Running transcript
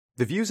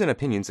The views and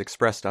opinions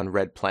expressed on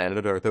Red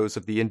Planet are those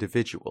of the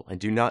individual and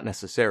do not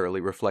necessarily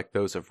reflect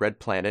those of Red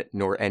Planet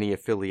nor any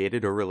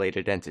affiliated or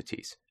related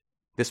entities.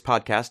 This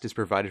podcast is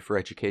provided for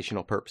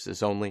educational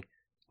purposes only.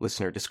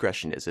 Listener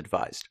discretion is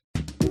advised.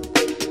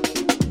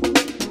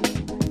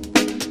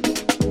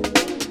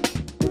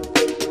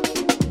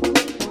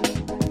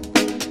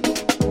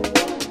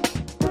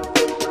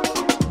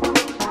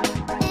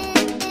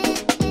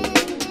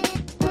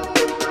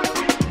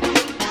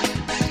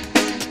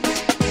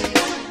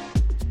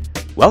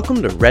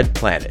 Welcome to Red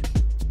Planet.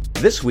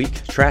 This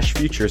week, Trash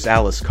Future's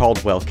Alice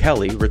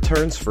Caldwell-Kelly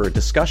returns for a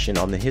discussion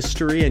on the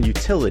history and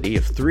utility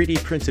of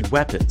 3D printed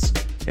weapons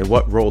and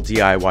what role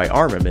DIY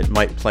armament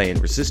might play in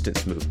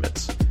resistance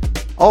movements.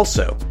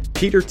 Also,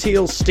 Peter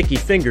Thiel's sticky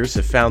fingers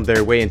have found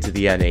their way into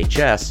the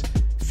NHS,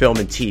 film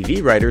and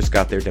TV writers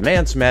got their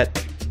demands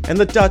met, and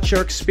the Dutch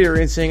are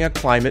experiencing a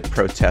climate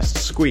protest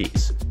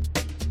squeeze.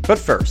 But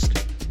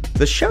first,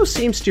 the show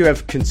seems to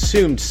have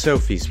consumed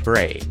Sophie's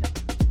brain.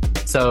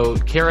 So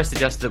Kira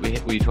suggested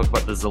that we talk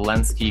about the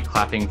Zelensky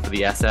clapping for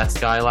the SS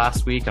guy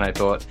last week, and I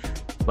thought,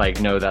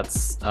 no,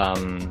 that's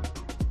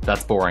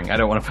boring. I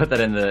don't want to put that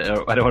in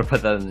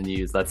the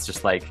news. That's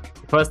just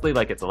firstly,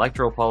 it's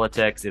electoral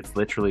politics. It's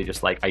literally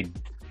just I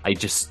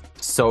just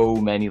so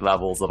many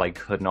levels of I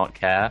could not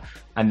care.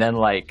 And then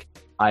I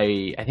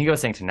think I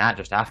was saying to Nat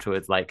just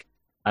afterwards,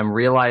 I'm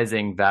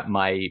realizing that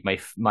my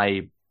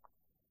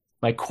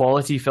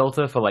quality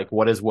filter for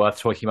what is worth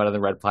talking about in the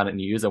Red Planet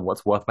news and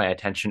what's worth my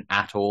attention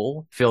at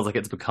all feels like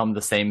it's become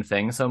the same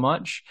thing so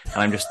much. And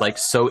I'm just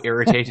so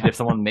irritated if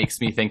someone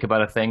makes me think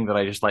about a thing that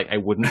I just I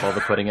wouldn't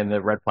bother putting in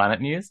the Red Planet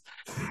news.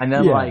 And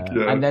then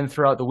and then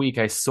throughout the week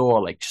I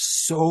saw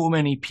so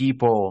many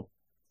people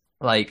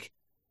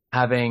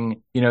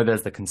having,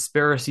 there's the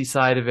conspiracy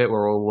side of it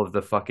where all of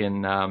the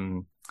fucking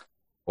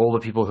all the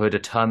people who are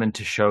determined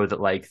to show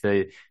that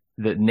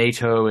that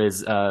NATO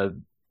is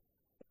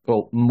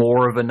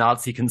more of a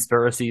Nazi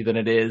conspiracy than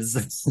it is.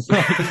 Because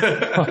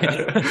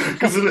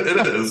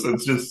it is.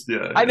 It's just,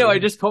 yeah. I know, I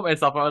just caught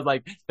myself. I was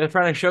they're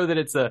trying to show that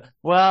it's a,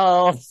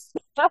 well...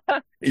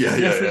 yeah.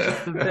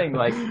 It's the thing.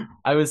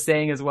 I was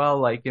saying as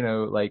well,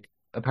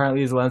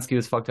 apparently Zelensky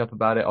was fucked up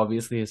about it.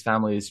 Obviously, his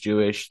family is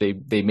Jewish.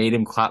 They made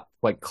him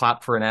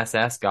clap for an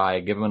SS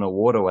guy, give him an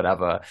award or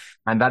whatever.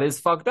 And that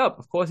is fucked up.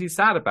 Of course, he's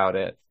sad about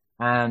it.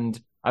 And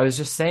I was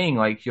just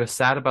saying, you're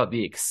sad about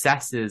the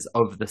excesses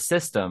of the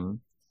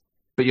system,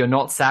 but you're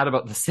not sad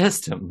about the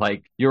system.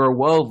 You're a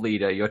world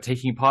leader. You're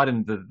taking part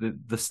in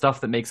the stuff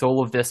that makes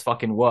all of this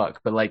fucking work.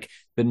 But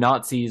the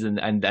Nazis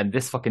and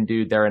this fucking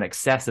dude, they're in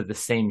excess of the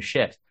same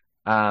shit.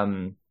 That's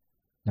right.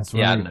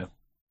 Yeah, I don't know.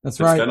 That's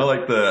it's right. Kind of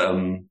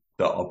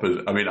the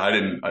opposite. I mean, I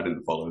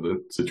didn't follow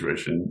the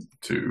situation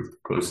too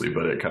closely,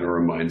 but it kind of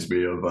reminds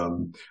me of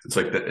it's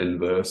the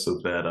inverse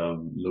of that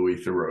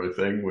Louis Theroux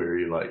thing where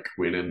he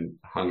went and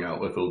hung out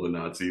with all the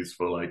Nazis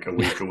for a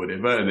week or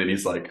whatever, and then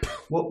he's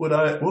what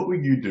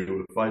would you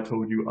do if I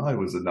told you I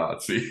was a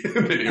Nazi?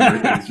 And then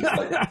everything's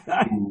just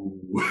ooh.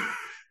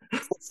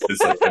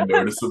 It's a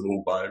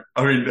noticeable vibe.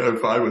 I mean,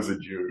 if I was a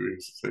Jew,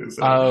 it's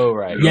oh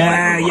right,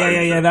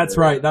 yeah. That's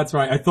right.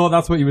 I thought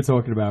that's what you were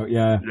talking about.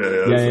 Yeah.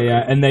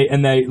 And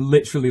they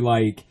literally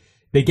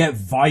they get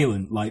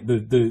violent.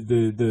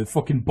 The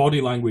fucking body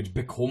language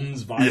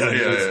becomes violent.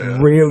 It's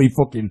really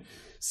fucking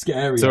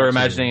scary. So we're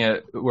imagining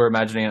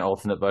an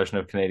alternate version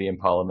of Canadian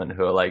Parliament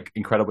who are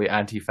incredibly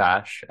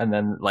anti-fash, and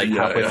then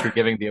halfway through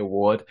giving the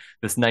award,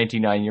 this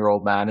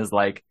 99-year-old man is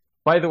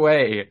by the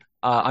way,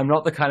 I'm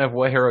not the kind of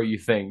war hero you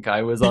think.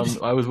 I was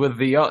with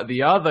the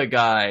other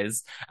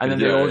guys, and then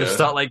they all just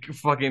start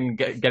fucking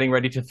getting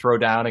ready to throw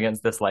down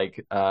against this nearly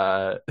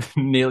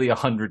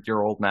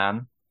 100-year-old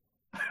man.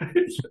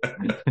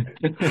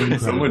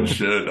 Someone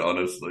should,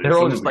 honestly. They're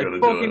all just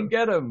fucking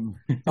get him.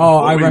 Oh,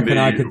 I reckon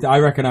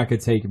I could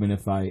take him in a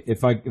fight.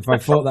 If I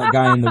fought that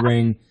guy in the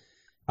ring,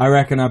 I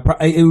reckon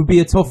it would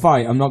be a tough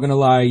fight. I'm not gonna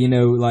lie.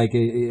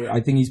 I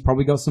think he's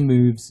probably got some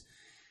moves,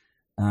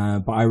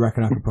 but I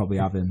reckon I could probably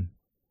have him.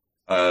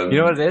 You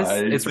know what it is?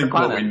 It's think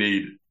what we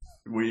need.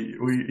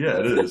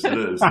 It is.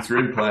 It's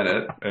Red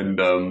Planet, and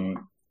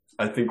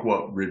I think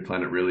what Red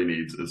Planet really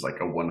needs is a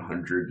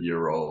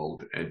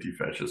 100-year-old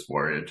anti-fascist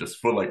warrior, just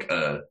for a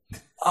fair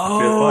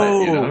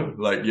fight.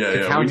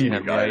 We need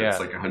a guy that's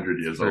 100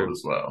 years old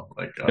as well.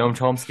 Noam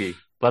Chomsky.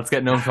 Let's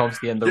get Noam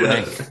Chomsky in the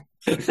ring.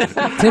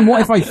 Tim, what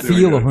if I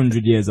feel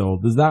 100 years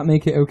old? Does that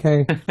make it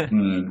okay?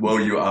 Well,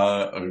 you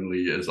are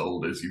only as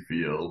old as you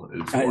feel.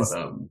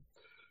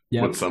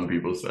 What some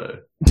people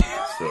say.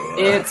 So,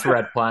 it's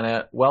Red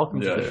Planet.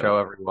 Welcome to the show,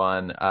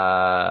 everyone.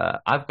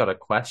 I've got a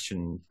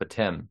question for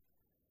Tim.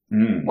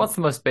 What's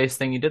the most base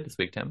thing you did this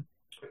week, Tim?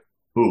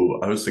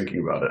 Ooh, I was thinking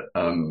about it.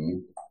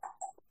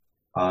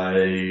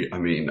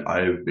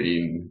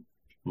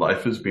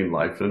 Life has been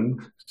lifing.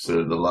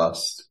 So the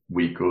last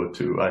week or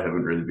two, I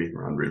haven't really been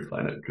around Red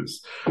Planet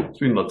because there's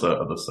been lots of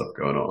other stuff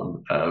going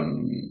on.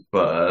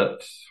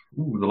 But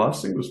the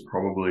last thing was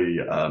probably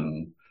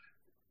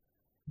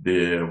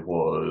it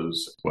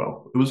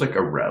was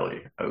a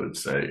rally, I would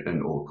say,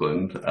 in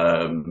Auckland.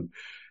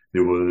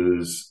 there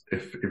was,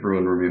 if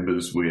everyone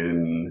remembers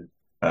when,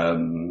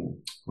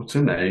 what's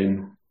her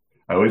name?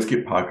 I always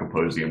get Parker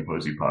Posey and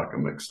Posey Parker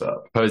mixed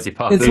up. Posey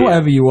Parker. It's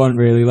whatever you want,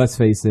 really. Let's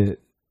face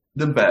it.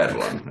 The bad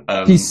one.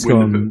 He's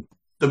scum.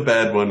 The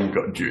bad one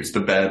got juiced. The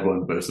bad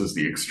one versus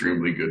the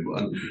extremely good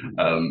one.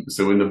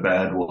 So when the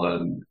bad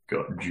one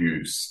got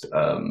juiced,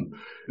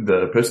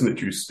 the person that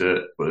juiced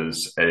it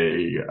was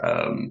a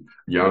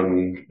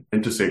young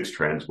intersex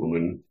trans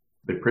woman.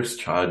 They pressed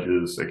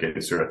charges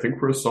against her, I think,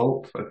 for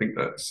assault. I think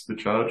that's the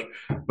charge.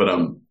 But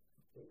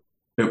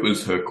it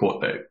was her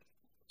court date.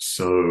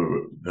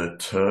 So the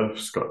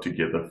TERFs got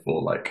together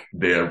for like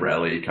their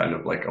rally, kind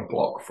of like a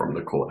block from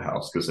the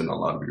courthouse, because they're not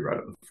allowed to be right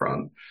at the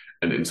front.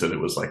 And then so there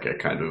was like a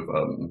kind of,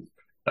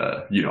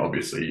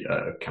 obviously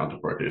a counter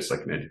protest,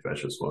 like an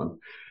anti-fascist one.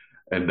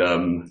 And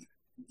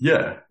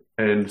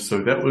and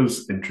so that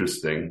was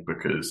interesting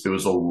because there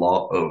was a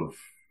lot of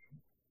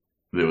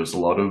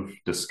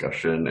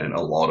discussion and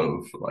a lot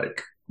of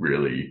like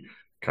really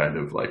kind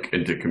of like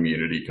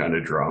inter-community kind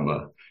of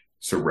drama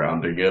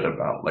surrounding it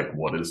about like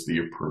what is the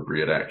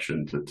appropriate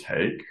action to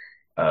take,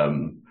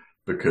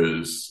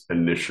 because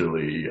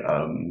initially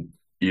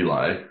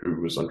Eli,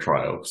 who was on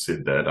trial,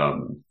 said that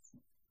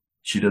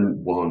she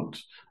didn't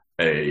want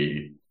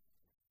a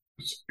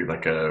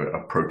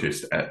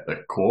protest at the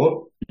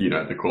court,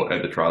 the court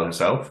at the trial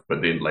herself,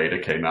 but then later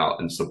came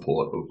out in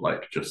support of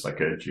like just like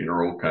a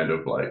general kind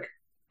of like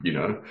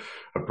a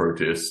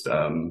protest,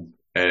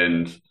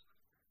 and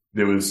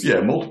there was,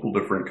 multiple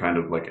different kind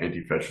of like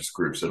anti-fascist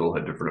groups that all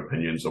had different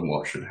opinions on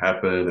what should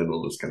happen and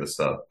all this kind of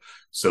stuff.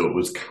 So it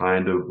was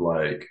kind of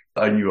like,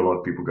 I knew a lot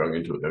of people going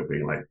into it, they were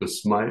being like,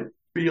 this might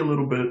be a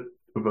little bit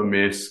of a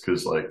mess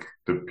because like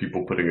the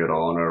people putting it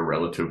on are a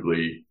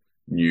relatively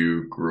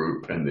new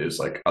group and there's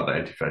like other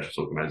anti-fascist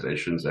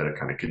organizations that are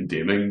kind of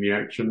condemning the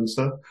action and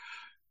stuff.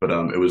 But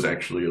it was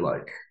actually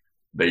like,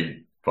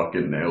 they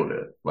fucking nailed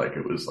it. Like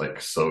it was like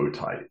so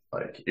tight,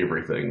 like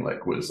everything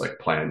like was like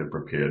planned and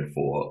prepared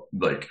for,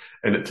 like,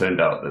 and it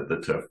turned out that the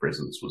TERF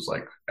presence was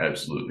like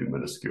absolutely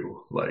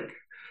minuscule. Like,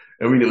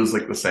 I mean, it was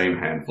like the same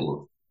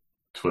handful of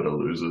Twitter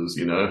losers,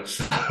 so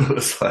it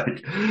was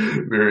like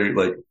very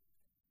like,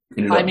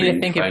 I mean, I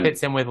think it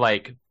fits in with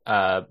like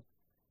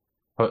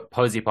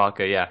Posey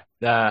Parker.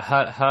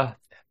 Her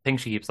thing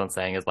she keeps on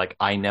saying is like,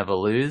 I never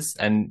lose,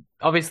 and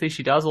obviously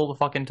she does all the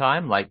fucking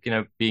time, like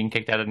being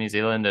kicked out of New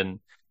Zealand and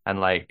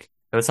like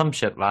there was some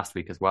shit last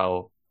week as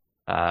well,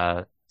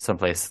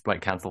 someplace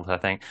like cancelled her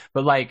thing,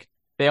 but like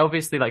they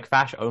obviously like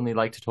Fash only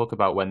like to talk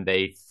about when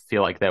they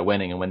feel like they're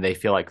winning, and when they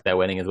feel like they're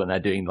winning is when they're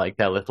doing like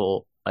their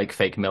little like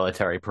fake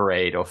military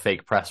parade or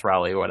fake press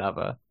rally or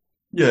whatever.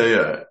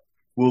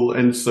 Well,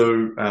 and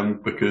so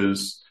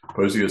because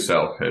Posey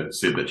herself had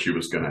said that she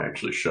was going to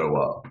actually show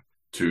up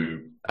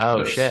to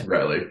this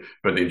rally,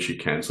 but then she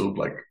cancelled,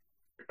 like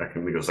I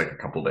think it was like a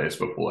couple days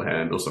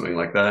beforehand or something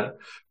like that,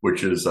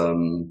 which is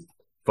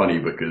funny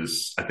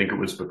because I think it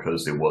was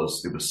because there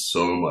was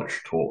so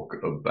much talk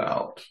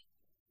about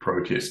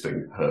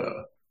protesting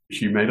her.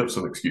 She made up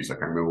some excuse, I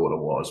can't remember what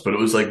it was, but it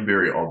was like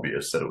very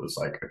obvious that it was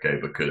like, okay,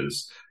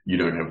 because you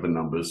don't have the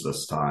numbers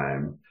this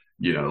time,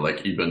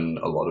 like even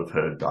a lot of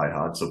her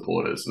diehard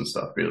supporters and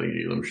stuff,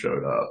 Billy Elam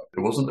showed up.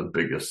 It wasn't the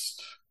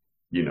biggest,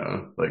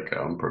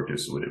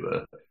 protests or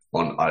whatever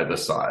on either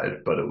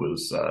side, but it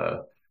was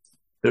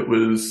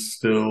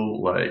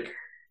still like,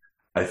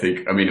 I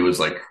think, I mean, it was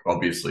like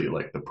obviously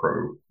like the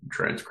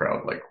pro-trans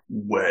crowd, like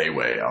way,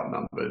 way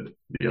outnumbered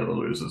the other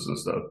losers and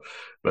stuff.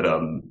 But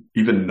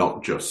even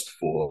not just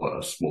for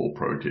a small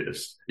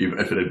protest, even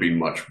if it had been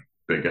much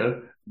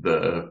bigger,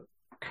 the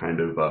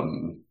kind of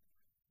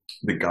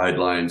the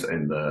guidelines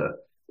and the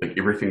like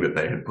everything that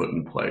they had put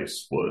in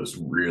place was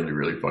really,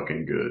 really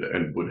fucking good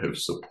and would have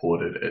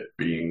supported it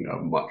being a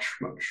much,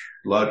 much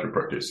larger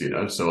protest,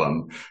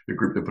 So the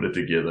group that put it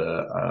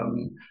together,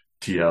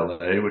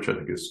 TLA, which I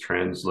think is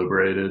Trans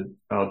Liberated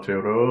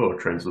Aotearoa or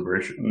Trans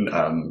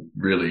Liberation,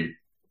 really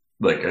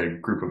like a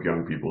group of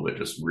young people that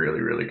just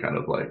really, really kind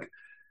of like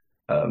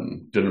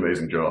did an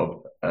amazing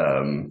job.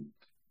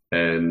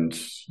 And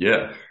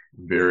yeah,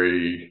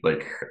 very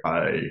like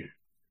I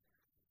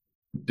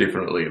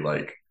definitely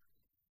like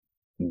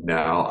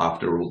now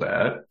after all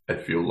that, I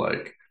feel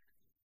like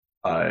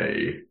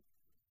I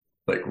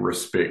like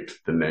respect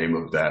the name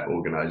of that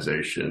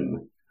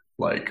organization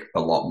like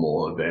a lot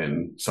more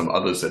than some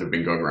others that have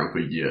been going around for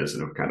years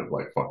and have kind of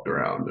like fucked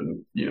around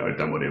and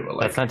done whatever.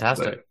 Like that's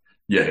fantastic. Like,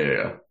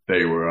 yeah.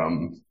 They were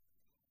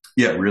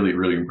really,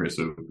 really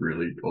impressive,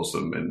 really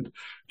awesome, and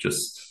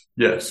just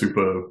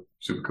super,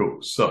 super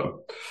cool.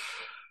 So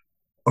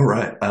all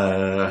right,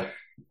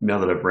 now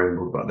that I've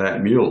rambled about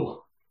that,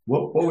 Mule,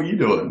 what were you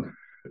doing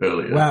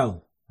earlier?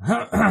 Well,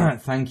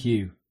 thank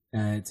you,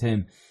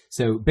 Tim.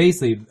 So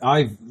basically,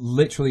 I've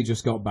literally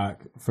just got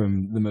back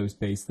from the most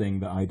base thing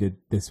that I did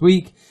this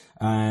week.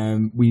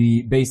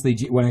 We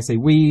basically, when I say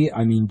we,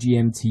 I mean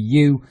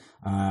GMTU,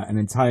 an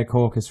entire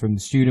caucus from the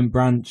student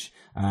branch.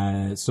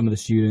 Some of the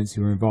students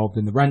who were involved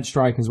in the rent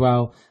strike as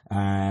well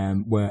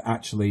were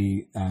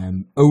actually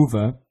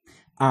over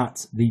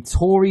at the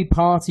Tory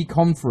party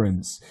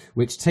conference,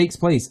 which takes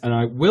place, and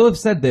I will have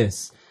said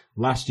this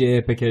last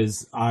year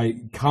because I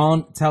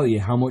can't tell you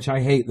how much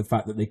I hate the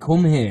fact that they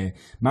come here,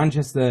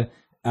 Manchester,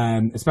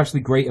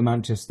 especially Greater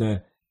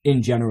Manchester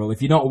in general.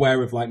 If you're not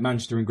aware of like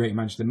Manchester and Greater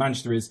Manchester,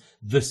 Manchester is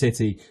the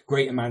city.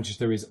 Greater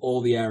Manchester is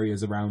all the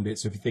areas around it.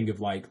 So if you think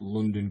of like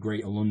London,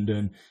 Greater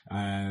London,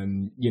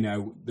 you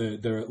know,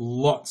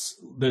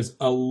 there's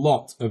a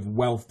lot of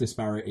wealth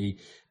disparity,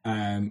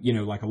 you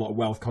know, like a lot of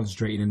wealth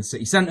concentrated in the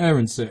city centre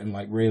and certain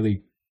like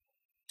really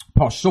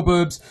posh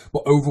suburbs,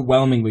 but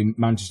overwhelmingly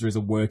Manchester is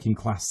a working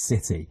class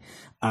city.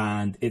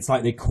 And it's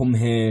like they come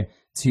here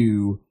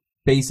to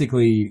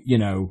basically, you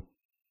know,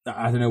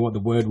 I don't know what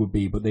the word would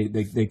be, but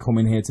they come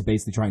in here to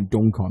basically try and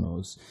dunk on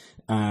us.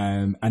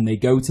 And they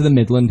go to the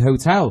Midland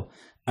Hotel.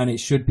 And it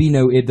should be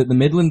noted that the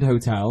Midland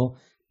Hotel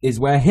is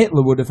where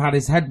Hitler would have had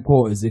his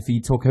headquarters if he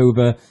took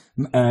over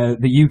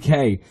the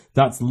UK.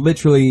 That's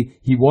literally,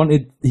 he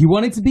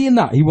wanted to be in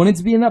that. He wanted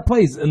to be in that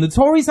place. And the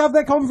Tories have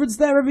their conference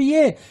there every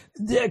year.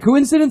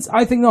 Coincidence?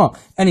 I think not.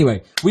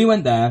 Anyway, we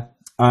went there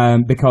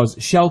because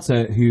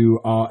Shelter, who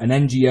are an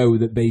NGO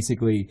that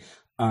basically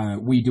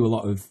we do a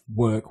lot of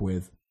work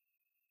with,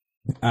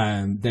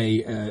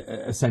 they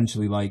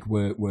essentially like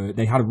were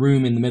they had a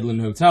room in the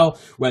Midland Hotel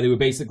where they were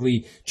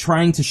basically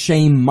trying to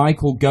shame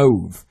Michael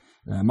Gove.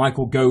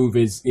 Michael Gove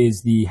is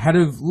the head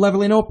of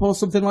Levelling Up or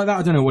something like that.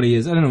 I don't know what he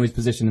is. I don't know what his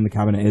position in the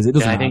cabinet is. It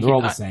doesn't matter. They're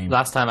all the same.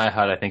 Last time I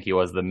heard, I think he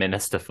was the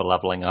Minister for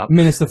Levelling Up.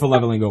 Minister for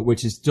Levelling Up,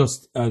 which is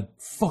just a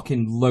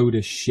fucking load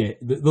of shit.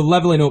 The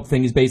Levelling Up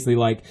thing is basically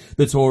like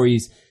the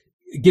Tories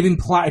giving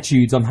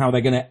platitudes on how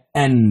they're going to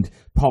end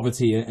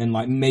poverty and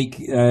like make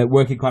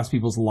working class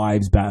people's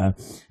lives better.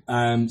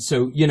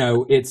 So, you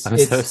know, I'm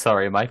so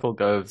sorry. Michael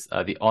Gove's,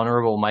 the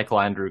Honourable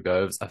Michael Andrew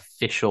Gove's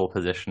official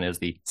position is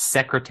the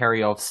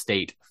Secretary of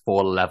State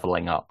for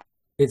Levelling Up.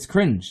 It's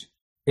cringe.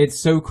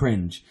 It's so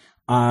cringe.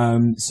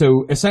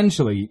 So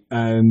essentially,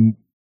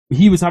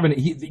 he was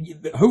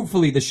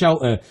hopefully the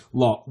Shelter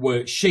lot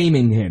were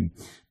shaming him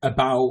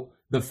about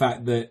the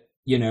fact that,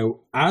 you know,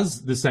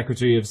 as the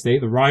Secretary of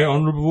State, the Right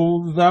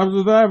Honourable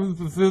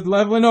for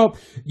Levelling Up,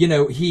 you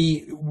know,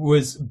 he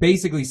was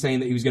basically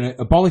saying that he was going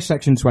to abolish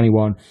Section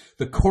 21.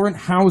 The current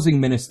Housing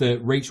Minister,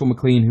 Rachel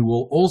McLean, who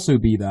will also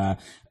be there,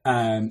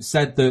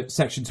 said that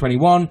Section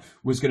 21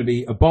 was going to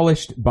be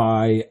abolished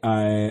by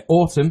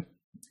autumn,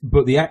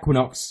 but the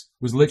equinox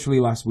was literally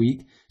last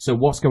week. So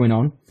what's going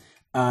on?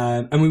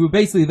 And we were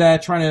basically there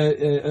trying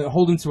to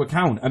hold him to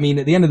account. I mean,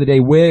 at the end of the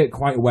day, we're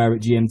quite aware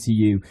at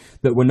GMTU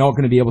that we're not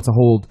going to be able to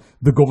hold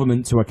the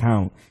government to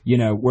account. You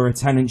know, we're a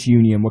tenants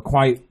union. We're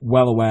quite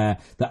well aware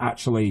that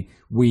actually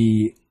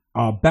we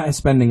are better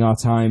spending our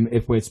time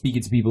if we're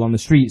speaking to people on the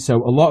street. So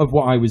a lot of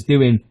what I was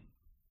doing,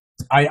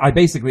 I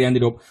basically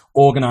ended up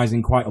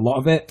organizing quite a lot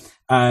of it.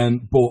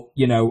 But,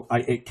 you know,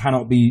 it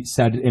cannot be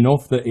said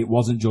enough that it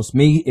wasn't just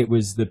me. It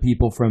was the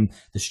people from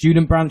the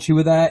student branch who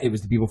were there. It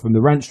was the people from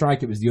the rent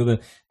strike. It was the other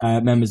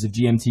members of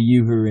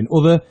GMTU who were in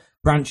other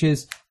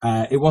branches.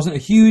 It wasn't a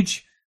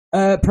huge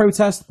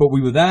protest, but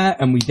we were there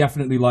and we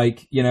definitely,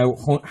 like, you know,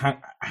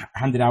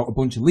 handed out a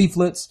bunch of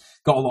leaflets,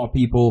 got a lot of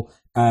people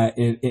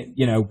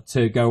you know,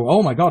 to go,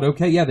 oh my God,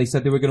 okay, yeah, they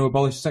said they were going to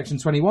abolish Section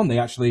 21. They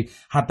actually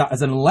had that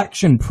as an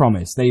election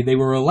promise. They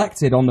were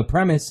elected on the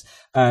premise,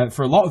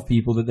 for a lot of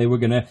people, that they were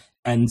going to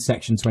end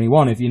Section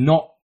 21. If you're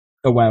not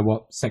aware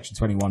what Section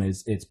 21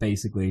 is, it's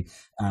basically,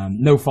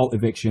 no fault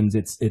evictions.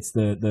 It's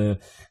the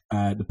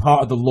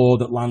part of the law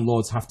that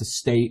landlords have to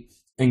state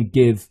and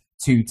give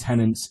to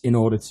tenants in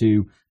order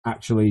to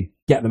actually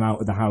get them out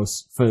of the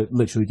house for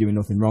literally doing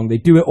nothing wrong. They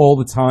do it all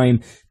the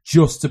time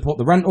just to put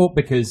the rent up,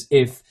 because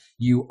if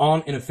you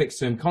aren't in a fixed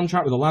term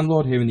contract with a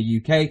landlord here in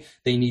the UK,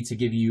 they need to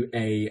give you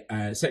a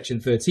Section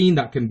 13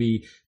 that can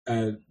be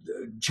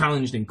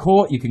challenged in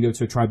court. You can go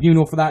to a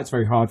tribunal for that. It's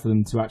very hard for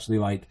them to actually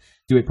like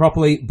do it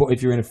properly. But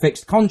if you're in a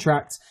fixed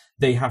contract,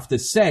 they have to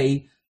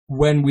say,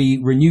 when we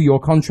renew your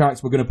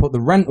contract, we're going to put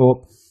the rent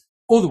up.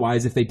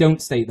 Otherwise, if they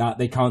don't state that,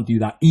 they can't do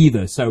that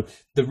either. So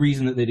the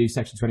reason that they do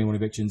Section 21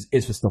 evictions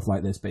is for stuff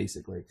like this,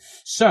 basically.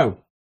 So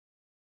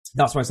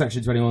that's why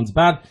Section 21's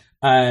bad.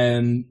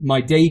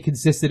 My day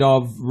consisted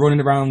of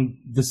running around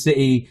the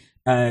city,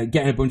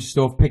 getting a bunch of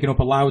stuff, picking up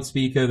a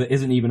loudspeaker that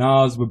isn't even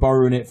ours. We're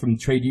borrowing it from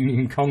Trade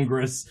Union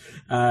Congress.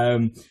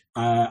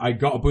 I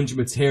got a bunch of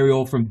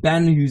material from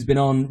Ben, who's been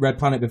on Red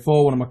Planet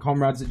before. One of my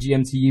comrades at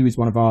GMTU is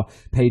one of our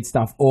paid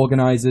staff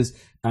organizers.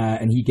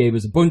 And he gave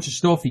us a bunch of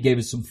stuff. He gave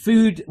us some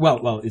food.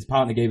 Well, his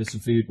partner gave us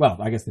some food. Well,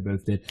 I guess they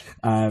both did.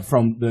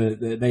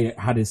 They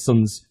had his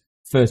son's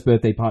first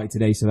birthday party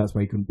today, so that's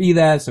why he couldn't be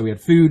there. So we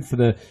had food for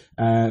the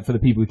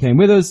people who came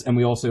with us, and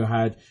we also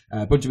had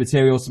a bunch of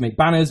materials to make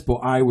banners. But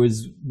I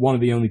was one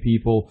of the only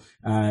people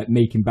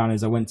making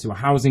banners. I went to a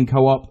housing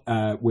co-op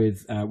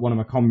with one of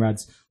my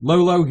comrades,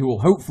 Lolo, who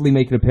will hopefully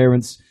make an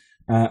appearance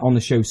on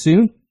the show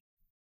soon.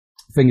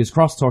 Fingers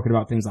crossed, talking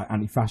about things like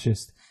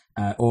anti-fascist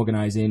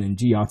organizing and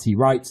GRT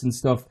rights and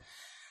stuff.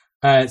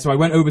 So I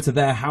went over to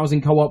their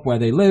housing co-op where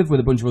they live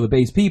with a bunch of other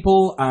base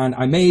people, and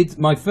I made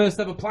my first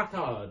ever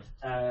placard.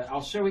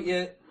 I'll show it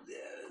you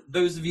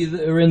those of you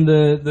that are in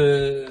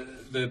the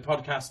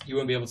podcast, you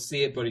won't be able to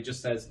see it, but it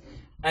just says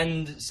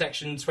end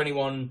section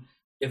 21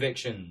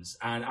 evictions,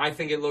 and I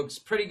think it looks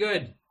pretty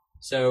good.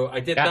 So I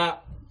did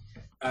that,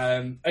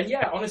 and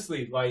yeah,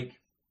 honestly, like.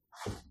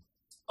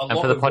 And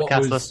for the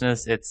podcast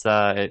listeners, it's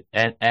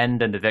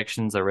end and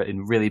evictions are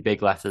in really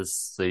big letters,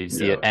 so you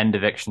see it end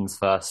evictions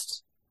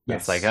first. Yes.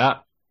 It's like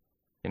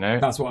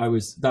That's what I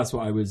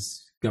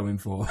was going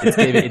for.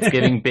 It's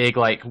giving big,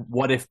 like,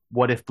 what if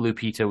Blue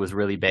Peter was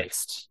really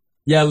based?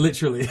 Yeah,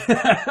 literally.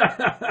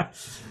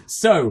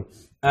 So,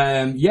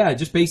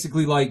 just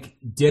basically like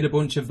did a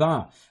bunch of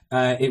that.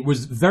 It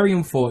was very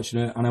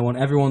unfortunate, and I want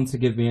everyone to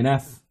give me an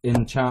F in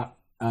the chat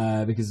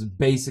because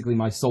basically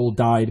my soul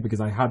died because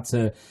I had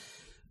to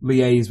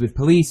liaise with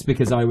police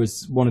because I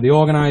was one of the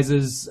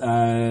organizers.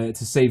 To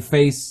save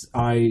face,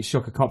 I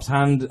shook a cop's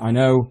hand. I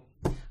know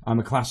I'm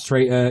a class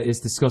traitor. It's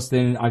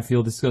disgusting. I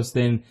feel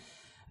disgusting.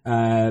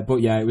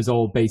 But yeah, it was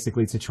all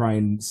basically to try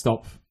and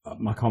stop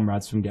my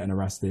comrades from getting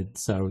arrested.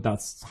 So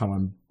that's how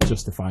I'm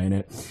justifying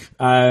it.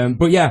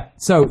 But yeah,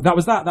 so that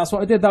was that. That's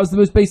what I did. That was the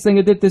most base thing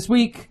I did this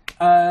week.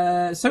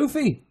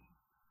 Sophie,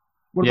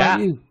 what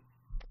about you?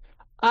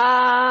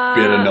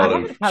 Better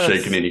not have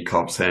shaken any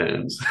cops'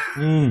 hands.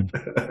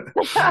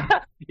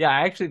 Yeah,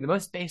 actually, the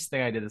most base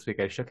thing I did this week,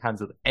 I shook hands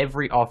with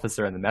every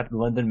officer in the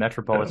London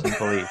Metropolitan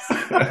Police.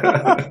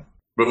 But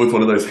with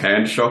one of those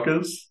hand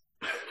shockers?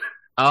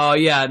 Oh,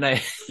 yeah, no.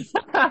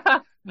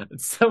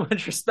 So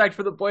much respect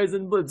for the boys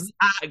in blue.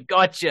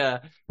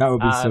 Gotcha. That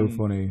would be so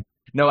funny.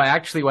 No, I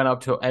actually went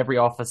up to every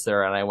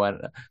officer and I went,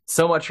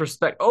 so much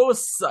respect. Oh,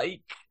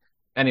 psych.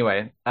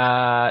 Anyway, no,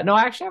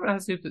 I actually haven't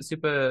had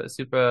a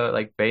super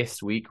like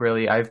based week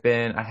really. I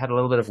had a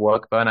little bit of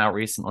work burnout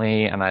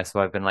recently, and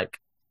I've been like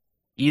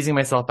easing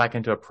myself back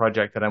into a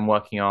project that I'm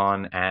working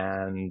on,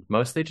 and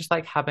mostly just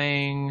like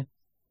having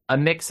a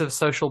mix of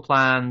social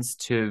plans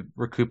to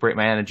recuperate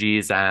my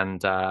energies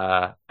and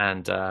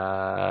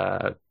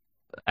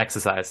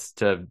exercise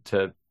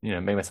to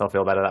make myself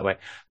feel better that way.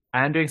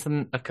 I'm doing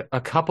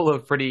a couple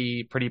of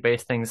pretty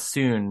base things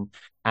soon,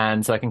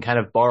 and so I can kind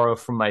of borrow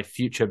from my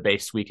future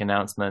base week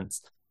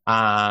announcements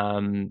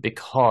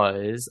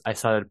because I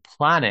started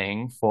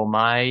planning for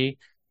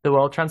the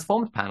World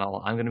Transformed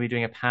panel. I'm going to be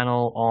doing a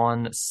panel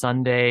on next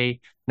Sunday,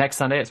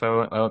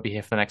 so I won't be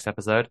here for the next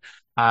episode,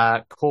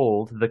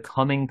 called The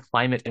Coming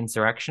Climate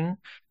Insurrection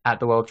at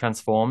the World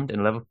Transformed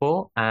in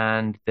Liverpool,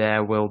 and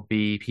there will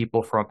be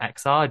people from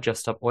XR, Just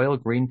Stop Oil,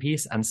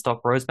 Greenpeace, and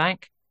Stop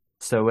Rosebank.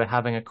 So we're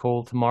having a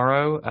call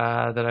tomorrow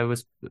that I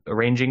was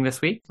arranging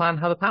this week, plan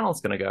how the panel's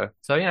going to go.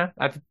 So yeah,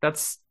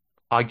 that's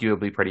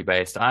arguably pretty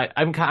based.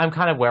 I'm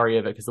kind of wary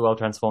of it because the World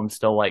Transformed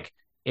still like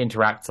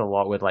interacts a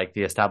lot with like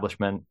the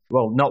establishment.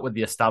 Well, not with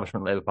the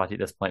establishment Labour Party at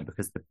this point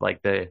because the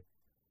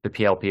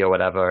PLP or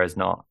whatever is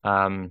not.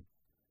 I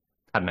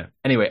don't know.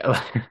 Anyway,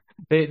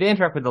 they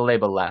interact with the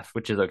Labour left,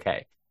 which is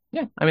okay.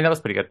 Yeah, I mean that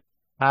was pretty good.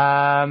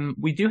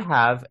 We do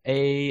have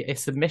a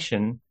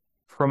submission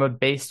from a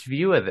based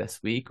viewer this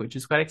week, which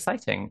is quite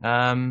exciting.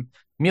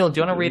 Neil,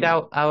 do you want to read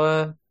out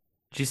do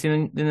you see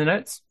in the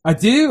notes? I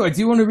do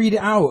want to read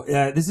it out.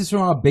 This is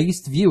from our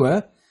based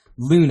viewer,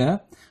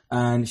 Luna,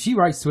 and she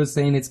writes to us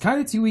saying, it's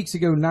kind of 2 weeks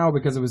ago now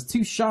because I was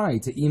too shy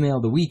to email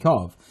the week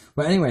of.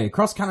 But anyway,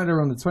 across Canada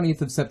on the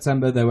 20th of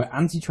September, there were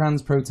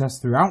anti-trans protests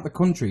throughout the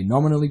country,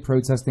 nominally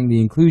protesting the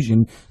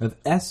inclusion of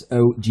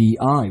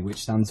SOGI,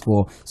 which stands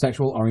for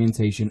Sexual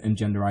Orientation and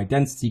Gender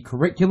Identity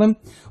Curriculum.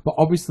 But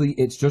obviously,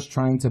 it's just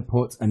trying to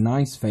put a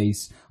nice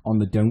face on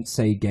the Don't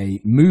Say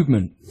Gay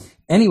movement.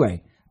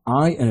 Anyway,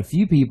 I and a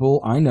few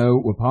people I know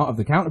were part of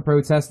the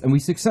counter-protest, and we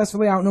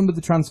successfully outnumbered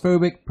the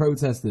transphobic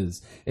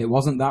protesters. It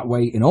wasn't that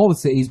way in all the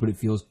cities, but it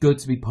feels good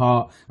to be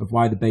part of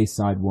why the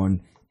Bayside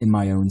won in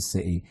my own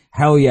city.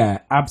 Hell yeah,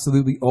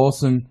 absolutely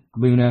awesome,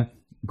 Luna.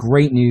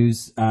 Great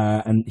news,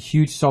 and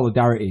huge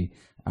solidarity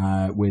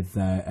with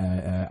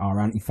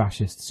our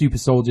anti-fascist super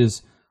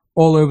soldiers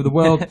all over the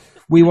world.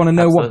 We want to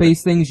know what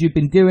base things you've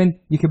been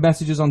doing. You can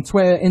message us on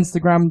Twitter,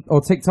 Instagram,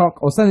 or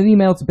TikTok, or send an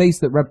email to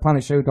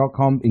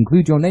based@redplanetshow.com.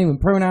 Include your name and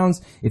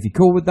pronouns if you're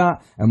cool with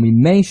that, and we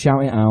may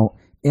shout it out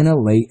in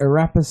a later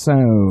episode.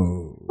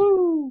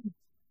 Woo.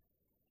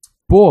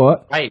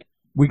 But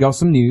we got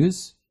some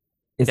news.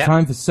 It's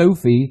time for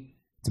Sophie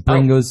to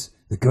bring us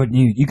the good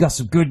news. You got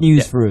some good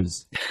news for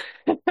us.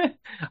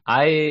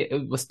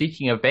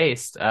 Speaking of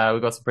based, we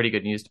got some pretty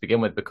good news to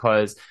begin with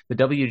because the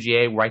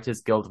WGA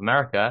Writers Guild of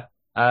America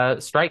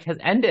strike has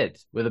ended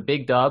with a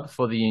big dub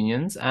for the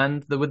unions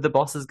and with the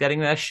bosses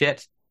getting their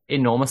shit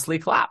enormously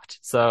clapped.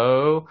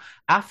 So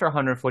after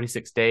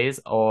 146 days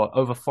or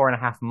over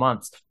 4.5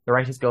 months, the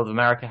Writers Guild of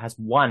America has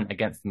won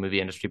against the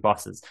movie industry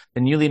bosses.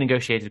 The newly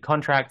negotiated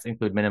contracts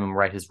include minimum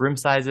writers' room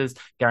sizes,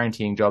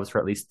 guaranteeing jobs for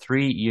at least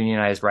 3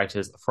 unionized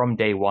writers from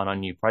day one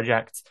on new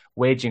projects,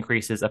 wage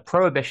increases, a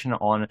prohibition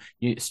on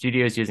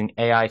studios using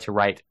AI to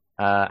write,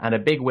 and a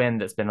big win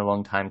that's been a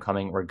long time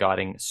coming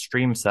regarding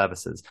stream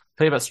services. I'll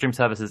tell you about stream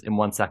services in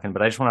 1 second,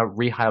 but I just want to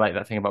re-highlight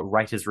that thing about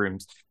writers'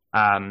 rooms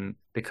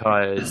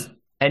because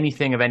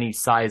anything of any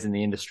size in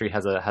the industry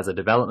has a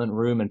development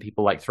room, and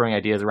people like throwing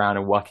ideas around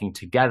and working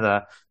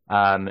together.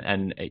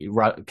 And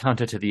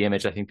counter to the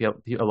image, I think a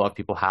lot of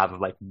people have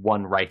of like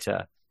one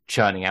writer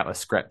churning out a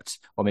script,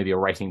 or maybe a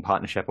writing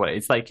partnership.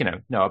 It's like,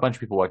 no, a bunch of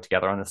people work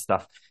together on this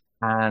stuff.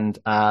 And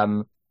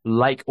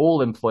like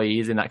all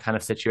employees in that kind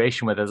of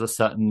situation where there's a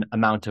certain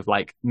amount of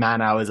like man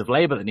hours of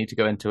labor that need to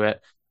go into it,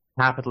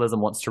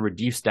 capitalism wants to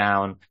reduce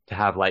down to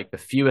have like the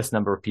fewest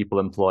number of people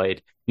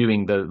employed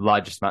doing the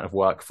largest amount of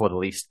work for the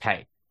least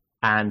pay.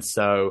 And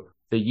so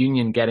the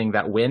union getting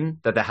that win,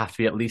 that there have to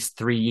be at least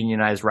 3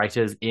 unionized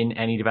writers in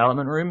any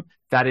development room,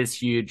 that is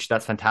huge.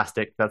 That's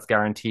fantastic. That's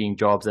guaranteeing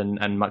jobs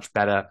and much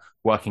better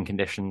working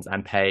conditions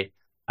and pay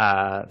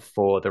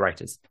for the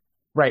writers.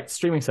 Right,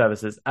 streaming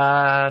services.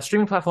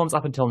 Streaming platforms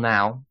up until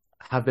now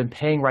have been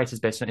paying writers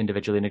based on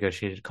individually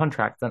negotiated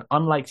contracts. And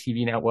unlike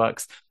TV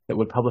networks that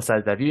would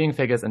publicize their viewing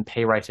figures and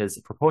pay writers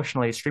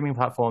proportionally, streaming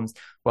platforms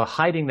were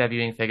hiding their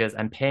viewing figures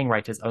and paying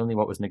writers only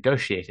what was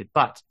negotiated.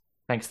 But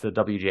thanks to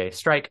the WGA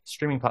strike,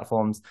 streaming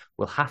platforms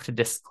will have to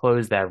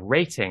disclose their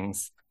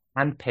ratings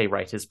and pay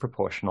writers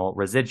proportional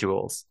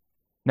residuals.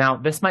 Now,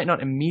 this might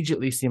not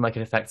immediately seem like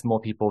it affects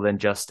more people than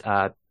just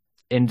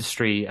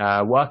industry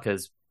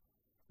workers,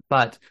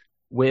 but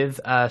with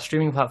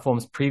streaming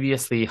platforms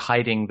previously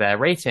hiding their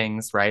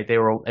ratings, right, they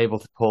were able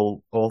to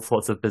pull all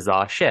sorts of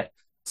bizarre shit.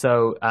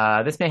 So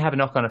this may have a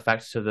knock-on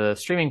effect to the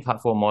streaming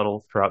platform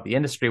model throughout the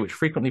industry, which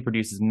frequently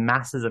produces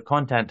masses of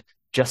content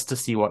just to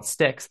see what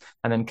sticks,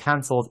 and then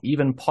cancels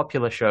even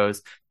popular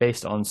shows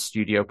based on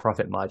studio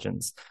profit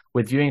margins.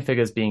 With viewing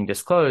figures being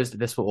disclosed,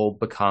 this will all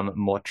become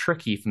more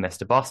tricky for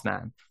Mr.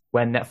 Bossman.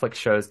 When Netflix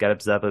shows get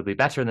observably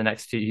better in the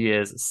next few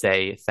years,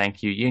 say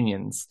thank you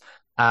unions.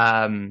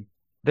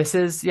 This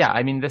is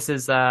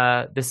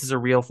a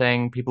real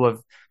thing. People have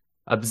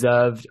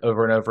observed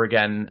over and over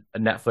again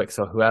Netflix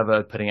or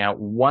whoever putting out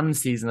one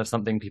season of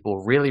something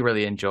people really,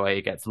 really enjoy.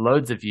 It gets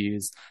loads of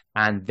views,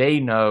 and they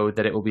know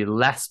that it will be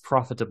less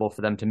profitable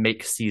for them to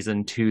make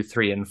season 2,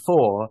 3, and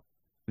 4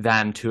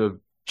 than to have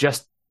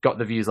just got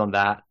the views on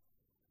that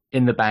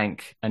in the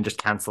bank and just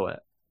cancel it,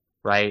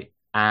 right?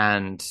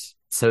 And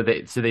so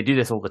they do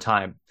this all the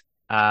time.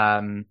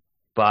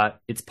 But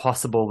it's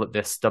possible that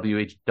this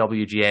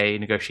WGA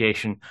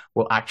negotiation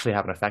will actually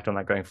have an effect on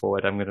that going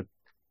forward. I'm going to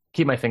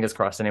keep my fingers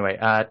crossed anyway.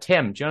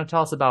 Tim, do you want to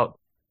tell us about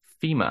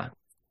FEMA?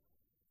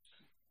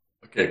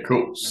 Okay,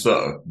 cool.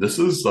 So this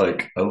is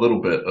like a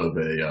little bit of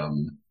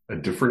a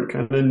different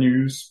kind of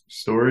news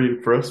story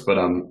for us, but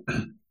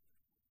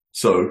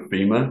so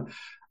FEMA,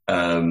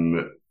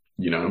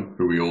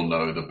 who we all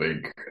know, the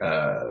big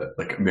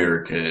like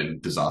American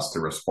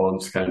disaster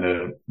response kind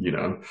of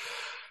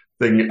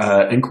thing,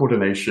 in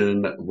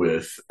coordination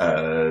with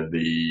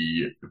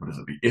the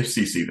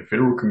FCC, the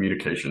Federal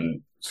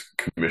Communications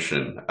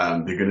Commission.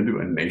 They're going to do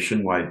a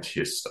nationwide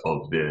test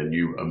of their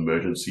new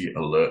emergency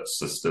alert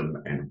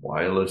system and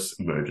wireless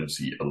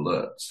emergency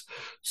alerts.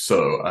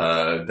 So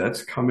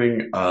that's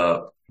coming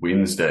up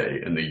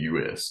Wednesday in the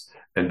US.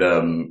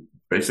 And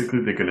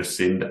basically they're going to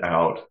send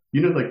out,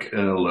 like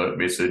an alert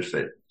message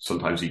that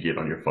sometimes you get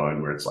on your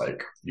phone where it's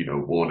like,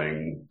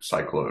 warning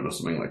cyclone or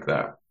something like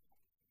that.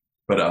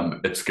 But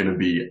it's going to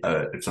be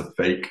it's a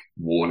fake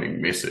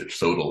warning message.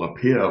 So it'll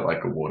appear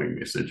like a warning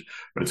message,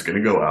 but it's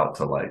going to go out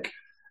to like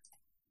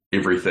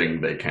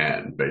everything they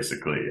can,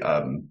 basically.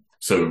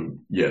 So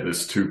yeah,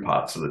 there's 2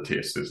 parts of the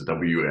test. There's the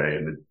WA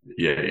and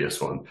the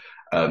EAS one.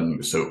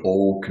 So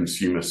all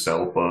consumer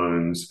cell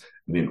phones,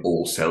 and then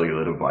all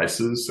cellular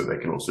devices. So they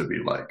can also be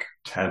like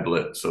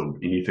tablets or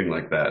anything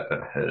like that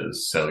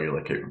has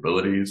cellular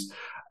capabilities.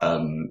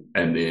 And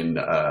then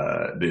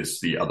there's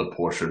the other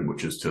portion,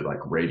 which is to like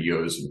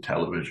radios and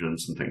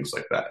televisions and things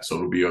like that. So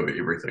it'll be over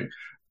everything.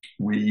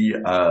 We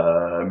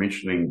are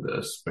mentioning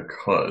this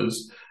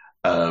because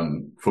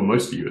for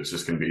most of you, it's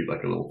just going to be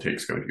like a little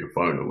text going to your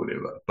phone or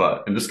whatever.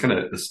 And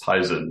this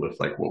ties in with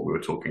like what we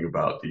were talking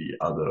about the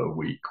other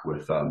week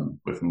with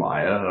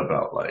Maya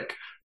about like,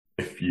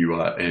 if you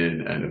are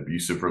in an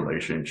abusive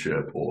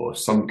relationship or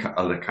some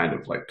other kind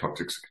of like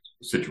toxic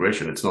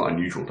situation, it's not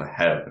unusual to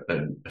have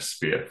a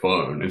spare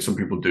phone. And some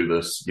people do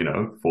this,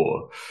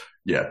 for,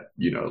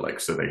 like,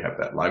 so they have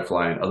that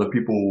lifeline. Other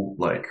people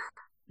like,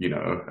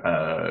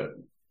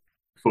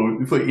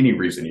 for any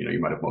reason, you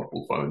might have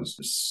multiple phones.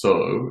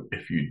 So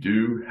if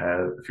you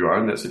are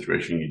in that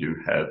situation, you do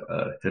have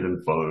a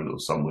hidden phone or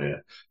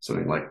somewhere,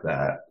 something like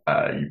that,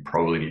 you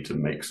probably need to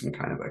make some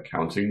kind of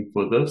accounting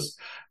for this,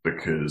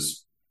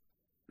 because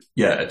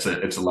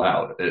it's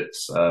allowed.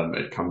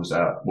 It comes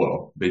out,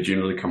 well, they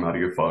generally come out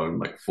of your phone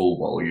like full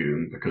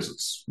volume because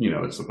it's,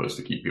 it's supposed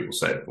to keep people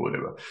safe or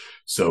whatever.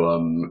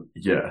 So,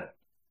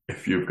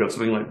 if you've got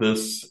something like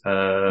this,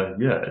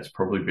 it's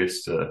probably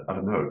best to, I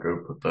don't know,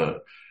 go put the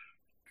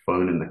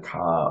phone in the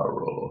car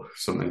or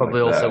something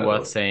Probably like that. also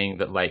worth saying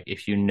that, like,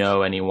 if you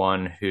know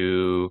anyone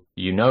who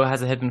you know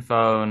has a hidden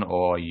phone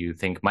or you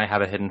think might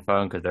have a hidden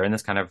phone because they're in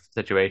this kind of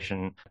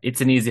situation,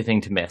 it's an easy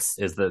thing to miss.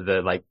 Is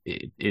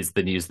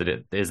the news that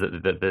it is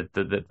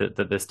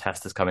that this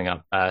test is coming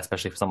up,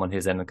 especially for someone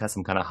who's in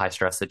some kind of high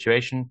stress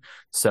situation.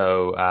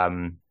 So,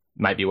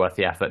 might be worth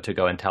the effort to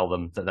go and tell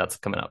them that that's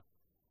coming up.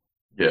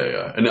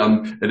 Yeah.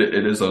 And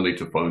it is only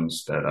to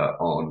phones that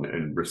are on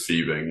and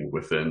receiving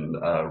within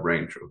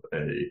range of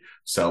a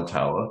cell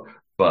tower,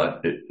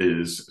 but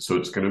it's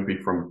going to be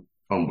from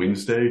on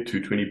Wednesday,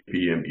 2:20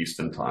 p.m.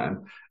 Eastern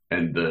time,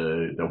 and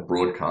they'll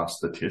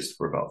broadcast the test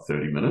for about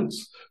 30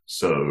 minutes.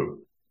 So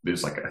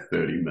there's like a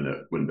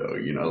 30-minute window,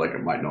 like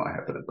it might not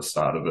happen at the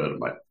start of it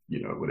might,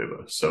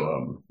 whatever.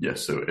 So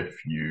so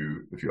if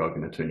you are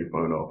going to turn your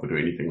phone off or do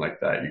anything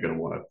like that, you're going to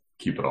want to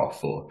keep it off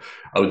for,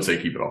 I would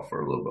say keep it off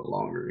for a little bit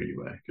longer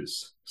anyway,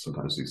 because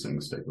sometimes these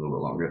things take a little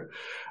bit longer.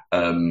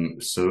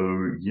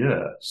 So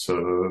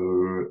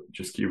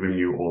just giving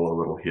you all a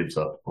little heads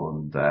up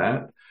on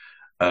that.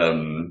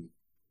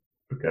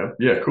 Okay,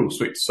 yeah, cool,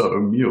 sweet. So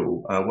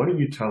Emil, why don't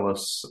you tell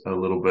us a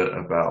little bit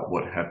about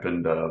what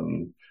happened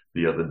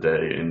the other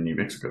day in New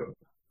Mexico?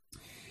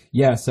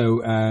 Yeah,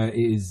 so it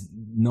is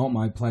not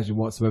my pleasure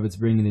whatsoever to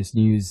bring you this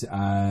news.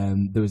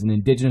 There was an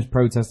indigenous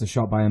protester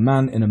shot by a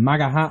man in a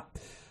MAGA hat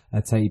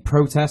at a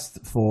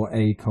protest for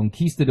a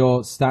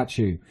conquistador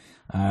statue.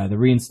 The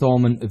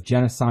reinstallment of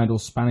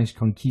genocidal Spanish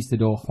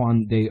conquistador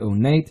Juan de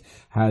Onate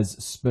has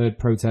spurred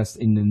protests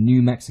in the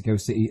New Mexico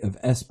city of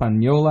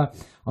Española.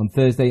 On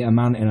Thursday, a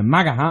man in a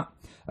MAGA hat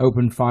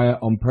opened fire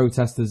on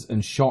protesters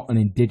and shot an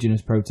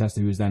indigenous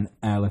protester who was then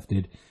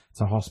airlifted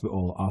to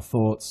hospital. Our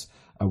thoughts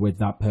are with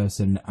that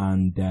person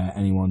and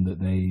anyone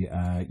that they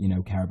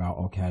care about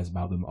or cares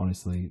about them.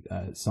 Honestly,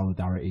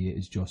 solidarity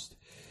is just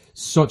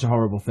such a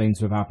horrible thing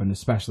to have happened,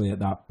 especially at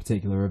that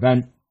particular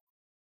event.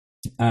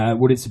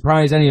 Would it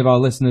surprise any of our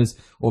listeners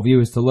or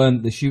viewers to learn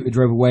that the shooter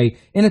drove away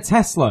in a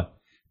Tesla?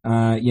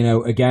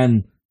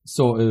 Again,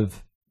 sort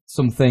of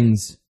some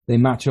things, they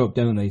match up,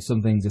 don't they?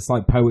 Some things, it's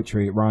like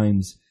poetry, it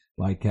rhymes,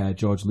 like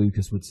George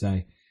Lucas would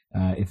say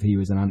if he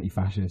was an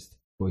anti-fascist,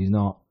 but he's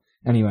not.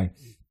 Anyway,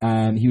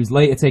 he was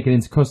later taken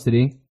into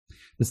custody.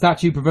 The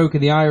statue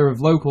provoking the ire of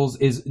locals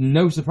is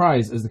no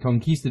surprise, as the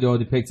conquistador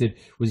depicted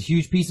was a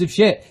huge piece of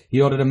shit. He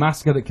ordered a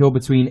massacre that killed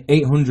between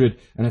 800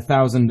 and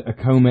 1,000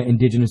 Acoma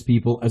indigenous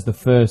people as the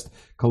first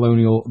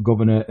colonial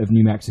governor of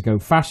New Mexico.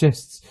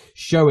 Fascists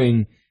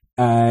showing,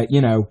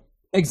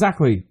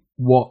 exactly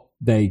what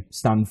they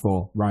stand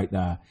for right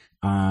there.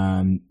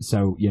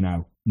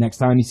 Next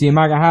time you see a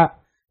MAGA hat,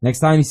 next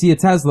time you see a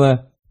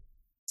Tesla,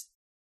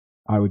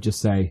 I would just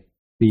say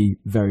be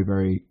very,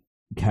 very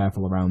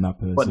careful around that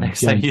person. What,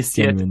 next time you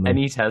see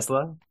any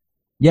Tesla?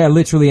 Yeah,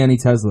 literally any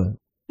Tesla.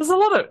 There's a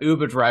lot of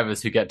Uber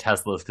drivers who get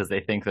Teslas because they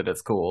think that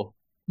it's cool.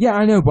 Yeah,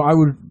 I know, but I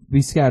would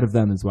be scared of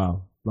them as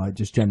well, like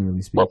just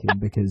generally speaking,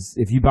 because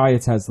if you buy a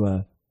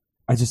Tesla,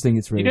 I just think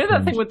it's really You know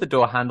that thing with the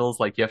door handles,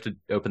 like you have to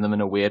open them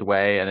in a weird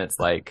way, and it's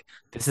like,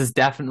 this is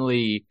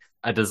definitely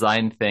a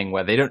design thing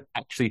where they don't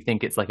actually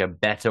think it's like a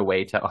better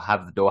way to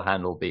have the door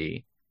handle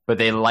be. But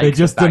they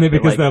just done it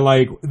because they're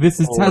like, this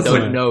is Tesla. They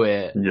don't know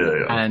it.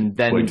 Yeah. And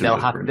then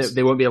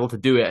they won't be able to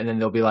do it. And then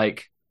they'll be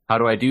like, how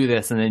do I do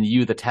this? And then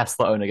you, the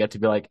Tesla owner, get to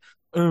be like,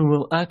 oh,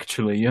 well,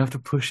 actually, you have to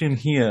push in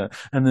here.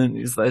 And then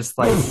it's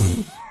like,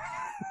 it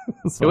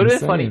would have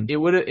been funny. It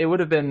would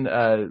have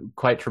been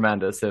quite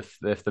tremendous if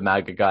the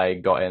MAGA guy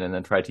got in and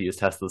then tried to use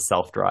Tesla's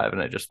self-drive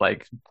and it just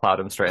like plowed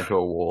him straight into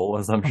a wall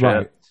or some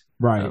shit.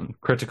 Right.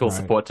 Critical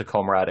support to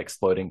comrade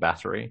exploding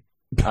battery.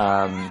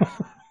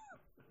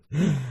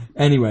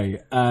 Anyway,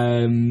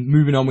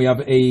 moving on, we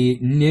have a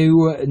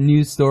new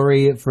news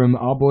story from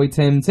our boy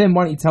Tim. Tim,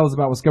 why don't you tell us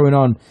about what's going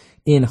on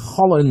in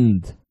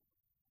Holland?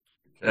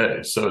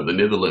 Okay, so the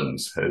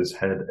Netherlands has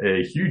had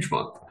a huge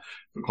month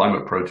for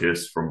climate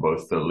protests from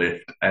both the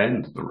left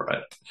and the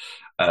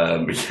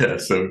right.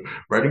 So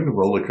riding the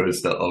roller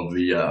coaster of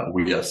the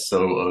we are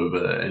so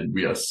over and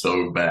we are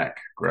so back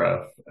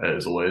graph,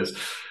 as always.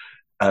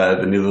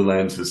 The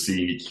Netherlands has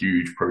seen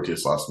huge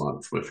protests last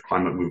month with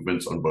climate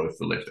movements on both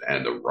the left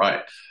and the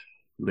right.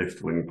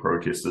 Left-wing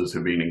protesters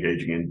have been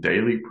engaging in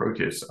daily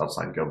protests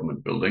outside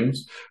government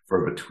buildings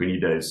for over 20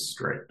 days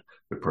straight.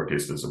 The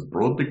protesters are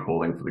broadly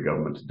calling for the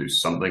government to do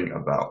something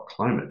about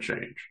climate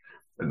change.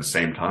 At the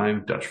same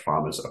time, Dutch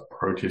farmers are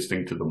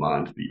protesting to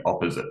demand the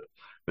opposite.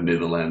 The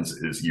Netherlands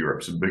is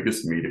Europe's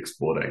biggest meat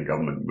exporter, and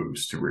government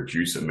moves to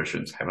reduce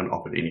emissions haven't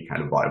offered any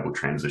kind of viable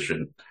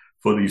transition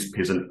for these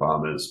peasant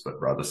farmers,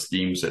 but rather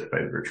schemes that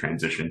favor a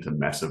transition to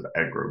massive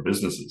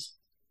agro-businesses.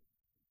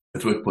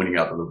 It's worth pointing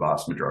out that the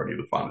vast majority of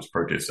the farmers'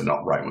 protests are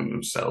not right-wing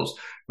themselves,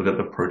 but that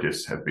the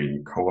protests have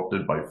been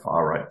co-opted by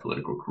far-right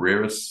political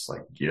careerists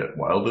like Geert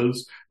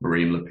Wilders,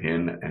 Marine Le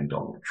Pen, and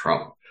Donald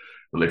Trump.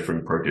 The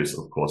left-wing protests,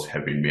 of course,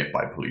 have been met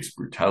by police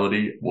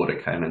brutality, water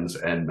cannons,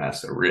 and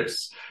mass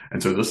arrests.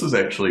 And so this is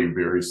actually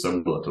very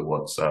similar to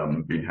what's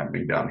been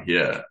happening down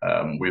here.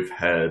 We've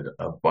had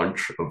a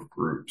bunch of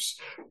groups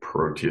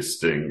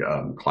protesting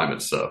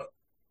climate stuff.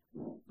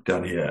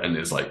 down here, and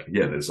there's like,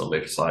 yeah, there's a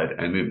left side,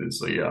 and then there's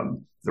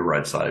the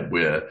right side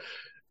where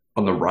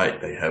on the right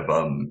they have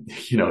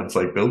it's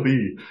like they'll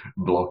be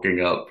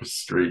blocking up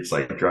streets,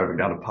 like driving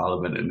down to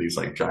Parliament in these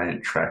like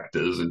giant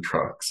tractors and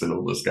trucks and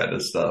all this kind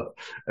of stuff,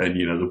 and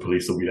the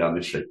police will be down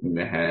there shaking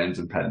their hands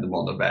and patting them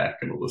on the back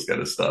and all this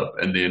kind of stuff,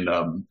 and then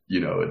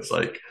it's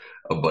like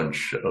a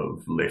bunch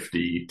of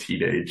lefty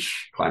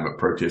teenage climate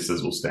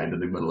protesters will stand in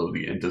the middle of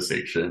the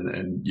intersection,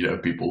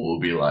 and people will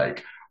be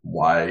like,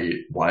 why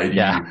do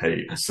you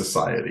hate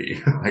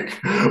society? Like,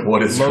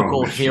 what is local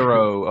wrong with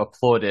hero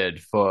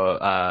applauded for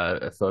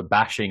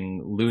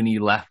bashing loony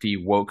lefty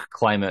woke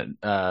climate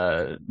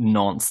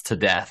nonce to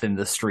death in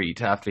the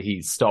street after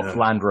he stopped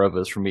Land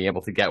Rovers from being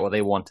able to get what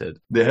they wanted?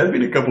 There have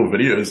been a couple of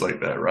videos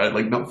like that, right?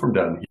 Like, not from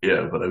down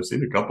here, but I've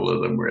seen a couple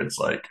of them where it's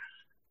like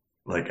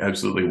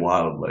absolutely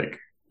wild. Like,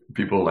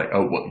 people are like,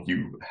 oh, what,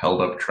 you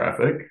held up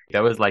traffic?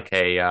 There was like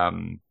a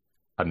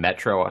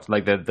Metro,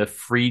 like the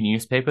free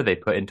newspaper they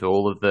put into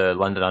all of the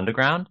London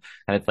Underground,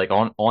 and it's like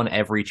on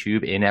every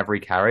tube, in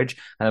every carriage,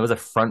 and there was a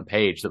front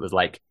page that was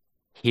like,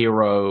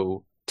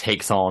 hero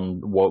takes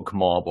on woke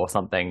mob or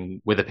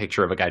something, with a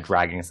picture of a guy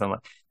dragging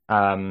someone.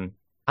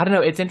 I don't know,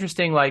 it's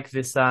interesting, like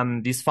this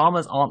these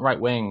farmers aren't right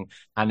wing,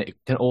 and it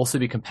can also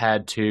be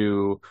compared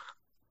to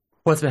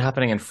what's been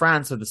happening in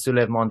France with the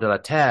soulèvement de la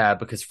terre,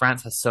 because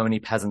France has so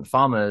many peasant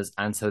farmers,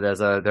 and so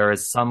there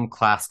is some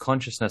class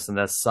consciousness, and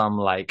there's some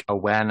like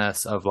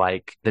awareness of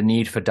like the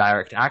need for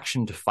direct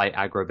action to fight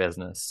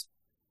agribusiness.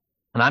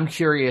 And I'm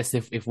curious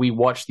if we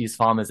watch these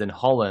farmers in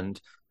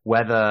Holland,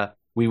 whether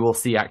we will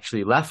see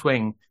actually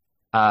left-wing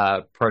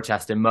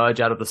protest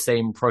emerge out of the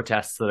same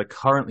protests that are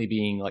currently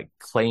being like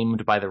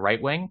claimed by the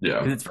right wing. Yeah,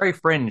 because it's very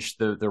fringe,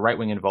 the right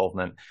wing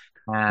involvement,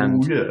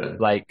 and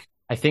like,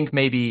 I think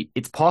maybe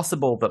it's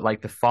possible that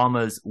like the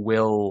farmers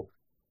will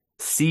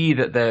see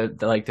that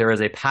there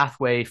is a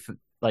pathway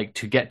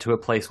to get to a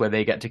place where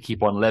they get to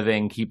keep on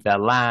living, keep their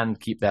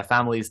land, keep their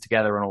families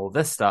together, and all of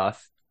this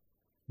stuff.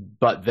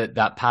 But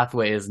that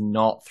pathway is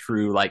not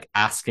through like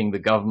asking the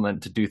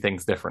government to do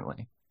things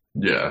differently.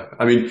 Yeah,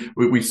 I mean,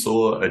 we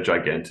saw a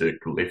gigantic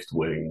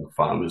left-wing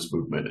farmers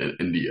movement in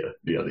India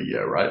the other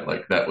year, right?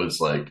 Like, that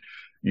was like,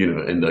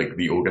 and like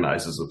the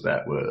organizers of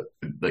that were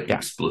like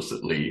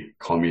explicitly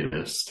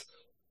communist.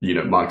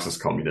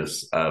 Marxist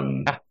communists,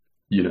 and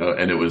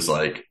it was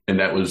like, and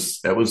that was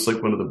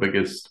like one of the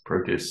biggest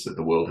protests that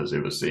the world has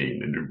ever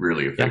seen, and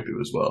really effective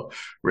as well.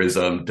 Whereas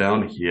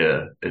down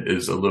here, it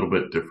is a little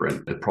bit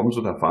different. The problems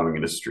with our farming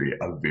industry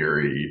are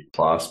very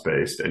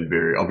class-based and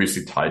very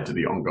obviously tied to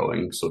the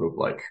ongoing sort of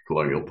like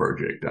colonial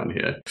project down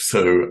here.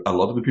 So a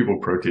lot of the people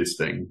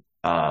protesting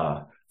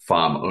are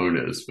farm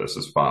owners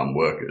versus farm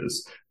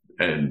workers,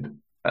 and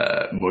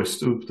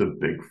most of the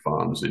big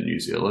farms in New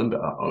Zealand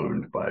are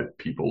owned by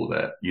people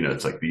that,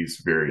 it's like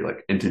these very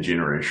like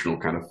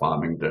intergenerational kind of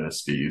farming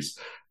dynasties.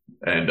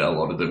 And a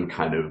lot of them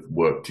kind of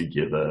work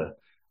together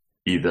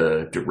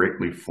either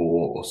directly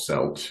for or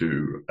sell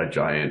to a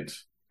giant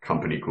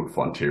company called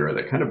Fonterra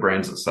that kind of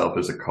brands itself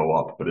as a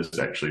co-op, but is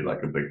actually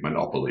like a big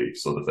monopoly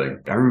sort of thing.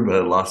 I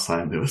remember last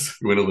time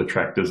when all the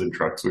tractors and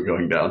trucks were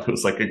going down, there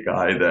was like a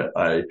guy that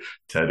I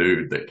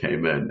tattooed that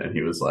came in, and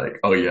he was like,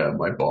 oh yeah,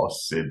 my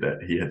boss said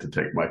that he had to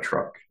take my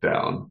truck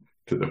down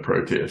to the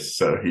protest,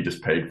 so he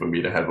just paid for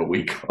me to have a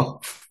week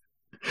off.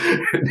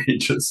 And he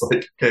just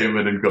like came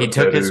in and got. He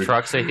took his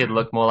truck so he could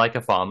look more like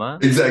a farmer.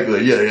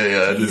 Exactly.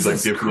 Yeah. There's like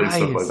definitely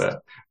stuff like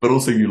that. But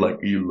also, you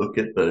look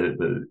at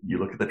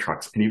the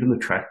trucks and even the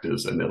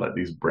tractors, and they're like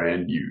these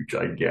brand new,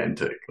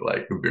 gigantic,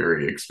 like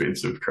very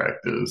expensive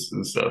tractors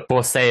and stuff.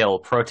 For sale,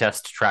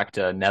 protest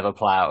tractor, never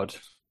plowed.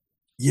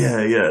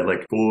 Yeah.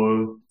 Like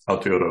for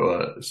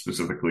Aotearoa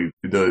specifically,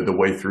 the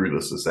way through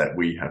this is that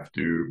we have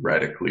to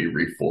radically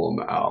reform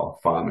our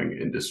farming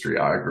industry,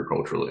 our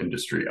agricultural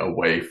industry,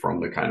 away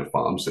from the kind of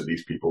farms that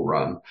these people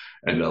run.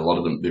 And a lot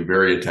of them, they're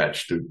very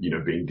attached to,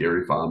 being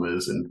dairy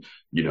farmers and,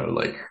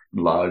 like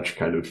large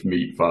kind of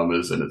meat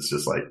farmers. And it's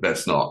just like,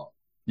 that's not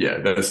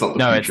the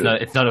future.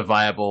 It's not a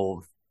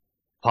viable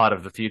part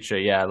of the future.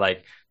 Yeah.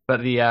 Like,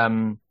 but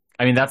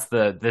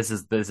this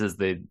is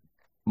the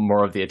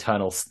more of the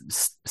eternal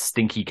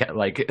stinky,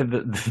 like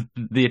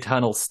the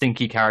eternal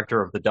stinky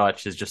character of the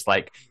Dutch is just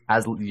like,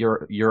 as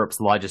Europe's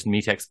largest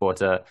meat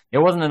exporter, it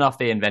wasn't enough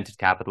they invented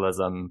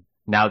capitalism.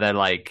 Now they're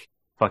like,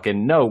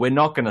 fucking no, we're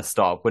not going to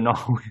stop. We're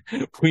not.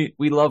 we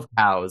love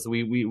cows.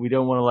 We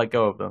don't want to let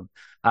go of them.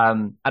 I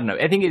don't know.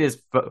 I think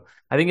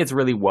it's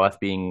really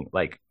worth being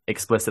like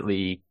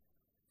explicitly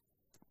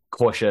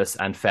cautious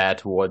and fair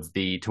towards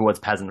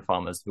peasant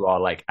farmers who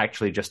are like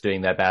actually just doing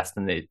their best,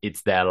 and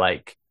it's their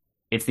like.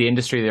 It's the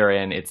industry they're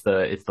in. It's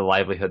the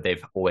livelihood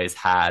they've always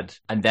had,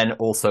 and then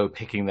also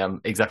picking them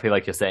exactly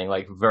like you're saying,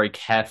 like very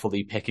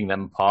carefully picking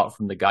them apart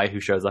from the guy who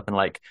shows up in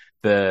like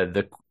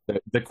the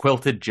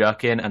quilted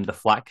jerkin and the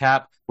flat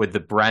cap with the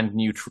brand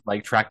new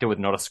tractor with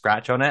not a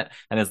scratch on it,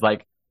 and is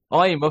like,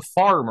 I'm a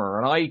farmer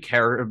and I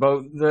care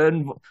about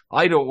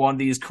I don't want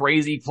these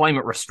crazy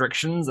climate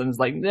restrictions, and it's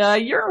like, nah,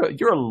 you're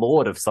a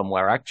lord of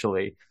somewhere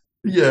actually.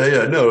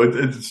 Yeah, no,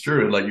 it's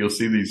true. And like you'll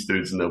see these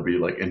dudes and they'll be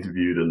like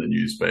interviewed in the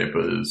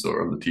newspapers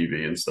or on the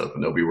TV and stuff,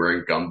 and they'll be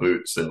wearing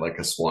gumboots and like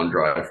a swan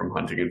dry from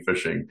hunting and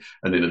fishing.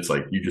 And then it's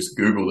like you just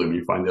Google them,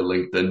 you find their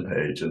LinkedIn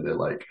page, and they're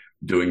like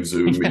doing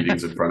Zoom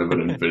meetings in front of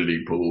an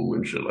infinity pool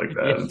and shit like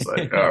that. And it's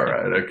like, all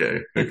right,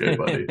 okay,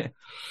 buddy.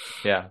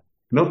 Yeah.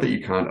 Not that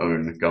you can't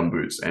own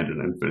gumboots and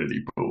an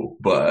infinity pool,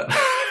 but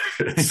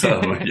it's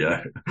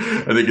yeah.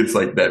 I think it's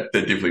like that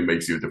definitely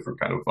makes you a different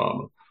kind of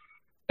farmer.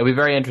 It'll be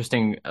very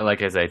interesting,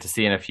 like I say, to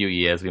see in a few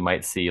years, we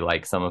might see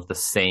like some of the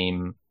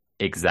same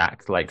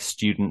exact like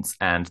students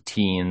and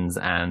teens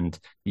and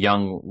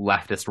young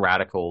leftist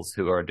radicals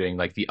who are doing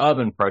like the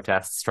urban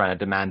protests trying to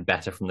demand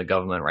better from the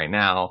government right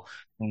now,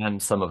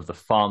 and some of the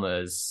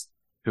farmers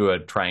who are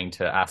trying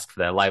to ask for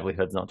their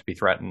livelihoods not to be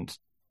threatened,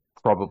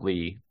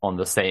 probably in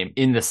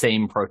the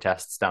same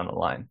protests down the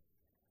line.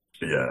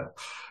 Yeah.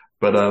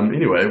 But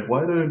anyway,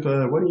 why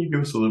don't you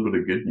give us a little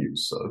bit of good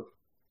news, so?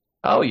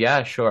 Oh,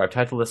 yeah, sure. I've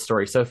titled this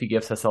story, Sophie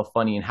Gives Herself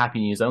Funny and Happy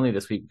News Only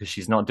this week because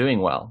she's not doing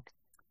well.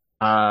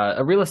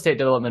 A real estate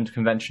development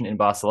convention in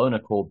Barcelona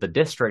called The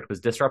District was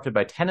disrupted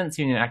by tenants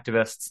union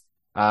activists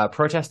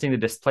protesting the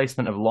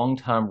displacement of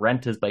long-term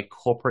renters by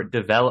corporate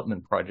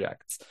development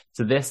projects.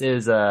 So this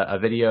is a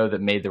video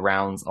that made the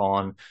rounds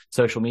on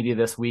social media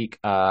this week.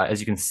 As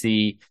you can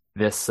see,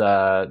 this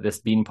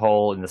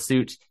beanpole in the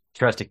suit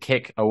tries to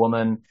kick a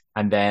woman,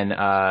 and then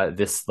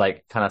this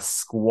like kind of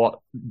squat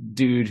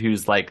dude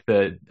who's like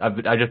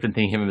I've just been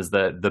thinking of him as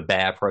the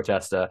bear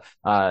protester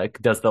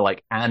does the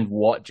like and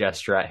what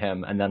gesture at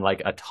him, and then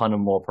like a ton of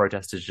more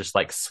protesters just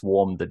like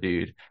swarm the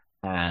dude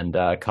and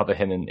cover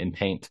him in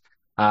paint.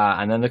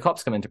 And then the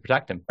cops come in to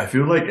protect him. I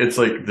feel like it's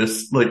like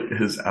this, like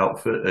his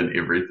outfit and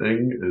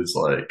everything is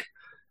like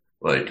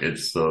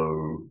it's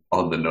so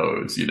on the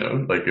nose, you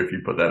know? Like if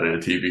you put that in a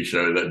TV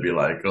show, that'd be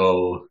like,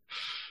 oh,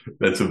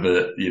 that's a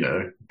bit,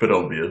 bit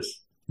obvious.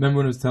 Remember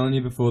when I was telling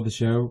you before the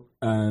show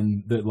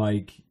that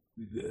like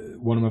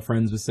one of my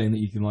friends was saying that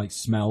you can like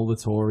smell the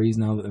Tories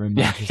now that they're in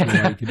Manchester,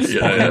 like you can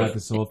spot them like a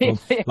sore thumb.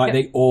 Like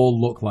they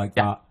all look like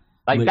that.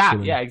 Like literally.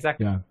 that, yeah,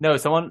 exactly. Yeah. No,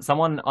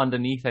 someone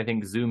underneath, I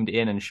think, zoomed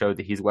in and showed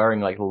that he's wearing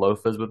like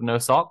loafers with no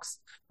socks,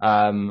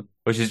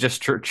 which is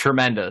just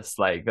tremendous.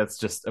 Like that's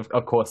just,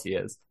 of course he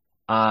is.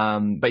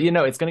 But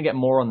it's going to get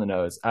more on the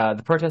nose.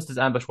 The protesters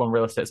ambushed one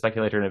real estate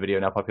speculator in a video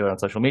now popular on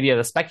social media.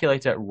 The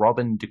speculator,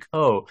 Robin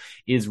Decaux,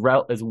 is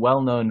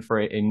well known for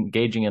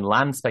engaging in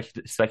land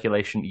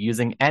speculation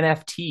using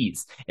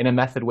NFTs in a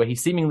method where he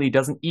seemingly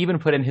doesn't even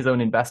put in his own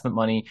investment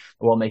money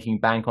while making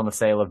bank on the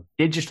sale of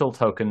digital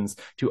tokens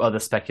to other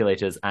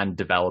speculators and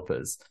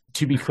developers.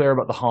 To be clear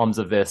about the harms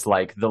of this,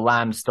 like the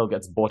land still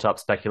gets bought up,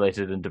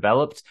 speculated, and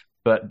developed,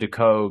 but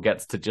Decaux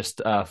gets to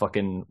just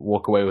fucking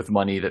walk away with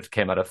money that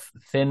came out of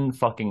thin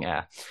fucking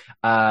air.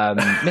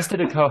 Mr.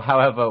 Decaux,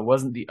 however,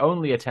 wasn't the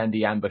only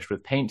attendee ambushed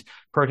with paint.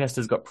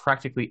 Protesters got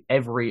practically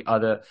every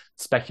other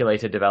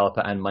speculator,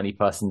 developer, and money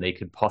person they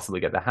could possibly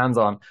get their hands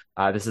on.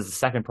 This is the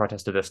second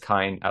protest of this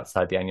kind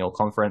outside the annual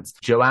conference.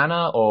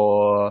 Joanna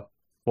or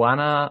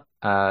Juana,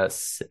 I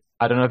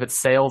don't know if it's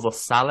Sales or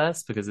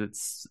Sales because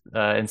it's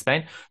in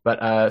Spain,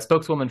 but a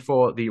spokeswoman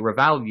for the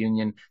Raval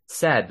Union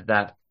said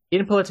that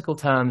in political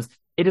terms,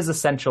 it is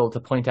essential to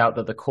point out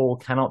that the call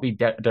cannot be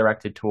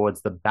directed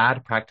towards the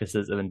bad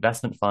practices of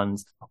investment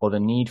funds or the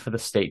need for the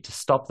state to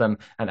stop them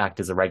and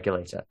act as a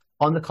regulator.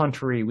 On the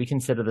contrary, we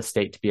consider the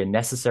state to be a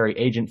necessary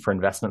agent for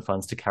investment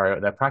funds to carry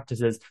out their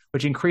practices,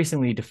 which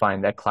increasingly define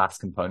their class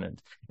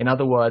component. In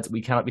other words,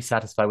 we cannot be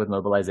satisfied with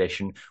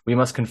mobilization. We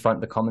must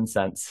confront the common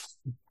sense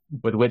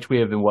with which we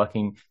have been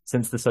working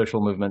since the social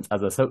movements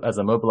as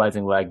a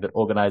mobilizing leg that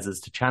organizes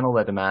to channel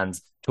their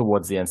demands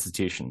towards the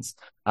institutions.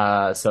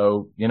 More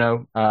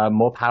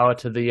power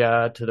to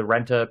the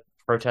renter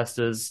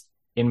protesters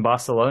in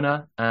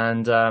Barcelona,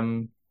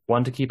 and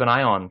one to keep an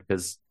eye on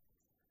because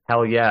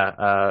hell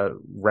yeah,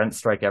 rent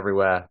strike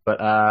everywhere.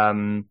 But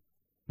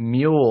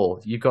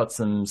Mule, you've got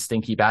some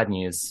stinky bad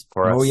news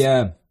for us.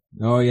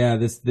 Oh yeah,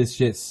 this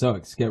shit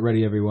sucks. Get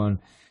ready, everyone.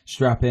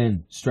 Strap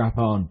in, strap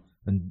on,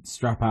 and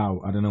strap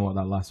out. I don't know what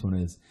that last one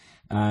is.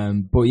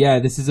 But yeah,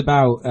 this is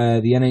about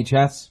the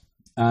NHS.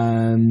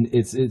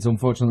 It's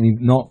unfortunately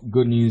not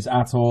good news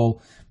at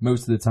all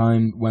most of the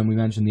time when we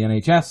mention the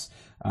NHS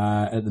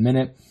at the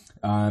minute.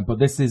 But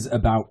this is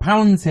about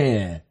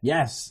Palantir.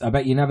 Yes, I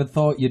bet you never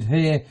thought you'd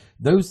hear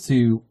those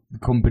two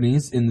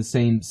companies in the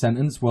same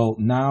sentence. Well,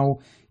 now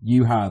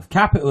you have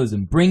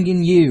capitalism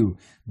bringing you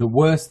the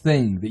worst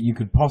thing that you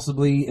could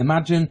possibly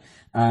imagine.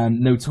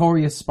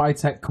 Notorious spy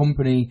tech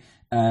company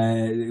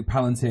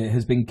Palantir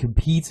has been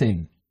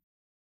competing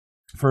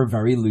for a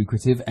very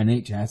lucrative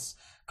NHS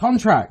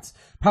contract.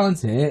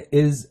 Palantir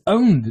is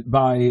owned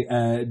by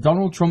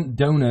Donald Trump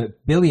donor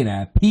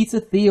billionaire Peter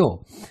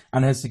Thiel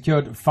and has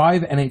secured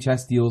 5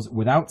 NHS deals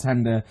without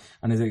tender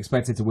and is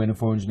expected to win a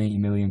 $480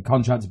 million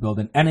contract to build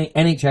an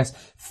NHS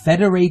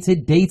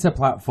federated data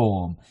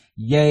platform.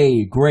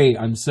 Yay, great.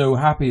 I'm so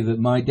happy that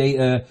my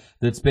data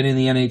that's been in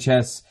the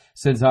NHS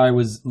since I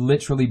was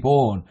literally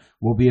born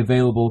will be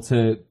available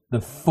to the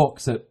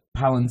fucks at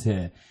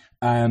Palantir.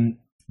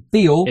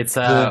 Theo, It's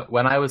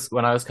when I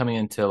was coming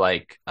into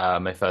like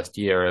my first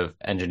year of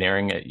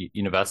engineering at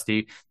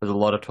university, there's a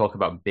lot of talk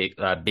about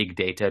big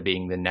data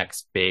being the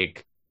next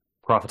big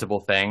profitable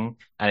thing,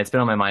 and it's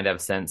been on my mind ever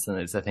since. And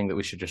it's a thing that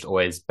we should just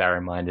always bear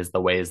in mind, is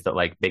the ways that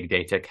like big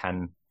data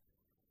can.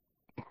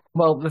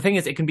 Well, the thing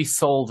is, it can be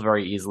sold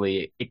very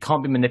easily. It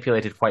can't be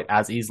manipulated quite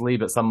as easily,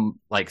 but some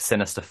like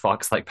sinister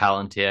fucks like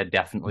Palantir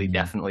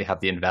definitely have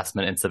the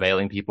investment in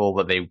surveilling people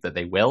that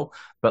they will.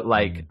 But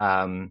like,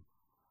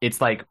 it's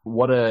like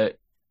what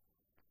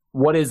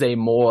is a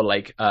more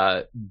like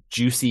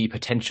juicy,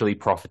 potentially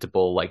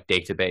profitable like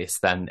database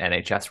than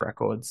NHS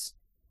records?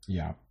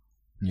 Yeah.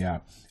 Yeah,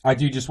 I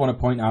do just want to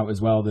point out as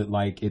well that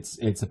like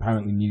it's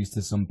apparently news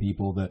to some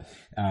people that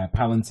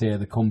Palantir,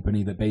 the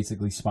company that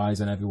basically spies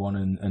on everyone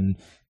and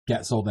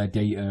gets all their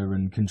data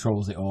and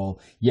controls it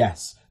all.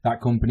 Yes,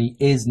 that company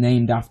is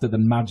named after the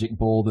magic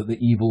ball that the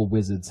evil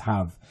wizards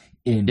have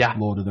in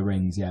Lord of the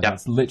Rings. Yeah,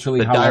 that's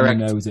literally how everyone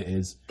knows it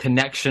is.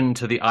 Connection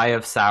to the Eye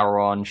of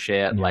Sauron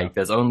shit. Yeah. Like,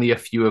 there's only a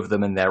few of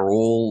them and they're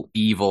all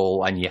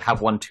evil, and you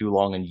have one too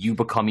long and you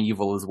become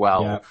evil as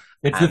well. Yeah.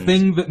 It's the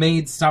thing that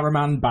made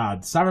Saruman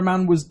bad.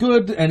 Saruman was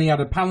good, and he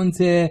had a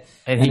Palantir.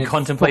 And he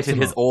contemplated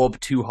his orb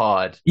too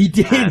hard. He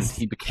did. And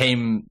he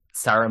became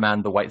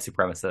Saruman, the white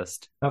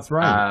supremacist. That's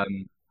right.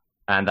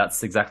 And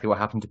that's exactly what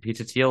happened to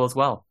Peter Thiel as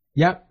well.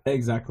 Yep,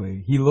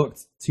 exactly. He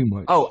looked too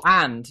much. Oh,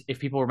 and if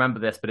people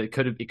remember this, but it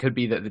could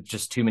be that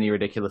just too many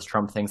ridiculous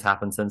Trump things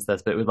happened since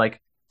this, but it was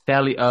like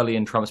fairly early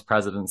in Trump's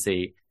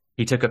presidency,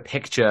 he took a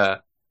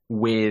picture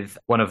with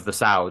one of the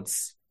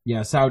Sauds.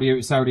 Yeah, Saudi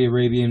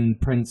Arabian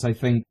prince, I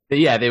think.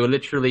 Yeah, they were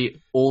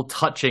literally all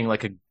touching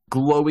like a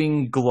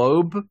glowing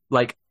globe,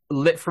 like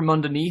lit from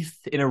underneath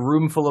in a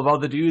room full of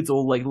other dudes,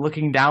 all like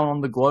looking down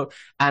on the globe.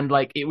 And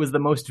like, it was the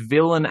most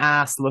villain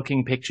ass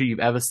looking picture you've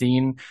ever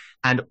seen.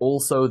 And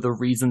also the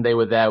reason they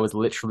were there was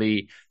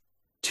literally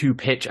to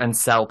pitch and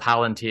sell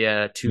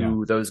Palantir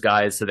to those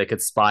guys so they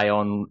could spy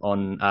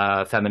on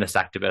feminist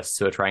activists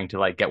who are trying to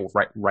like get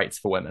rights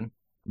for women.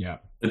 Yeah.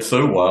 It's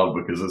so wild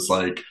because it's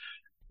like,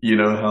 you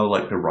know how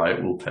like the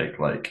right will take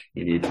like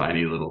any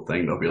tiny little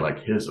thing, they'll be like,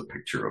 here's a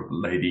picture of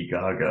Lady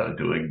Gaga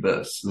doing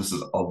this. This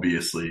is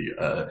obviously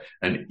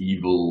an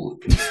evil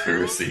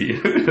conspiracy.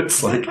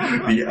 It's like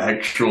the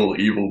actual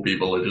evil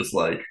people are just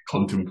like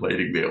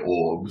contemplating their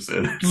orbs.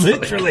 And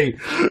literally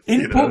like,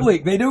 in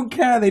public. They don't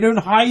care. They don't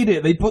hide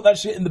it. They put that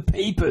shit in the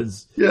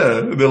papers.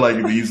 Yeah. They're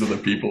like, these are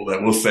the people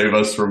that will save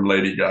us from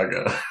Lady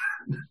Gaga.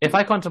 If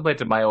I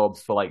contemplated my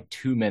orbs for like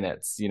 2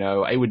 minutes, you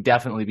know, it would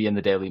definitely be in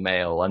the Daily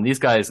Mail, and these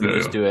guys can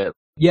just do it.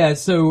 Yeah,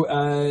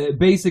 so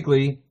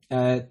basically,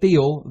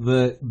 Thiel,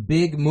 the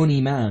big money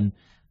man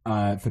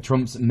for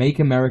Trump's Make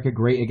America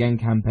Great Again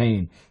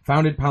campaign,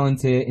 founded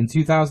Palantir in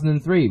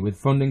 2003 with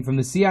funding from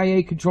the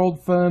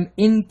CIA-controlled firm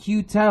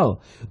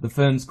In-Q-Tel. The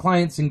firm's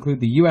clients include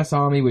the U.S.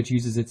 Army, which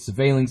uses its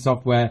surveilling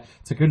software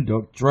to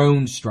conduct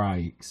drone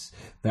strikes.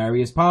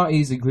 Various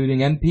parties, including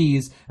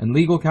MPs and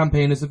legal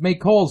campaigners, have made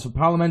calls for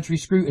parliamentary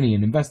scrutiny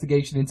and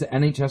investigation into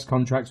NHS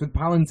contracts with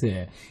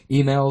Palantir.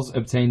 Emails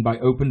obtained by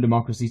Open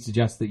Democracy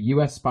suggest that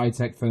US spy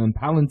tech firm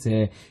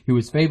Palantir, who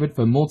was favoured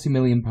for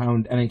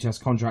multi-million-pound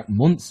NHS contract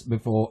months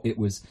before it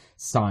was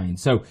signed.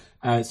 So,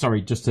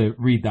 sorry, just to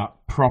read that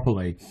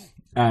properly.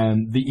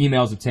 The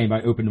emails obtained by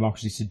Open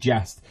Democracy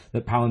suggest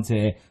that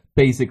Palantir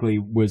basically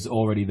was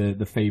already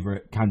the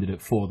favourite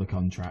candidate for the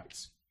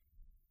contracts.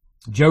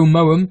 Joe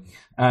Moem,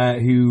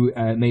 who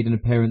made an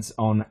appearance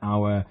on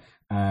our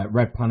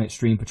Red Planet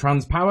stream for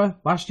Trans Power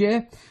last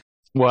year.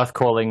 Worth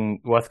calling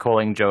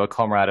Joe a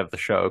comrade of the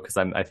show, because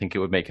I think it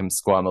would make him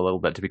squirm a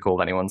little bit to be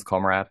called anyone's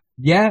comrade.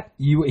 Yeah,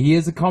 he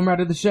is a comrade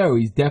of the show.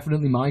 He's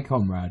definitely my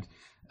comrade.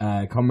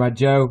 Comrade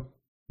Joe,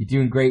 you're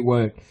doing great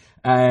work.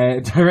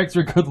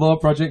 Director of Good Law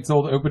Project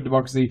told Open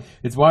Democracy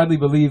it's widely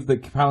believed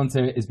that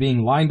Palantir is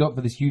being lined up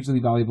for this hugely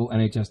valuable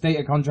NHS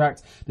data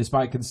contract,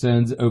 despite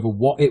concerns over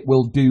what it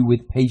will do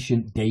with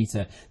patient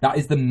data. That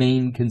is the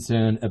main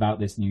concern about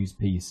this news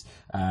piece,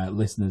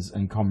 listeners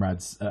and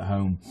comrades at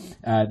home.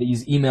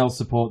 These emails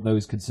support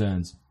those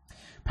concerns.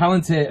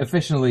 Palantir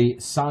officially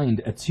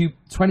signed a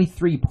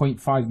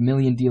 $23.5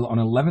 million deal on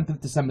 11th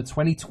of December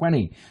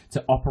 2020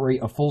 to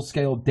operate a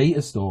full-scale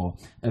data store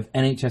of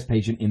NHS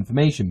patient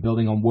information,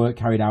 building on work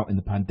carried out in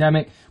the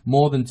pandemic.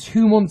 More than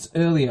 2 months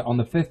earlier, on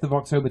the 5th of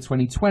October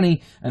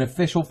 2020, an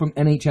official from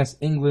NHS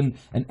England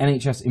and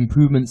NHS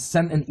Improvements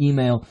sent an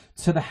email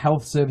to the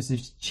Health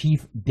Services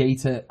Chief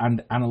Data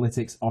and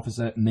Analytics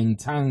Officer Ming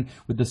Tang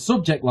with the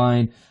subject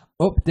line,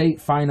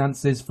 "Update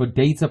Finances for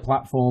Data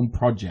Platform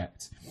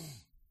Project."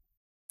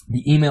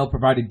 The email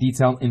provided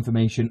detailed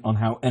information on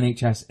how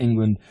NHS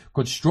England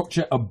could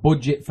structure a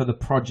budget for the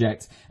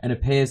project and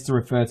appears to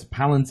refer to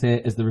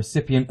Palantir as the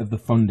recipient of the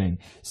funding,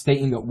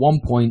 stating at one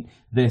point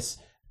this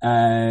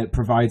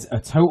provides a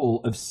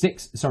total of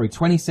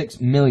 26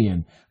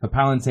 million for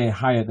Palantir,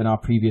 higher than our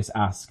previous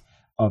ask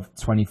of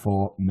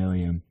 24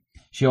 million.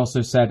 She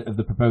also said of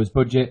the proposed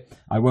budget,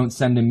 "I won't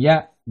send him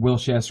yet, we'll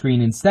share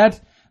screen instead.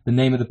 The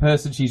name of the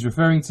person she's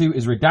referring to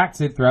is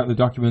redacted throughout the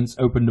documents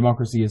Open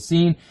Democracy has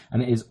seen,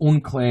 and it is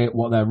unclear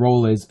what their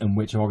role is and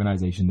which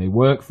organization they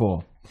work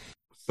for.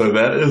 So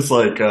that is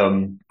like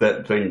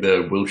that thing,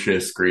 the will share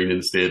screen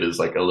instead, is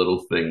like a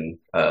little thing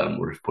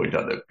we'll just point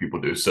out that people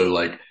do. So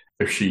like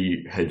if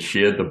she had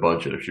shared the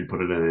budget, if she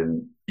put it in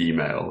an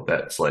email,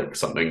 that's like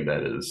something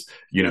that is,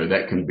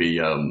 that can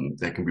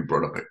be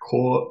brought up at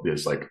court.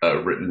 There's like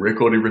a written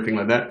record, everything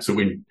like that. So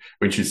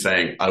when she's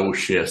saying I will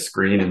share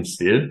screen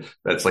instead,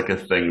 that's like a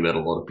thing that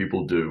a lot of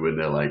people do when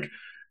they're like,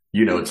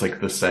 it's like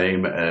the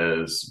same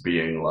as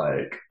being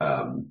like,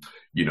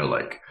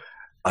 like,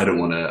 I don't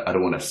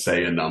want to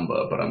say a number,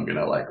 but I'm going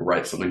to like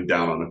write something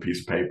down on a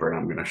piece of paper and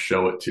I'm going to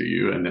show it to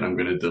you and then I'm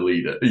going to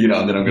delete it,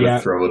 and then I'm going to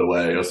throw it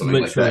away or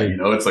something Literally. Like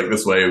that. It's like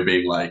this way of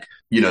being like,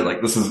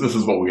 like this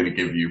is what we're going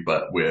to give you,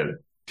 but we're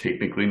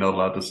technically not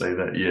allowed to say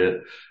that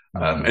yet.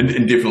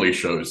 And definitely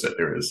shows that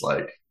there is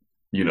like,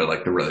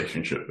 like the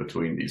relationship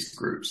between these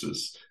groups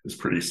is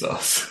pretty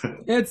sus.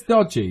 It's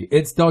dodgy.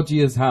 It's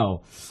dodgy as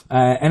hell.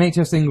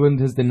 NHS England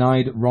has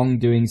denied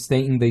wrongdoing,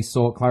 stating they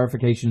sought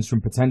clarifications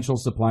from potential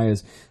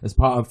suppliers as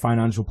part of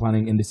financial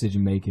planning and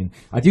decision making.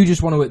 I do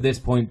just want to at this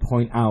point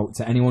out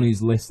to anyone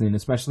who's listening,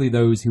 especially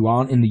those who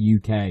aren't in the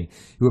UK,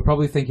 who are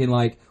probably thinking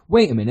like,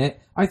 wait a minute,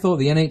 I thought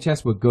the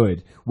NHS were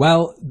good.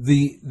 Well,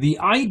 the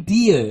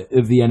idea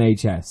of the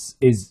NHS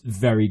is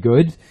very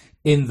good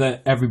in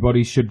that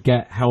everybody should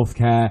get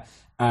healthcare.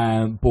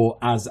 But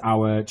as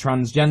our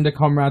transgender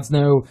comrades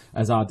know,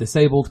 as our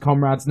disabled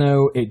comrades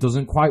know, it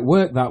doesn't quite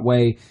work that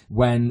way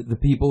when the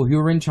people who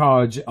are in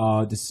charge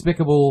are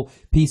despicable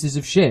pieces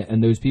of shit.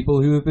 And those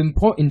people who have been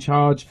put in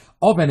charge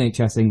of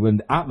NHS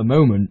England at the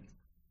moment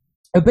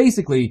are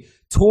basically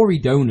Tory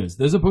donors.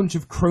 There's a bunch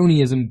of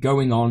cronyism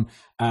going on,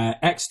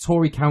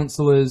 ex-Tory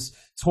councillors,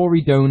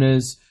 Tory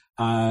donors.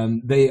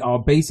 They are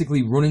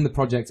basically running the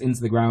project into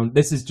the ground.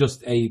 This is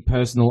just a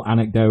personal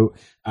anecdote.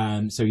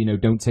 So,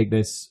 don't take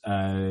this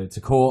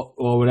to court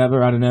or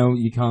whatever. I don't know.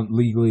 You can't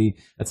legally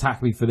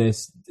attack me for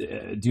this.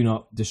 Do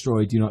not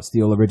destroy, do not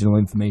steal original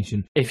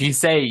information. If you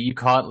say you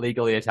can't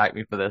legally attack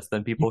me for this,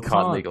 then people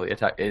can't legally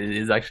attack. It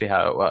is actually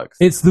how it works.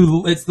 It's the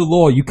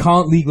law. You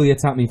can't legally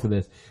attack me for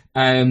this.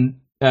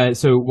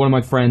 So one of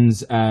my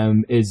friends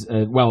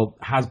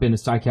has been a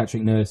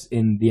psychiatric nurse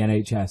in the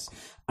NHS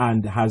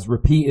and has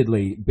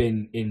repeatedly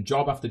been in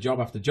job after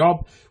job after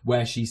job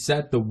where she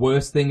said the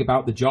worst thing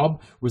about the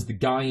job was the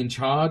guy in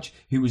charge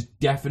who was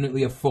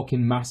definitely a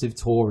fucking massive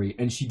Tory,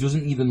 and she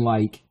doesn't even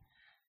like...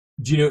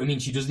 Do you know what I mean?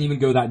 She doesn't even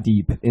go that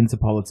deep into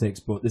politics,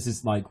 but this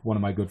is like one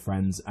of my good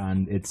friends,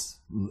 and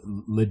it's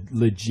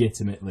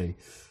legitimately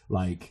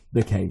like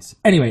the case.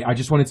 Anyway, I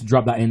just wanted to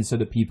drop that in so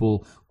that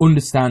people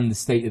understand the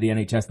state of the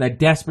NHS. They're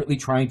desperately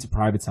trying to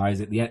privatize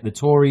it. The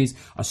Tories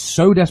are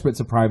so desperate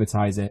to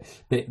privatize it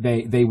that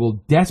they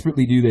will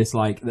desperately do this.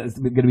 Like, that's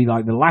going to be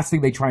like the last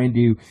thing they try and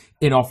do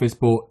in office.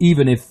 But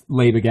even if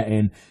Labour get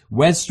in,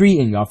 Wes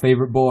Streeting, our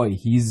favorite boy,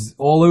 he's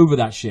all over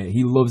that shit.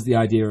 He loves the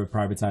idea of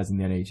privatizing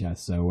the NHS.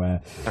 So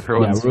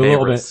everyone's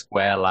favorite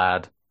square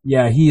lad.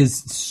 Yeah, he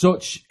is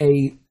such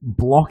a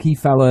blocky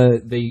fella.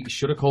 They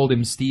should have called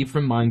him Steve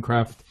from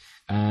Minecraft.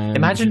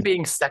 Imagine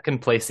being second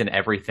place in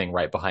everything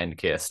right behind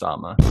Keir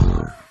Starmer.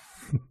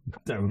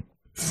 Don't.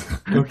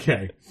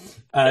 Okay.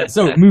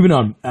 So moving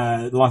on,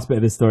 the last bit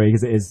of this story,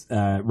 because it is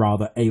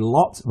rather a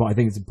lot, but I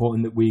think it's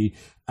important that we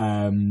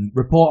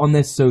report on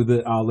this so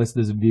that our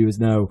listeners and viewers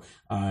know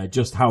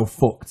just how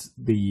fucked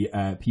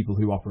the people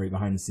who operate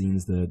behind the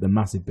scenes, the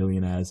massive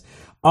billionaires,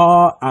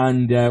 are,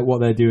 and what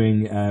they're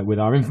doing with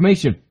our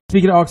information.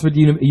 Speaking at Oxford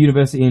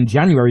University in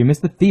January,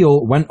 Mr.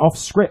 Thiel went off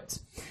script.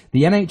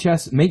 The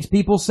NHS makes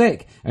people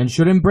sick and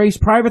should embrace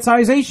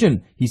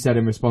privatisation, he said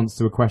in response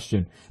to a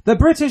question. The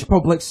British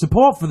public's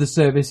support for the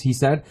service, he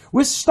said,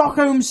 was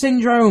Stockholm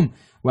Syndrome.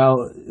 Well,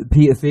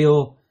 Peter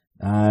Thiel,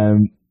 no,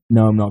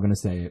 I'm not going to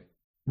say it.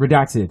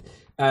 Redacted.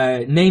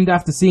 Named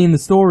after seeing the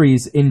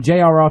stories in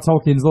J.R.R.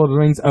 Tolkien's Lord of the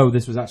Rings. Oh,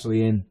 this was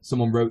actually in...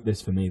 Someone wrote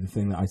this for me, the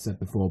thing that I said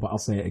before, but I'll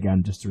say it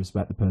again just to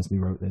respect the person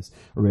who wrote this.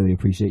 I really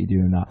appreciate you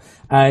doing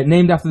that.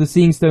 Named after the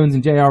Seeing Stones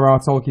in J.R.R.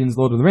 Tolkien's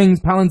Lord of the Rings,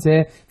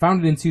 Palantir,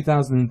 founded in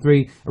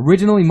 2003,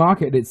 originally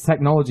marketed its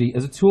technology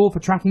as a tool for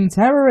tracking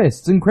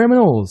terrorists and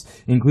criminals,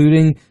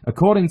 including,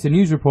 according to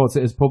news reports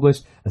it has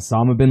published,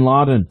 Osama bin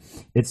Laden.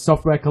 Its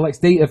software collects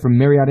data from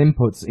myriad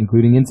inputs,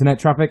 including internet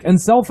traffic and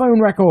cell phone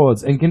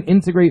records, and can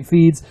integrate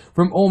feeds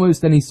from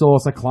almost any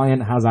source a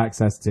client has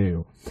access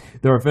to.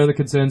 There are further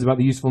concerns about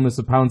the usefulness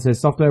of Palantir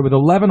software, with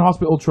 11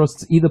 hospital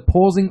trusts either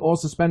pausing or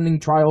suspending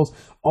trials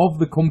of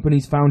the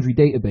company's Foundry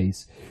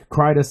database.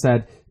 Kreider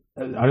said,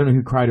 I don't know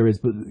who Kreider is,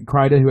 but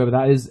Kreider, whoever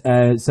that is,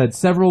 said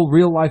several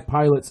real-life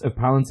pilots of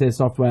Palantir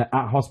software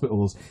at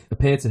hospitals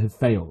appear to have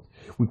failed.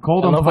 We've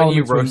called on Parliament when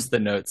you roast the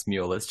notes,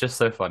 Mule. It's just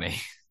so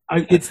funny.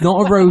 It's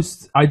not a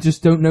roast. I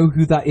just don't know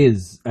who that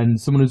is. And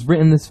someone has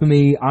written this for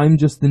me. I'm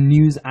just the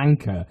news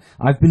anchor.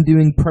 I've been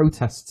doing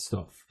protest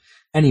stuff.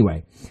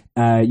 Anyway,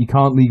 you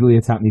can't legally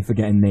attack me for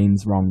getting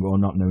names wrong or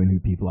not knowing who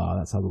people are.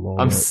 That's how the law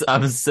works.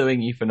 I'm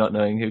suing you for not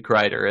knowing who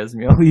Kreider is,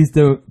 Mule. Please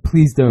don't.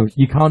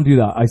 You can't do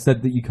that. I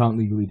said that you can't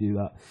legally do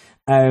that.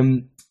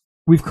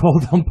 We've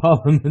called on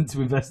Parliament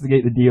to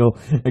investigate the deal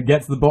and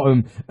get to the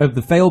bottom of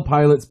the failed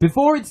pilots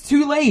before it's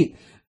too late.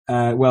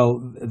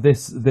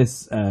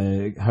 This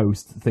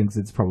host thinks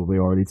it's probably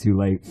already too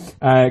late.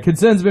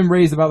 Concerns have been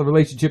raised about the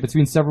relationship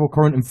between several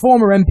current and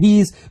former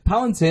MPs,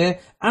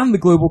 Palantir, and the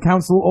Global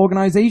Council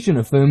Organisation,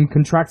 a firm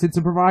contracted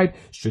to provide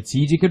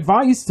strategic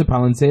advice to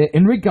Palantir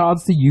in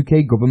regards to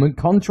UK government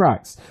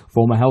contracts.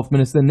 Former Health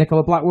Minister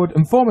Nicola Blackwood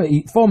and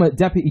former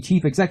Deputy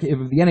Chief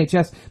Executive of the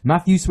NHS,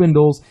 Matthew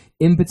Swindles,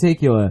 in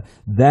particular.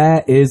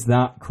 There is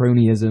that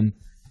cronyism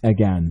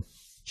again,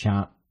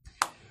 chat.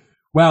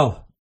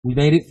 Well, we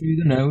made it through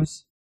the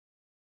nose,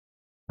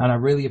 and I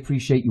really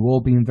appreciate you all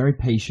being very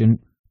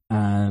patient.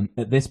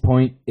 At this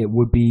point, it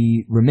would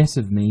be remiss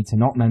of me to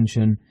not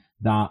mention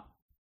that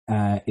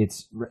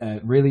it's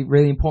really,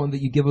 really important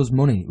that you give us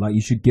money. Like,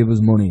 you should give us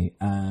money.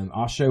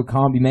 Our show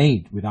can't be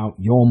made without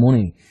your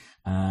money.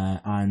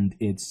 And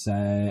it's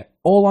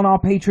all on our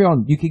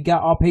Patreon. You can get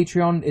our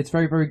Patreon. It's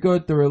very, very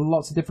good. There are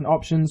lots of different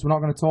options. We're not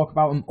going to talk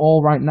about them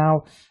all right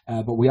now,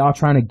 but we are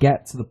trying to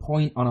get to the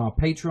point on our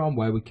Patreon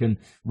where we can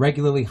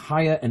regularly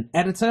hire an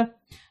editor,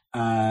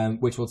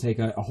 which will take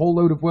a whole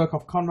load of work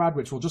off Conrad,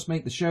 which will just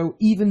make the show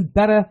even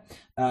better.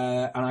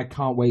 And I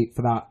can't wait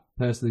for that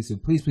personally. So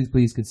please, please,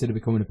 please consider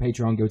becoming a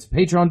Patreon. Go to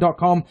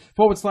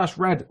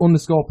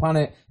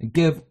patreon.com/red_planet and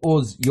give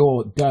us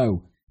your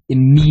dough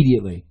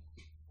immediately.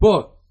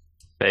 But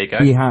there you go.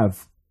 We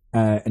have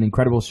an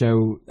incredible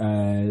show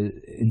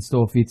in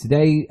store for you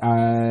today.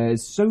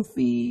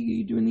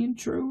 Sophie, doing the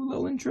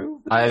little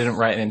intro? I didn't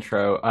write an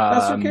intro.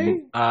 That's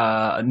okay.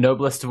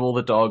 Noblest of all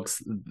the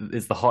dogs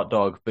is the hot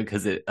dog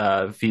because it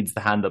feeds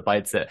the hand that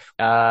bites it.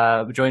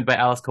 Joined by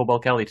Alice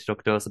Caldwell-Kelly to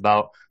talk to us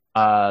about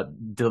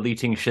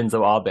deleting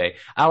Shinzo Abe.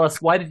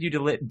 Alice, why did you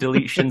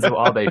delete Shinzo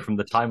Abe from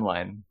the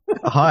timeline?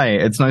 Hi,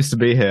 it's nice to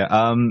be here.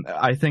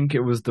 I think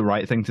it was the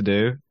right thing to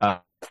do.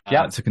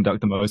 To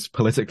conduct the most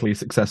politically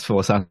successful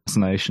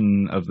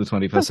assassination of the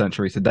 21st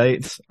century to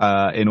date,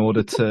 in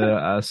order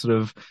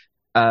to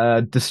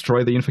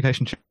destroy the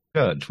Unification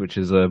Church, which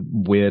is a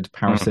weird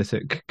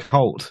parasitic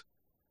cult.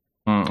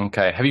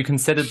 Okay. Have you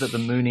considered that the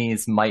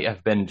Moonies might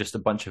have been just a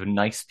bunch of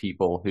nice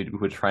people who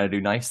were trying to do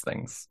nice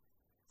things?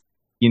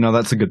 You know,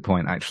 that's a good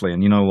point, actually.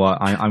 And you know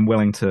what? I'm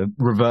willing to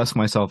reverse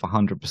myself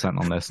 100%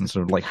 on this and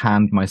sort of like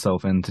hand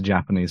myself into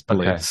Japanese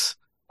police.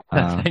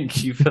 Okay.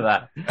 Thank you for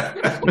that.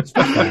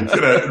 I'm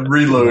gonna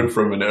reload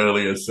from an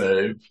earlier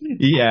save.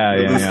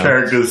 This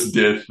character's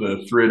death,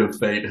 the thread of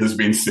fate has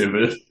been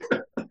severed.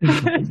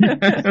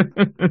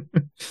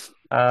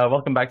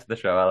 Welcome back to the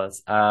show,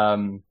 Alice.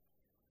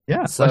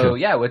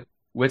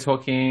 We're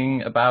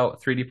talking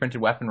about 3D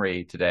printed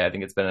weaponry today. I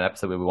think it's been an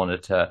episode we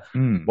wanted to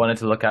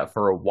look at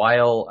for a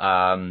while.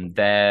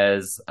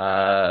 There's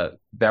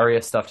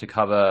various stuff to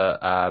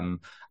cover.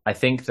 I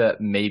think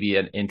that maybe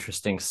an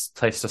interesting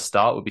place to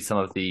start would be some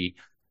of the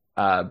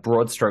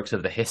broad strokes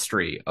of the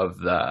history of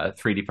the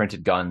 3D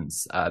printed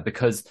guns,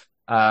 because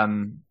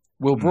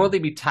we'll broadly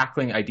be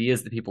tackling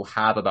ideas that people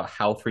have about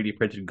how 3D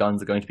printed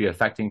guns are going to be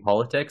affecting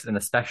politics, and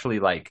especially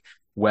like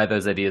where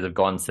those ideas have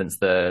gone since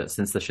the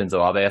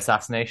Shinzo Abe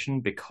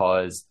assassination,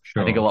 because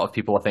I think a lot of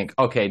people think,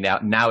 okay,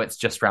 now it's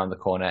just around the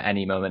corner,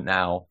 any moment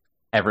now,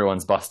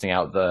 everyone's busting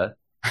out the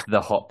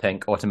hot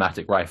pink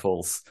automatic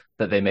rifles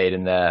that they made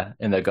in their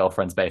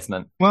girlfriend's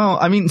basement. Well,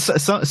 I mean,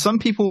 some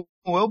people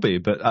will be,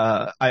 but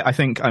I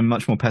think I'm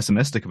much more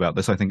pessimistic about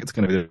this. I think it's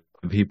going to be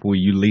the people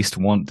you least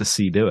want to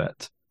see do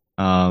it.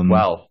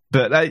 Wow,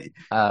 this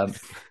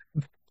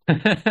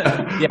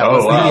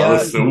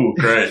is so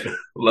great.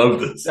 Love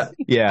this.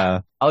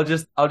 Yeah, I'll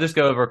just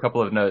go over a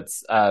couple of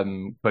notes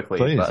quickly.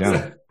 Please,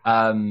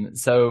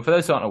 So for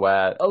those who aren't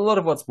aware, a lot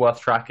of what's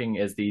worth tracking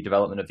is the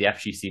development of the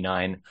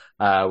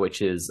FGC-9,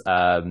 which is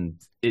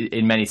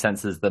in many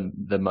senses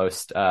the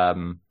most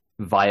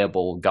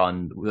viable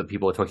gun that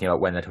people are talking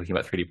about when they're talking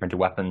about 3D printed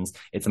weapons.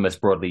 It's the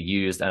most broadly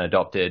used and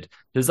adopted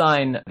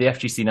design. The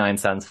FGC-9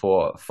 stands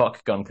for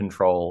Fuck Gun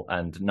Control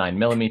and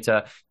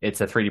 9mm. It's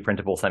a 3D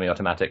printable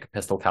semi-automatic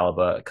pistol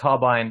caliber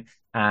carbine,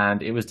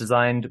 and it was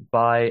designed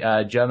by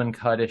a German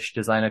Kurdish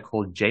designer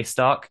called J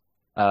Stark.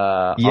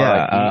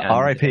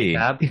 R.I.P.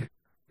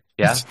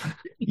 Yeah.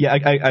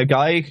 A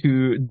guy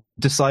who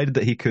decided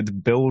that he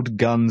could build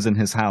guns in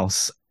his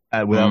house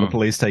without the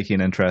police taking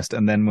an interest,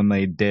 and then when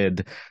they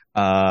did,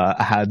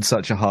 had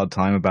such a hard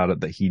time about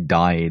it that he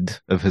died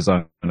of his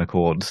own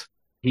accord.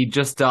 He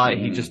just died.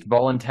 He just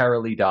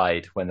voluntarily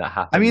died when that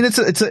happened. I mean,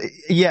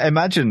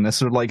 imagine a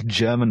sort of like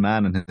German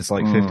man in his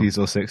like 50s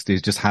or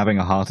 60s just having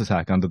a heart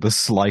attack under the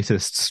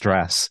slightest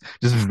stress.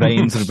 Just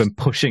veins that have been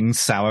pushing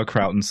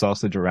sauerkraut and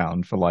sausage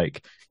around for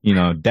like,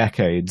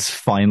 decades,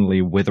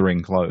 finally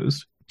withering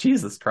closed.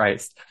 Jesus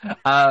Christ.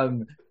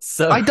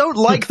 So I don't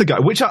like the guy,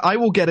 which I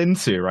will get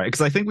into, right?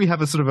 Because I think we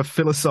have a sort of a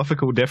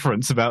philosophical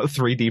difference about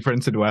 3D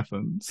printed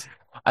weapons.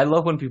 I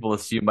love when people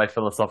assume my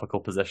philosophical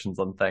positions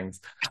on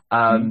things.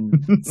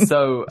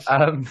 So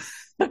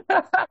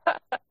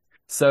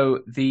so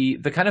the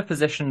kind of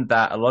position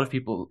that a lot of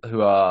people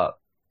who are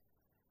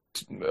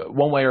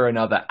one way or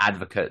another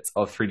advocates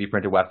of 3D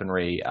printed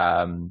weaponry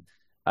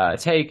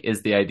take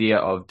is the idea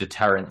of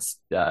deterrence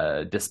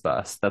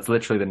dispersed. That's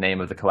literally the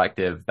name of the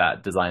collective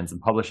that designs and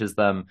publishes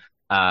them.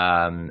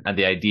 And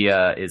the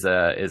idea is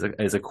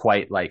a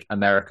quite like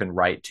American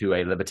right to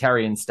a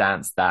libertarian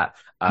stance that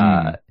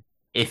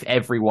if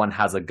everyone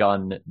has a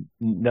gun,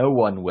 no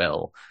one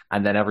will,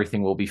 and then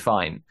everything will be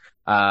fine.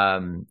 I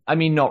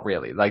mean, not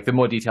really. Like the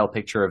more detailed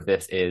picture of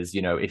this is,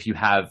 you know, if you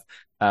have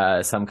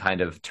some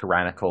kind of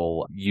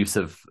tyrannical use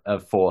of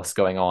force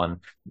going on,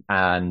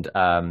 and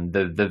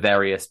the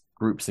various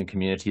groups and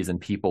communities and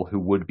people who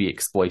would be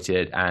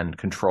exploited and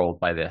controlled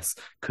by this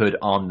could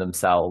arm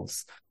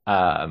themselves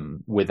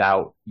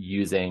without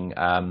using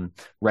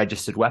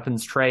registered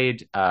weapons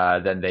trade,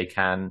 then they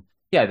can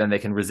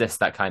resist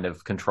that kind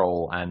of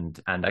control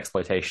and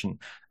exploitation.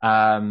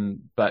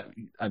 But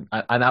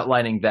I'm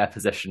outlining their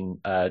position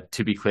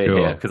to be clear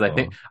here, because I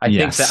think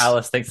that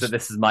Alice thinks that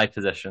this is my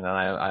position,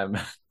 and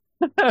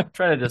I'm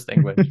trying to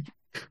distinguish.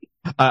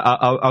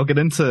 I'll get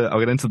into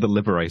the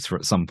Liberator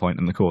at some point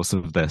in the course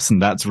of this,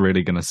 and that's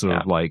really going to sort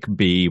of like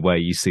be where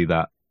you see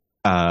that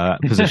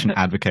position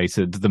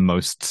advocated the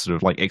most sort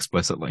of like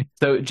explicitly.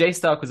 So Jay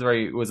Stark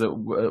was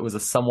a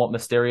somewhat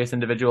mysterious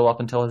individual up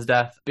until his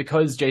death.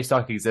 Because Jay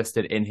Stark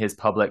existed in his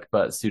public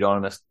but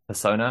pseudonymous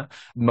persona,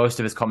 most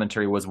of his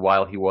commentary was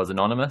while he was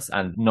anonymous,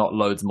 and not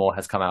loads more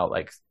has come out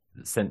like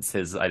since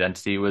his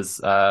identity was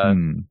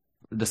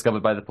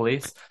discovered by the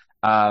police.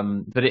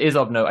 But it is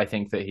of note, I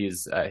think, that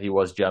he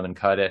was German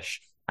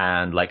Kurdish,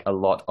 and like a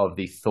lot of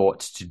the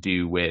thought to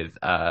do with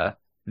the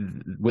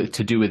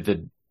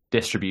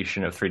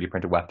distribution of 3D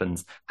printed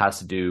weapons has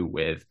to do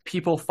with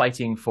people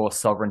fighting for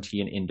sovereignty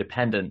and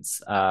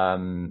independence.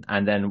 And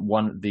then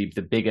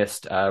the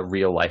biggest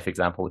real life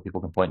example that people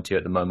can point to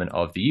at the moment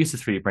of the use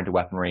of 3D printed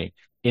weaponry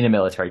in a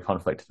military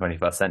conflict in the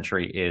 21st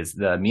century is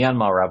the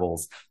Myanmar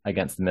rebels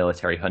against the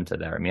military junta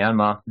there in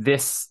Myanmar.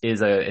 This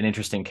is an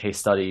interesting case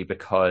study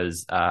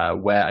because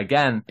where,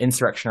 again,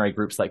 insurrectionary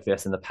groups like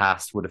this in the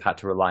past would have had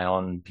to rely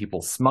on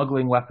people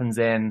smuggling weapons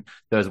in.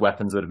 Those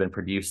weapons would have been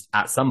produced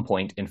at some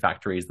point in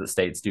factories that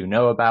states do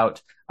know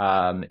about.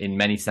 In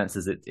many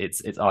senses,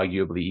 it's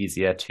arguably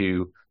easier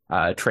to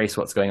trace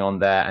what's going on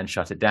there and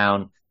shut it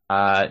down.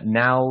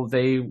 Now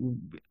they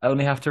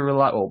only have to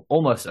rely, or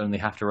almost only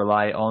have to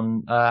rely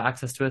on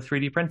access to a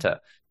 3D printer.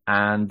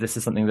 And this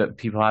is something that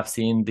people have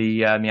seen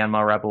the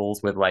Myanmar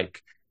rebels with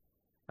like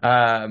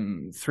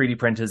 3D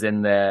printers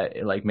in their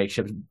like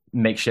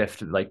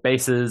makeshift like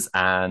bases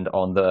and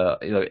on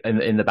the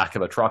in the back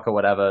of a truck or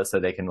whatever, so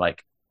they can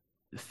like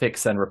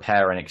fix and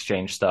repair and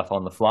exchange stuff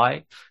on the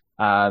fly.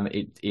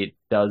 It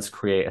does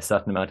create a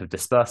certain amount of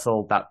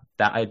dispersal that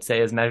I'd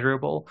say is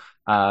measurable.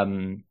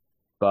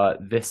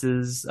 But this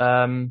is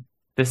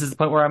the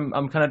point where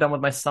I'm kind of done with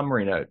my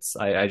summary notes.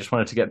 I just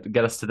wanted to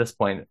get us to this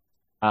point.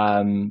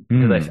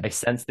 I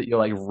sense that you're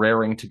like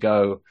raring to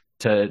go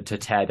to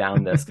tear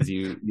down this because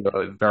you're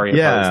very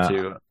opposed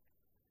to.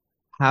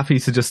 Happy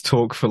to just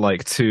talk for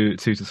like 2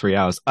 to 3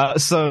 hours.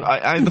 So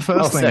the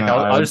first thing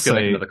I'll just go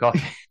make another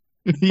coffee.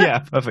 Yeah,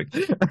 perfect.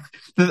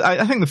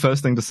 I think the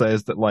first thing to say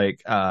is that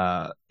like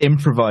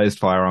improvised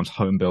firearms,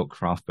 home-built,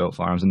 craft-built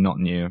firearms are not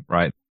new,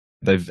 right?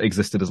 They've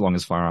existed as long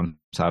as firearms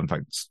have. In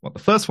fact, it's what the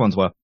first ones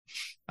were.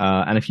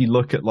 And if you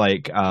look at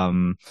like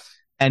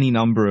any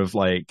number of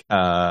like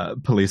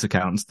police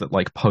accounts that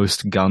like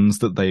post guns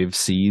that they've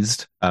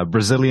seized,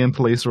 Brazilian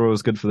police are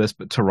always good for this,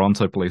 but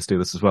Toronto police do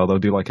this as well. They'll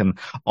do like an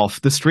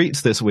off the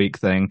streets this week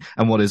thing,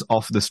 and what is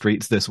off the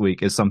streets this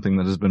week is something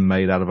that has been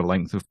made out of a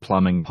length of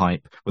plumbing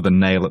pipe with a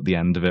nail at the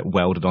end of it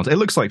welded onto. It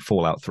looks like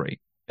Fallout 3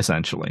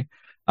 essentially.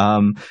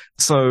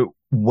 So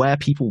where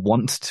people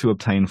want to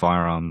obtain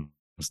firearms,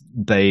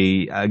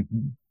 they are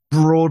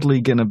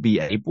broadly going to be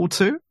able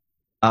to.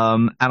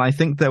 And I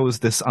think there was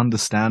this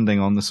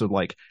understanding on the sort of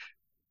like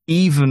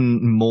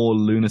even more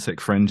lunatic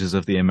fringes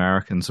of the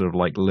American sort of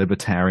like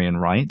libertarian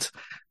right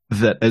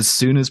that as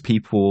soon as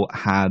people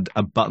had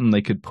a button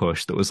they could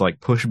push that was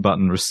like push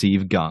button,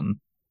 receive gun,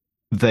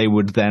 they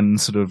would then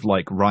sort of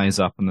like rise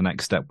up and the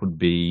next step would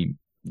be,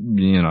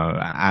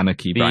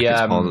 anarchy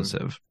brackets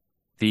positive.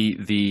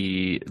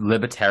 The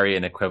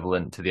libertarian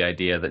equivalent to the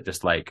idea that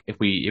just like if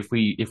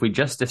we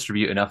just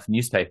distribute enough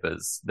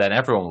newspapers, then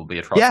everyone will be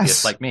a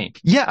Trotskyist like me.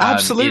 Yeah,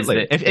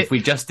 absolutely. If we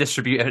just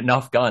distribute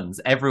enough guns,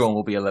 everyone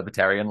will be a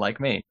libertarian like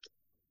me.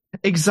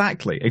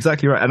 Exactly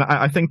right. And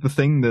I think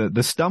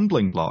the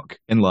stumbling block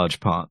in large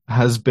part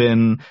has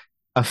been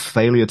a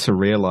failure to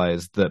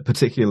realize that,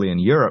 particularly in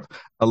Europe,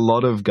 a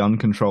lot of gun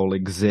control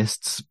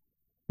exists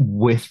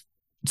with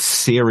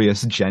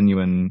serious,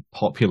 genuine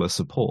popular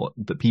support,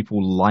 that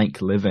people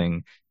like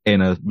living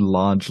in a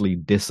largely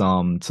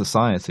disarmed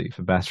society,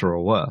 for better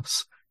or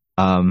worse,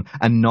 and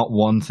not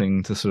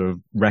wanting to sort of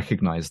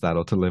recognize that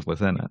or to live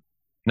within it.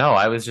 No,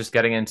 I was just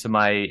getting into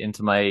my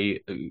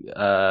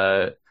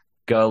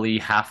girly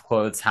half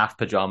clothes, half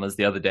pajamas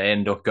the other day,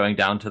 and going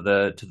down to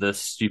the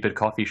stupid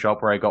coffee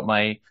shop where I got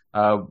my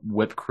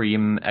whipped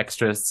cream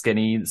extra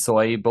skinny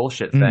soy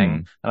bullshit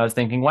thing. And I was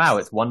thinking, wow,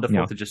 it's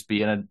wonderful to just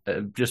be an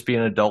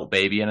adult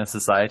baby in a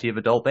society of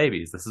adult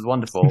babies. This is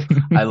wonderful.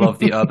 I love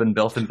the urban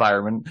built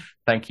environment.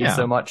 Thank you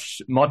so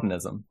much,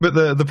 modernism. But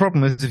the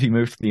problem is, if you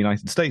move to the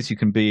United States, you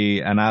can be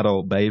an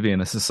adult baby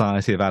in a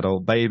society of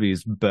adult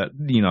babies, but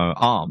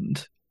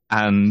armed.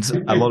 And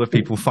a lot of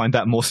people find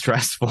that more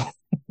stressful.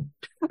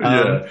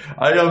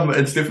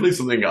 It's definitely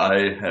something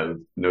I have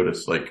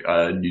noticed. Like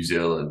New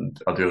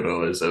Zealand,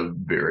 Aotearoa is a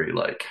very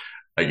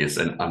I guess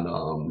an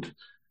unarmed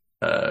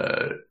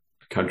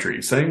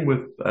country. Same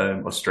with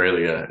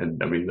Australia,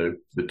 and I mean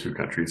the two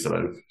countries that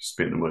I've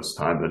spent the most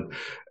time in.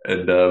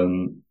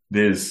 And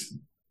there's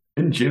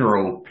in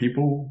general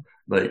people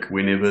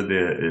whenever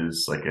there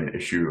is an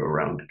issue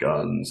around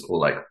guns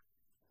or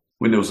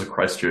when there was a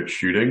Christchurch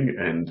shooting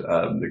and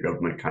the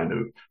government kind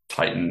of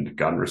tightened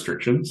gun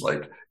restrictions,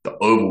 the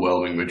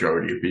overwhelming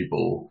majority of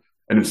people,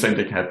 and the same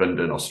thing happened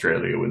in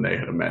Australia when they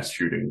had a mass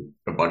shooting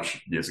a bunch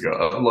of years ago.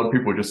 A lot of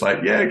people were just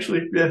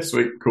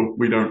sweet, cool.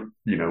 We don't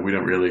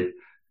really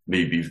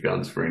need these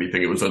guns for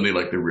anything. It was only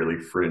the really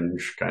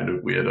fringe kind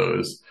of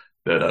weirdos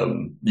that,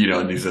 and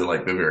these are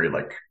the very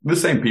the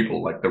same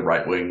people, the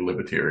right-wing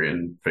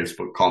libertarian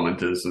Facebook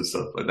commenters and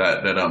stuff like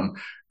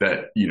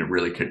that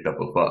really kicked up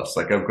a fuss.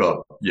 I've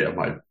got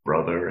my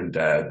brother and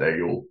dad,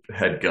 they all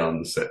had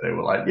guns that they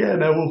were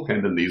no, we'll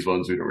hand in these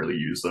ones, we don't really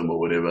use them or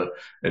whatever.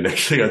 And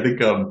actually I think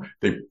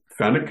they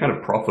found it kind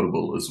of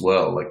profitable as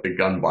well. The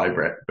gun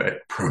buyback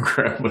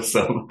program was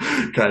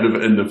kind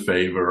of in the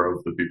favor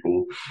of the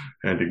people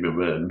handing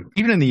them in.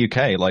 Even in the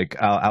UK,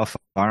 our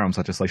firearms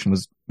legislation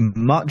was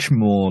much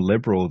more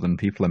liberal than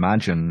people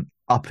imagine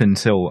up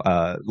until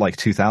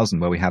 2000,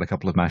 where we had a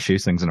couple of mass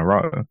shootings in a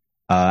row.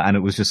 And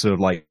it was just sort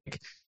of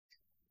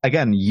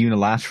again,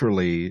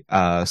 unilaterally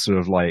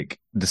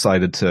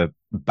decided to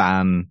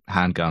ban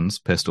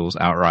handguns, pistols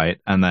outright,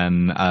 and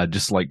then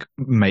just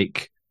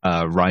make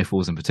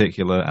rifles in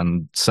particular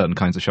and certain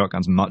kinds of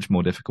shotguns much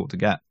more difficult to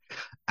get.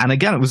 And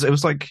again, it was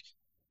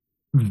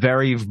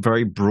very,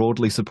 very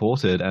broadly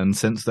supported. And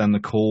since then, the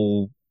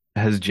call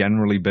has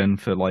generally been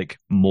for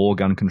more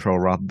gun control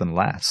rather than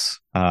less,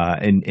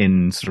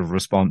 in sort of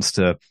response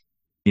to,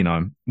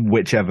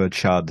 whichever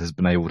chud has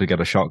been able to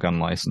get a shotgun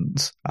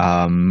license,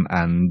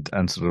 and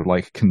sort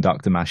of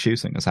conduct a mass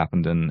shooting, as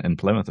happened in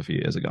Plymouth a few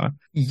years ago.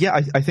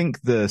 Yeah, I think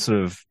the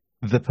sort of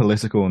the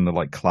political and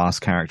the class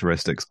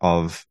characteristics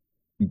of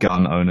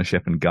gun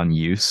ownership and gun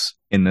use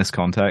in this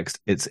context,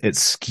 it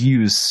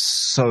skews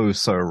so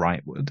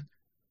rightward.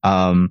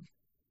 And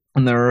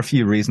there are a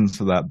few reasons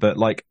for that, but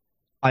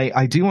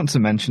I do want to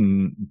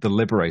mention the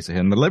Liberator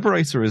here. And the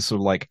Liberator is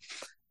sort of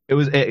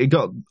it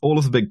got all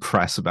of the big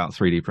press about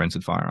 3D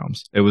printed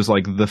firearms. It was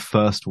the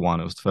first one.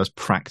 It was the first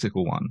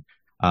practical one.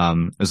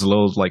 It was a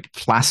little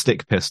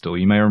plastic pistol.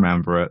 You may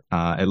remember it.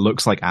 It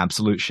looks like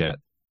absolute shit.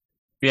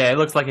 Yeah, it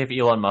looks like if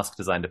Elon Musk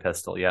designed a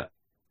pistol. Yeah.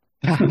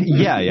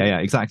 yeah,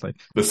 exactly.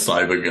 The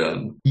cyber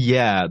gun.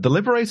 Yeah, the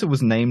Liberator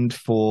was named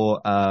for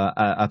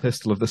a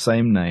pistol of the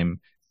same name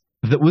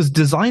that was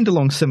designed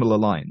along similar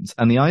lines.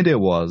 And the idea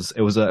was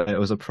it was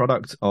a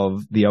product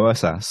of the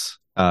OSS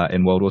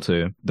in World War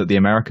II, that the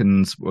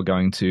Americans were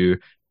going to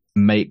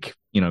make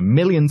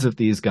millions of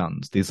these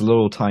guns, these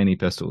little tiny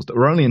pistols that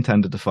were only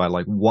intended to fire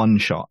one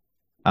shot.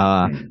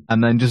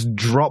 And then just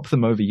drop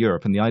them over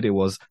Europe. And the idea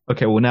was,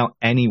 okay, well, now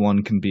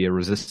anyone can be a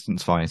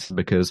resistance fighter,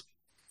 because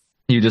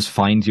you just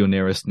find your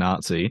nearest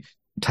Nazi,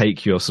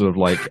 take your sort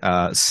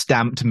of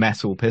stamped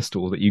metal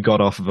pistol that you got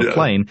off of a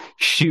plane,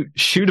 shoot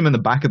him in the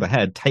back of the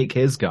head, take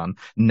his gun.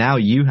 Now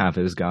you have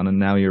his gun, and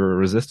now you're a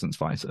resistance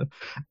fighter.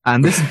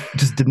 And this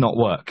just did not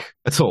work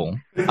at all.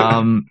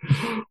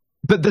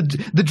 But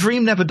the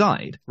dream never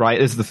died,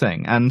 right? Is the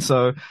thing. And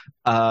so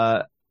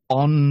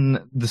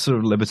on the sort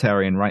of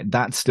libertarian right,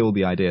 that's still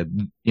the idea.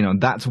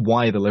 That's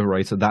why the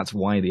Liberator, that's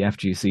why the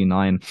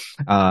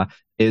FGC-9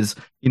 is,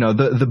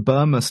 the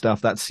Burma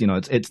stuff, that's,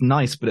 it's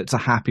nice, but it's a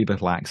happy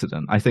little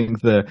accident. I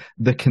think the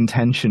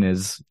contention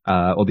is,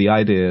 or the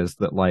idea is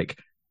that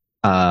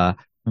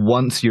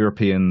once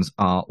Europeans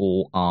are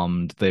all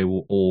armed, they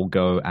will all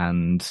go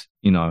and,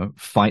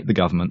 fight the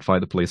government,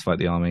 fight the police, fight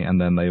the army, and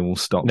then they will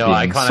stop being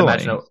I can't soy.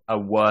 imagine a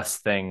worse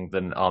thing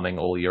than arming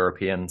all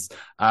Europeans.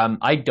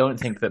 I don't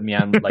think that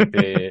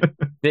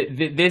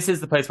this is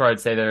the place where I'd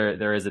say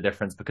there is a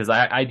difference, because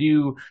I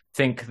do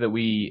think that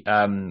we,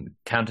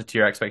 counter to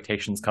your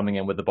expectations coming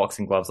in with the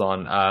boxing gloves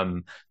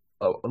on,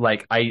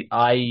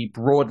 I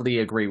broadly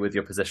agree with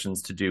your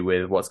positions to do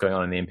with what's going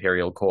on in the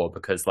Imperial Core,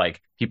 because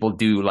people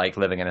do like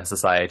living in a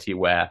society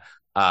where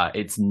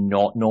it's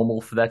not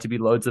normal for there to be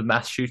loads of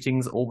mass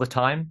shootings all the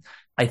time.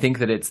 I think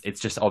that it's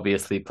just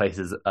obviously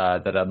places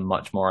that are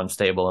much more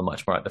unstable and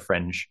much more at the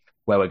fringe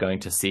where we're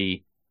going to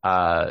see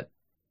the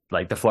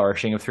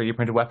flourishing of 3D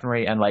printed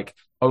weaponry, and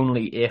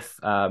only if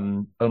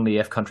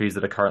countries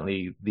that are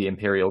currently the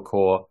Imperial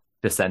Core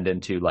descend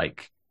into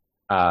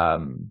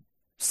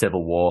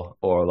civil war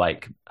or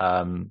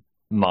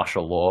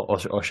martial law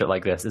or shit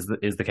like this is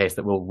the case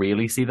that we'll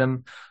really see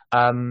them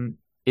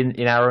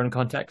in our own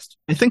context?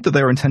 I think that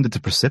they're intended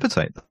to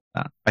precipitate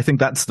that. I think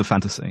that's the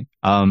fantasy.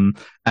 And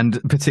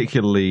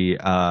particularly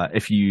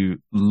if you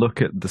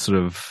look at the sort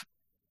of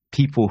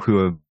people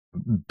who are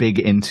big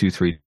into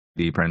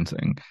 3D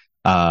printing,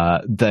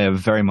 they're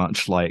very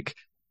much like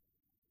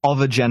of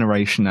a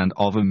generation and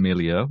of a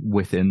milieu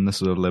within the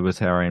sort of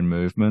libertarian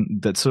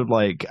movement that's sort of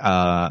like,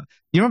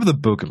 you remember the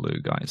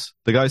Boogaloo guys?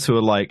 The guys who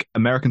are like,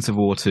 American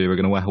Civil War II are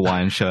going to wear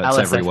Hawaiian shirts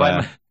Alice,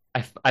 everywhere.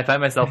 I find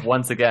myself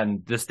once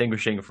again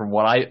distinguishing from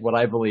what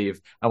I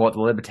believe and what the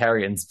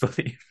libertarians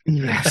believe.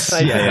 Yes.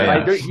 I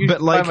don't usually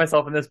but like, find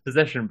myself in this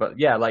position, but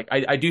yeah, like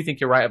I do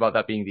think you're right about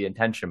that being the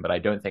intention, but I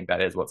don't think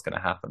that is what's going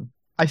to happen.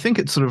 I think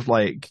it's sort of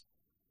like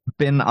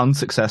been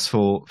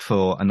unsuccessful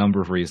for a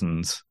number of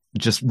reasons,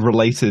 just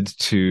related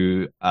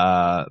to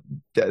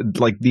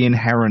like the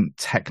inherent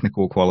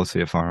technical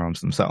quality of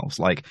firearms themselves.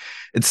 Like,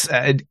 it's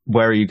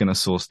where are you going to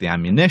source the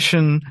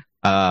ammunition?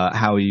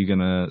 How are you going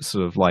to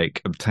sort of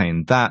like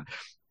obtain that?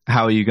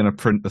 How are you going to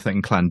print the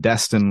thing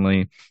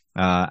clandestinely?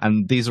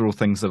 And these are all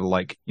things that are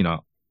like, you know,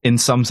 in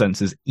some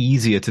senses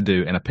easier to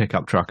do in a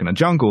pickup truck in a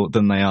jungle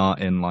than they are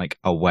in like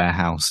a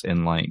warehouse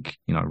in like,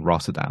 you know,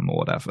 Rotterdam or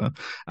whatever.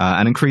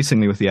 And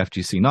increasingly with the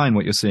FGC9,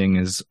 what you're seeing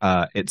is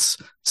it's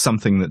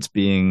something that's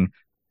being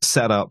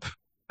set up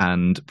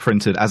and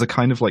printed as a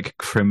kind of like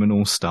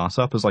criminal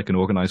startup, as like an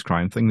organized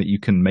crime thing that you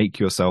can make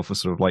yourself a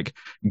sort of like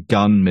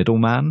gun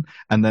middleman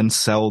and then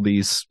sell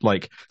these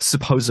like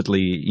supposedly,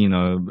 you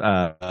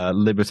know,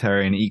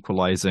 libertarian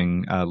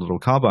equalizing little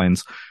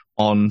carbines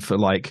on for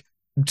like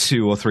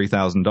 $2,000 or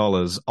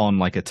 $3,000 on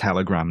like a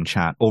Telegram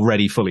chat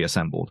already fully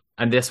assembled.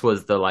 And this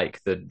was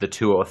the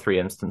 2 or 3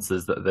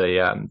 instances that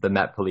the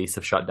Met Police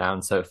have shut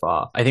down so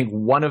far. I think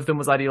one of them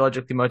was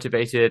ideologically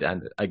motivated,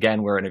 and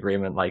again we're in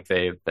agreement, like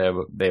they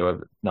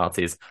were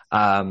Nazis.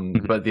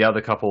 But the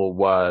other couple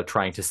were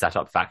trying to set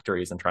up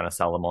factories and trying to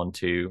sell them on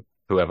to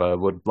whoever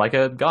would like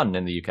a gun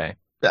in the UK.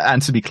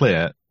 And to be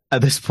clear,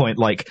 at this point,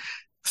 like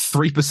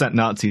 3%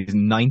 Nazis,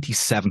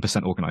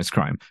 97% organized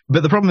crime.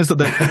 But the problem is that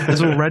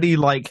there's already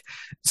like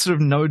sort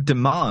of no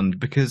demand,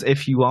 because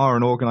if you are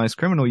an organized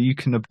criminal, you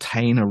can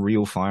obtain a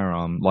real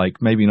firearm,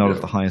 like maybe not of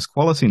the highest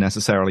quality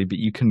necessarily, but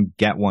you can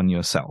get one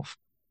yourself.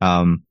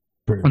 And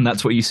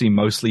that's what you see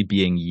mostly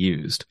being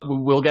used.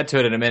 We'll get to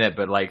it in a minute,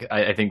 but like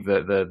I think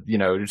the you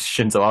know,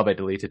 Shinzo Abe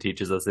Delita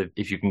teaches us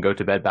if you can go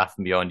to Bed Bath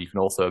 & Beyond, you can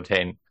also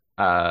obtain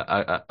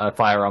a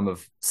firearm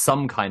of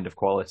some kind of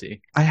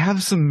quality. I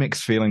have some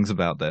mixed feelings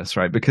about this,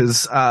 right?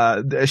 Because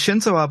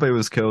Shinzo Abe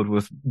was killed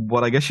with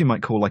what I guess you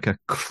might call like a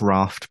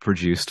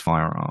craft-produced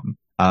firearm.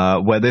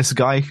 Where this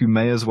guy who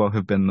may as well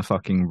have been the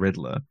fucking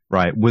Riddler,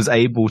 right, was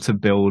able to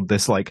build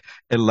this like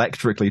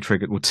electrically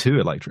triggered, or 2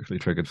 electrically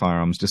triggered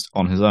firearms just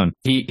on his own.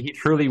 He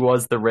truly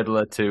was the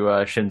Riddler to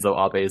Shinzo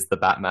Abe's The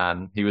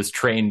Batman. He was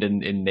trained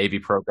in Navy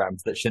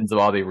programs that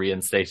Shinzo Abe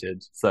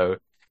reinstated, so...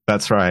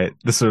 That's right.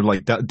 The sort of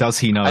like, does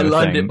he know? I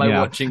learned it by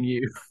watching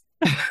you.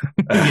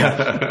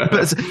 Yeah,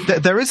 but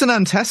there is an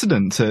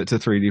antecedent to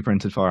 3D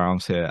printed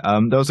firearms here.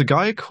 There was a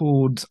guy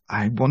called,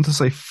 I want to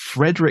say,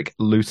 Frederick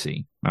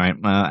Luty, right?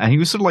 And he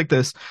was sort of like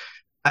this,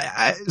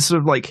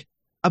 sort of like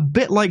a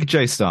bit like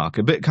Jay Stark,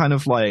 a bit kind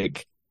of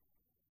like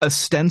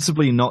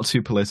ostensibly not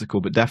too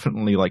political, but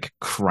definitely like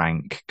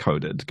crank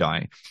coded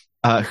guy,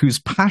 whose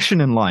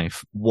passion in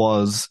life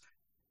was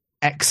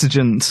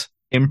exigent,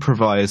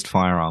 improvised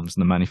firearms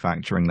and the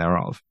manufacturing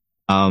thereof.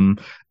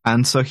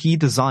 And so he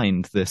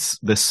designed this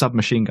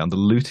submachine gun, the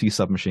Luty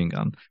submachine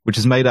gun, which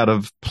is made out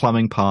of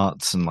plumbing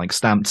parts and like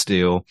stamped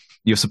steel.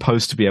 You're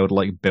supposed to be able to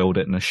like build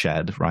it in a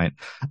shed, right?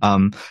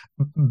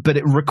 But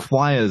it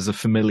requires a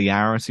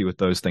familiarity with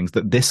those things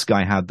that this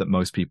guy had that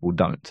most people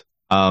don't.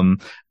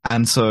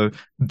 And so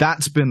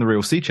that's been the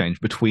real sea change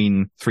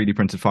between 3D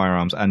printed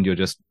firearms and your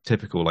just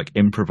typical like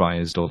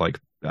improvised or like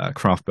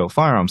craft built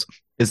firearms,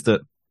 is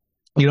that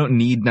you don't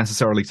need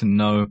necessarily to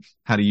know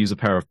how to use a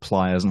pair of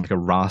pliers and like a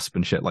rasp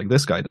and shit like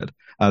this guy did.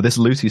 This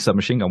Luty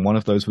submachine gun, one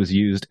of those was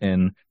used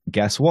in,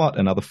 guess what,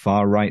 another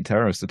far-right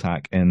terrorist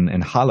attack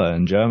in Halle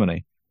in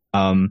Germany.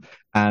 And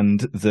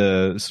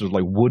the sort of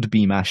like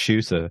would-be mass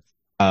shooter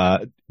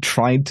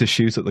tried to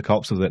shoot at the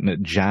cops with it, and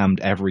it jammed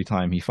every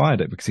time he fired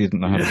it because he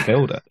didn't know how to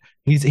build it.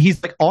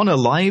 He's like on a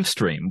live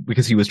stream,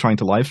 because he was trying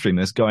to live stream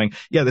this, going,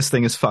 yeah, this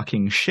thing is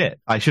fucking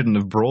shit. I shouldn't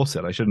have brought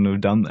it. I shouldn't have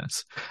done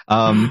this.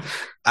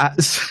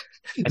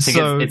 I think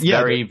it's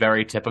very,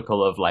 very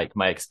typical of like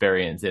my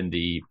experience in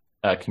the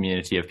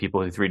community of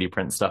people who 3D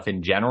print stuff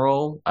in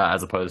general,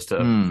 as opposed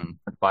to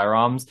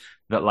firearms,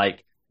 that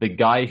like the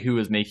guy who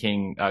was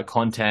making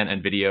content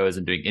and videos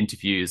and doing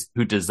interviews,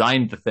 who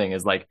designed the thing,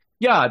 is like,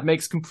 yeah, it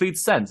makes complete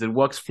sense. It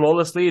works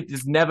flawlessly. It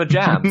just never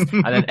jams.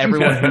 And then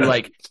everyone who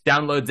like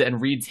downloads it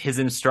and reads his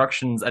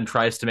instructions and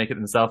tries to make it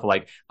themselves are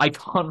like, I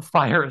can't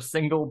fire a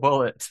single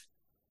bullet.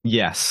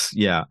 Yes,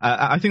 yeah.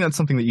 I think that's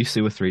something that you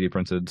see with 3D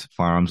printed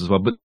firearms as well,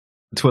 but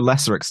to a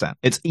lesser extent.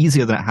 It's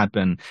easier than it had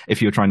been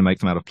if you were trying to make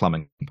them out of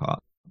plumbing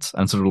parts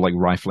and sort of like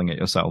rifling it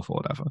yourself or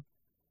whatever.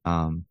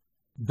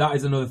 that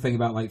is another thing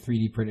about like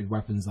 3D printed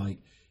weapons. Like,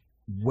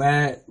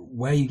 where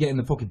are you getting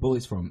the fucking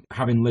bullets from?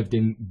 Having lived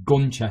in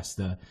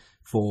Gunchester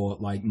for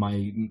like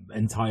my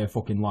entire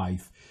fucking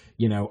life,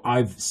 you know,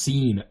 I've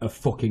seen a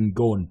fucking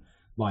gun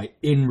like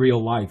in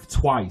real life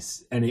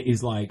twice, and it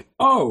is like,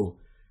 oh,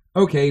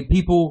 okay,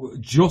 people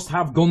just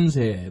have guns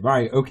here,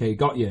 right? Okay,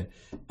 got you.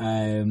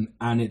 And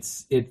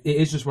it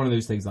is just one of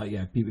those things. Like,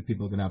 yeah,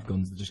 people are gonna have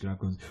guns. They're just gonna have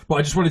guns. But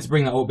I just wanted to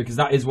bring that up because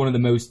that is one of the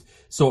most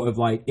sort of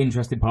like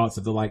interesting parts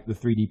of the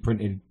 3D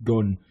printed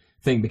gun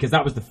thing, because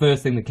that was the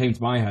first thing that came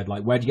to my head.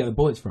 Like, where'd you get the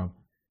bullets from?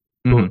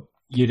 Mm-hmm. But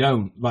you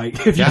don't.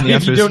 Like, if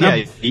you don't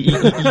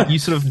have... you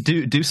sort of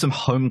do some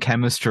home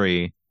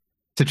chemistry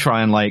to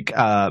try and like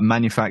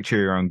manufacture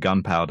your own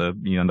gunpowder.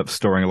 You end up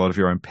storing a lot of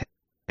your own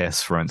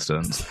piss, for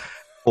instance.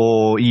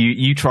 Or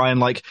you try and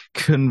like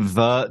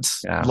convert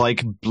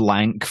like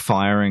blank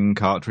firing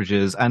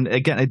cartridges, and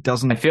again, it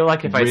doesn't. I feel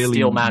like if really I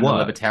steel man the work.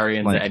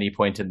 libertarians Like, at any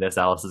point in this,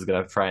 Alice is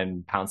going to try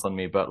and pounce on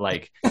me. But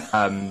like,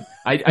 I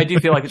do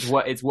feel like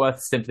it's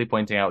worth simply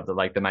pointing out that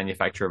like the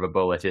manufacture of a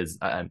bullet is,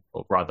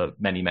 or rather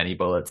many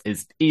bullets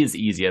is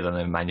easier than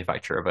the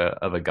manufacture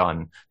of a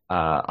gun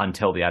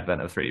until the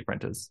advent of 3D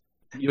printers.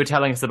 You were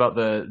telling us about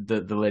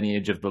the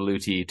lineage of the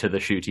Looty to the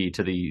Shooty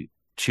to the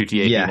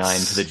Shooty 89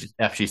 to the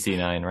FGC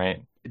 9,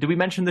 right? Did we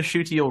mention the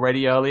Shooty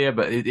already earlier?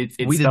 But it's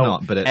we did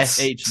not, but it's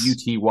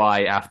SHUTY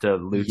after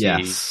Looty,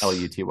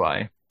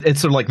 LUTY.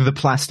 It's sort of like the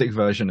plastic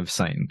version of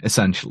sane,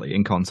 essentially,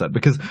 in concept,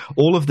 because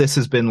all of this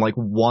has been like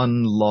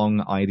one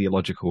long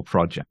ideological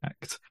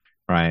project,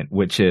 right?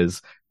 Which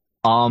is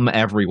arm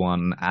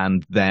everyone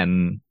and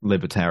then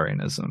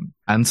libertarianism.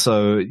 And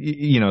so,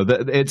 you know,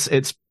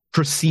 it's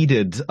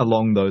proceeded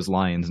along those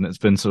lines, and it's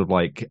been sort of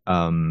like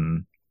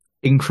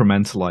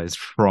incrementalized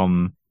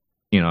from,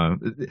 you know,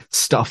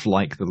 stuff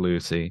like the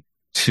Lucy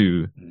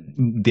to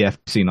the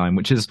FC9,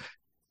 which is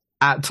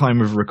at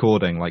time of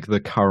recording like the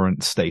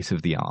current state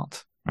of the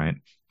art, right?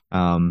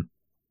 And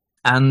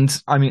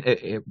I mean,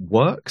 it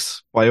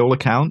works by all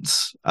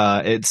accounts.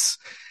 It's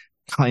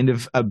kind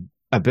of a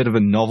bit of a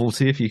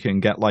novelty if you can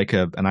get like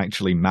an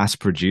actually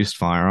mass-produced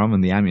firearm,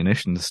 and the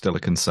ammunition is still a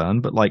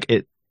concern, but like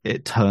it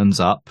turns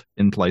up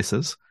in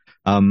places.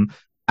 And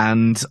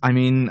I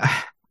mean,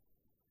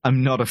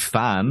 I'm not a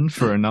fan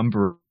for a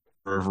number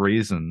of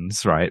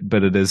reasons, right?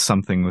 But it is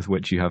something with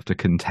which you have to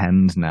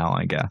contend now,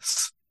 I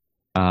guess.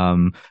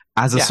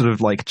 As a sort of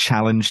like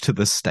challenge to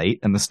the state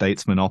and the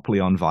state's monopoly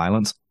on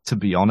violence. To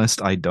be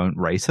honest, I don't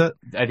rate it.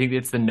 I think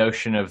it's the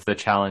notion of the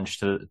challenge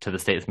to the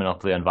state's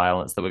monopoly on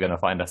violence that we're going to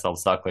find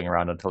ourselves circling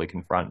around until we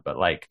confront. But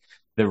like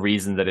the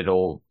reason that it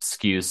all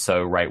skews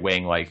so right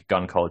wing, like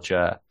gun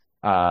culture,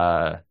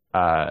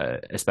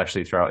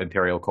 especially throughout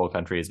imperial core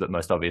countries, but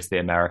most obviously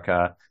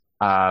America,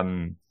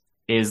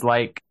 is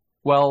like,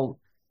 well,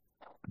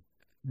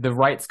 the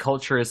rights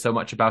culture is so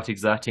much about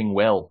exerting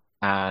will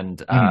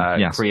and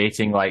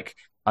creating like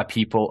a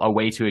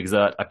way to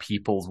exert a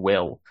people's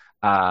will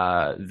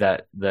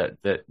that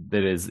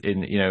is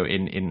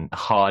in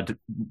hard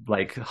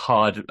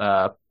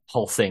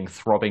pulsing,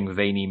 throbbing,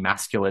 veiny,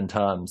 masculine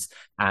terms,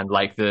 and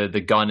like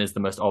the gun is the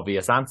most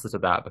obvious answer to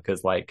that,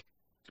 because like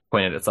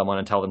point it at someone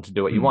and tell them to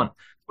do what you want.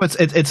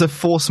 It's a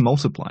force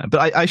multiplier,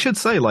 but I should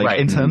say, like,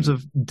 in terms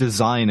of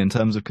design, in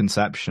terms of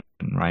conception,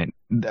 right?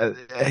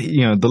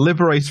 You know, the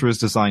Liberator is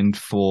designed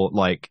for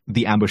like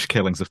the ambush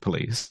killings of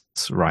police,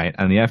 right?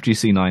 And the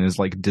FGC-9 is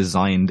like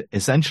designed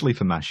essentially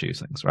for mass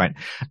shootings, right?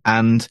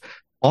 And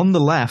on the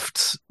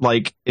left,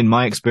 like in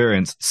my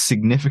experience,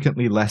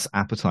 significantly less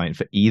appetite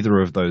for either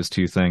of those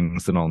two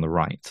things than on the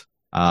right.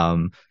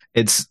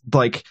 It's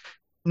like,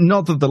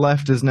 not that the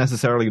left is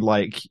necessarily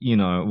like, you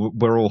know,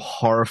 we're all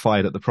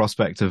horrified at the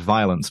prospect of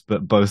violence,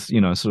 but both, you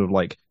know, sort of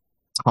like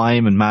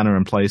time and manner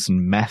and place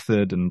and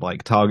method and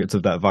like targets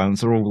of that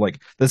violence are all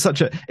like,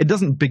 it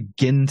doesn't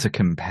begin to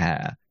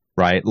compare,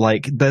 right?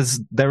 Like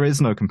there is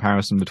no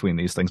comparison between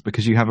these things,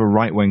 because you have a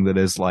right wing that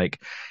is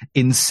like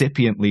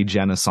incipiently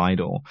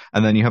genocidal,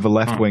 and then you have a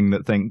left wing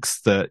that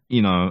thinks that,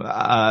 you know,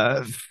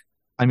 I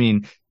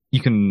mean, you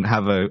can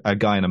have a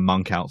guy in a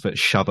monk outfit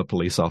shove a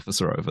police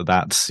officer over.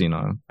 That's, you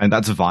know, and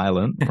that's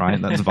violent,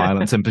 right? That's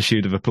violence in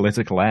pursuit of a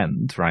political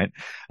end, right?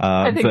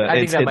 I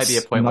think that might be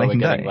a point where we're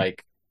getting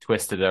like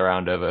twisted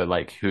around over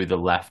like who the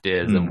left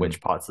is and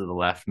which parts of the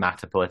left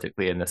matter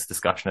politically in this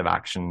discussion of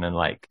action. And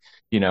like,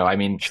 you know, I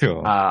mean,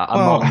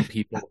 among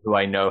people who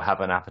I know have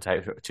an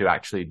appetite to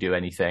actually do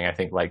anything, I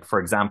think, like, for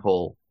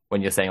example,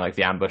 when you're saying like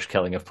the ambush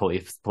killing of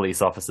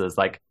police officers,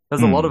 like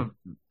there's a lot of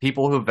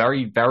people who are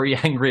very, very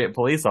angry at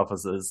police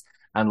officers,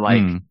 and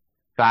like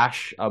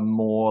Bash are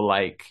more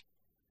like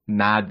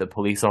mad that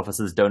police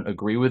officers don't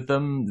agree with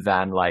them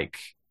than like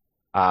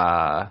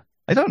I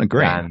don't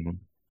agree.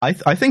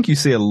 I think you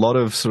see a lot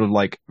of sort of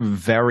like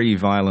very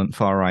violent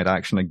far right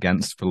action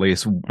against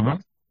police,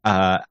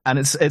 and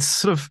it's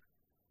sort of,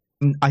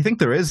 I think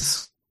there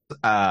is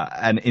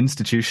an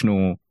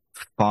institutional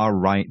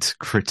far-right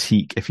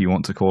critique, if you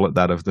want to call it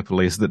that, of the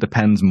police that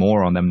depends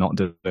more on them not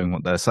doing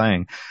what they're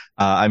saying.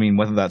 I mean,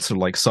 whether that's sort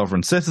of like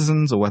sovereign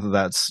citizens or whether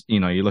that's, you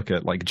look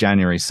at like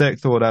January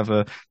 6th or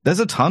whatever,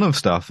 there's a ton of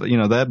stuff.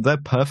 They're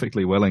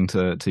perfectly willing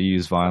to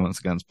use violence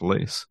against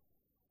police.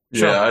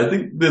 Yeah, I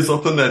think there's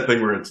often that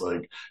thing where it's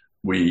like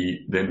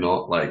they're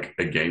not like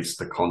against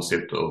the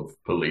concept of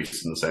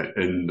police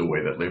in the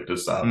way that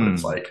leftists are, but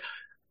it's like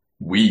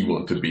we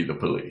want to be the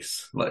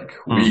police. Like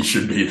we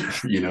should be,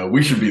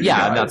 we should be the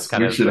guys. And that's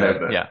kind we should have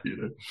that. Yeah.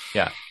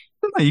 Yeah.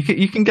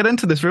 You can get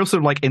into this real sort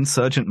of like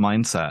insurgent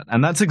mindset,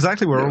 and that's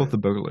exactly where all of the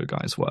Boogaloo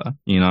guys were,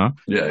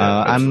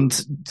 and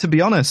to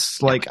be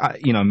honest, like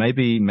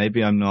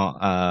maybe I'm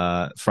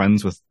not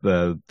friends with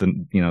the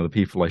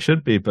people I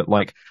should be, but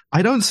like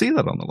I don't see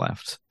that on the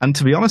left, and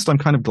to be honest, I'm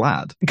kind of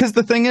glad, because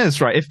the thing is,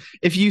 right,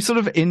 if you sort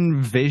of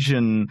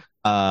envision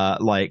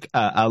like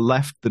a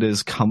left that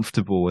is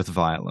comfortable with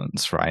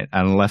violence, right,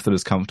 and a left that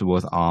is comfortable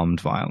with armed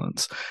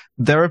violence,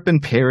 there have been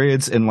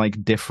periods in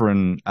like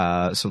different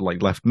sort of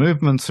like left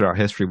movements throughout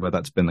history where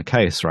that's been the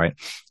case, right?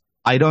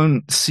 I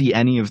don't see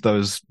any of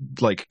those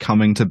like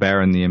coming to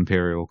bear in the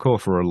imperial core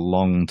for a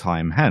long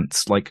time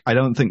hence. Like, I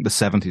don't think the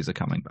 70s are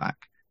coming back.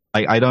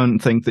 I don't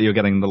think that you're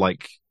getting the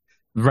like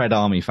Red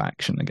Army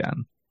faction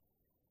again.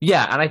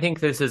 Yeah, and I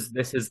think this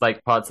is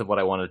like parts of what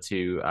I wanted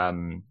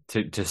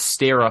to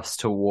steer us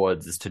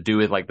towards, is to do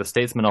with like the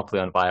state's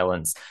monopoly on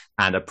violence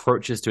and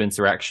approaches to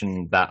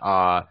insurrection that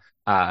are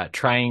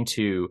trying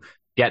to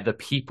get the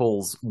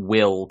people's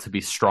will to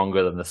be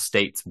stronger than the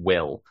state's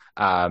will,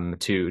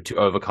 to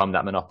overcome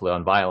that monopoly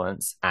on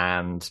violence,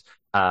 and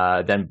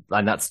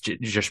that's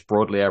just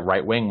broadly a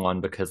right wing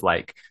one, because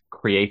like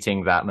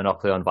creating that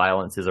monopoly on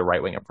violence is a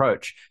right wing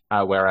approach,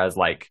 whereas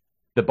like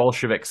the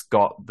Bolsheviks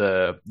got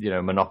the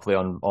monopoly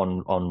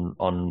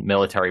on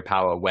military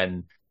power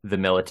when the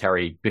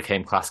military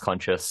became class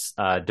conscious,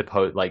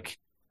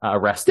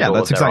 arrested all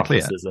of their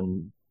officers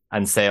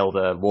and sailed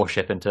a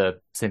warship into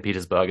St.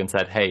 Petersburg and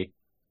said, "Hey,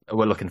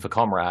 we're looking for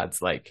comrades."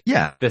 Like,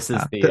 this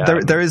is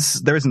there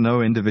is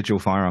no individual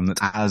firearm that's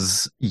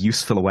as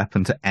useful a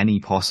weapon to any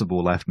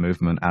possible left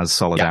movement as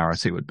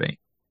solidarity would be.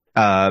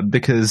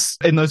 Because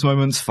in those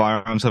moments,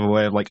 firearms have a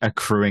way of like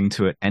accruing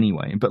to it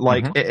anyway. But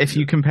like, if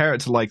you compare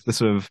it to like the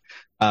sort of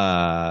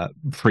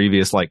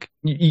previous, like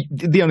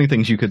the only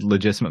things you could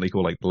legitimately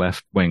call like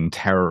left-wing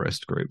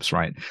terrorist groups,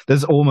 right?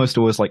 There's almost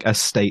always like a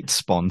state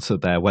sponsor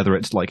there, whether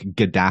it's like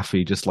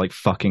Gaddafi just like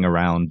fucking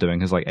around doing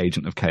his like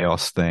Agent of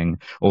Chaos thing,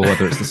 or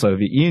whether it's the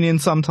Soviet Union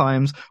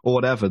sometimes, or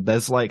whatever.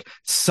 There's like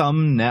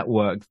some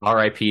network.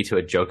 R.I.P. to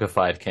a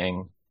jokified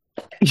king.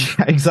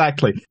 Yeah,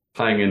 exactly.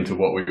 Tying into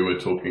what we were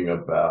talking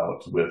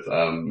about with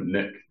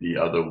Nick the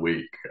other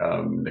week,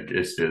 Nick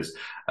Estes,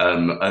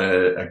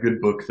 a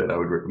good book that I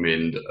would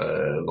recommend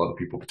a lot of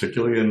people,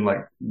 particularly in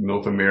like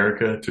North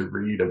America, to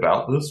read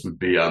about this would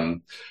be,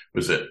 can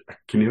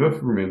you ever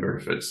remember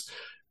if it's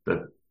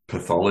The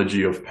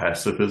Pathology of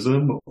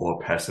Pacifism or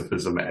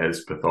Pacifism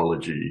as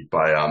Pathology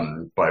by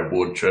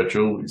Ward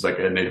Churchill? He's like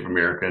a Native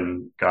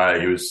American guy.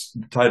 He was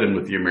tied in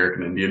with the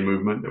American Indian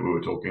movement that we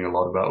were talking a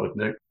lot about with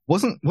Nick.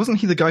 Wasn't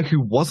he the guy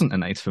who wasn't a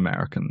Native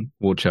American,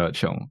 Ward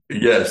Churchill?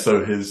 Yeah,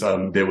 so his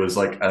there was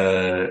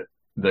there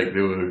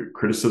were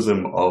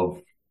criticism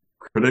of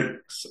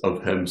critics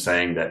of him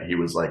saying that he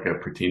was like a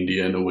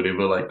pretendian or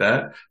whatever like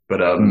that.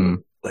 But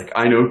like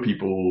I know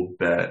people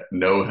that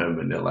know him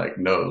and they're like,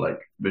 no,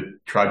 like the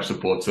tribe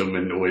supports him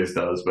and always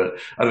does. But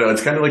I don't know,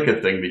 it's kind of like a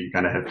thing that you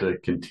kind of have to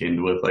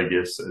contend with, I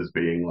guess, as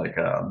being like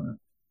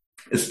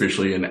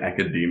especially in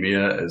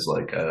academia, as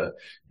like as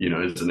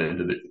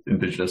an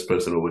indigenous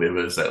person or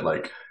whatever, is that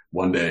like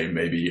one day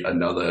maybe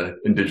another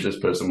indigenous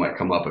person might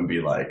come up and be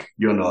like,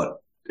 you're not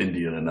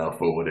Indian enough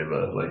or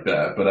whatever like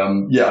that. But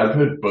I've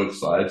heard both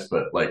sides,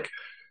 but like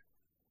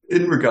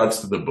in regards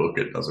to the book,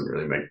 it doesn't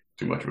really make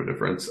too much of a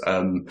difference.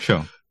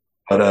 Sure.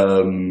 But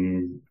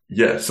no,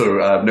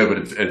 but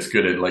it's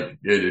good.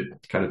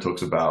 It kind of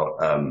talks about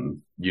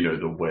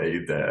the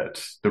way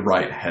that the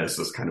right has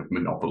this kind of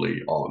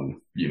monopoly on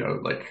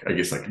like I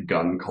guess like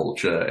gun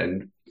culture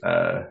and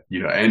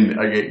and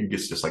I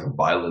guess just like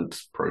violent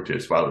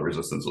protest, violent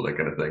resistance, all that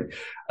kind of thing.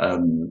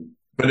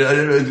 But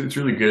it's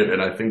really good,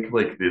 and I think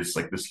like there's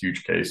like this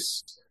huge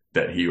case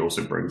that he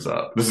also brings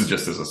up. This is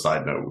just as a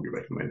side note. We'll get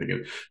back to the main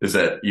thing. Is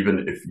that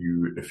even if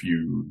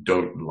you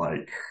don't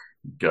like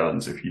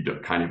guns, if you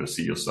can't even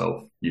see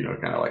yourself,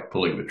 kind of like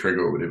pulling the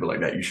trigger or whatever like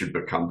that, you should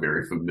become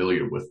very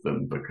familiar with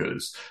them,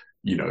 because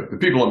the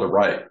people on the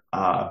right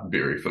are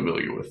very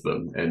familiar with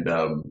them, and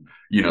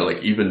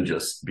like even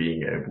just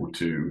being able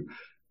to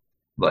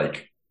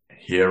like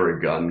hear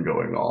a gun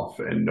going off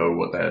and know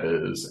what that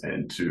is,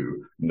 and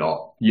to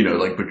not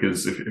like,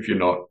 because if you're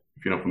not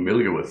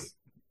familiar with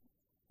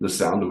the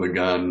sound of a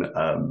gun,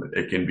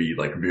 it can be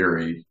like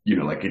very,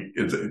 like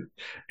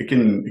it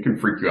can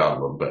freak you out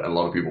a little bit. A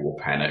lot of people will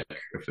panic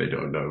if they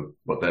don't know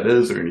what that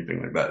is or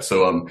anything like that.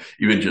 So,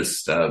 even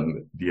just,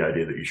 the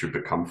idea that you should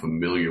become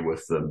familiar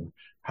with them,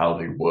 how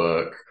they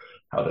work,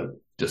 how to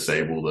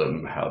disable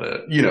them, how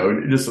to,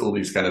 just all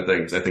these kind of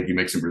things. I think he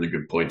makes some really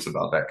good points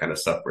about that kind of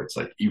stuff where it's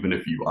like, even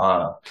if you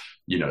are,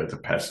 the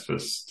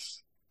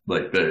pacifist,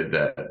 like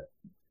that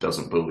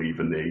doesn't believe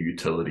in their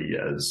utility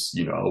as,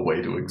 a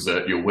way to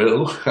exert your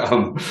will. I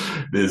think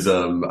there's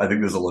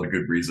a lot of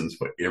good reasons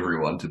for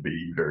everyone to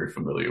be very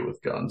familiar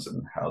with guns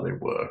and how they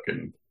work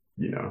and,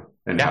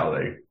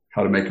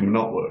 how to make them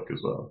not work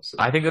as well. So.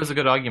 I think those are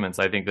good arguments.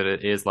 I think that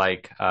it is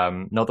like,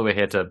 not that we're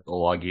here to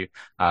all argue.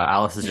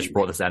 Alice has just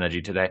brought this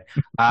energy today.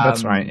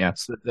 That's right.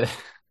 Yes.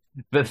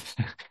 But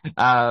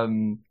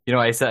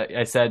I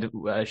said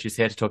she's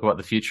here to talk about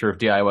the future of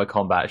DIY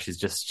combat. She's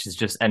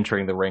just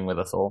entering the ring with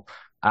us all.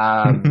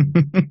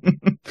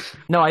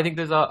 No, I think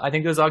those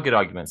are good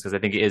arguments, because I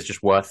think it is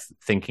just worth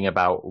thinking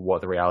about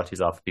what the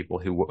realities are for people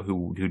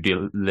who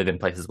live in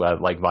places where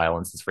like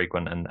violence is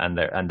frequent and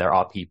there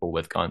are people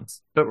with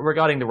guns. But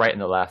regarding the right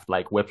and the left,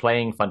 like, we're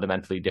playing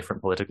fundamentally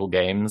different political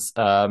games.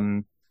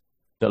 The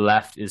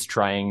left is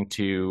trying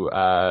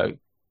to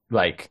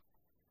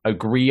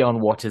agree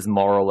on what is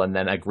moral and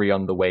then agree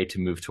on the way to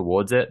move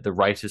towards it. The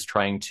right is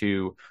trying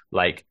to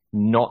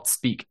not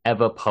speak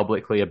ever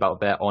publicly about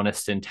their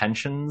honest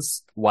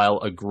intentions while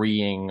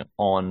agreeing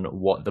on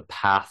what the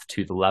path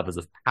to the levers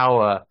of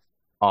power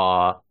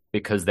are,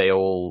 because they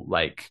all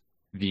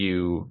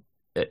view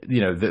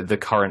the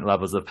current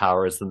levels of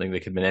power as something they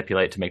can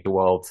manipulate to make the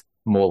world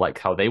more like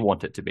how they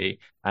want it to be,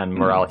 and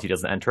morality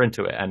doesn't enter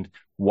into it. And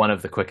one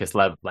of the quickest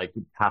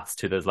paths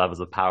to those levels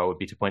of power would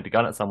be to point a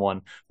gun at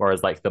someone,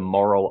 whereas the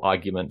moral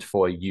argument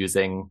for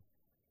using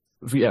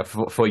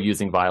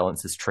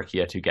violence is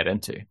trickier to get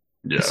into.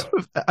 Yeah,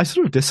 I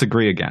sort of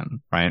disagree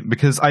again, right?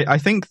 Because I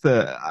think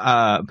that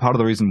part of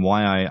the reason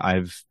why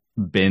I've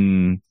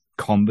been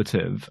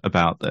combative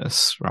about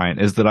this, right,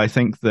 is that I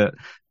think that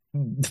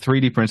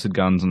 3D printed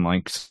guns and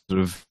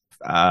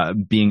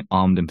being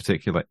armed in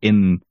particular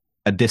in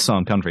a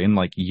disarmed country in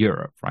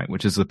Europe, right,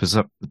 which is the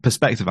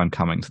perspective I'm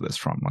coming to this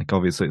from.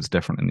 Obviously it's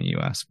different in the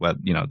US, where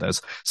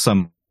there's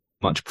so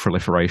much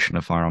proliferation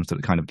of firearms that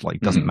it kind of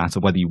doesn't matter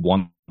whether you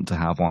want to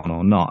have one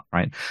or not,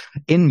 right?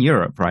 In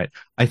Europe, right,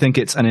 I think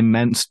it's an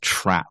immense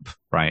trap,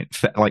 right,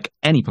 for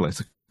any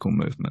political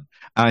movement.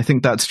 And I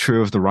think that's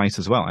true of the right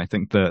as well. I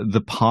think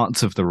the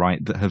parts of the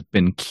right that have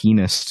been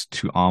keenest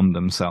to arm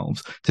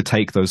themselves, to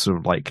take those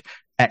sort of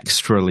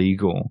extra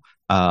legal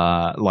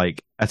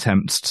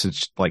attempts to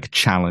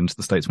challenge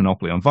the state's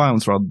monopoly on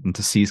violence rather than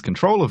to seize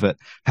control of it,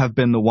 have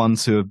been the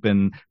ones who have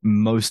been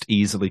most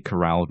easily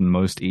corralled and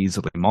most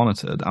easily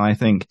monitored. And I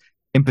think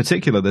in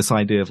particular, this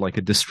idea of a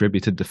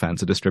distributed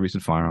defense, a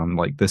distributed firearm,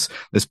 this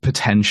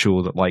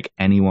potential that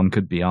anyone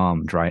could be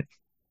armed, right,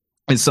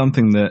 is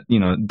something that,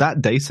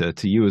 that data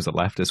to you as a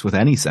leftist with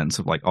any sense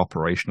of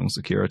operational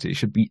security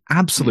should be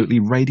absolutely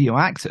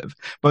radioactive,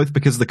 both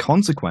because the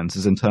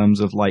consequences in terms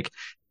of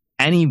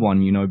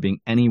anyone being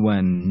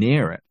anywhere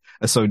near it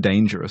are so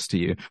dangerous to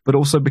you, but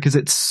also because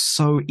it's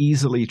so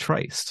easily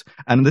traced.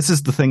 And this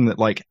is the thing that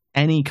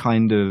any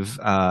kind of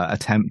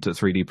attempt at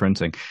 3D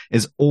printing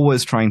is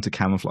always trying to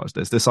camouflage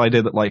this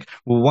idea that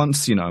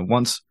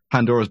once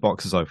Pandora's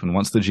box is open,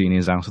 once the genie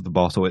is out of the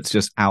bottle, it's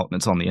just out and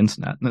it's on the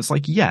internet. And it's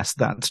yes,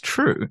 that's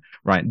true,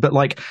 right?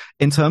 But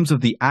in terms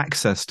of the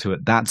access to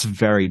it, that's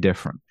very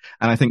different.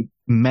 And I think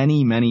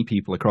many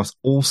people across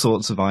all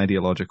sorts of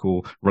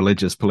ideological,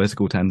 religious,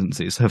 political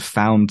tendencies have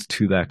found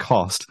to their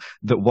cost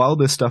that while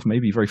this stuff may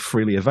be very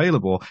freely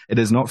available, it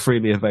is not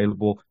freely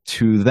available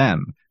to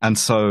them. And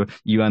so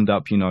you end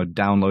up,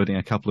 downloading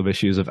a couple of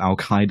issues of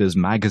Al-Qaeda's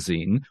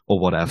magazine or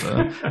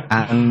whatever.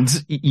 And,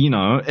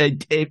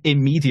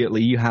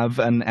 immediately you have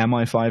an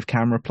MI5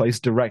 camera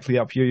placed directly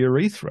up your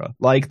urethra.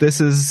 This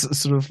is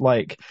sort of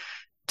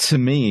to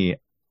me,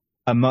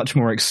 a much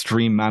more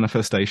extreme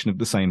manifestation of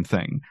the same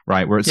thing,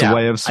 right? Where it's a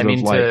way of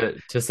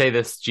to say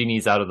this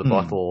genie's out of the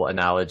bottle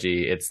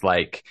analogy, it's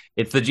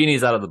it's the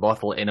genie's out of the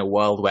bottle in a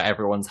world where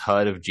everyone's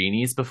heard of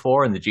genies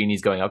before, and the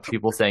genie's going up to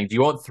people saying, "Do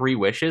you want 3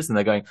 wishes?" And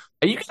they're going,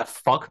 "Are you gonna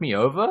fuck me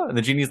over?" And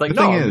the genie's like,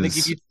 "No, I'm gonna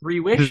give you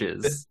 3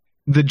 wishes."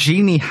 The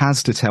genie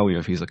has to tell you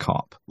if he's a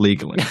cop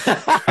legally.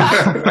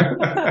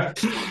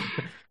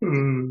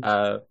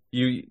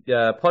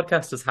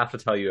 Podcasters have to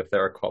tell you if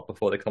they're a cop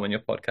before they come on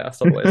your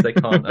podcast, otherwise they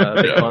can't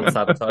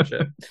sabotage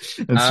it.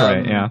 That's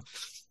right, yeah.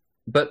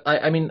 But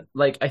I mean,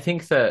 I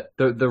think that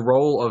the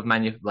role of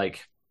let's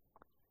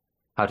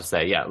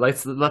say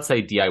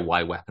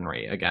DIY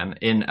weaponry again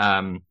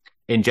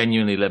in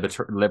genuinely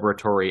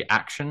liberatory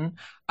action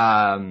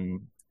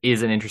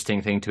is an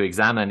interesting thing to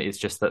examine. It's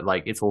just that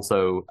it's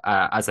also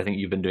as I think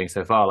you've been doing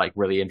so far,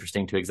 really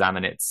interesting to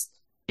examine its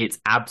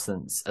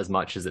absence as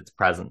much as its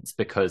presence,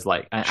 because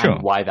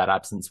and why that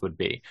absence would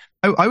be.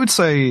 I would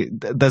say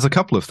there's a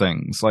couple of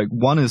things.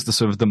 One is the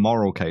sort of the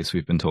moral case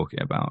we've been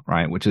talking about,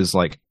 right? Which is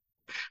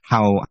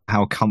how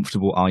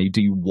comfortable are you?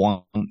 Do you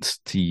want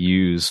to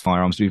use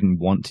firearms? Do you even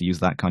want to use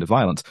that kind of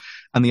violence?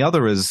 And the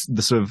other is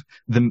the sort of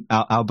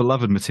our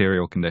beloved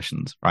material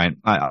conditions, right?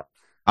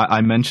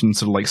 I mentioned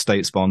sort of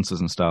state sponsors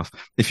and stuff.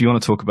 If you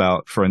want to talk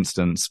about, for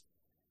instance,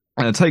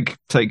 take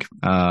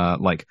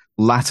like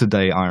latter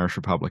day Irish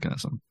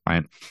republicanism,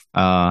 right?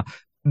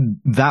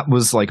 That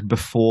was like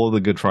before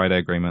the Good Friday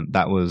Agreement.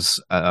 That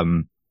was a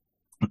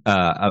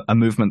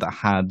movement that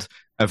had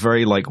a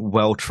very like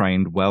well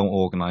trained, well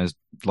organized,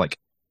 like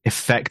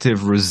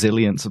effective,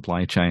 resilient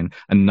supply chain,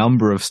 a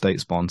number of state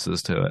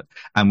sponsors to it,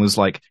 and was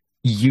like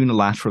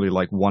unilaterally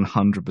like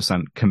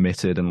 100%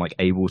 committed and like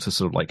able to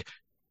sort of like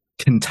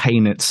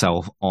contain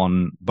itself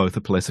on both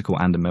a political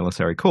and a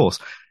military course.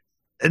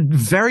 A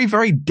very,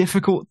 very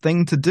difficult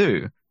thing to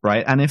do,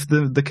 right? And if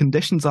the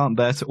conditions aren't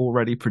there to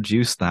already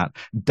produce that,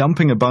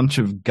 dumping a bunch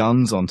of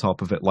guns on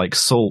top of it like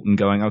salt and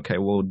going, okay,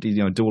 well,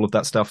 do all of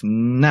that stuff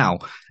now,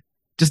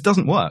 just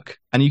doesn't work.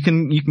 And you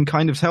can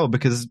kind of tell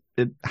because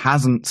it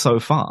hasn't so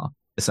far,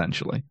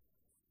 essentially.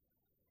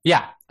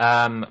 Yeah.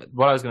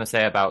 What I was going to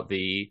say about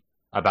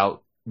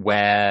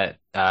where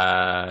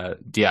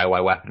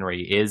DIY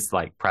weaponry is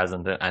like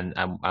present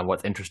and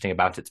what's interesting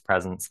about its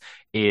presence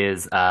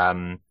is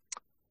a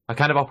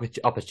kind of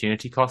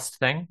opportunity cost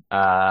thing.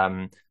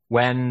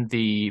 When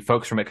the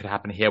folks from It Could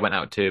Happen Here went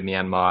out to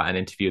Myanmar and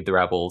interviewed the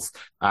rebels,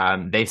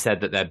 they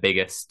said that their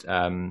biggest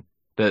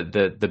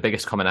the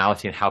biggest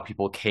commonality in how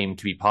people came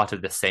to be part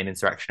of this same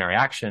insurrectionary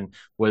action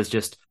was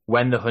just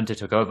when the junta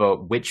took over,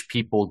 which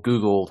people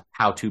Googled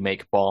how to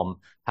make bomb,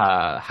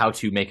 how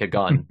to make a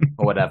gun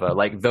or whatever.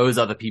 Like those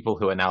are the people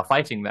who are now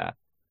fighting there.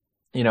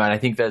 And I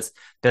think there's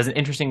an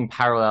interesting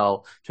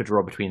parallel to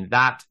draw between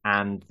that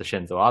and the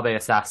Shinzo Abe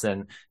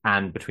assassin,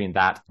 and between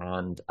that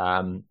and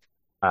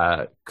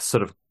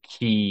sort of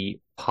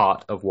key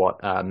part of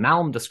what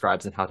Malm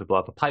describes in How to Blow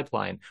Up a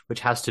Pipeline,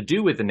 which has to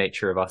do with the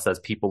nature of us as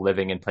people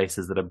living in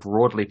places that are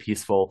broadly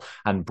peaceful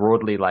and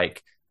broadly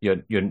like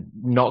you're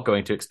not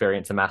going to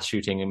experience a mass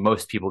shooting, and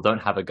most people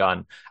don't have a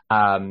gun.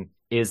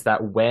 Is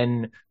that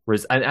when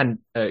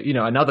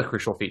another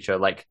crucial feature,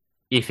 like,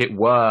 if it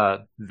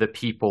were the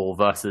people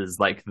versus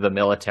like the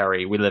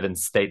military, we live in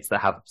states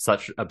that have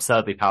such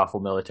absurdly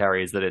powerful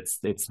militaries that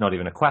it's not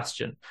even a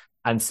question.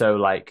 And so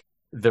like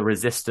the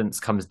resistance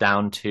comes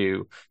down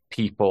to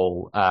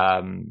people,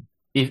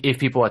 if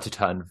people are to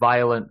turn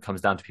violent,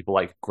 comes down to people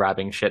like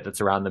grabbing shit that's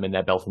around them in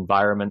their built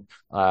environment,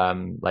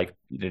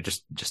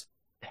 just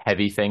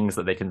heavy things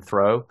that they can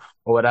throw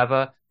or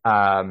whatever.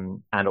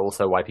 And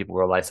also why people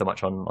rely so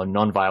much on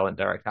non-violent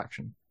direct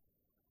action.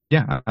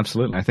 Yeah,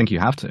 absolutely. I think you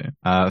have to,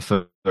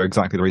 for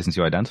exactly the reasons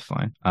you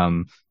identify.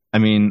 I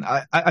mean,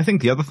 I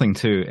think the other thing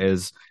too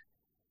is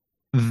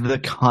the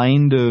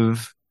kind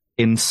of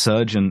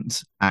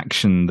insurgent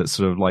action that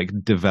sort of like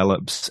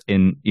develops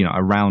in,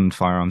 around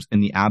firearms in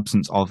the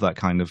absence of that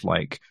kind of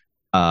like,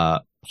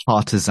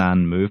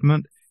 partisan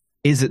movement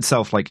is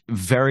itself like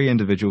very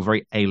individual,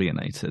 very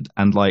alienated.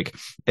 And like,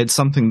 it's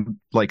something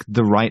like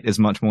the right is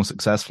much more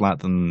successful at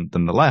than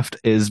the left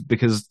is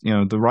because,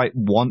 the right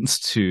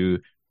wants to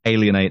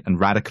alienate and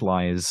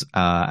radicalize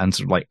and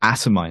sort of like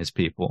atomize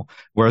people,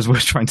 whereas we're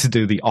trying to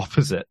do the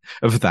opposite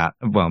of that.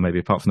 Well, maybe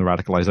apart from the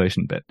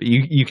radicalization bit, but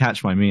you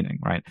catch my meaning,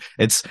 right?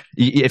 It's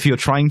if you're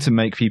trying to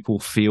make people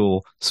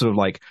feel sort of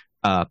like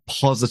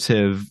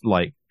positive,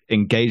 like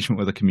engagement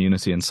with a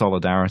community and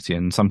solidarity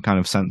and some kind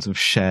of sense of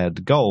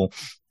shared goal,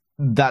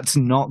 that's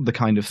not the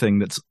kind of thing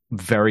that's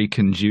very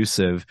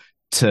conducive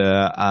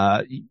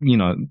to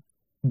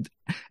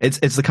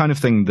it's the kind of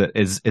thing that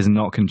is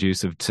not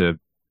conducive to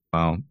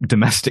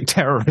domestic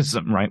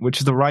terrorism, right? Which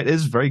the right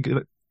is very good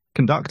at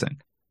conducting.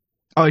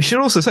 Oh, I should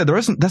also say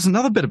there's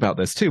another bit about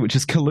this too, which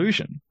is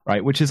collusion,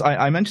 right? Which is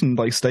I mentioned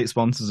like state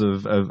sponsors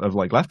of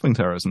like left-wing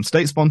terrorism,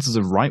 state sponsors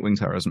of right-wing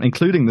terrorism,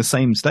 including the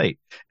same state.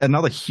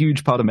 Another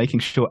huge part of making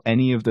sure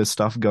any of this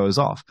stuff goes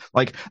off.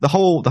 Like the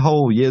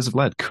whole Years of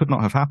Lead could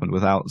not have happened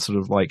without sort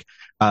of like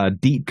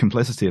deep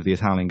complicity of the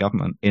Italian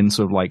government in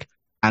sort of like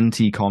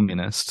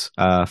anti-communist,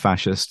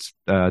 fascist,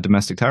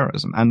 domestic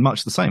terrorism, and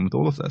much the same with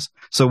all of this.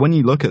 So when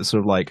you look at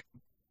sort of like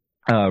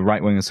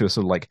right-wingers who are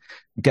sort of like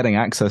getting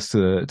access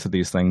to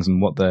these things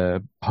and what they're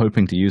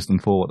hoping to use them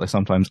for, what they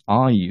sometimes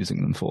are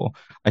using them for,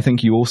 I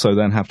think you also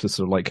then have to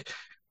sort of like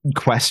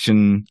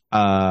question,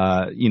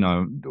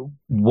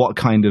 what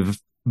kind of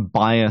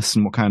bias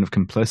and what kind of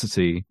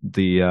complicity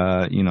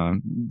the,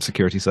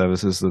 security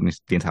services and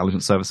the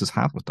intelligence services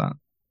have with that,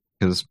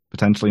 because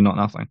potentially not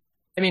nothing.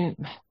 I mean,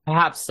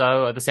 perhaps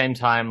so. At the same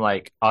time,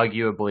 like,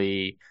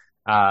 arguably,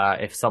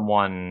 if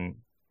someone,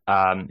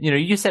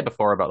 you said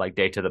before about like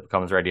data that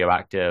becomes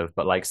radioactive,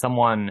 but like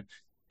someone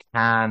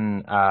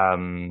can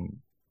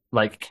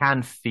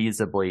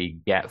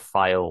feasibly get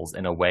files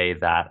in a way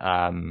that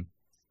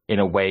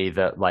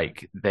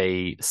like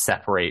they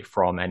separate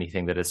from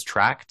anything that is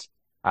tracked,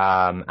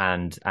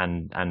 and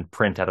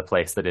print at a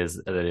place that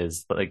is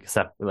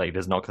like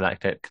is not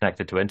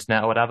connected to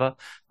internet or whatever.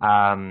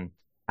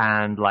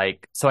 And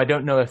like, so I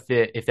don't know if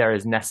there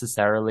is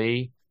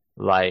necessarily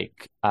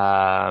like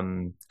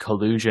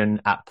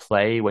collusion at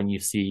play when you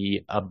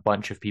see a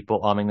bunch of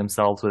people arming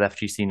themselves with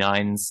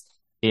FGC-9s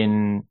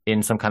in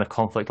some kind of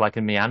conflict like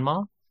in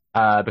Myanmar.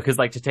 Because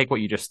like to take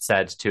what you just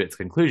said to its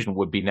conclusion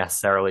would be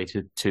necessarily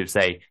to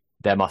say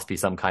there must be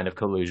some kind of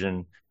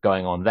collusion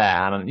going on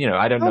there. And, you know,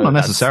 I don't know. Not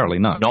necessarily,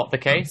 no. Not the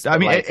case. I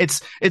mean, like,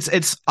 it's,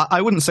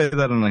 I wouldn't say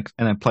that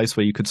in a place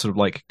where you could sort of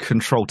like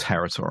control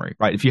territory,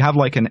 right? If you have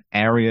like an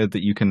area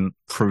that you can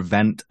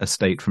prevent a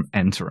state from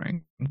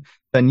entering,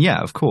 then yeah,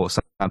 of course,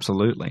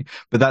 absolutely.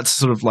 But that's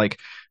sort of like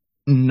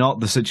not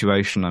the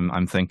situation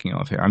I'm thinking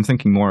of here. I'm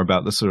thinking more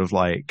about the sort of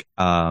like,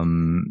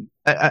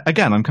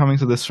 again, I'm coming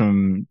to this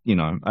from, you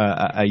know,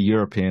 a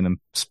European and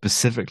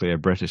specifically a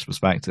British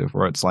perspective,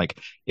 where it's like,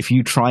 if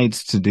you tried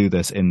to do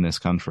this in this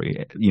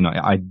country, you know,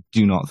 I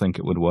do not think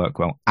it would work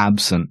well,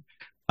 absent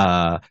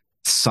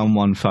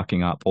someone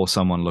fucking up or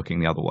someone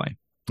looking the other way,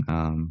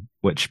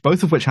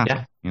 both of which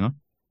happen, you know?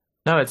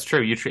 No, it's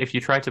true. If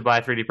you try to buy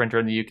a 3D printer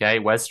in the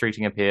UK, Wes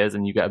Streeting appears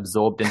and you get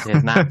absorbed into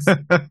his maps.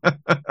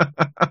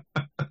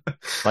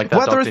 Like that.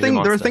 Well,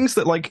 there are things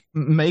that like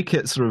make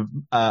it sort of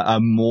a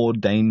more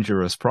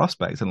dangerous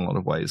prospect in a lot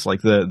of ways,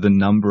 like the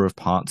number of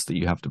parts that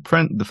you have to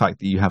print, the fact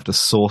that you have to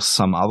source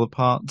some other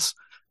parts.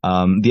 The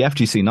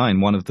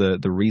FGC9, one of the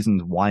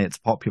reasons why it's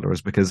popular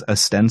is because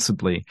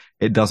ostensibly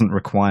it doesn't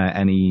require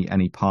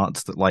any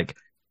parts that like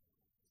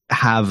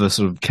have a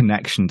sort of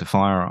connection to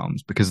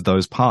firearms, because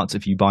those parts,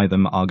 if you buy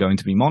them, are going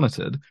to be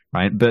monitored,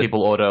 right? But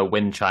people order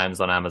wind chimes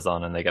on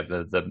Amazon and they get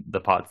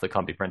the parts that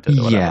can't be printed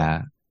or whatever.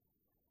 Yeah.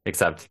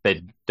 Except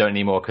they don't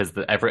anymore because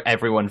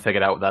everyone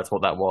figured out that's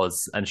what that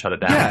was and shut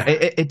it down. Yeah,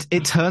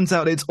 it turns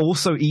out it's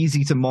also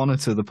easy to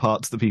monitor the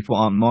parts that people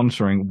aren't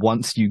monitoring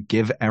once you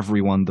give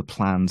everyone the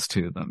plans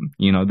to them.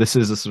 You know, this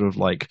is a sort of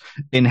like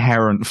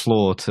inherent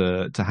flaw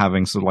to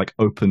having sort of like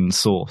open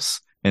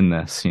source in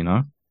this, you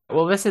know?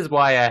 Well, this is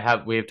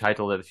why we've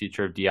titled it "The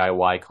Future of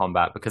DIY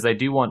Combat," because I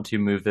do want to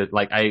move the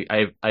like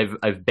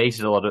I've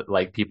baited a lot of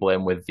like people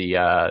in with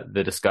the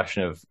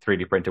discussion of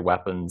 3D printed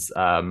weapons,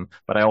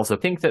 but I also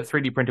think that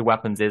 3D printed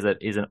weapons is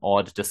an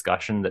odd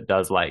discussion that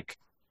does like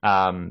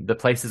the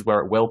places where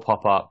it will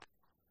pop up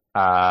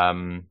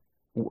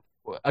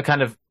a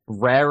kind of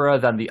rarer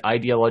than the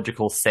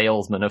ideological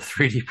salesman of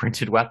 3D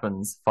printed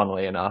weapons,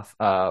 funnily enough,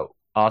 are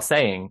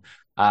saying.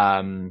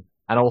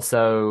 And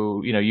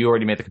also, you know, you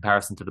already made the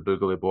comparison to the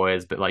Boogaloo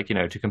Boys, but like, you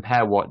know, to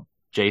compare what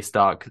Jay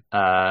Stark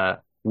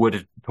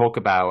would talk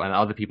about and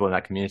other people in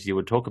that community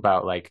would talk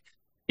about, like,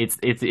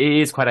 it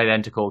is quite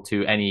identical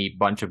to any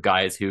bunch of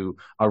guys who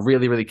are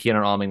really, really keen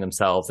on arming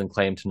themselves and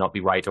claim to not be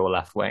right or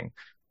left wing.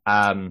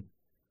 But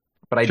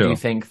I do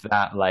think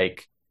that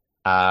like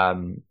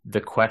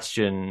the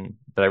question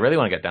that I really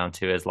want to get down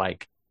to is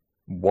like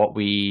what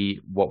we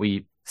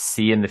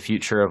see in the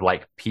future of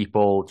like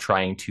people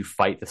trying to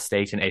fight the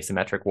state in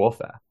asymmetric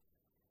warfare.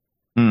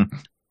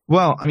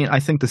 Well, I mean, I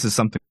think this is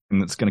something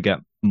that's going to get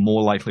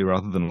more likely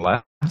rather than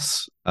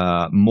less,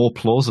 more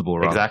plausible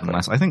rather than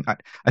less. I think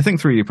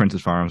 3D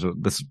printed firearms are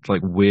this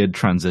like weird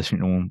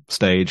transitional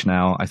stage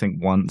now. I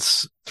think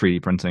once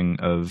 3D printing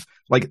of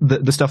like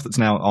the stuff that's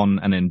now on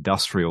an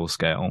industrial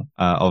scale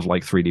of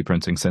like 3D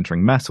printing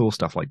sintering metal,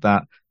 stuff like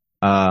that,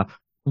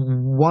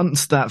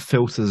 once that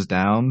filters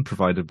down,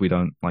 provided we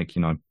don't like,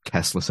 you know,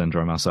 Kessler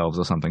syndrome ourselves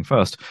or something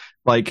first,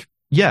 like,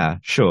 yeah,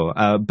 sure.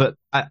 But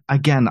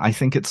again, I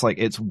think it's like,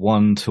 it's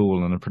one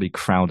tool in a pretty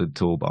crowded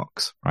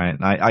toolbox, right?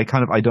 I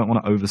don't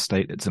want to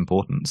overstate its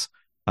importance.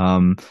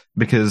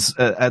 Because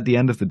at the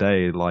end of the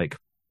day, like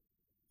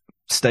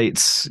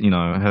states, you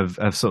know,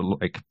 have sort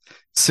of like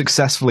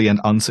successfully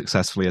and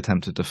unsuccessfully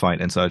attempted to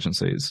fight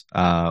insurgencies,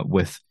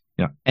 with,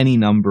 you know, any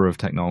number of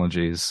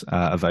technologies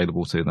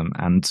available to them,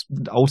 and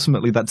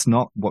ultimately that's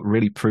not what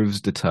really proves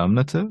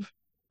determinative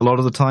a lot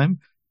of the time.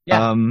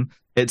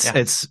 It's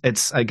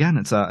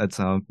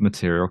our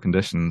material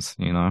conditions,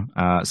 you know.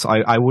 So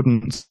I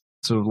wouldn't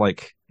sort of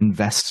like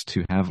invest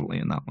too heavily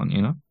in that one,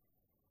 you know.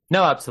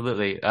 No,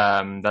 absolutely.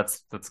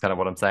 That's kind of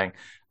what I'm saying.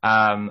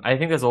 I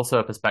think there's also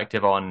a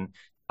perspective on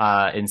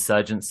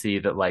insurgency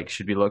that like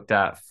should be looked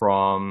at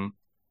from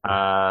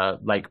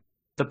like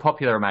the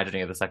popular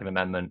imagining of the Second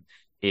Amendment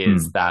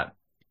is that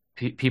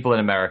people in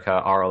America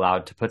are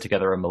allowed to put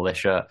together a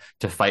militia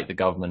to fight the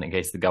government in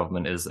case the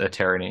government is a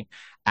tyranny.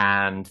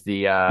 And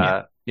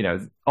the you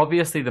know,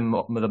 obviously the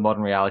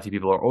modern reality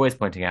people are always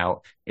pointing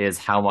out is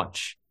how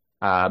much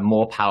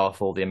more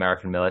powerful the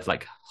American military,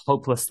 like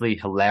hopelessly,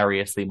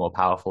 hilariously more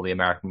powerful the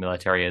American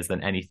military is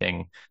than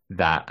anything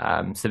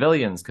that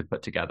civilians could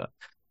put together.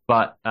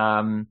 But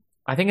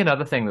I think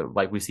another thing that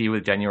like we see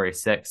with January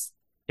 6th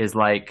is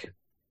like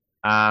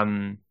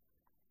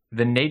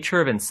the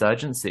nature of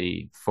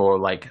insurgency for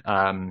like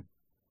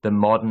the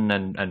modern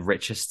and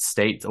richest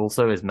states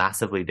also is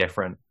massively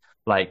different.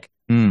 Like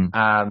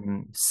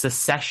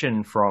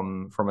secession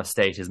from a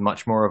state is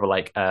much more of a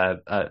like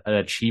an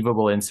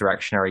achievable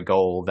insurrectionary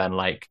goal than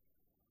like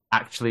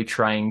actually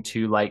trying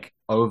to like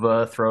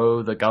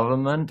overthrow the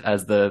government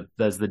as the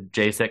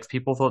J6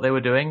 people thought they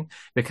were doing,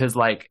 because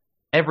like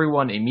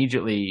everyone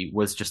immediately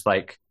was just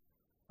like,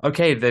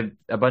 okay,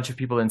 a bunch of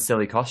people in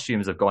silly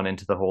costumes have gone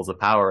into the halls of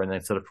power and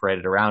they've sort of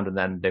paraded around, and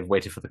then they've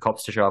waited for the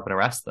cops to show up and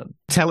arrest them.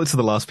 Tell it to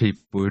the last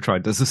people who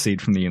tried to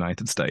secede from the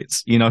United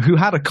States, you know, who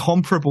had a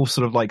comparable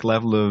sort of like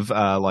level of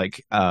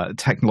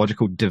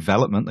technological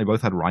development. They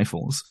both had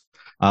rifles.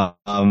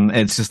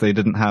 It's just they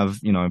didn't have,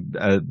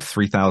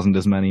 3,000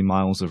 as many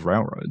miles of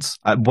railroads.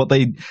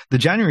 The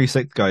January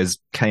 6th guys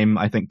came,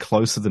 I think,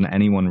 closer than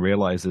anyone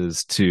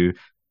realizes to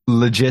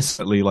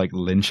legitimately like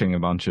lynching a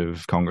bunch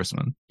of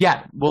congressmen.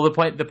 Yeah, well, the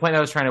point I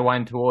was trying to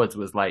wind towards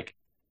was like,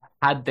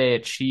 had they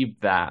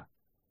achieved that,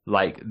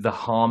 like the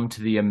harm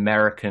to the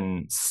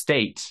American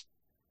state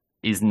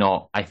is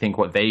not, I think,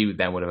 what they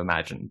then would have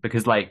imagined.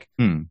 Because like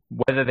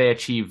whether they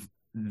achieve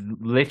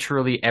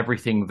literally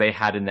everything they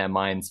had in their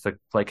minds for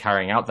like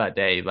carrying out that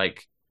day,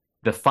 like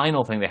the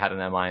final thing they had in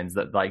their minds,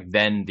 that like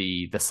then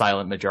the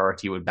silent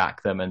majority would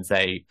back them and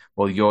say,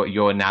 well,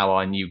 you're now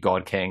our new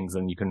god kings,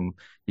 and you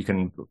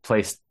can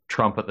place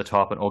Trump at the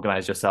top and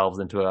organize yourselves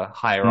into a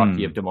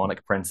hierarchy of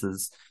demonic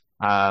princes.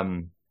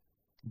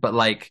 But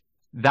like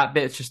that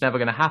bit's just never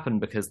going to happen,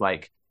 because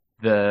like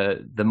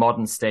the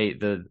modern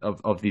state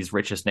of these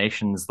richest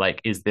nations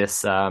like is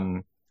this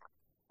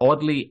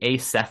oddly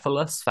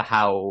acephalous for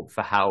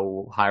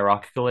how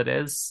hierarchical it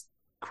is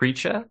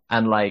creature,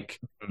 and like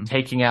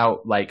taking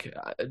out like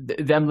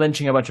them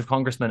lynching a bunch of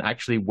congressmen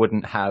actually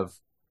wouldn't have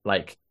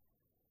like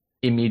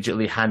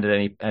immediately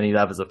handed any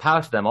levels of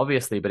power to them,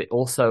 obviously, but it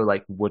also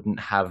like wouldn't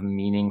have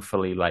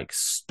meaningfully like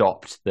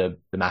stopped the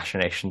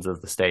machinations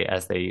of the state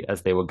as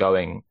they were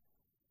going.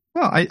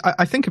 Well,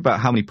 I think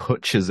about how many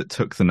putsches it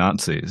took the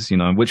Nazis,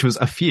 which was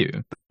a few.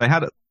 They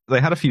had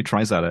a few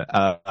tries at it,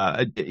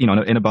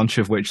 in a bunch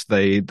of which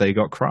they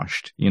got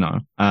crushed,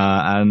 and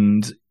I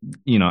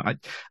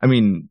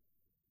mean,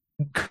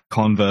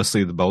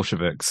 conversely, the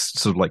Bolsheviks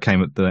sort of like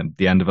came at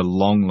the end of a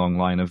long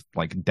line of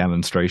like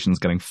demonstrations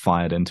getting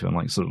fired into, and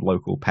like sort of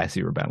local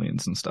petty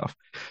rebellions and stuff.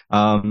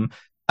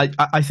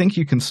 I think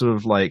you can sort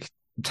of like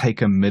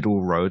take a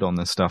middle road on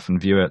this stuff and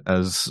view it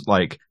as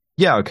like,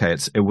 yeah, okay,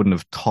 it wouldn't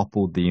have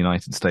toppled the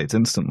United States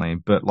instantly,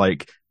 but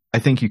like I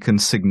think you can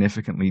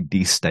significantly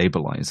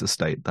destabilize a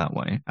state that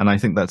way. And I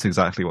think that's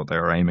exactly what they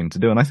were aiming to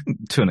do. And I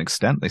think to an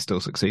extent they still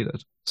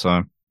succeeded.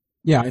 So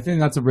yeah, I think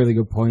that's a really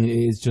good point.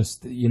 It is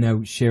just,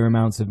 sheer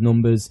amounts of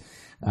numbers,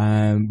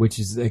 which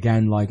is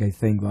again, like, I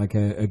think like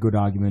a good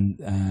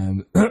argument,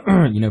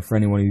 for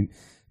anyone who,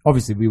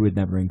 obviously we would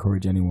never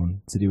encourage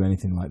anyone to do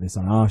anything like this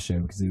on our show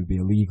because it would be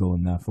illegal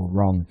and therefore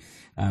wrong.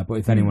 But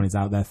if anyone is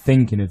out there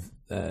thinking of,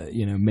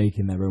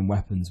 making their own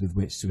weapons with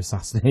which to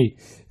assassinate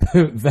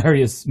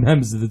various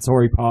members of the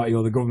Tory party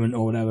or the government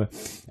or whatever,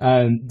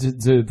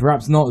 to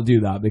perhaps not do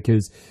that,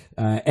 because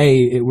A,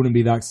 it wouldn't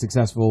be that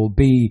successful.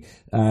 B,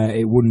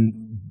 it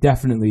wouldn't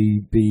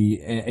definitely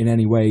be in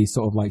any way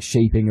sort of like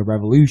shaping a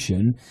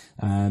revolution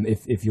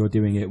if you're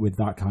doing it with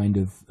that kind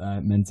of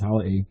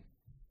mentality.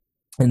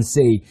 And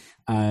C,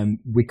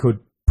 we could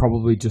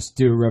probably just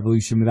do a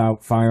revolution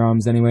without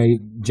firearms anyway.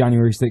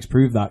 January 6th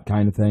proved that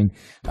kind of thing,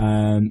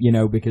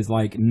 because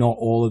like not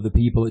all of the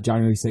people at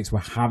January 6th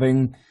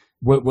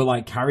were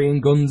like carrying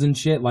guns and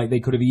shit. Like they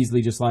could have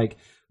easily just like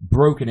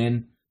broken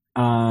in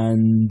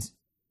and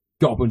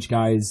got a bunch of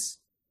guys,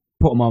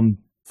 put them on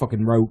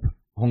fucking rope,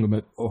 hung them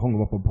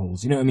up on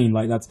poles. You know what I mean?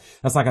 Like that's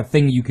like a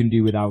thing you can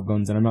do without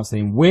guns. And I'm not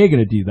saying we're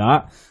gonna do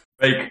that.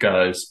 Fake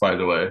guys, by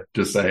the way.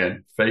 Just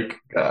saying, fake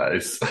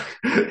guys.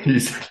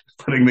 He's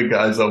putting the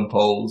guys on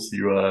poles.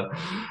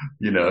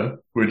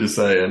 We're just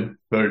saying,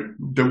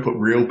 don't put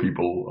real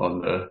people on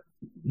the.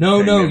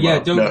 No, don't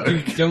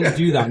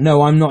do that.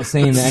 No, I'm not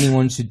saying that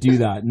anyone should do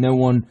that. No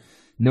one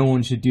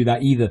should do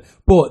that either.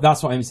 But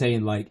that's what I'm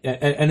saying. Like,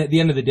 and at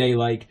the end of the day,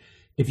 like,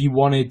 if you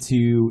wanted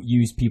to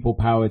use people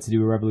power to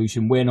do a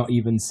revolution, we're not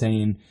even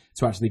saying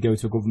to actually go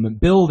to a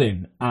government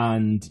building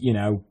and,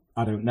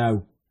 I don't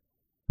know,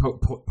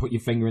 put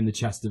your finger in the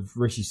chest of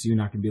Rishi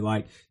Sunak and be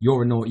like,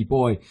 you're a naughty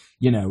boy.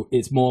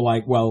 It's more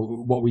like, well,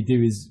 what we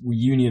do is we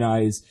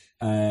unionize,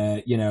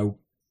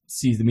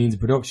 seize the means of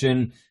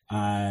production,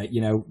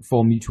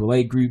 form mutual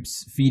aid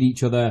groups, feed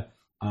each other,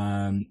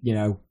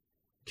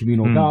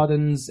 communal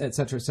gardens,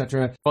 etc.,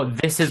 etc. Well,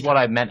 this is what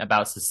I meant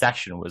about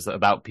secession, was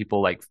about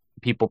people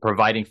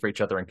providing for each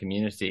other in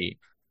community,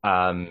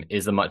 I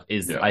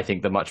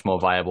think the much more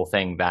viable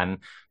thing than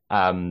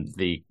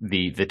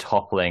the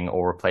toppling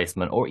or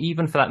replacement, or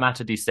even for that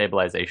matter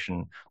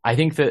destabilization. I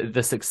think that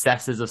the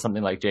successes of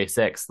something like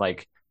J6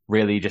 like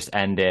really just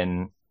end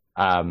in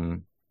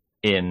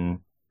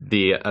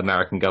the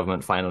American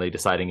government finally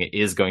deciding it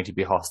is going to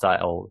be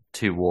hostile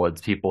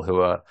towards people who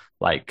are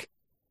like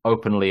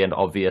openly and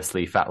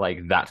obviously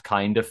that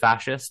kind of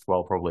fascist,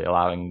 while probably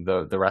allowing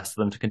the rest of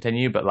them to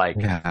continue. But like,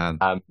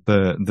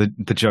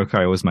 the joke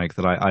I always make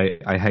that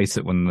I hate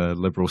it when the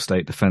liberal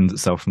state defends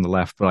itself from the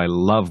left, but I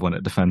love when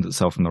it defends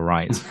itself from the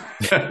right.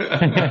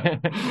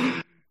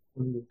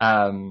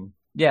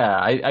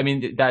 I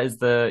mean that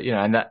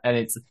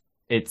is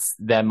it's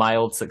their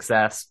mild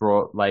success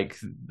brought like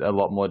a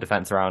lot more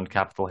defense around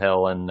Capitol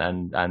Hill and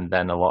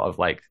then a lot of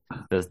like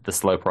the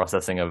slow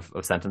processing of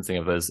sentencing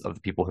of the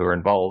people who are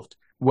involved.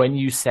 When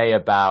you say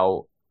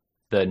about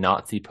the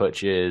Nazi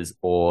putsches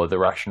or the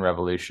Russian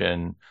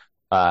Revolution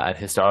and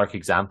historic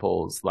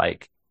examples,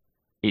 like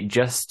it's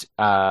just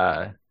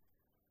that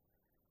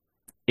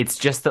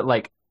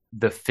like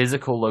the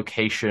physical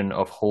location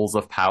of halls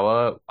of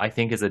power, I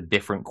think, is a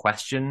different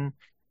question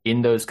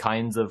in those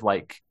kinds of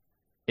like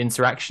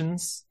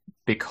insurrections,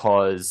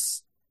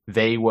 because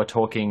they were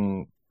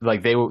talking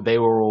like they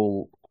were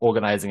all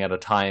organizing at a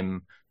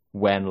time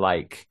when,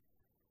 like,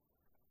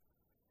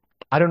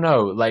 I don't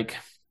know, like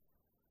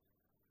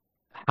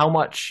how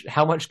much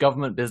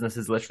government business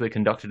is literally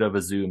conducted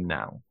over Zoom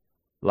now,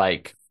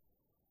 like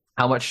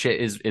how much shit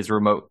is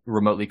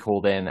remotely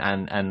called in,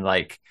 and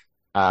like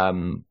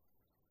and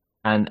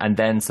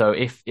then so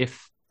if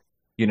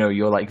you know,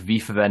 your like V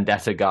for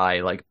Vendetta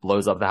guy like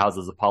blows up the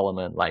Houses of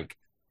Parliament, like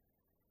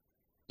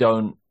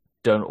don't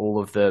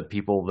all of the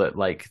people that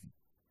like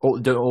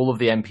don't all of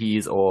the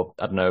MPs, or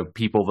I don't know,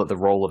 people that the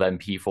role of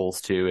MP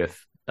falls to,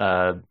 if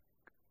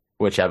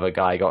whichever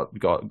guy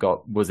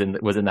was in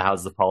the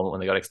Houses of Parliament when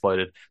they got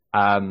exploded,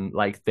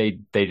 like they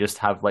just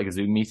have like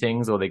Zoom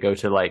meetings, or they go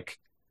to like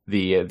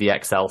the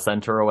Excel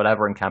Center or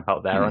whatever and camp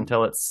out there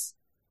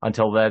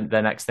until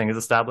their next thing is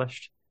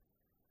established.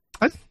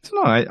 I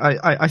don't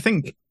know. I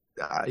think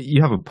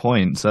you have a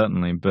point,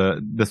 certainly, but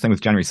the thing with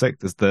January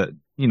 6th is that,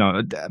 you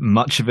know,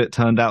 much of it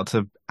turned out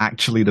to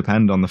actually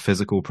depend on the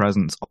physical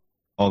presence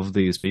of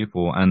these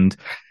people. And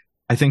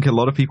I think a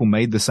lot of people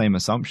made the same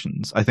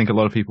assumptions. I think a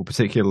lot of people,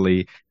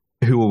 particularly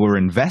who were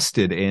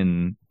invested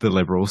in the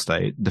liberal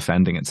state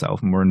defending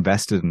itself and were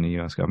invested in the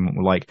US government,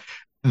 were like,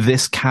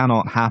 this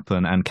cannot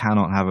happen and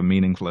cannot have a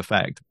meaningful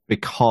effect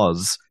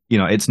because, you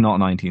know, it's not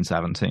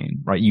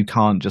 1917, right? You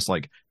can't just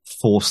like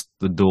force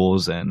the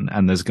doors in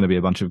and there's going to be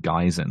a bunch of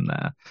guys in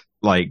there.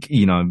 Like,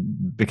 you know,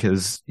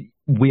 because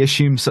we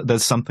assume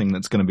there's something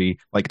that's going to be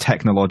like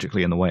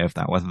technologically in the way of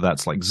that, whether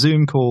that's like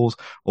Zoom calls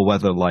or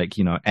whether like,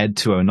 you know, Ed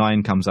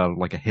 209 comes out of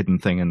like a hidden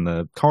thing in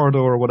the corridor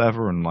or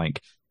whatever. And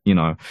like, you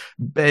know,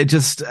 it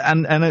just,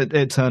 and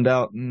it turned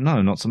out,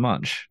 no, not so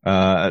much.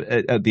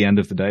 At the end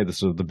of the day, the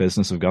sort of the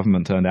business of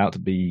government turned out to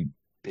be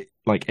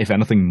like, if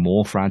anything,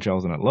 more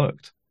fragile than it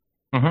looked.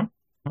 Mm-hmm.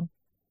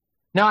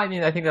 No, I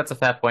mean, I think that's a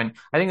fair point.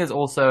 I think it's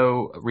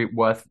also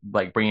worth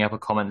like bringing up a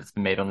comment that's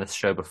been made on this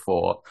show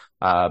before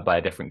by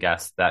a different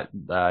guest, that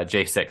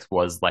J6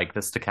 was like the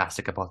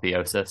stochastic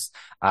apotheosis.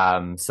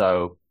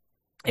 So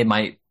it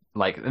might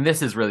like, and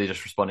this is really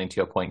just responding to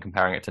your point,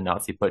 comparing it to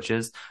Nazi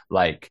putsches.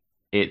 Like,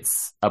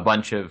 it's a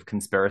bunch of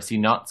conspiracy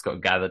nuts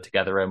got gathered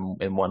together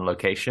in one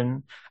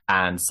location,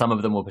 and some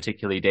of them were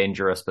particularly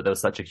dangerous, but there was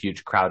such a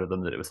huge crowd of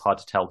them that it was hard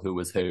to tell who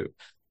was who.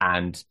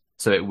 And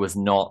so it was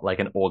not like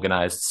an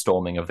organized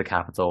storming of the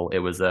Capitol. It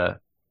was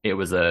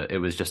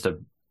just a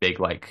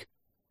big like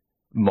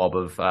mob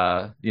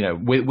of you know,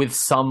 with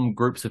some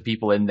groups of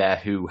people in there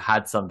who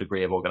had some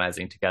degree of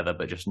organizing together,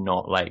 but just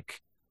not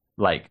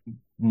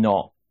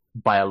not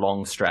by a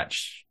long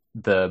stretch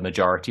the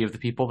majority of the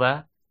people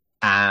there.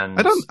 And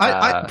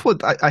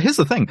here's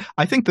the thing.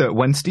 I think that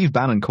when Steve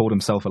Bannon called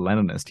himself a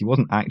Leninist, he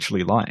wasn't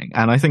actually lying.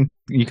 And I think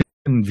you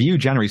can view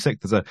January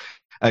 6th as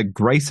a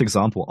great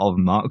example of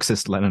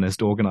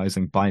Marxist-Leninist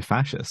organizing by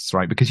fascists,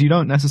 right? Because you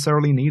don't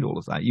necessarily need all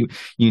of that. You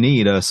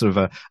need a sort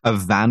of a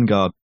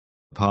vanguard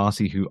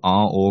party who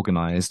are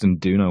organized and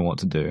do know what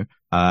to do,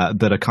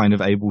 that are kind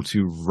of able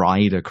to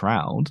ride a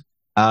crowd.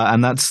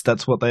 And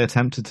that's what they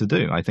attempted to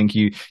do. I think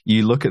you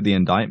look at the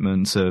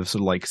indictments of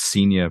sort of like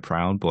senior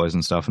Proud Boys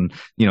and stuff, and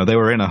you know, they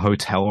were in a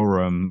hotel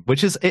room,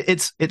 which is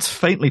it's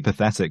faintly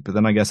pathetic. But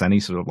then I guess any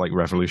sort of like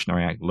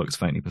revolutionary act looks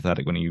faintly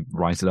pathetic when you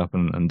write it up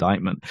in an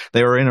indictment.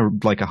 They were in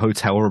a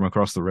hotel room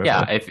across the river.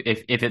 Yeah, if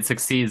it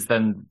succeeds,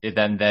 then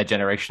their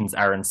generation's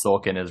Aaron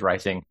Sorkin is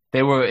writing.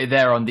 They were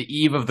there on the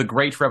eve of the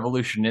Great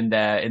Revolution in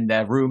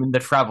their room in the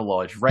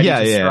Travelodge, ready to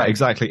strike. Yeah,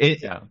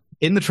 exactly.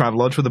 In the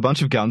Travelodge with a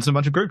bunch of guns and a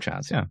bunch of group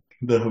chats, yeah.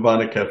 The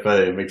Havana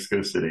Cafe in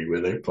Mexico City where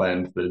they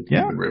planned the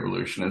Cuban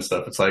Revolution and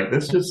stuff. It's like,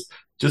 there's just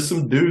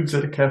some dudes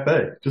at a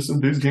cafe. Just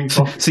some dudes getting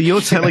coffee. So you're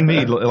telling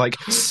me like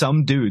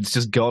some dudes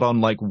just got on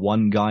like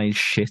one guy's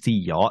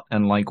shitty yacht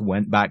and like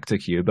went back to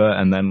Cuba,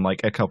 and then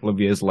like a couple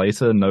of years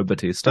later, no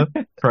Batista?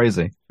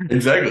 Crazy.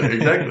 Exactly.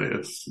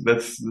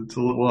 That's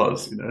all it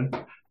was, you know?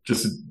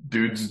 Just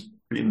dudes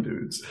being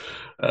dudes.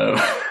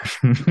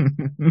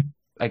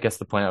 I guess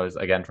the point I was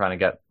again trying to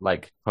get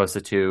like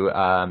closer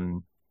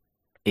to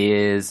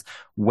is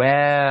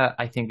where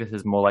I think this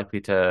is more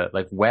likely to,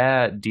 like,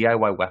 where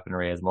DIY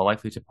weaponry is more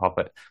likely to pop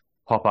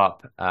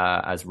up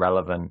as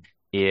relevant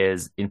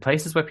is in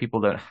places where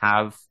people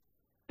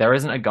there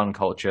isn't a gun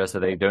culture,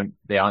 so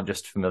they aren't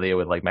just familiar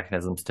with like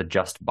mechanisms to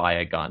just buy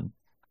a gun,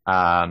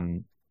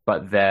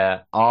 but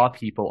there are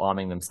people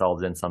arming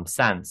themselves in some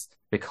sense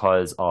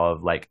because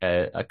of like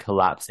a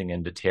collapsing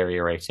and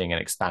deteriorating and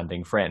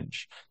expanding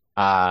fringe.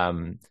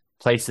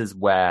 Places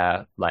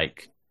where,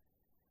 like,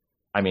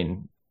 I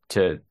mean,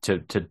 to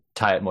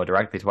tie it more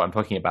directly to what I'm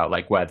talking about,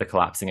 like where the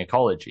collapsing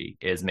ecology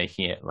is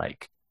making it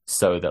like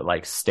so that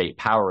like state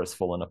power has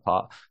fallen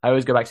apart. I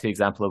always go back to the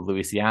example of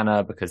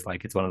Louisiana because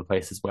like it's one of the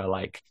places where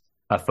like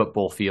a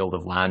football field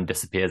of land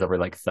disappears over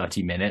like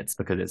 30 minutes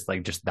because it's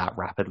like just that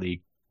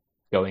rapidly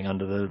going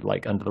under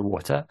the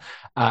water.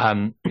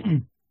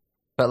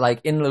 But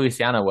like in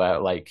Louisiana where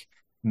like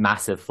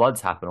massive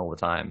floods happen all the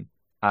time,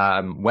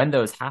 when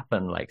those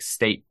happen, like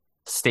state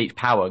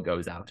power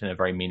goes out in a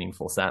very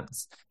meaningful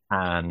sense,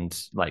 and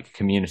like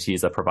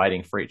communities are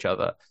providing for each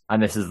other.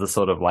 And this is the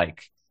sort of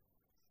like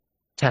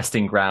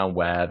testing ground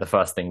where the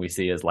first thing we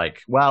see is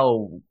like,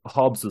 well,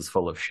 Hobbs was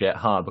full of shit,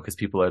 huh? Because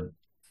people are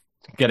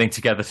getting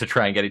together to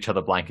try and get each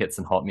other blankets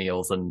and hot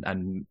meals,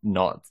 and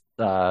not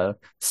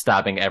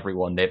stabbing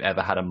everyone they've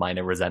ever had a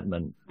minor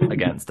resentment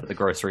against at the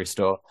grocery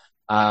store.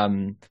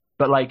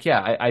 But like,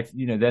 yeah, I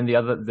then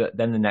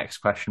then the next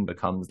question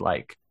becomes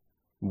like,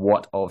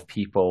 what of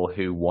people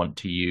who want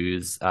to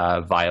use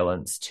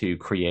violence to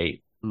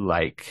create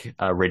like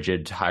a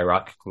rigid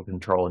hierarchical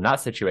control in that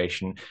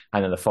situation?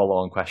 And then the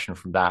follow-on question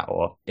from that,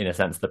 or in a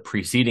sense the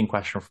preceding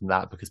question from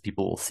that, because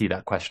people will see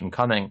that question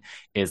coming,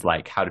 is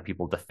like, how do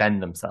people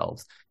defend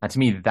themselves? And to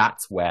me,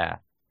 that's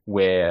where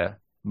we're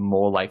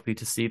more likely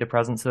to see the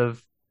presence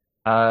of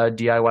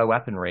DIY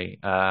weaponry,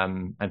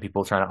 and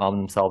people trying to arm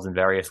themselves in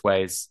various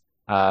ways,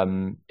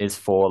 is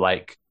for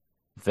like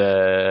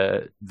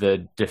the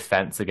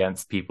defense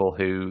against people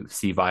who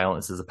see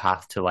violence as a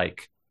path to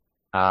like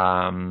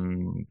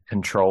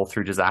control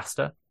through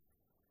disaster.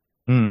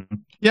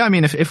 Yeah, I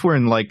mean, if we're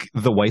in like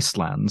the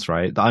wastelands,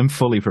 right, I'm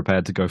fully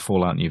prepared to go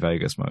Fallout New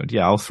Vegas mode.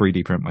 Yeah, I'll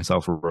 3D print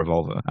myself a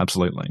revolver,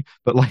 absolutely.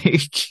 But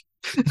like,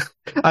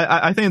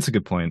 I think it's a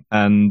good point,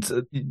 and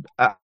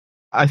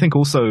I think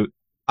also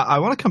I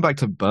want to come back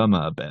to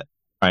Burma a bit,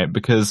 right,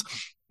 because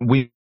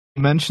we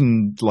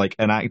mentioned like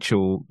an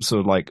actual sort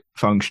of like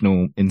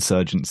functional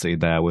insurgency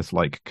there with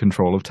like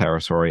control of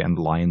territory and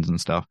lines and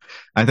stuff.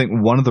 I think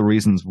one of the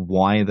reasons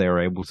why they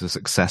were able to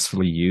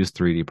successfully use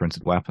 3D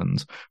printed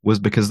weapons was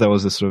because there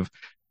was a sort of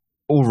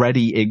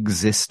already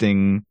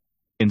existing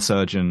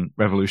insurgent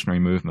revolutionary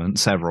movement,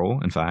 several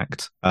in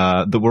fact,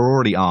 that were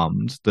already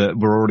armed, that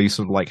were already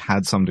sort of like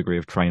had some degree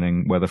of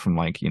training, whether from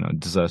like,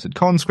 deserted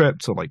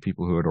conscripts or like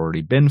people who had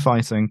already been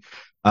fighting.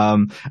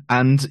 And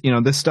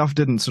this stuff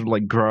didn't sort of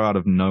like grow out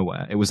of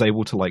nowhere. It was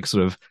able to like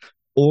sort of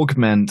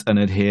augment and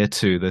adhere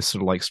to this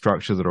sort of like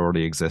structure that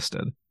already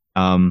existed.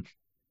 And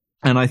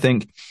I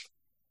think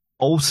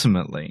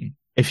ultimately,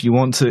 if you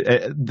want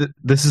to,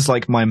 this is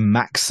like my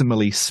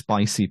maximally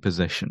spicy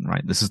position,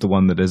 right? This is the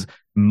one that is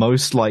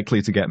most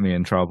likely to get me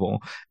in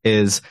trouble,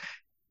 is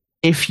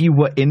if you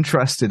were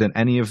interested in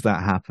any of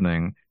that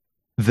happening,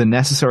 the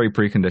necessary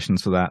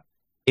preconditions for that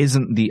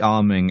isn't the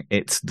arming,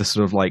 it's the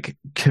sort of like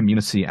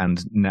community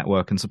and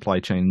network and supply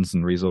chains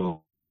and resources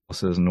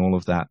and all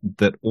of that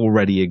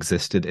already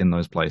existed in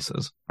those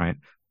places, right?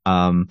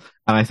 And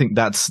I think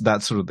that's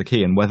sort of the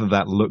key. And whether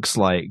that looks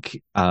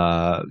like,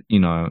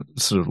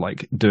 sort of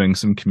like doing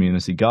some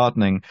community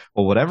gardening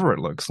or whatever it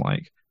looks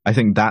like, I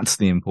think that's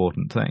the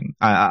important thing.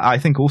 I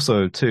think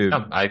also too,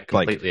 I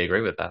completely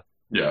agree with that.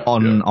 Yeah.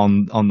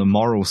 On the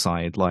moral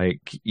side,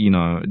 like,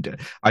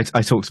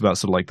 I talked about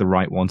sort of like the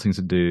right wanting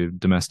to do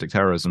domestic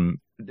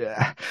terrorism.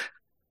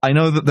 I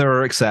know that there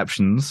are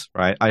exceptions,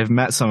 right? I've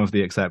met some of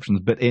the exceptions,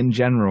 but in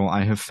general,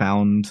 I have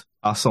found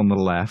us on the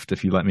left,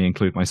 if you let me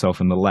include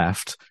myself in the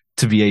left,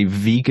 to be a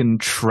vegan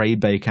tray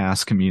bake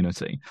ass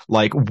community.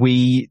 Like,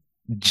 we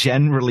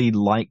generally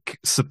like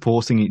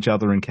supporting each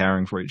other and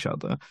caring for each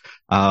other.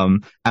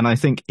 And I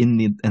think in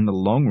the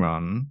long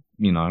run,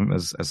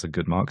 as a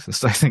good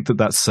Marxist, I think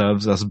that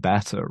serves us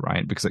better,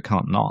 right? Because it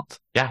can't not.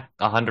 Yeah,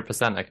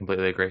 100%. I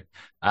completely agree.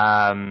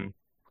 Yeah,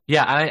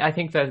 and I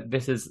think that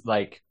this is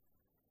like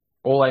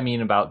all I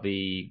mean about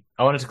I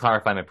wanted to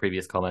clarify my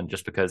previous comment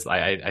just because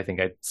I think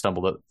I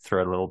stumbled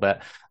through it a little bit.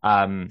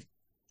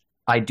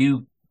 I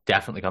do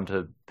definitely come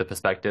to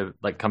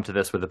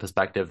this with the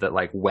perspective that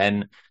like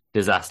when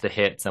disaster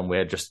hits, and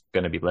we're just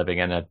going to be living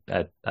in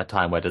a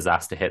time where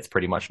disaster hits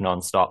pretty much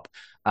nonstop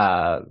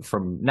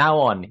from now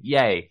on,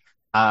 yay.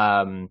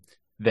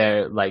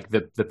 They're like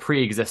the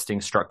pre-existing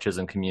structures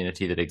and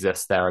community that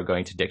exist there are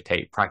going to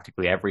dictate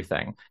practically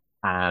everything.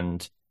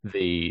 And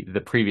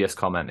the previous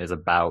comment is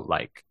about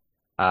like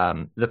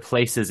the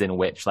places in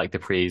which like the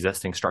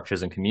pre-existing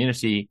structures and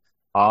community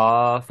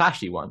are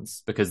fashy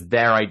ones, because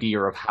their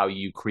idea of how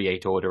you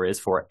create order is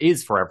for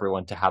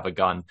everyone to have a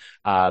gun,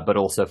 but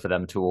also for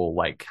them to all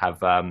like have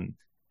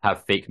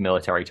fake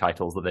military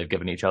titles that they've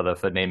given each other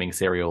for naming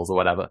cereals or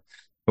whatever.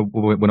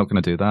 We're not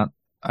going to do that.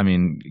 I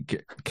mean,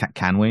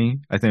 can we?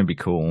 I think it'd be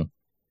cool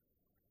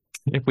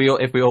if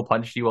we all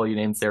punched you while you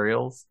named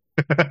cereals.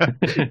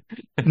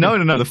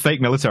 No, the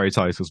fake military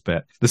titles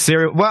bit. The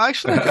cereal. Well,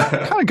 actually,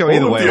 I kind of go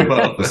either way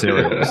with the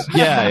cereals.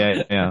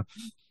 Yeah.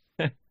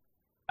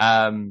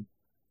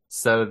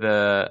 So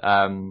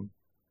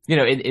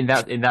in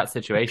that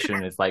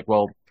situation, it's like,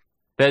 well,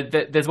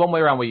 there's one way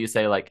around where you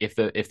say like if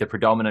the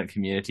predominant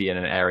community in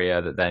an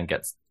area that then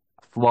gets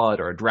flood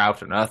or a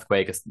drought or an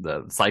earthquake,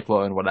 the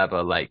cyclone,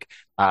 whatever, like,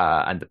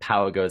 and the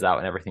power goes out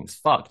and everything's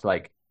fucked,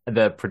 like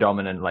the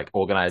predominant like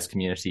organized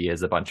community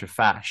is a bunch of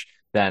fash,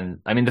 then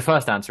I mean the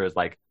first answer is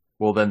like,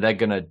 well, then they're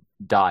gonna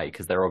die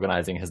because their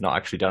organizing has not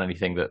actually done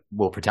anything that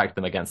will protect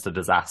them against a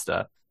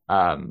disaster.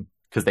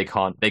 because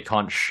they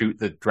can't shoot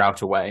the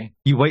drought away.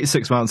 You wait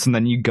 6 months and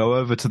then you go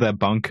over to their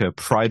bunker,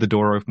 pry the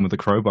door open with a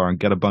crowbar, and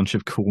get a bunch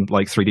of cool,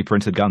 like 3D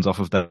printed guns off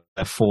of their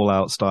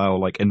Fallout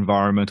style, like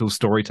environmental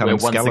storytelling.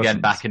 We're once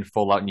again back in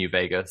Fallout New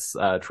Vegas.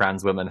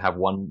 Trans women have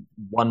one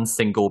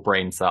single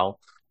brain cell.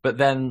 But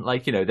then,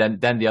 like, you know,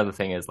 then the other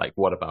thing is, like,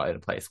 what about in a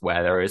place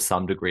where there is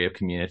some degree of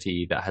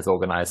community that has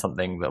organized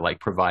something that, like,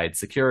 provides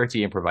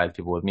security and provides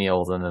people with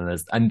meals,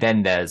 and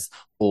then there's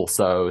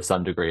also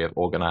some degree of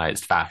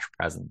organized fashion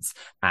presence,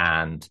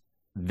 and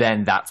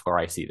then that's where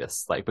I see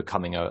this, like,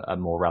 becoming a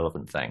more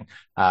relevant thing.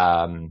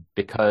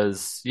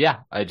 Because yeah,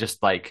 I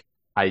just like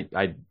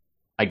I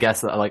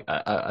guess like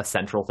a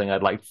central thing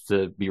I'd like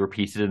to be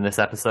repeated in this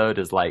episode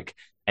is, like,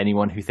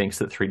 anyone who thinks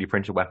that 3D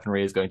printed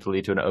weaponry is going to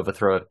lead to an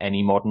overthrow of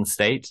any modern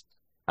state.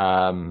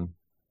 Well,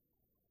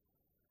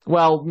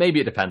 maybe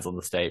it depends on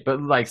the state,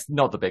 but, like,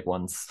 not the big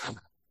ones.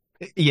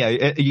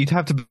 Yeah, you'd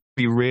have to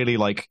be really,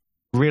 like,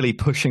 really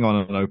pushing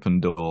on an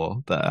open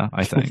door there,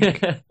 I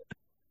think.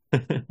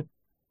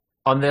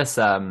 On this,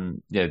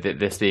 you know,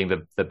 this being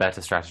the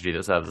better strategy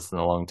that serves us in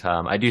the long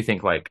term, I do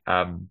think, like,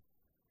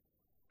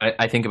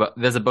 I think about,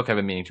 there's a book I've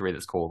been meaning to read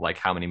that's called, like,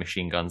 How Many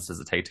Machine Guns Does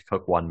It Take to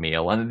Cook One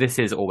Meal? And this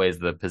is always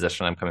the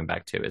position I'm coming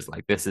back to, is,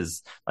 like, this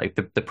is, like,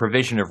 the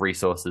provision of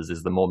resources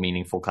is the more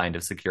meaningful kind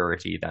of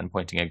security than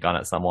pointing a gun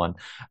at someone.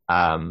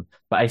 But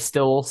I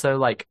still also,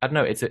 like, I don't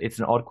know, it's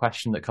an odd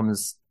question that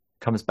comes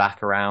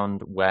back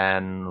around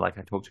when, like,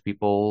 I talk to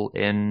people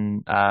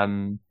in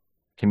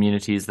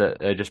communities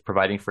that are just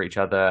providing for each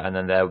other, and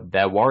then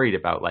they're worried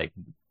about, like,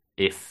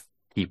 if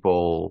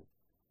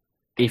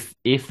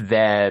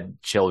their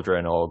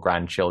children or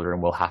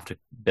grandchildren will have to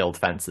build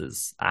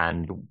fences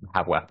and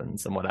have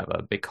weapons and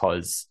whatever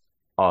because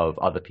of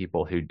other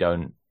people who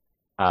don't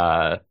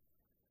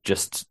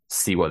just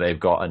see what they've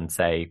got and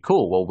say,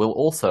 cool, well, we'll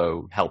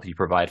also help you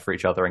provide for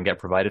each other and get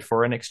provided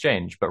for in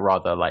exchange, but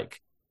rather, like,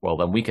 well,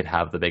 then we could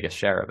have the biggest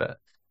share of it.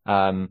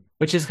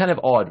 Which is kind of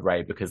odd,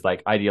 right? Because,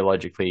 like,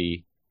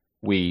 ideologically,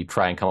 we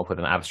try and come up with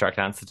an abstract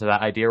answer to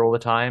that idea all the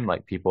time.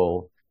 Like,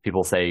 people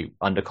say,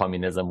 under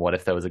communism, what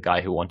if there was a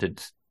guy who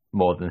wanted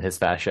more than his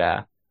fair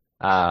share?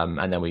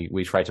 And then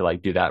we try to,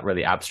 like, do that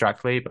really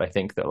abstractly. But I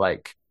think that,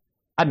 like,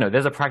 I don't know,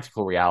 there's a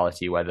practical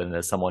reality where then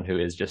there's someone who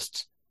is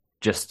just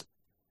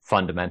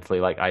fundamentally,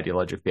 like,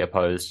 ideologically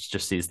opposed,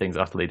 just sees things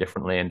utterly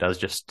differently and does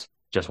just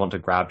want to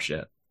grab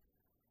shit.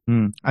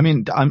 I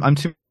mean, I'm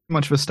too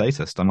much of a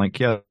statist. I'm like,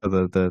 yeah,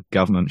 the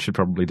government should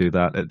probably do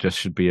that. It just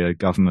should be a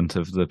government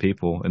of the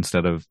people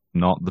instead of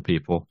not the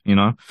people, you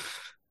know?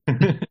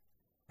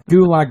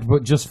 Gulag,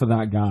 but just for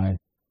that guy.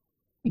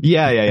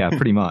 Yeah,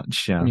 pretty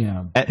much.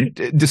 Yeah.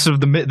 Sort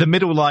of the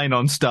middle line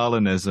on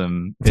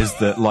Stalinism is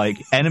that, like,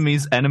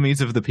 enemies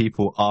of the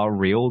people are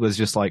real. There's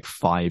just, like,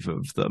 5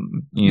 of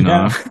them. You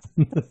know,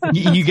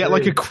 you get,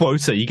 like, a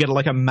quota. You get,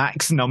 like, a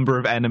max number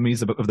of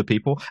enemies of the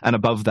people, and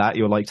above that,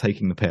 you're, like,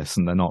 taking the piss,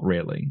 and they're not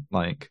really.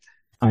 Like,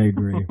 I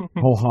agree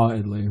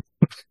wholeheartedly.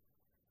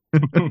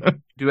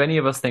 Do any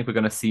of us think we're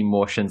going to see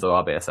more Shinzo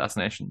Abe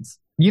assassinations?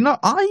 You know,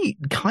 I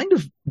kind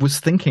of was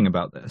thinking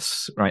about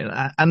this,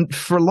 right? And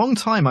for a long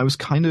time, I was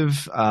kind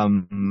of, I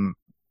don't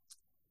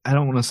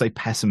want to say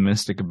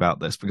pessimistic about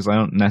this, because I'm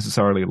not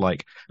necessarily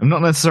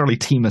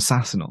team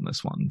assassin on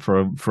this one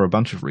for a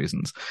bunch of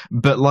reasons.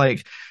 But,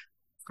 like,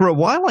 for a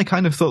while, I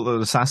kind of thought that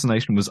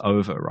assassination was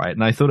over, right?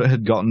 And I thought it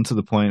had gotten to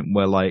the point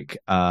where, like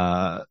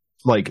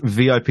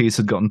VIPs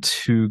had gotten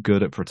too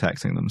good at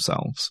protecting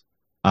themselves.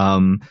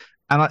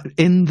 And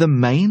in the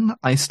main,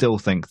 I still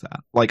think that.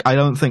 Like, I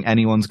don't think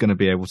anyone's going to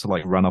be able to,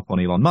 like, run up on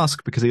Elon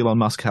Musk, because Elon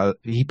Musk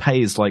he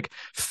pays, like,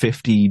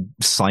 50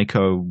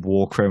 psycho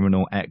war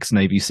criminal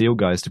ex-Navy SEAL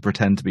guys to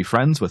pretend to be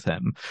friends with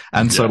him.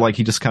 And so, like,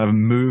 he just kind of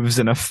moves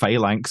in a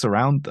phalanx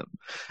around them.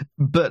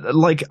 But,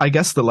 like, I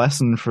guess the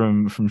lesson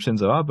from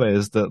Shinzo Abe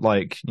is that,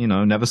 like, you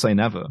know, never say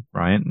never,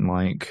 right? And,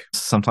 like,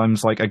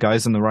 sometimes, like, a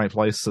guy's in the right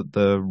place at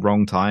the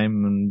wrong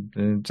time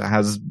and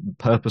has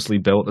purposely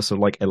built a sort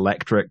of, like,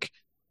 electric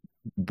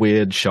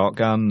weird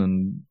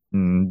shotgun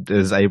and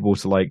is able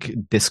to, like,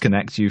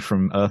 disconnect you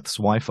from Earth's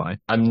Wi-Fi.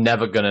 I'm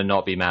never gonna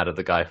not be mad at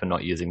the guy for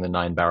not using the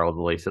 9-barrel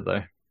deleter,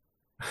 though.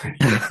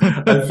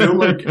 I feel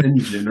like in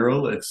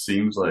general, it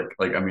seems like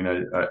I mean,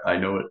 I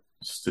know it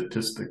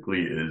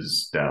statistically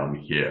is down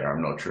here.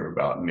 I'm not sure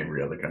about in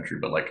every other country,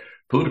 but, like,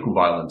 political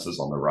violence is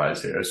on the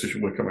rise here.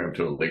 Especially we're coming up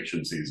to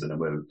election season, and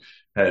we've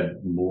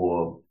had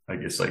more, I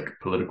guess, like,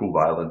 political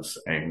violence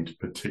aimed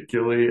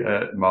particularly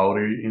at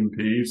Maori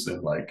MPs,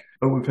 and, like,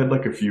 we've had,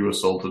 like, a few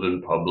assaulted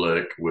in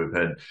public. We've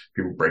had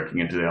people breaking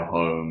into their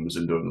homes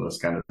and doing this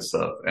kind of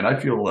stuff. And I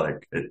feel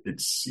like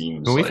it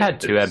seems. But we've had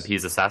 2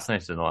 MPs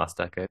assassinated in the last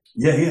decade.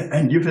 Yeah,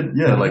 and you've had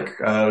like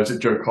was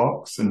it Joe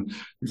Cox and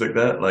things like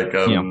that? Like,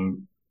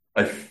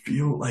 I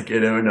feel like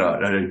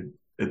I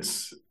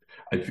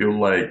feel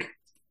like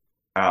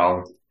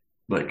our,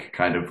 like,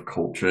 kind of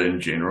culture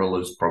in general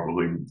is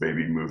probably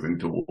maybe moving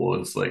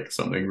towards, like,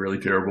 something really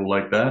terrible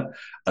like that.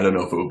 I don't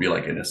know if it would be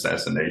like an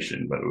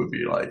assassination, but it would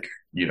be like,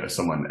 you know,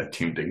 someone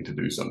attempting to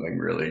do something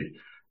really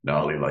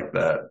gnarly like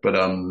that. But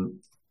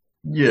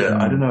Yeah,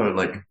 I don't know.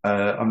 Like,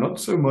 I'm not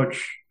so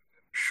much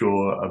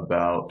sure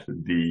about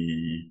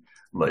the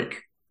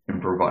like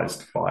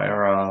improvised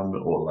firearm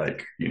or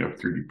like,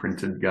 3D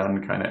printed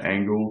gun kind of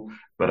angle.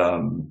 But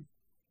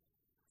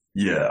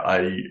yeah,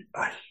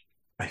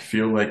 I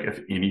feel like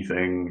if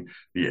anything,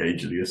 the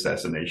age of the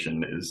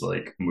assassination is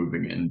like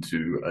moving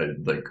into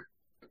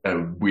a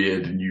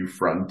weird new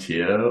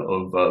frontier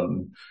of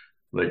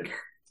like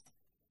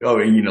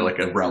like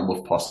a realm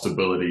of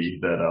possibility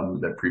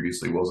that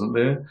previously wasn't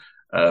there.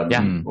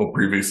 Yeah. Or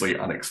previously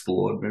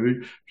unexplored,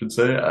 maybe I should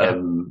say. Yeah.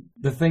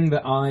 The thing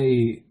that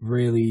I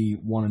really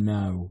want to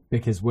know,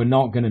 because we're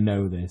not going to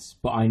know this,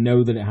 but I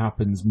know that it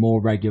happens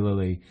more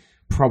regularly,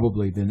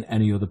 probably than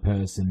any other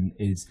person,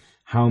 is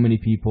how many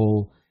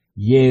people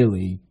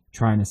yearly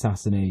try and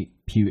assassinate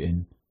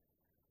Putin.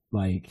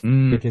 Like,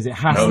 because it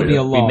has to be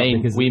a lot.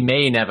 We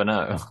may never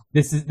know.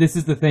 This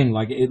is the thing.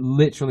 Like, it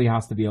literally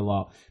has to be a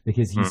lot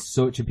because he's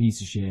such a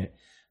piece of shit,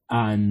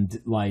 and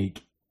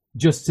like,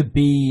 just to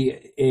be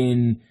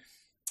in,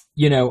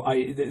 there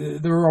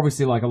are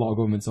obviously like a lot of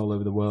governments all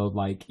over the world.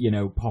 Like,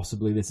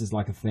 possibly this is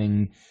like a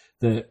thing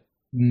that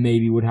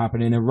maybe would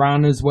happen in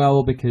Iran as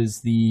well,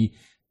 because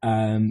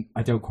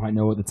I don't quite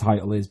know what the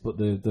title is, but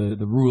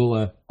the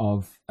ruler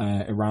of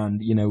Iran,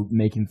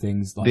 making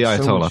things like the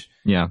Ayatollah, so much...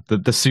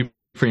 the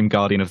supreme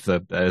guardian of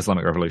the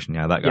Islamic Revolution,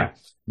 that guy.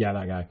 Yeah,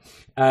 that guy.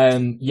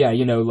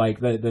 Like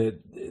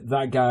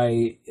that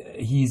guy,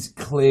 he's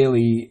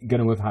clearly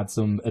going to have had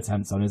some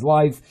attempts on his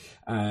life,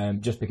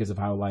 just because of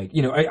how, like,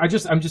 I'm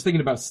just thinking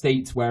about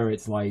states where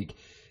it's like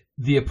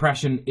the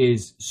oppression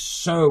is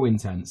so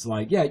intense.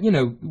 Like,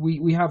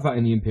 we have that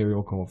in the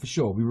Imperial Court for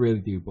sure, we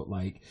really do, but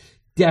like,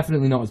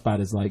 definitely not as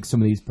bad as like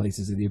some of these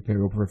places of the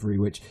Imperial Periphery,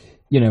 which,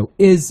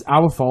 is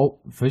our fault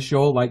for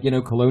sure. Like,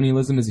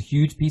 colonialism is a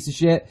huge piece of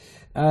shit.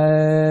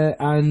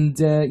 And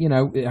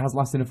it has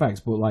lasting effects,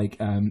 but like,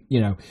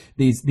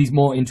 these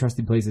more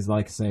interesting places,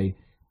 like say,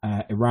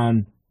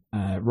 Iran,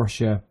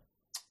 Russia.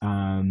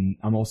 I'm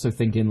also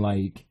thinking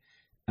like,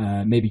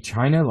 maybe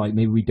China, like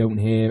maybe we don't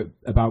hear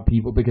about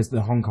people because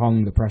the Hong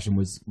Kong oppression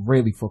was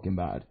really fucking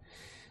bad.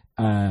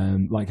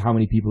 Like how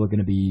many people are going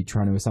to be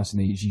trying to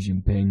assassinate Xi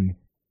Jinping?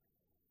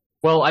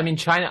 Well, I mean,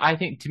 China, I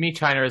think to me,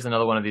 China is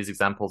another one of these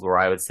examples where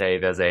I would say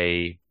there's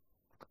a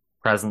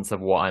presence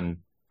of what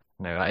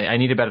I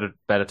need a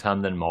better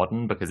term than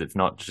modern, because it's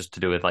not just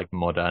to do with like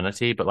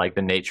modernity, but like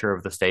the nature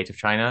of the state of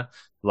China.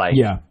 Like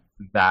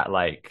that,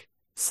 like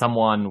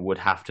someone would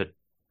have to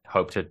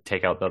hope to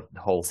take out the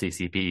whole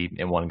CCP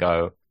in one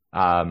go.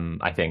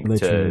 I think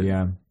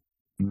literally,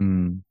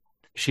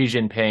 Xi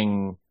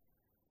Jinping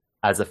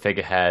as a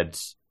figurehead.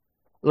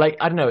 Like,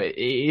 I don't know, it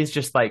is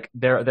just like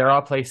there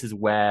are places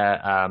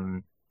where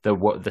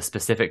the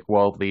specific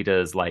world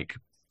leaders like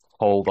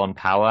hold on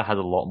power has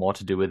a lot more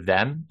to do with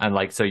them, and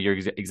like, so your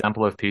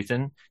example of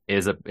Putin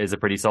is a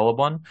pretty solid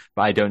one,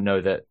 but I don't know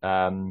that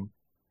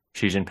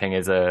Xi Jinping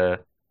is a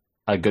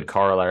good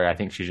corollary. I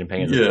think Xi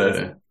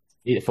Jinping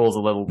it falls a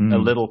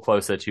little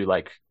closer to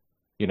like,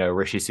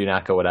 Rishi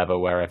Sunak or whatever,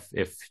 where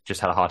if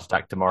just had a heart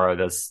attack tomorrow,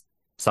 there's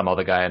some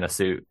other guy in a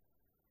suit.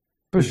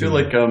 I feel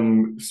like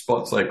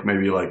spots like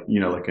maybe like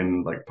like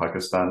in like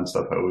Pakistan and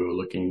stuff, how we were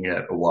looking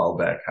at a while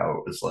back, how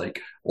it was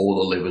like all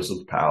the levers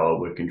of power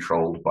were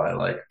controlled by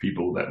like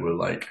people that were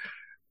like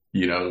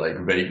like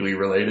vaguely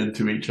related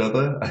to each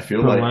other. I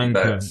feel like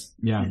that's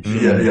Sri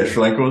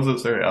Lanka, was it?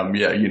 Sorry,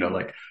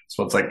 like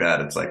spots like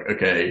that. It's like,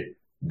 okay,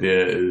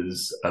 there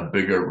is a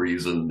bigger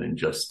reason than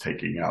just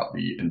taking out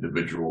the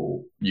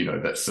individual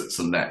that sits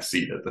in that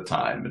seat at the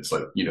time. It's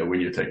like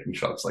when you're taking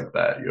shots like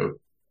that, you're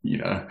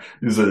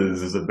this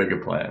is a bigger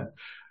plan.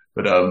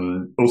 But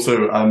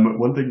also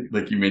one thing,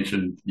 like you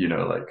mentioned,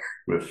 like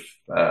with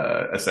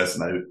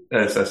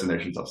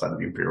assassinations outside of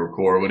the Imperial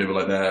Core or whatever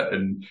like that,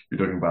 and you're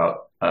talking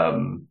about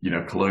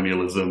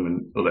colonialism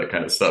and all that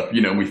kind of stuff.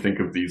 We think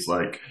of these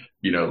like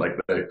like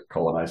the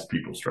colonized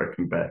people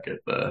striking back at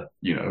the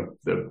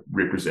the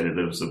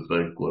representatives of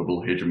the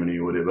global hegemony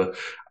or whatever.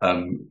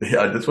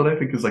 That's what I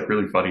think is like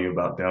really funny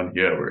about down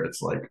here, where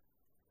it's like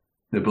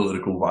the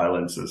political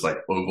violence is like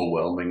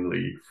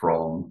overwhelmingly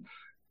from,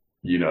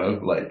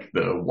 like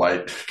the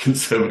white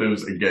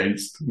conservatives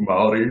against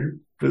Maori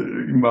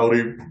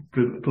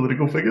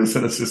political figures.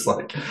 And it's just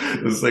like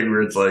this thing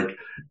where it's like,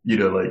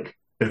 like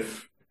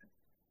if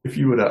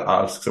you were to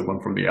ask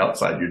someone from the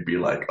outside, you'd be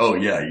like, oh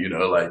yeah,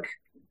 like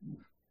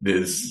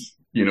there's,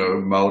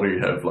 Maori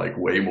have like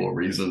way more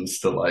reasons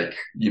to like,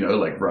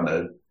 like run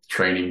a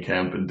training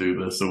camp and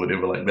do this or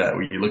whatever like that.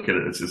 When you look at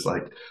it, it's just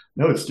like,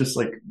 no, it's just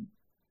like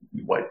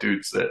white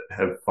dudes that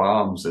have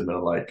farms and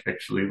are like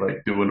actually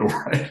like doing all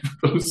right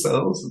for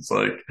themselves. It's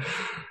like,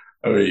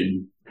 I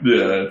mean,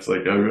 yeah, it's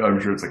like, I'm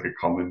sure it's like a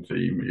common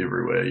theme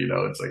everywhere,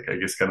 it's like, I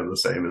guess kind of the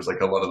same as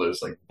like a lot of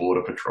those like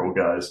border patrol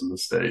guys in the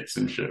States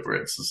and shit, where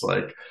it's just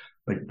like,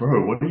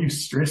 bro, what are you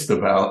stressed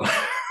about?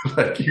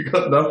 Like, you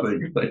got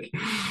nothing. Like,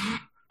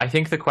 I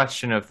think the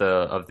question of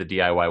the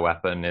DIY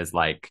weapon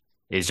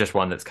is just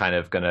one that's kind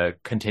of going to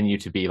continue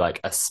to be like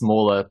a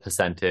smaller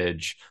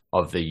percentage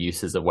of the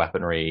uses of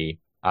weaponry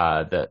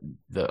that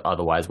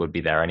otherwise would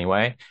be there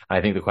anyway. And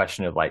I think the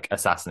question of like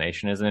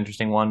assassination is an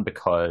interesting one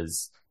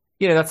because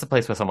that's a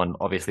place where someone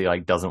obviously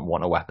like doesn't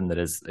want a weapon that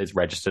is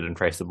registered and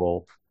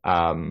traceable.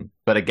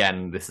 But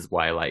again, this is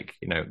why like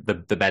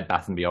the Bed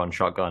Bath and Beyond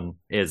shotgun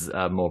is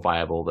more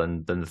viable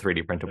than the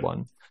 3D printed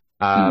one.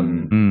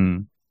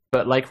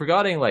 But like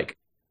regarding like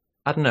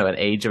I don't know, an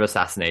age of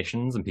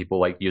assassinations and people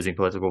like using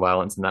political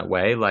violence in that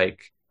way,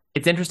 like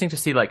it's interesting to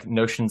see like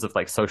notions of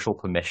like social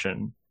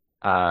permission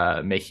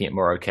making it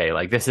more okay.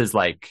 Like this is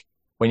like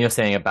when you're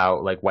saying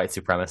about like white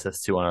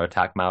supremacists who want to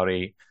attack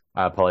Maori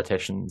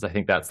politicians, I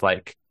think that's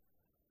like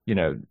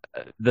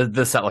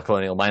the settler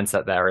colonial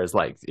mindset there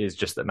is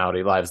just that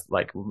Maori lives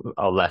like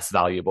are less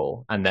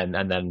valuable, and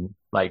then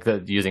like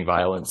the using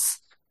violence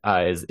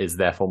is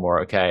therefore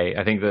more okay.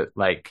 I think that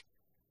like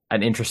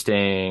an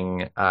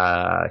interesting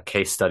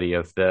case study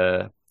of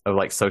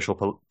like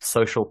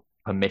social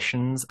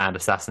permissions and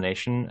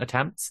assassination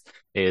attempts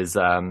is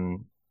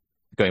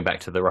going back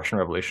to the Russian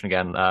Revolution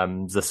again.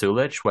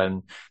 Zasulich,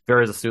 when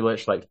Vera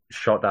Zasulich like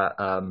shot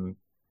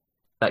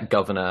that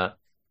governor,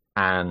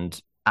 and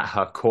at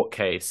her court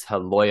case, her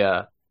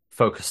lawyer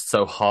focused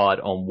so hard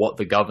on what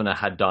the governor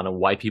had done and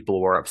why people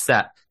were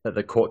upset that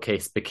the court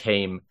case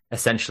became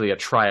essentially a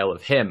trial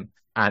of him,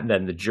 and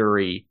then the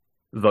jury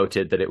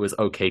voted that it was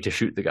okay to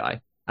shoot the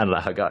guy and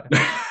let her go.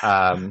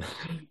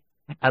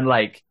 And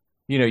like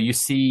you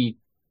see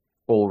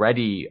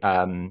already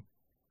in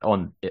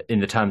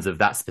the terms of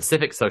that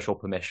specific social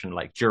permission,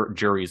 like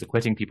juries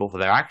acquitting people for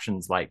their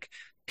actions, like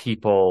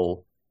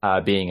people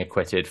being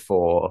acquitted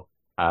for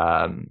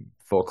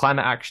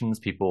climate actions,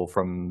 people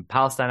from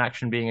Palestine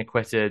action being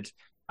acquitted,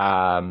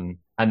 and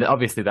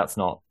obviously that's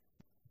not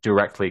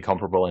directly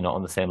comparable and not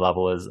on the same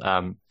level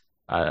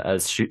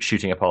as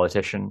shooting a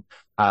politician,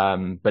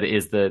 but it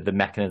is the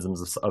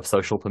mechanisms of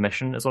social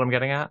permission is what I'm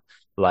getting at.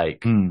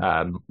 Like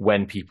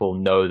when people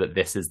know that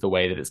this is the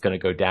way that it's going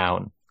to go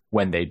down,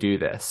 when they do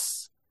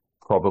this,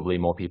 probably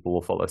more people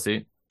will follow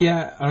suit.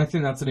 Yeah, and I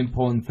think that's an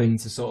important thing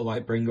to sort of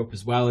like bring up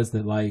as well, is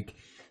that like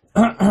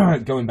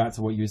going back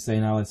to what you were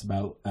saying, Alice,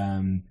 about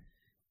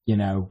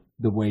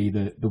the way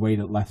that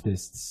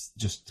leftists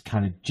just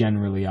kind of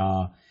generally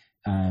are,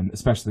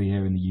 especially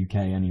here in the UK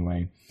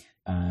anyway,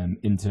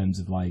 in terms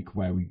of like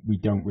where we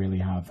don't really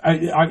have.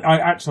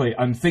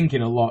 I'm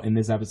thinking a lot in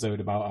this episode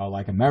about our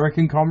like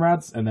American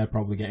comrades, and they're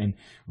probably getting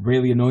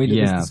really annoyed at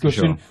this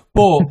discussion.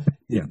 Sure.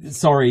 But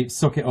sorry,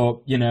 suck it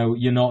up. You're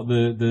not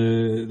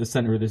the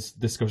center of this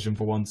discussion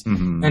for once.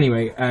 Mm-hmm.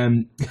 Anyway,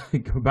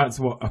 go back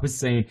to what I was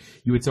saying.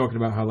 You were talking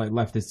about how like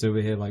leftists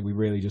over here, like we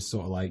really just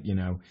sort of like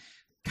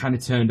kind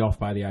of turned off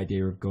by the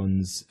idea of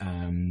guns.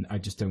 I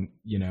just don't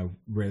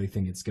really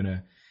think it's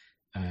gonna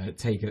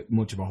take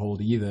much of a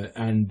hold either.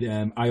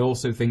 And I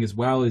also think as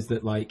well is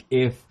that like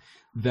if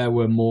there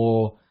were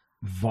more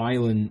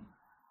violent,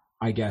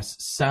 I guess,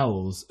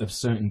 cells of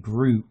certain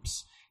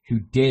groups who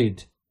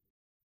did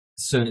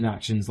certain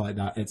actions like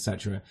that,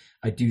 etc.,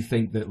 I do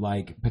think that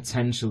like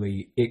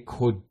potentially it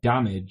could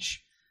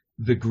damage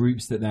the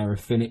groups that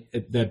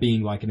they're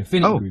being like an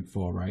affinity group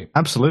for, right?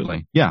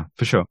 Absolutely, yeah,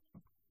 for sure.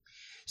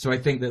 So I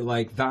think that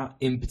like that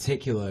in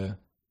particular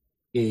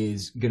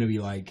is going to be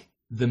like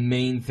the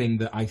main thing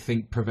that I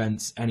think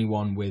prevents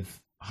anyone with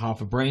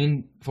half a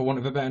brain, for want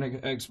of a better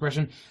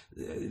expression,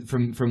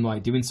 from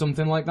like doing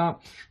something like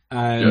that.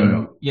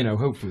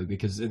 Hopefully,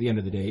 because at the end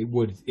of the day,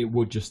 it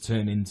would just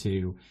turn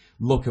into,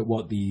 look at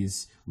what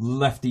these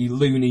lefty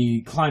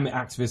loony climate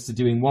activists are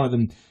doing. One of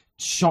them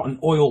shot an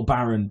oil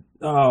baron.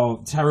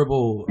 Oh,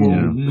 terrible.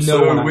 Yeah.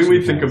 So when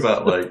we think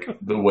about like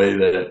the way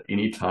that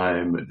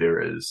anytime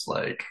there is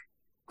like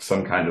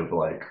some kind of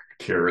like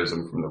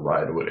terrorism from the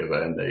right or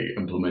whatever, and they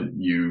implement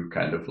new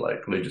kind of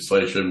like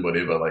legislation,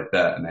 whatever like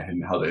that,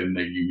 and how they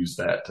use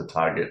that to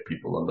target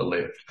people on the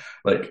left.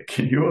 Like,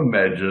 can you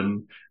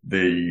imagine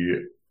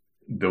the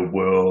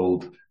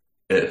world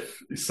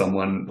if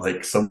someone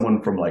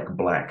from like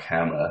Black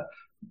Hammer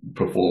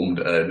performed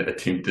an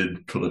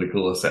attempted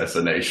political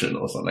assassination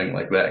or something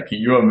like that? Can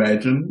you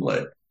imagine?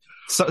 Like,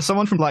 so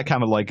someone from Black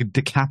Hammer like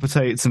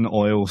decapitates an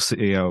oil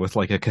CEO with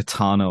like a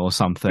katana or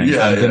something,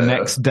 and the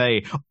next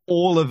day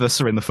all of us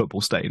are in the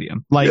football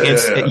stadium. Like no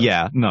question.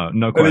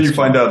 And then you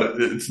find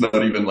out it's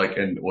not even like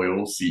an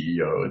oil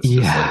CEO; it's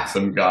just like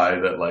some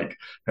guy that like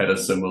had a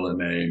similar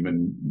name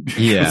and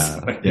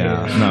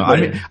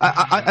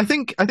I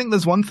think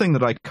there's one thing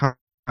that I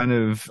kind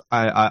of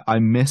I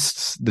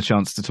missed the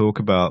chance to talk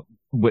about,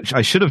 which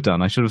I should have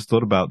done. I should have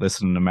thought about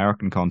this in an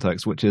American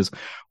context, which is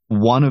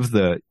one of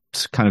the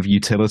kind of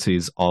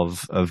utilities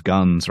of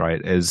guns, right,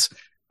 is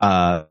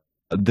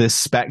this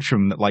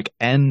spectrum that like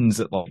ends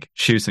at like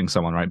shooting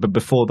someone, right? But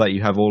before that,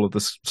 you have all of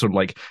this sort of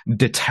like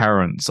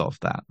deterrence of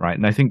that, right?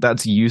 And I think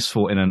that's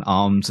useful in an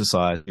armed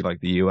society like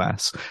the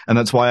US. And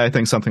that's why I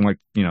think something like,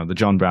 the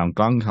John Brown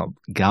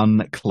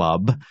Gun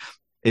Club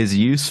is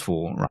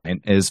useful, right?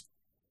 Is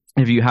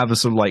if you have a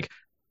sort of like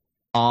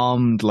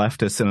armed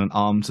leftists in an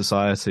armed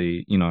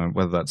society,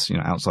 whether that's,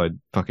 outside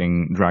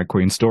fucking drag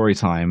queen story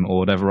time or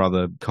whatever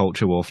other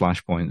culture war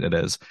flashpoint it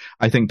is,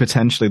 I think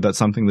potentially that's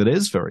something that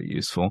is very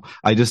useful.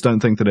 I just don't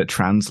think that it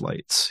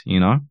translates,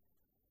 Yeah.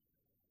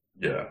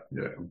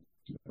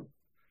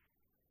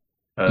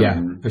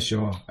 Yeah, for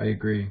sure. I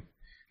agree.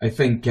 I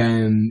think,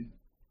 a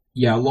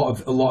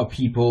lot of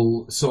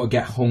people sort of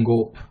get hung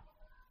up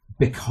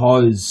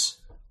because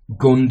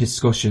gun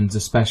discussions,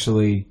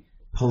 especially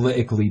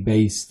politically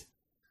based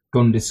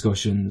gun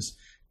discussions,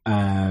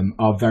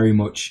 are very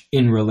much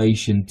in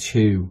relation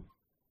to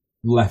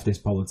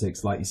leftist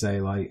politics, like you say,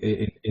 like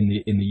in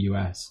the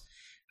US.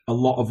 A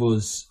lot of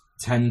us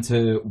tend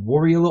to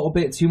worry a little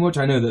bit too much.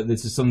 I know that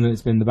this is something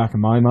that's been in the back of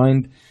my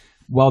mind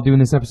while doing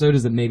this episode,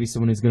 is that maybe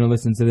someone is going to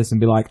listen to this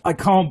and be like, I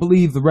can't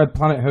believe the Red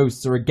Planet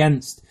hosts are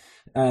against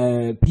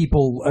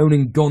people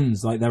owning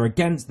guns. Like,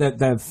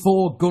 they're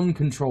for gun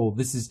control.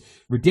 This is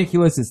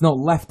ridiculous. It's not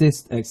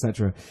leftist,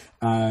 etc.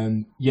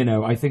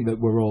 I think that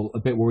we're all a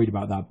bit worried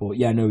about that. But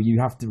yeah, no, you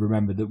have to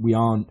remember that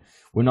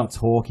we're not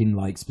talking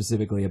like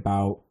specifically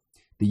about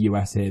the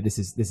US here. This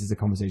is a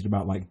conversation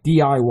about like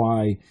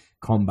DIY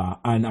combat.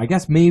 And I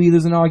guess maybe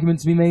there's an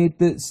argument to be made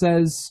that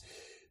says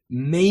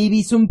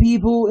maybe some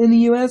people in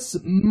the US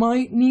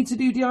might need to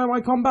do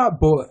DIY combat,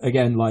 but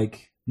again,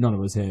 like, none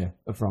of us here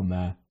are from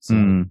there.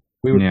 So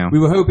we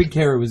were hoping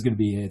Kara was going to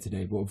be here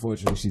today, but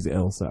unfortunately she's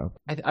ill, so.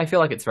 I feel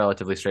like it's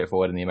relatively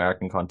straightforward in the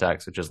American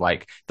context, which is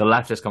like the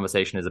leftist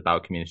conversation is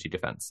about community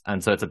defense.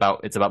 And so it's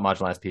about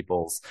marginalized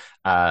people's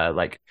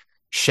like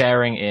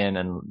sharing in,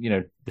 and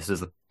this is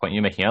the point you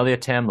were making earlier,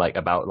 Tim, like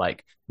about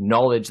like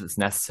knowledge that's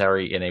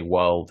necessary in a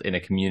world, in a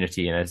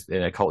community,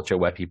 in a culture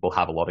where people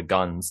have a lot of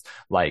guns,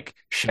 like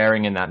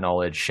sharing in that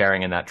knowledge,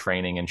 sharing in that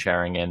training, and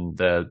sharing in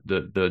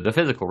the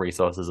physical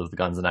resources of the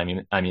guns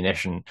and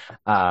ammunition.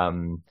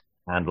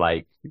 And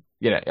like,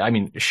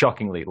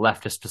 shockingly,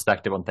 leftist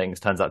perspective on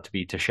things turns out to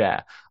be to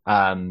share.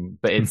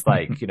 But it's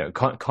like,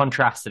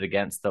 contrasted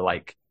against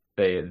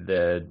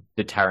the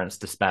deterrence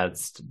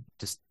dispensed,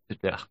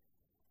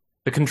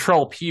 the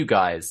control pew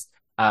guys.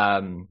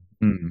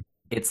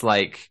 It's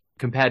like,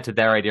 compared to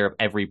their idea of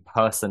every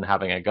person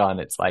having a gun,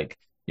 it's like,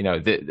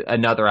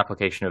 another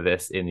application of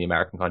this in the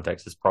American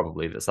context is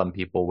probably that some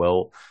people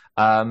will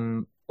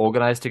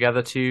organize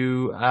together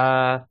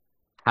to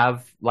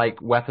have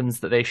like weapons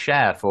that they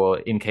share for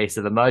in case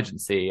of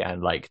emergency,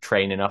 and like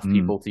train enough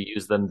people to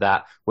use them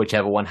that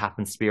whichever one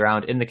happens to be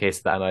around in the case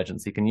of that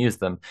emergency can use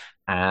them.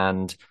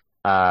 And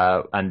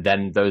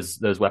then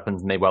those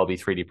weapons may well be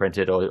 3D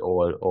printed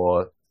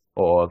or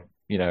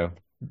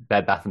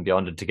Bed Bath and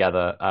Beyonded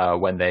together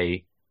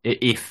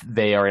if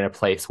they are in a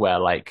place where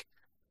like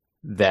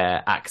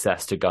their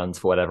access to guns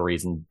for whatever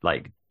reason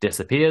like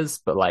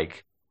disappears, but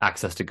like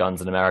access to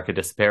guns in America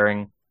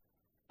disappearing,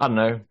 I don't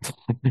know.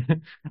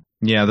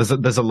 Yeah,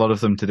 there's a lot of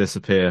them to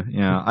disappear.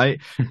 Yeah,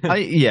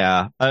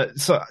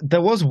 so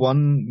there was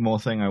one more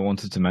thing I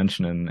wanted to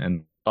mention,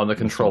 and on the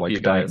control pew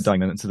guys.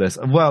 Diving into this.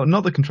 Well,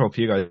 not the control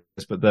pew guys,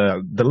 but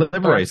the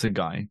Liberator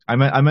guy.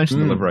 I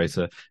mentioned the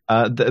Liberator.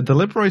 The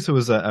Liberator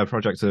was a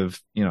project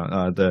of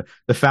the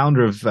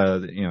founder of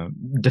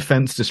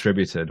Defense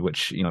Distributed,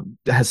 which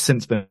has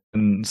since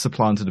been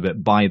supplanted a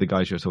bit by the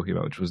guys you're talking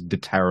about, which was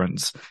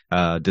Deterrence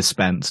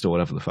Dispensed or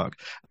whatever the fuck.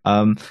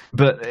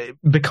 But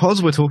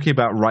because we're talking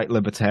about right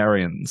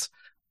libertarians,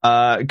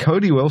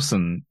 Cody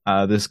Wilson,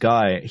 this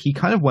guy, he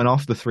kind of went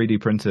off the 3D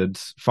printed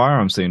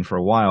firearm scene for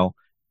a while.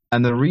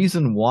 And the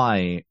reason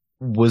why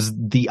was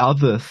the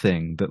other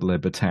thing that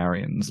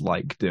libertarians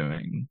like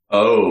doing.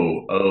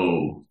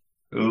 Ooh.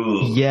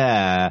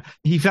 Yeah.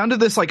 He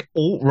founded this like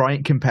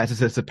alt-right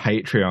competitor to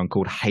Patreon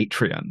called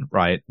Hatreon,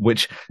 right?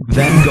 Which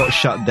then got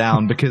shut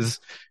down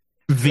because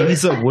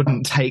Visa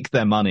wouldn't take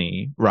their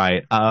money,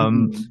 right?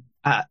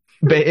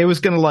 But it was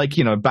going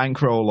to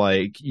bankroll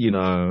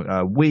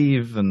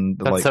Weave and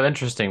that's so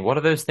interesting. What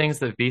are those things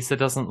that Visa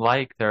doesn't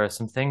like? There are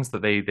some things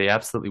that they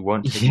absolutely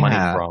won't take money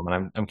from,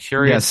 and I'm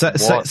curious.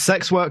 Yeah,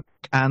 sex work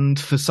and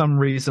for some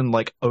reason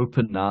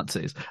open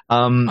Nazis.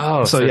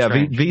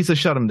 Visa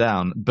shut him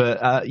down. But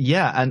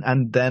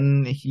and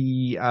then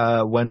he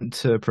went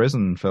to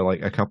prison for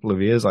a couple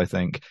of years, I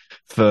think,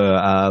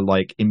 for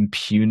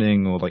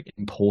impugning or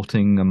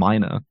importing a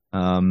minor.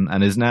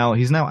 And he's now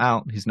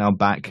out. He's now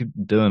back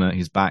doing it.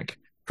 He's back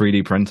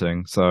 3D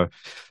printing. So,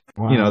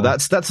 wow.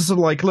 That's a sort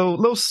of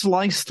little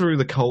slice through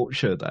the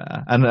culture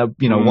there. And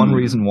one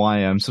reason why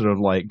I'm sort of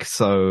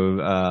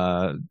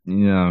so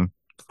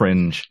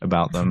cringe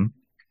about them.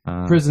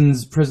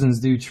 Prisons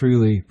do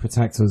truly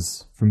protect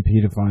us from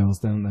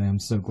pedophiles, don't they? I'm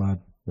so glad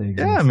they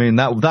exist. Yeah, I mean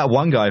that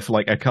one guy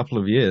for a couple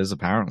of years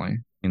apparently.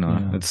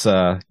 It's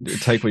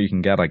take what you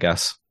can get, I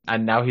guess.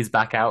 And now he's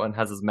back out and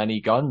has as many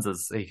guns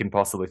as he can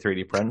possibly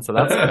 3D print, so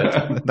that's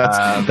good.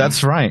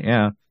 That's right,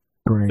 yeah.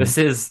 Great. This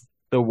is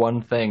the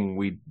one thing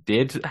we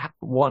did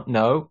want.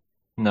 No,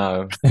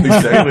 No.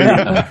 Exactly.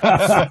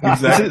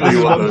 This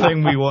is what one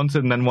thing we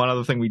wanted, and then one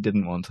other thing we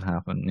didn't want to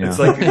happen. Yeah. It's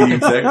like the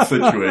exact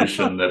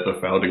situation that the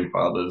founding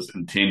fathers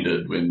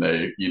intended when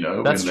they,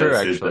 That's when true, they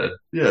said actually. that.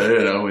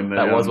 Yeah, when they,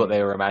 that was what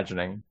they were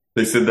imagining.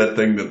 They said that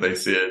thing that they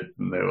said,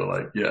 and they were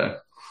like, yeah,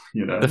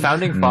 The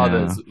founding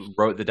fathers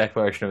wrote the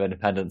Declaration of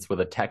Independence with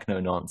a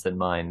techno-nonce in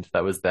mind.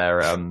 That was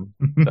their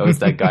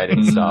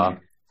guiding star.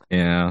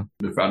 Yeah.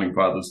 The founding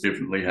fathers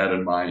definitely had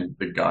in mind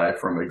the guy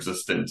from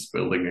Existence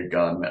building a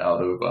gun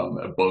out of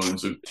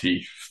bones of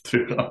teeth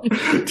to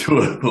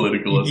a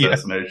political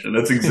assassination.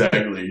 That's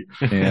exactly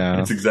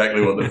That's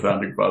exactly what the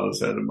founding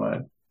fathers had in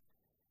mind.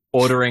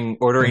 Ordering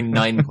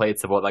 9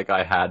 plates of what that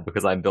guy had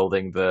because I'm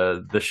building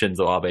the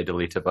Shinzo Abe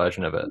deleter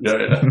version of it.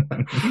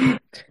 Yeah.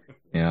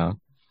 Yeah.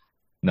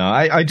 No,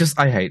 I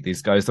hate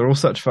these guys. They're all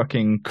such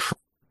fucking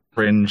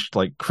cringe,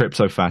 like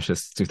crypto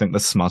fascists who think they're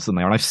smarter than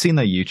they are. And I've seen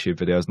their YouTube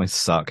videos and they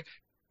suck.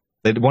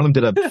 One of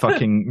them did a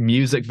fucking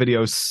music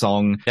video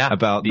song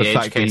about the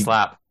fact HK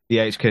slap. The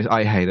HK.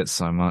 I hate it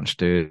so much,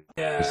 dude.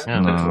 Yeah, that's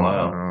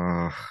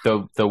wild.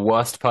 The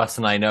worst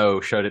person I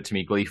know showed it to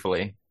me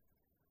gleefully.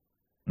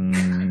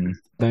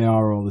 They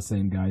are all the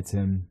same guy,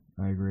 Tim.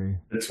 I agree.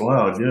 It's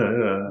wild,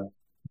 yeah.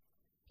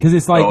 Because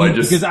it's like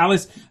because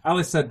Alice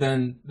said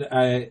then,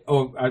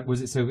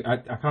 was it so? I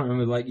can't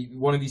remember. Like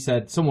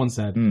someone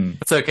said,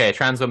 it's okay.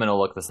 Trans women all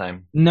look the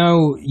same.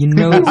 No, it's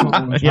not what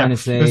I'm trying to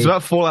say. It was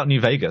about Fallout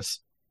New Vegas.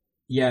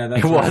 Yeah,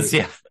 that's it was.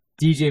 Yeah.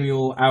 DJ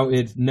Mule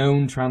outed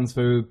known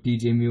transphobe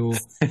DJ Mule.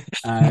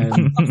 Add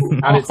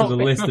it to the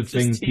list of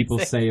things people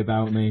say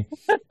about me.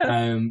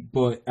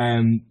 But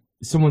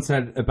someone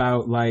said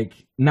about like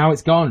now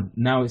it's gone.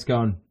 Now I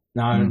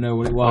don't know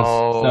what it was.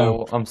 Oh,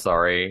 so, I'm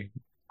sorry.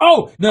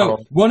 Oh,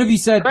 no. One of you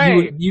said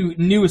you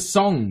knew a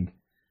song.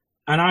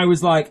 And I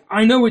was like,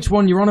 I know which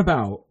one you're on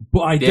about,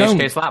 but I don't.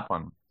 The HK slap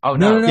one. Oh,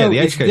 no. Yeah, the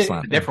HK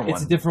slap. It's a different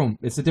one.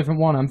 It's a different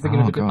one. I'm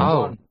thinking of a different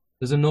one.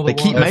 There's another one.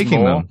 They keep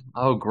making them.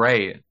 Oh,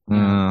 great.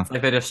 It's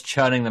like they're just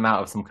churning them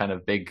out of some kind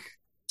of big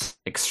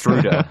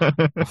extruder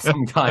of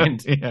some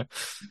kind. Yeah.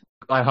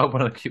 I hope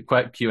one of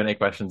the Q&A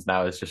questions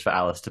now is just for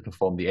Alice to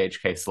perform the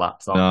HK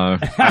slap song. No,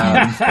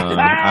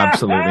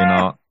 absolutely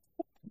not.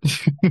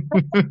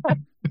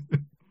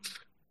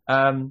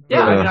 I mean,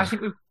 I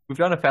think we've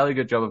done a fairly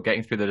good job of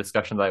getting through the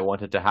discussion that I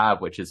wanted to have,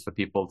 which is for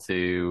people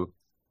to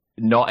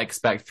not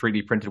expect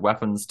 3D printed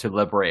weapons to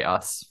liberate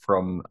us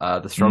from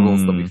the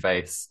struggles that we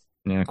face.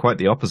 Yeah, quite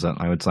the opposite,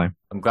 I would say.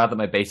 I'm glad that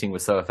my baiting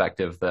was so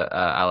effective that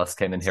Alice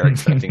came in here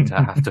expecting to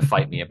have to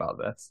fight me about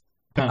this.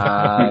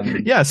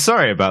 Yeah,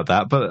 sorry about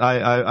that, but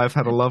I've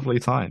had a lovely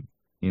time,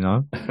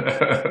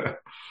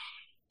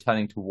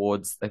 Turning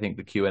towards, I think,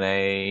 the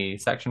Q&A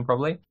section,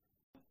 probably.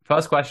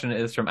 First question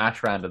is from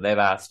Ashrand, and they've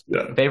asked,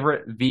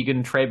 favorite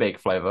vegan tray bake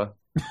flavor?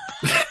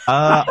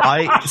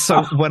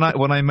 So when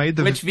I made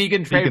the which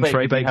vegan tray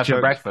bake did you have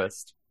for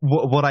breakfast?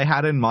 What I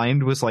had in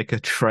mind was like a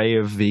tray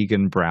of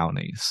vegan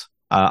brownies.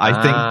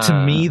 I think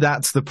to me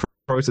that's the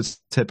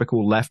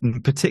prototypical left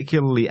and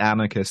particularly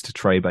anarchist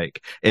tray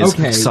bake is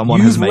someone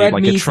has made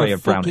like a tray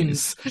of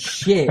brownies.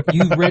 Shit,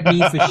 you've read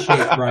me for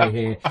shit right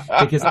here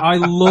because I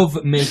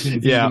love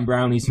making vegan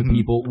brownies for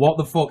people. What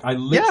the fuck? I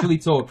literally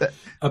took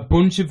a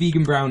bunch of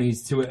vegan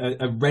brownies to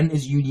a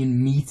renters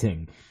union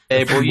meeting.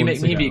 Hey, well, you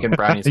make me vegan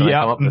brownies when I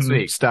come up this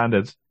week.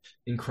 Standard.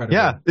 Incredible.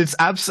 Yeah, it's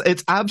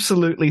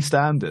absolutely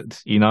standard,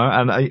 and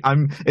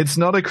I'm it's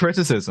not a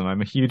criticism.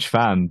 I'm a huge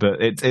fan,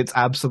 but it's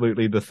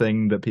absolutely the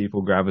thing that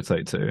people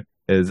gravitate to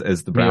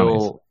is the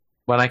brownies.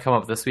 When I come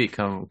up this week,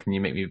 can you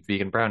make me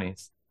vegan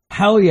brownies?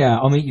 Hell yeah,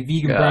 I'll make you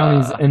vegan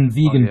brownies and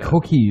vegan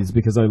cookies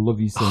because I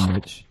love you so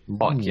much.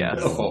 Fuck yes.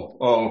 So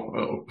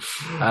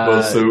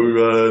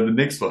the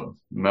next one,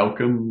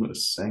 Malcolm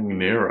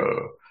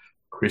Sangnero.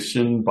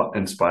 Question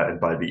inspired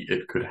by the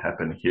It Could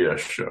Happen Here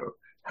show.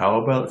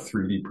 How about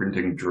 3D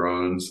printing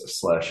drones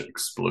 /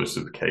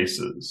 explosive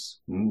cases?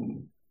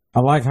 I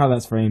like how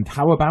that's framed.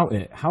 How about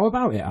it,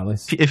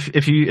 Alice?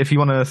 If you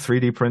want to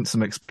 3D print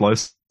some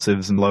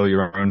explosives and blow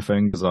your own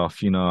fingers off,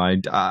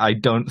 I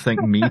don't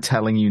think me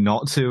telling you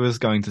not to is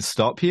going to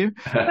stop you.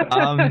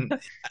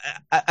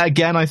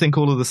 Again, I think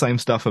all of the same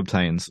stuff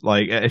obtains.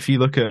 Like if you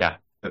look at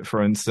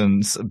for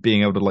instance,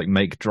 being able to like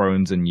make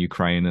drones in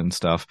Ukraine and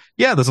stuff.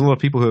 Yeah, there's a lot of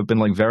people who have been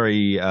like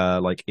very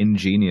like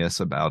ingenious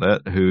about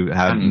it, who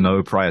had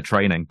no prior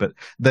training, but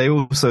they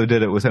also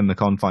did it within the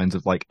confines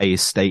of like a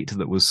state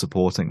that was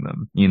supporting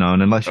them,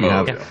 and unless you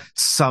have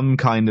some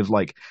kind of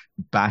like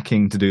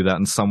backing to do that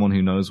and someone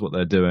who knows what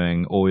they're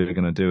doing, all you're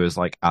going to do is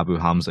like Abu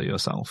Hamza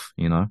yourself,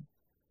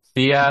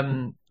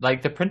 The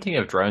like the printing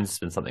of drones has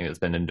been something that's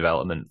been in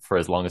development for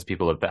as long as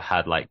people have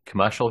had like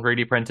commercial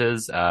 3D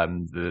printers,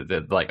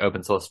 the like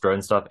open source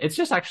drone stuff. It's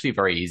just actually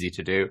very easy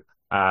to do.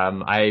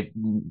 I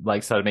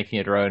like started making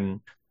a drone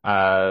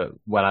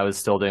when I was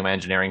still doing my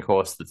engineering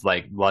course that's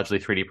like largely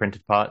 3D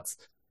printed parts.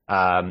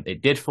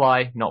 It did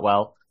fly, not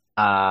well.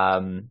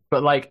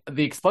 But like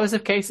the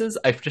explosive cases,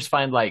 I just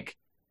find like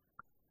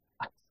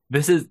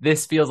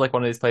this feels like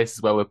one of these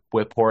places where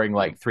we're pouring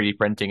like 3D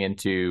printing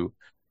into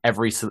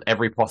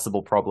every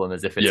possible problem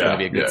as if it's going to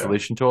be a good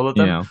solution to all of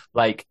them. Yeah.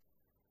 Like,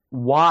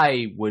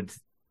 why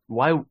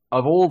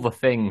of all the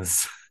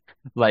things,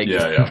 like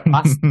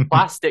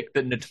plastic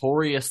that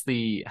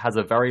notoriously has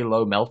a very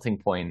low melting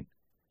point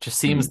just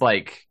seems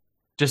like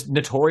just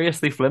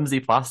notoriously flimsy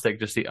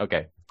plastic.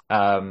 Okay.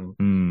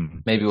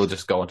 Maybe we'll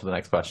just go on to the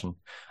next question.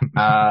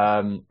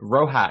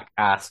 Rohak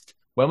asked,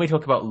 when we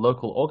talk about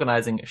local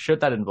organizing,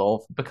 should that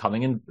involve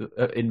becoming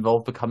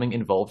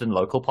involved in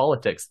local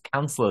politics,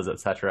 councillors,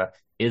 etc.?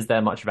 Is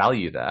there much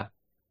value there?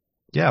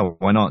 Yeah,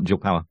 why not? Dual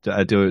power.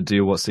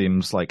 Do what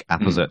seems like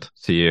apposite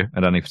to you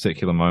at any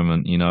particular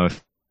moment. You know,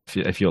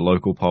 if your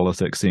local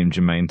politics seem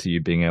germane to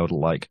you, being able to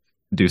like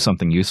do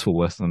something useful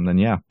with them, then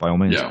yeah, by all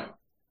means. Yeah.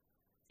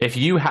 If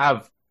you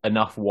have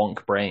enough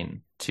wonk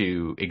brain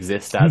to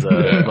exist as a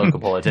local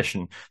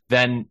politician,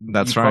 then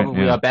that's you right.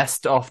 Probably are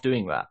best off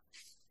doing that.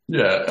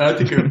 Yeah, I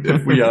think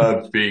if we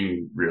are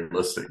being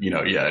realistic,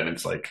 and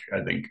it's like,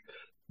 I think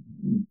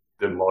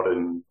the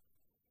modern,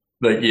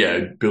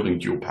 building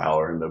dual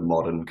power and the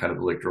modern kind of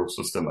electoral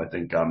system, I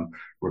think,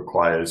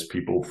 requires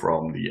people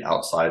from the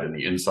outside and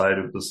the inside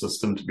of the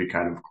system to be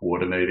kind of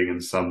coordinating in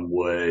some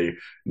way,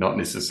 not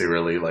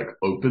necessarily like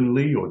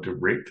openly or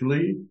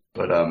directly,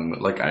 but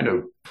I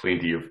know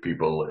plenty of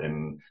people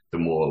in the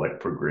more like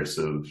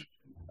progressive,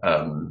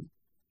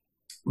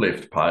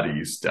 left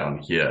parties down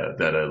here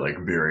that are like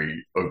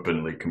very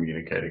openly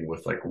communicating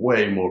with like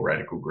way more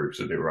radical groups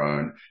of their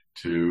own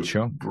to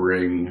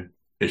bring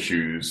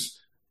issues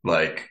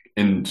like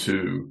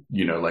into,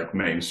 like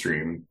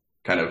mainstream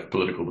kind of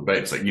political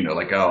debates. Like,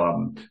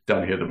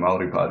 down here, the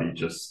Maori Party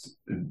just,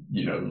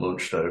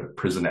 launched a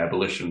prison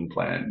abolition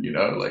plan,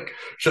 like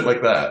shit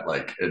like that.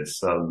 Like it's,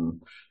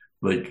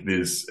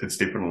 it's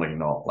definitely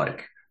not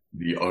like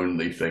the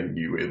only thing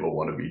you ever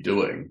want to be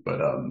doing, but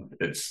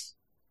it's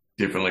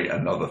definitely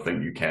another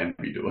thing you can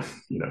be doing,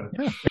 Yeah.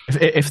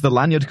 If the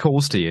lanyard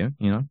calls to you,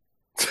 Yeah.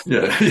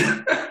 You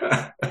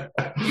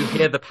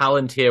hear the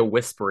Palantir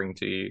whispering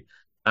to you.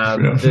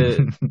 And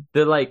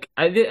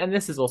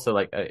this is also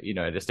like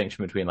a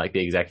distinction between like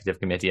the executive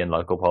committee and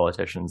local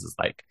politicians is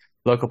like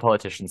local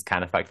politicians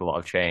can affect a lot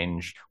of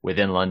change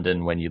within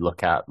London. When you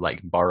look at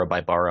like borough by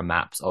borough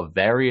maps of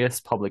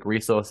various public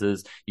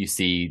resources, you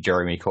see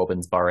Jeremy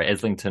Corbyn's borough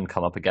Islington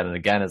come up again and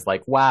again as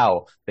like,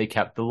 wow, they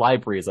kept the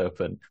libraries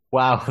open.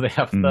 Wow, they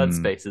have third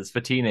spaces for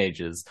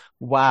teenagers.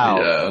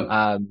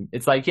 Wow.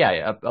 It's like,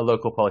 a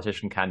local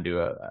politician can do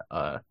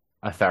a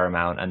fair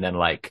amount. And then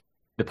like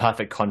the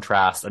perfect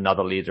contrast,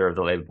 another leader of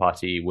the Labour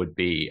Party would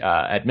be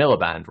Ed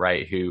Miliband,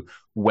 right? Who,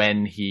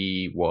 when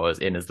he was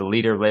in as the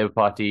leader of the Labour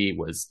Party,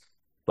 was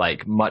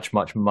like much,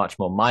 much, much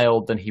more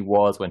mild than he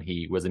was when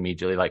he was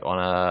immediately like on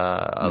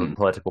a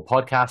political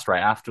podcast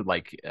right after,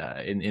 like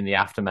in the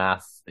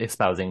aftermath,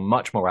 espousing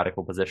much more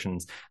radical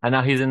positions. And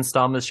now he's in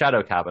Starmer's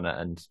shadow cabinet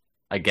and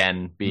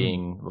again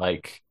being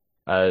like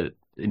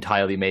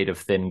entirely made of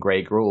thin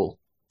grey gruel.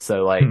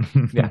 So like,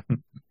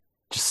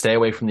 just stay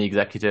away from the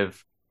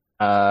executive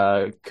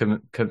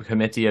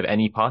committee of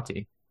any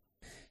party.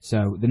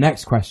 So the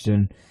next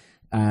question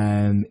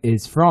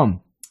is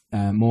from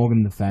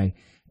Morgan Le Fay,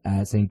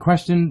 saying,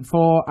 question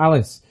for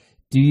Alice.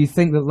 Do you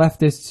think that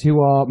leftists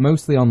who are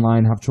mostly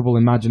online have trouble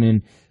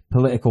imagining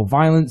political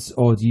violence,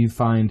 or do you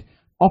find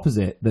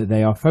opposite, that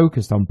they are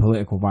focused on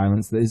political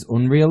violence that is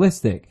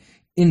unrealistic?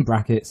 In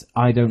brackets,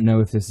 I don't know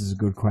if this is a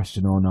good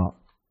question or not.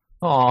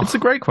 Oh, it's a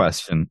great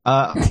question.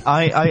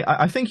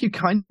 I think you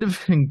kind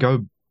of can go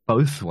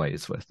both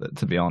ways with it,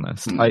 to be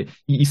honest.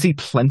 You see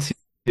plenty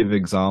of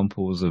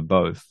examples of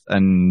both,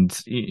 and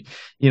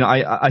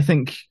I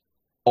think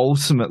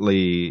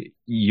ultimately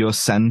your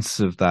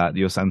sense of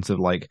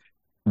like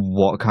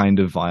what kind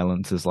of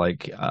violence is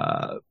like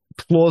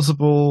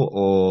plausible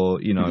or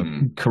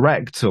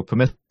correct or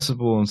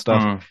permissible and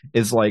stuff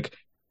is like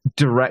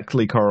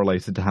directly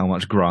correlated to how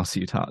much grass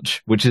you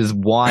touch, which is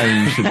why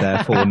you should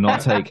therefore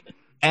not take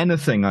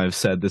anything I've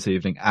said this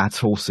evening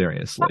at all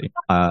seriously,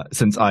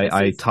 since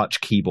I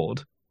touch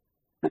keyboard.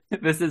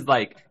 This is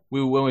like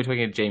when we were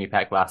talking to Jamie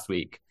Peck last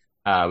week,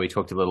 we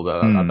talked a little bit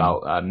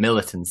about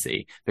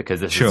militancy,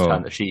 because this is a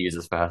term that she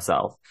uses for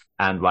herself.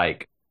 And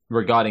like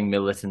regarding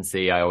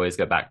militancy, I always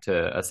go back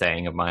to a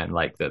saying of mine,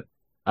 like that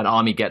an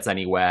army gets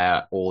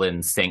anywhere all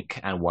in sync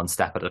and one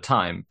step at a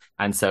time.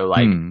 And so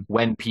like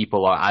when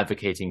people are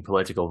advocating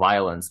political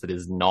violence that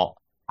is not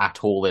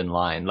at all in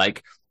line,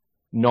 like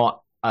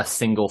not a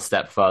single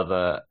step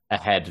further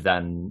ahead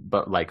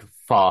but like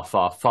far,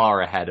 far,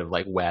 far ahead of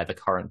like where the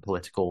current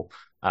political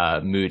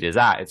mood is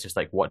at. It's just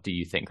like, what do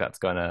you think that's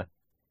going to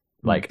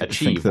like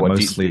achieve? What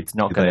mostly it's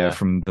not going to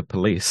from the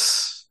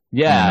police.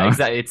 Yeah,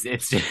 exactly.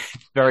 It's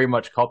very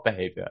much cop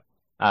behavior.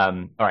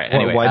 All right.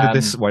 Anyway, why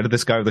did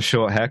this guy with a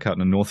short haircut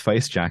and a North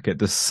Face jacket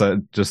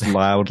just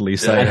loudly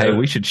say, "Hey,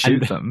 we should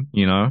shoot them"?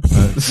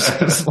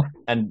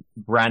 And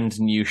brand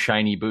new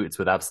shiny boots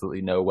with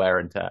absolutely no wear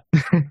and tear.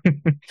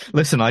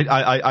 Listen,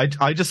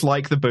 I just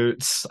like the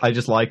boots. I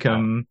just like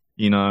them.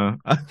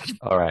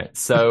 All right.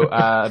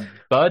 So,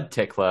 Bird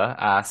Tickler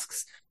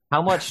asks,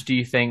 How much do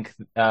you think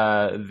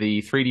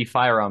the 3D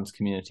firearms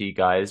community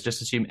guys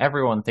just assume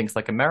everyone thinks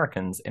like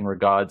Americans in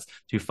regards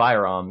to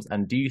firearms?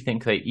 And do you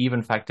think they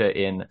even factor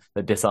in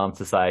that disarmed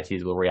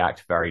societies will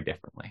react very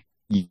differently?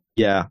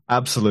 Yeah,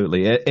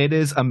 absolutely. It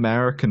is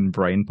American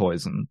brain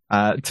poison,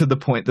 to the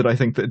point that I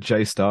think that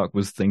Jay Stark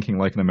was thinking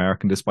like an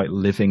American despite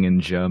living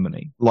in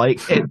Germany. Like,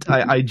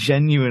 I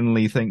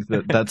genuinely think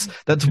that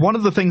that's one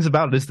of the things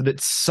about it, is that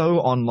it's so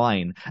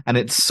online and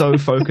it's so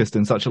focused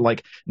in such a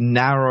like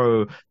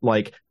narrow,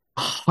 like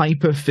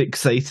hyper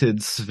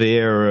fixated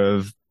sphere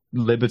of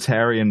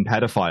libertarian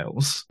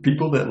pedophiles.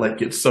 People that like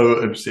get so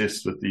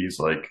obsessed with these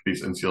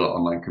insular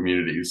online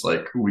communities,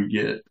 like we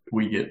get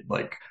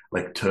like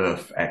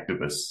turf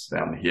activists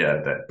down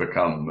here that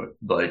become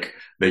like,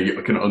 they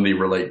can only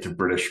relate to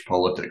British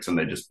politics and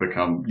they just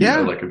become you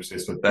know, like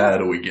obsessed with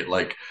that. Or we get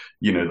like,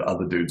 you know, the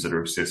other dudes that are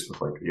obsessed with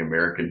like the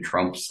American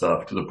Trump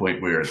stuff, to the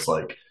point where it's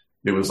like,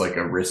 there was like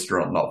a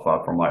restaurant not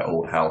far from my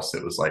old house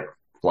that was like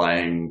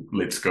flying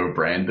 "Let's Go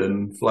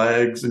Brandon"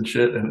 flags and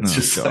shit, and it's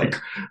just God. Like,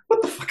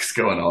 what the fuck is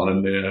going on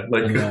in there?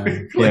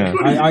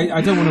 I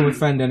don't want to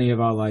offend any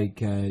of our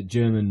like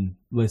German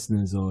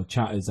listeners or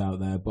chatters out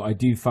there, but I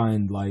do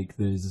find like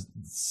there's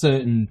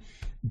certain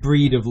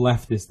breed of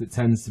leftists that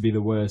tends to be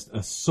the worst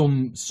are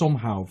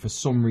somehow for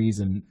some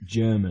reason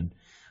German,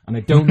 and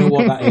I don't know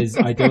what that is.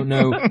 I don't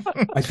know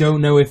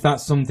if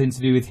that's something to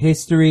do with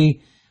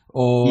history.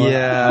 Or,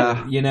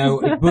 you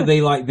know, but they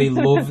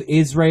love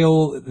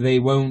Israel. They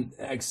won't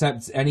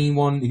accept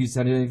anyone who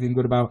said anything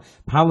good about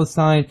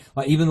Palestine.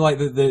 Like, even like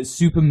the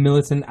super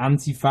militant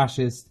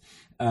anti-fascist,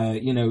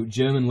 you know,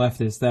 German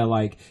leftists, they're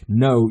like,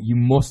 no, you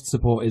must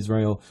support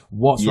Israel.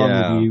 What's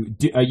wrong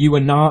with you? Are you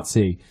a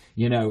Nazi?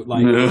 You know,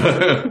 like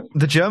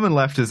the German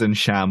left is in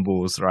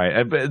shambles,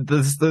 right? But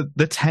there's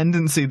the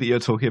tendency that you're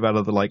talking about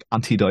of the like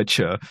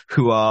anti-Deutsche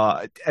who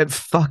are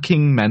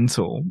fucking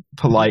mental,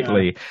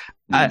 politely.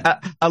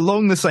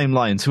 Along the same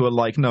lines, who are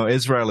like, no,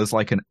 Israel is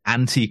like an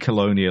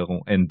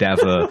anti-colonial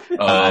endeavor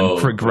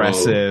and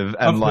progressive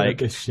and like,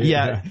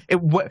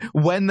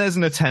 when there's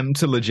an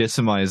attempt to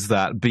legitimize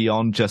that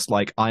beyond just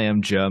like, I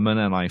am German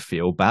and I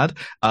feel bad,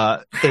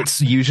 it's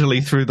usually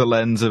through the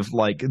lens of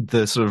like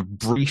the sort of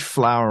brief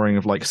flowering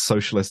of like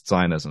socialist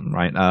Zionism,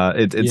 right?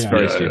 It's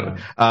very stupid.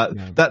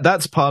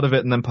 That's part of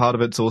it, and then part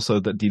of it's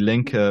also that Die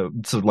Linke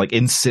sort of like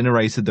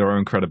incinerated their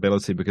own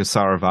credibility because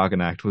Sarah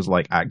Wagenknecht was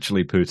like,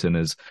 actually Putin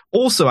is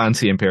also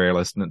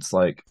anti-imperialist, and it's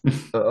like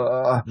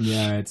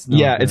it's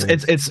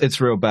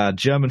real bad.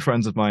 German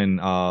friends of mine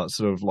are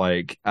sort of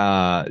like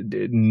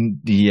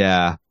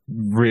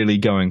really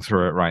going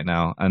through it right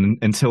now, and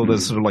until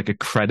there's sort of like a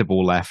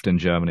credible left in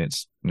Germany,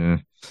 it's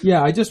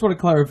I just want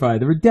to clarify,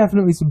 there are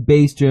definitely some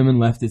base German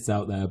leftists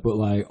out there, but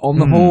like on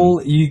the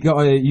whole, you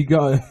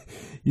gotta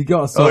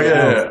sort it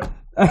out.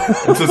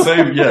 It's the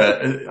same,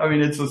 I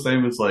mean, it's the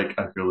same as like,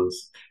 I feel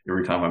this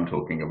every time I'm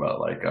talking about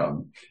like,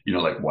 you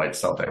know, like white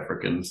South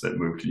Africans that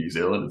moved to New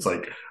Zealand. It's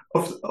like,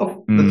 off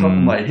the top of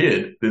my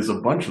head, there's a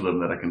bunch of them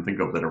that I can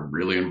think of that are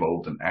really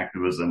involved in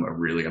activism, are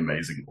really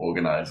amazing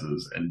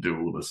organizers, and do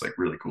all this like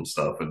really cool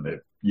stuff, and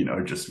they're, you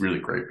know, just really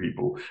great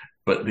people.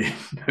 But then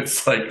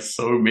it's like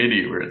so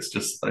many where it's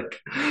just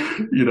like,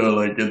 you know,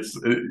 like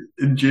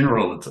in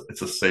general,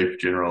 it's a safe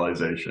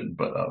generalization,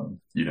 but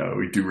you know,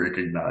 we do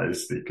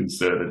recognize the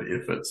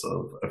concerted efforts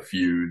of a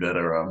few that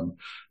are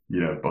you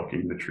know,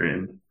 bucking the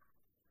trend.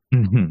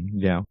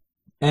 Yeah.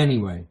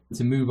 Anyway,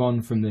 to move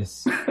on from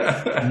this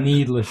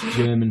needless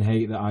German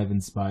hate that I've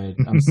inspired,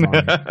 I'm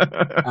sorry.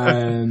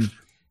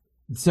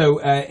 So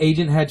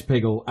Agent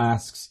Hedgepiggle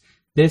asks,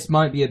 this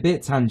might be a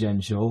bit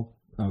tangential,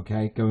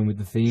 okay, going with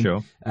the theme,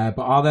 sure. But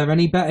are there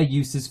any better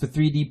uses for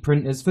 3D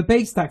printers for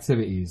based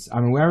activities?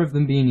 I'm aware of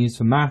them being used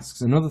for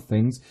masks and other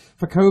things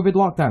for COVID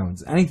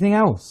lockdowns. Anything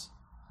else?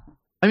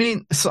 I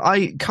mean,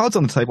 cards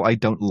on the table, I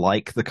don't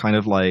like the kind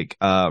of like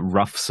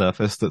rough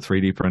surface that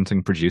 3D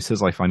printing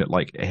produces. I find it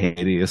like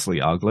hideously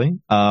ugly.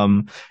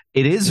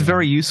 It is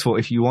very useful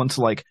if you want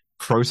to like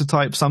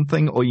prototype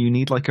something, or you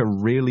need like a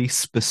really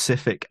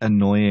specific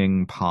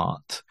annoying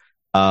part.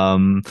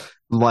 I'm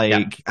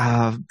trying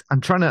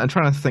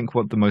to think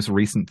what the most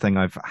recent thing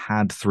I've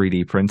had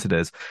 3D printed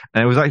is,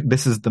 and it was like,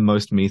 this is the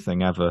most me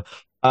thing ever.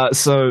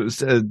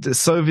 The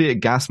Soviet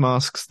gas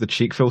masks, the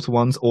cheek filter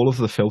ones, all of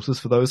the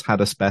filters for those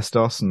had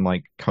asbestos and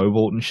like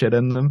cobalt and shit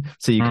in them,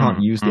 so you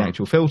can't use the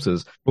actual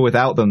filters. But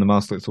without them, the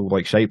mask looks all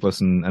like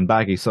shapeless and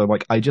baggy. So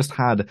like, I just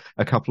had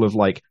a couple of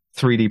like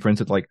 3D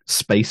printed like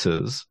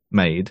spacers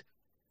made.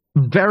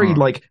 Very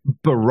like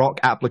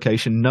baroque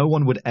application. No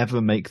one would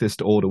ever make this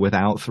to order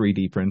without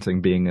 3D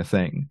printing being a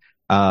thing.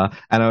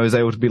 And I was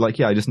able to be like,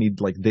 yeah, I just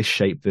need like this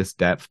shape, this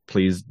depth,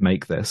 please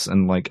make this.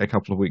 And like a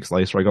couple of weeks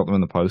later, I got them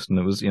in the post, and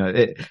it was,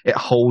 it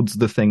holds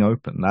the thing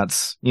open.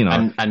 That's,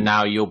 and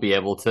now you'll be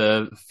able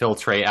to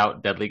filtrate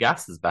out deadly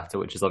gases better,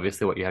 which is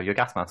obviously what you have your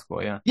gas mask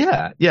for.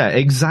 Yeah,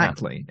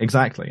 exactly.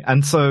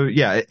 And so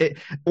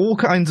all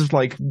kinds of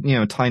like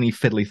tiny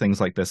fiddly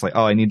things like this, like,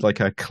 oh, I need like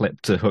a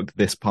clip to hook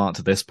this part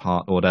to this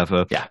part or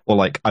whatever. Yeah. Or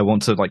like I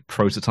want to like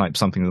prototype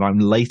something that I'm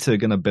later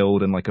going to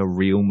build in like a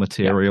real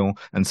material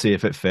and see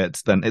if it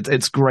fits. Then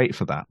it's great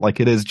for that.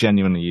 Like, it is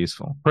genuinely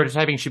useful.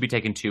 Prototyping should be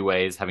taken two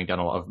ways, having done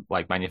a lot of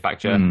like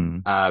manufacture.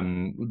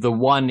 The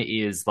one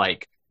is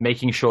like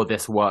making sure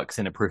this works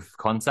in a proof of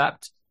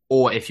concept,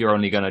 or if you're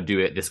only going to do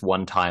it this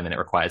one time and it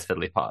requires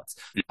fiddly parts.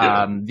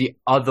 The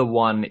other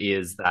one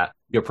is that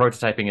your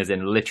prototyping is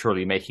in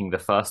literally making the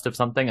first of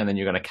something, and then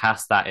you're going to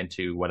cast that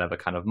into whatever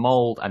kind of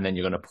mold, and then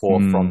you're going to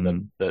pour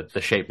from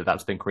the shape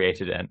that's been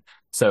created in.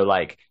 So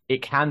like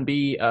it can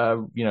be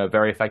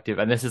very effective,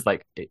 and this is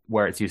like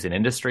where it's used in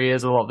industry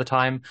is a lot of the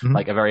time,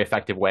 like a very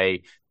effective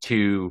way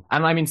to.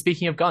 And I mean,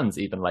 speaking of guns,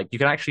 even like you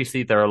can actually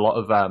see there are a lot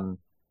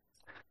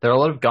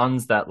of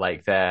guns that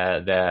like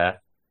their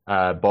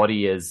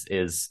body is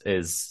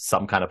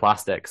some kind of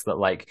plastics that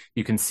like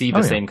you can see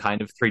the same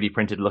kind of 3D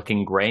printed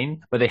looking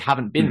grain, but they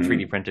haven't been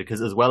 3D printed,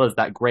 because as well as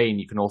that grain,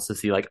 you can also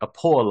see like a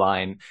pour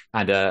line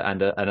and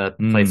a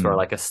place where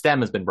like a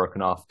stem has been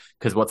broken off,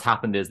 because what's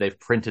happened is they've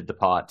printed the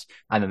part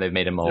and then they've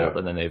made a mold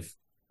and then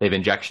they've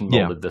injection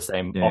molded the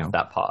same off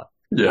that part.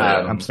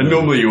 And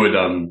normally you would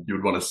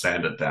want to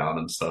sand it down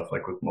and stuff,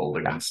 like with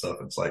molding and stuff.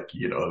 It's like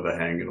you get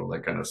overhang and all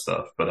that kind of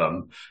stuff, but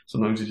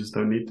sometimes you just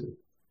don't need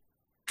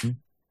to.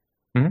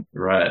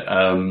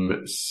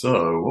 Right.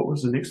 So what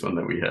was the next one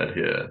that we had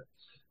here?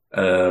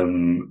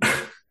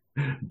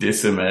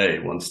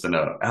 Decime wants to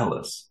know,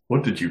 Alice,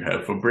 what did you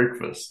have for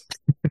breakfast?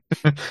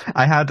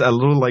 I had a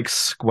little like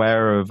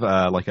square of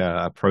like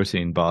a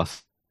protein bar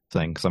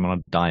thing, because I'm on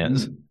a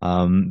diet.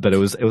 But it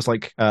was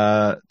like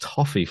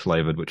toffee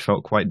flavored, which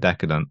felt quite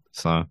decadent.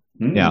 So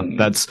yeah,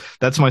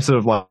 that's my sort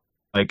of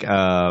like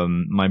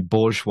my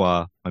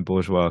bourgeois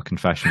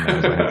confession there.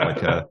 I have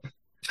like a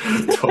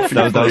toffee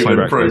that was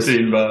my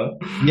protein bar.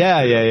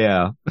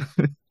 Yeah.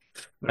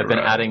 I've been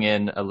adding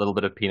in a little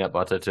bit of peanut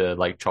butter to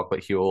like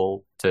chocolate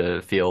huel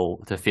to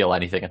feel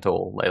anything at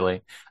all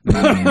lately.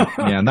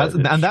 And that's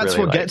really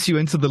what gets you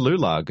into the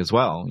lulag as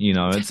well.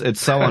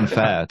 It's so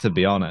unfair, to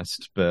be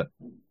honest, but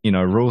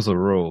rules are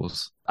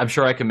rules. I'm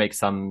sure I can make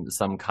some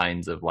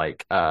kinds of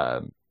like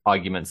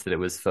arguments that it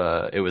was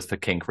for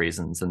kink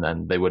reasons, and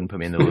then they wouldn't put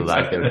me in the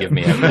lulag. They would give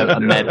me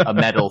a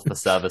medal for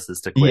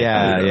services to quit.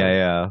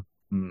 Yeah.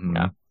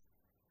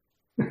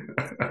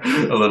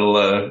 A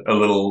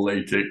little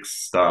latex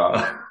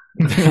star.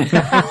 It's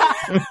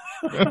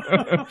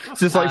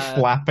just like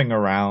flapping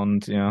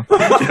around,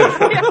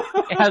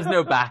 It has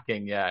no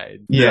backing.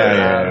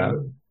 Yeah.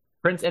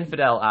 Prince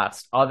Infidel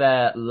asked, are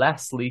there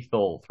less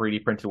lethal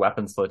 3D printed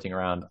weapons floating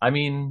around? I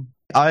mean,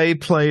 I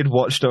played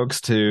Watch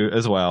Dogs 2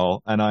 as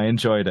well, and I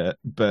enjoyed it,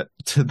 but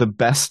to the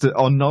best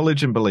on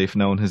knowledge and belief,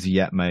 no one has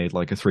yet made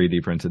like a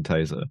 3D printed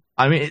taser.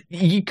 I mean,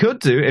 you could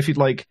do if you'd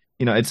like.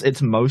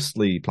 It's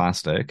mostly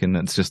plastic and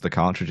it's just the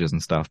cartridges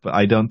and stuff, but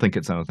I don't think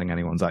it's anything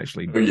anyone's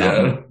actually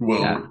done.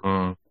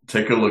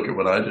 Take a look at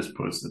what I just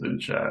posted in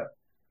chat.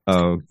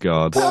 Oh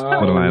God,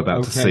 what am I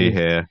about to see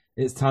here?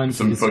 It's time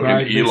some to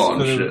describe fucking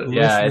Elon shit.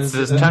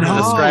 It's time to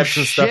describe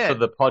some stuff for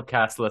the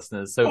podcast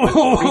listeners. So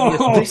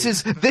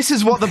this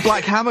is what the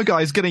Black Hammer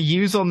guy is going to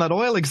use on that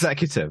oil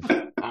executive.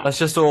 Let's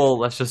just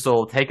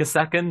all take a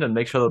second and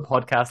make sure the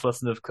podcast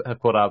listeners have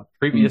caught up.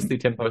 Previously,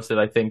 Tim posted,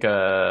 I think,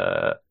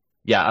 a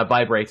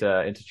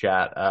vibrator into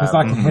chat. It's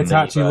like a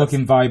Hitachi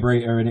looking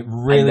vibrator, and it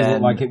really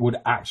looked like it would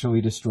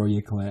actually destroy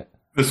your clit.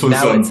 This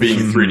was being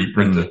 3D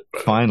printed.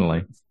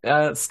 Finally.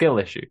 Skill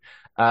issue.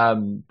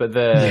 But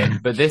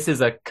this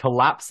is a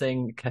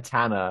collapsing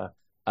katana.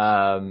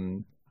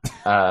 Good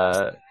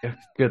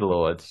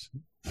lord.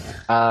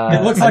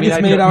 It looks like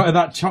it's made out of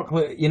that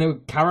chocolate,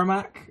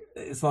 Karamak.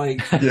 It's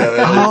like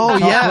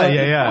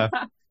yeah.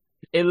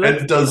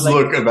 It does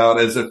look about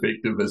as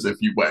effective as if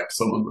you whack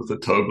someone with a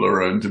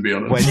Toblerone, to be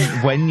honest.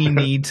 When you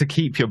need to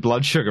keep your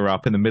blood sugar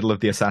up in the middle of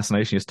the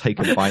assassination, you just take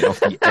a bite off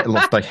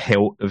the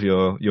hilt of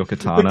your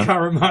katana. The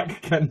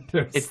Karamak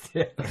kendo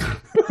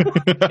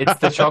it's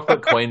the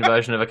chocolate coin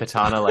version of a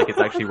katana, like it's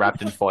actually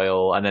wrapped in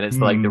foil, and then it's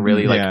like the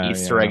really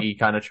Easter eggy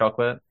kind of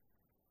chocolate.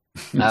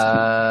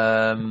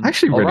 I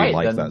actually really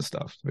like that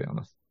stuff, to be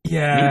honest.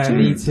 Yeah,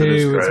 me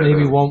too. It's made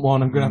me want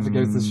one. I'm gonna have to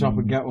go to the shop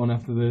and get one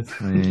after this.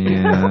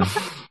 Yeah.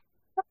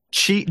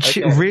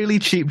 Really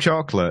cheap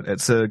chocolate.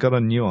 It's got a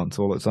nuance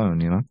all its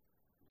own,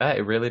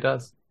 It really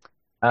does.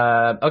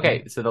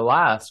 Okay, so the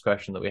last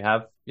question we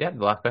have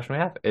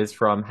is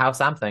from How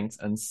Sam Thinks,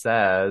 and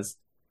says,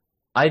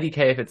 IDK,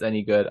 if it's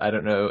any good, I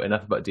don't know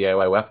enough about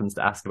DIY weapons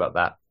to ask about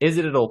that. Is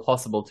it at all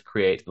possible to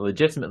create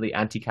legitimately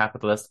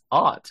anti-capitalist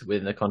art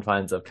within the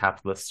confines of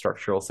capitalist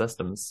structural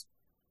systems?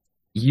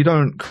 You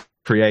don't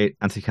create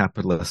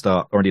anti-capitalist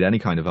art, or indeed any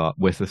kind of art,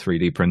 with a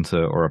 3D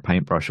printer or a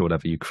paintbrush or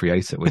whatever, you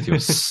create it with your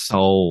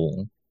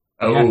soul.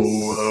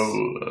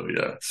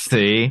 Yeah.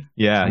 See,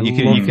 yeah,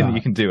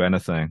 you can do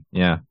anything.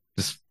 Yeah,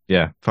 just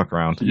fuck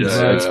around.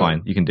 Yeah, it's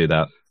fine. You can do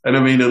that. And I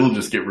mean, it'll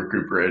just get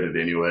recuperated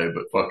anyway.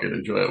 But fuck it,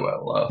 enjoy it while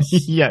it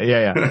lasts. Yeah.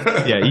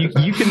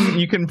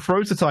 You can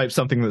prototype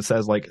something that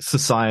says like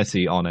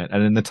society on it,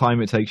 and in the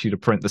time it takes you to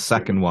print the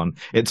second one,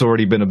 it's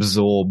already been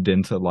absorbed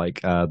into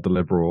like the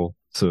liberal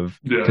sort of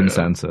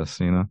consensus.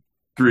 You know,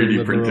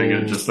 3D printing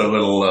it, just a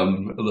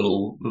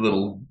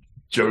little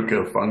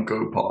Joker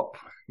Funko Pop.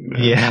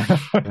 Yeah.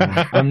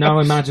 I'm now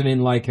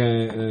imagining like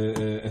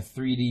a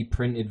 3D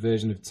printed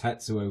version of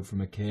Tetsuo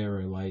from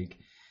Akira, like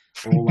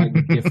all like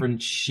the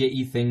different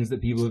shitty things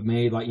that people have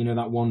made, like, you know,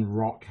 that one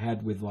rock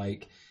head with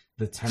like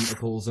the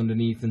tentacles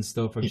underneath and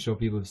stuff. I'm sure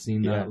people have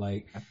seen that,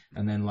 like,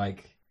 and then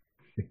like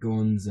the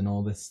guns and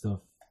all this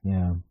stuff.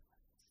 Yeah.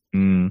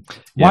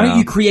 Why don't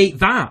you create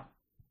that?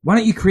 Why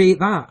don't you create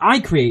that? I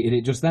created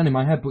it just then in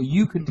my head, but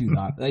you can do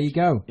that. There you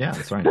go. Yeah,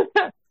 that's right.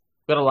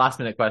 Got a last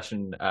minute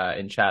question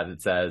in chat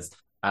that says,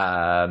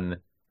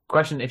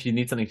 question: if you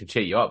need something to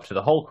cheer you up, to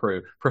the whole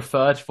crew,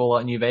 preferred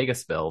Fallout New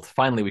Vegas build.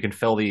 Finally, we can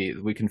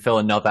fill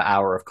another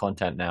hour of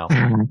content now.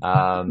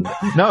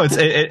 No,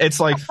 it's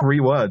like 3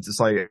 words. It's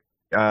like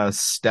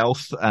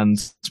stealth and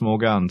small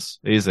guns.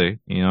 Easy,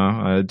 you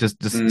know.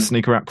 Just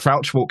sneak around,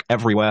 crouch walk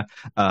everywhere,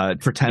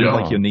 pretend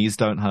like your knees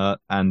don't hurt,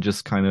 and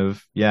just kind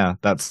of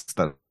that's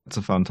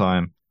a fun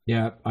time.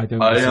 Yeah, I don't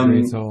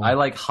disagree at all. I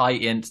like high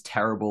int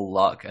terrible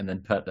luck, and then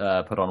put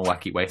on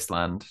Wacky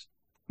Wasteland.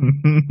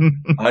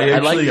 I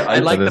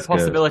like the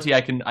possibility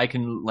good. I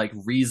can like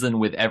reason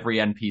with every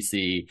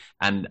NPC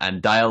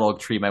and dialogue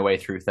tree my way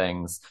through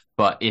things,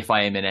 but if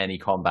I am in any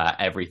combat,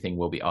 everything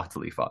will be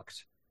utterly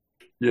fucked.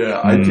 Yeah,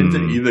 I tend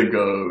to either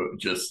go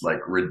just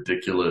like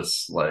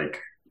ridiculous, like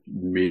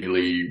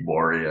melee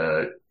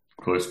warrior,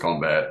 close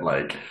combat,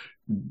 like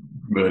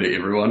murder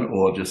everyone,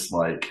 or just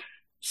like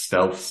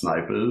stealth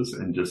snipers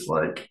and just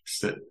like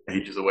sit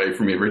ages away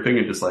from everything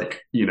and just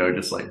like, you know,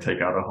 just like take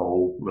out a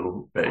whole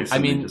little base. I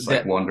mean, just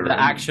like wander the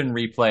action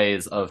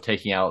replays of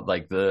taking out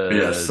like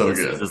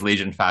the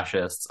Legion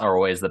fascists are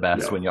always the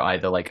best when you're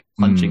either like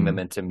punching them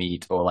into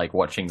meat or like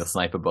watching the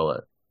sniper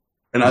bullet.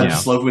 And I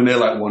just love when they're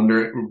like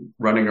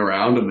running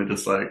around and they're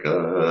just like,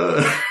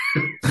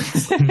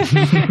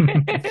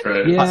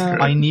 Great. Yeah.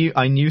 I knew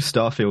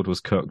Starfield was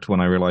cooked when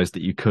I realized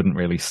that you couldn't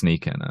really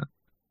sneak in it.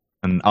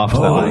 And after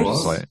that, I was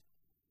just like,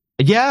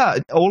 yeah,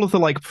 all of the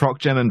like proc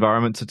gen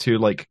environments are too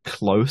like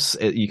close.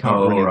 You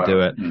can't really do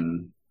it.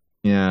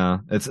 Yeah,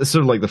 it's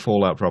sort of like the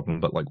Fallout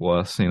problem, but like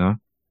worse, you know.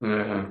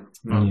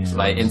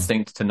 My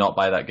instinct to not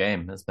buy that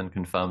game has been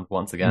confirmed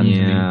once again.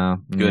 To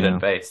be good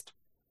and based.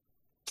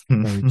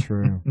 Very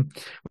true.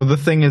 Well, the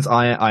thing is,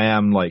 I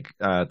am like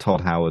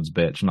Todd Howard's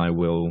bitch, and I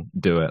will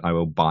do it. I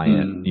will buy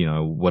it. You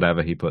know,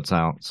 whatever he puts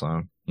out.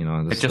 So you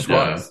know, it just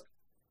works.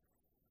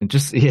 It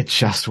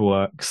just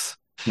works.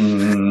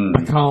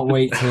 I can't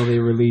wait till they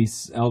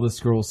release Elder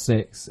Scrolls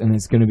 6 and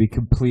it's going to be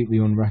completely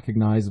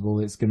unrecognizable.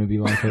 It's going to be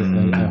like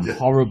a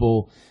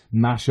horrible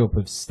mashup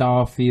of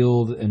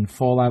Starfield and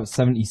Fallout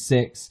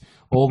 76,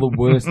 all the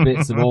worst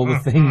bits of all the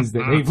things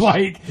that they've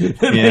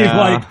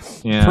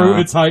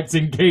prototyped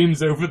in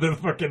games over the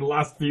fucking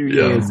last few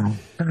years.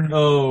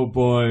 Oh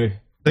boy.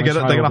 They're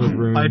gonna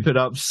hype it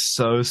up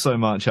so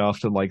much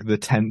after like the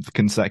 10th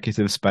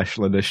consecutive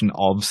special edition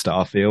of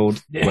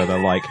Starfield, where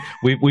they're like,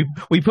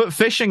 we put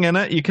fishing in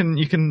it. You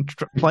can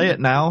play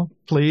it now,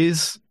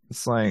 please.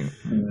 It's like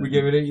we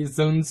give it its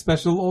own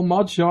special little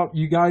mod shop.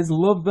 You guys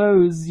love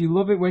those. You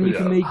love it when you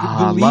can make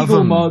the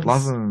legal mods.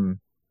 Love them.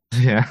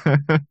 Yeah.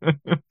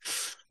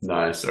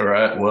 Nice. All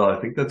right. Well,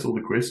 I think that's all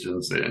the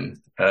questions then.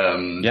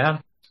 Yeah.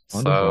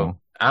 Wonderful. So,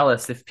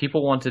 Alice, if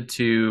people wanted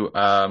to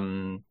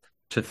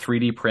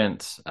 3D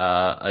print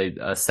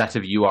a set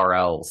of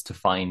URLs to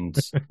find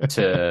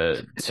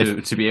to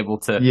be able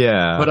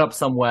to put up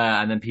somewhere,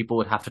 and then people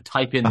would have to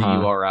type in the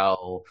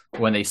URL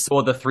when they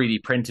saw the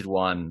 3D printed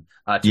one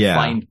to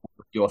find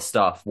your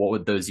stuff. What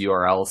would those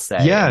URLs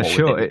say? Yeah, what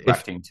sure. Would they be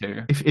directing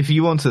to? If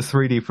you want to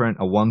 3D print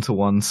a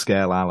 1-to-1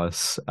 scale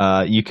Alice,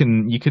 you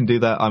can do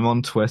that. I'm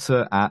on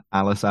Twitter at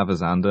Alice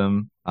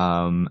Avazandum,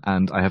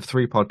 and I have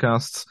 3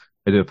 podcasts.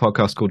 I do a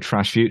podcast called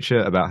Trash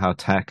Future about how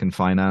tech and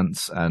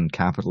finance and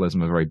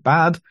capitalism are very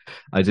bad.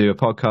 I do a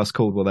podcast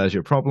called Well, There's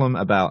Your Problem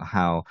about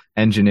how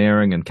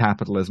engineering and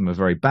capitalism are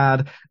very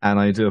bad. And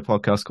I do a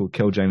podcast called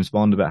Kill James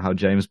Bond about how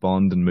James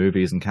Bond and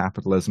movies and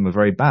capitalism are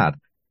very bad.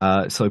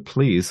 So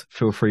please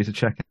feel free to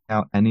check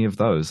out any of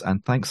those.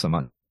 And thanks so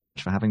much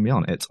for having me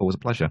on. It's always a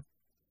pleasure.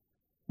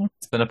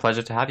 It's been a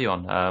pleasure to have you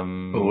on.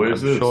 I'm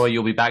is. sure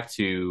you'll be back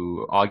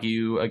to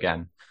argue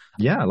again.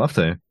 Yeah, I'd love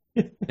to.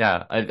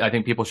 Yeah, I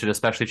think people should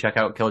especially check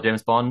out Kill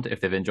James Bond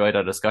if they've enjoyed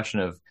our discussion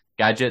of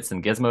gadgets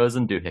and gizmos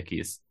and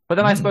doohickeys. But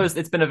then I suppose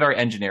it's been a very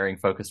engineering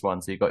focused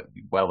one, so you got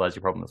Well, There's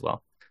Your Problem as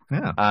well.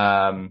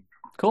 Yeah.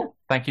 Cool.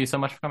 Thank you so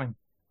much for coming.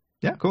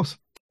 Yeah, of course.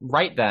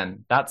 Right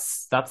then,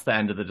 that's the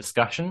end of the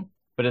discussion,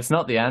 but it's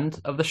not the end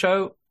of the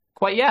show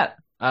quite yet.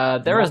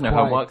 There is no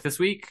quite. homework this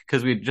week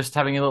because we're just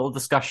having a little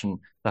discussion.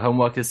 The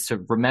homework is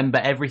to remember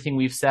everything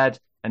we've said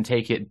and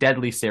take it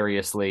deadly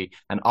seriously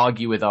and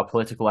argue with our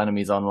political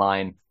enemies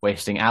online,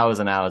 wasting hours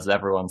and hours of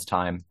everyone's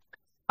time.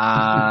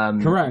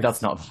 Correct.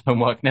 That's not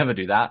homework. Never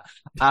do that.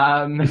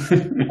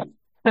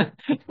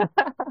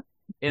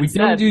 We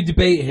don't do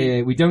debate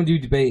here. We don't do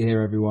debate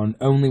here, everyone.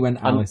 Only when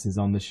Alice is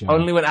on the show.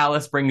 Only when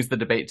Alice brings the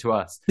debate to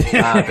us,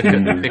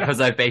 because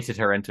I've baited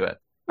her into it.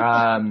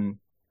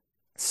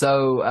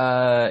 So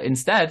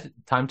instead,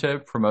 time to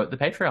promote the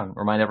Patreon.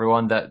 Remind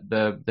everyone that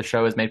the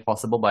show is made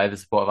possible by the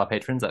support of our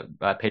patrons at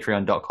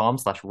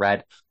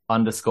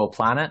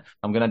patreon.com/red_planet.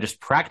 I'm going to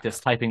just practice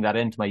typing that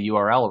into my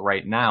URL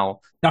right now.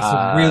 That's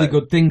a really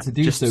good thing to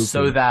do, just Sophie.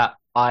 so that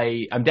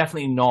I'm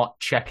definitely not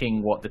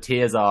checking what the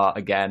tiers are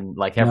again,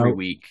 like every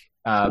week,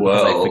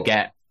 because I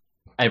forget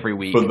every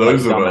week. For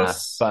those of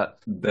us, but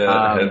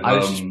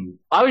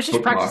I was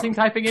just practicing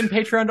typing in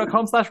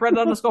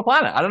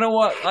patreon.com/red_planet. I don't know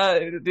what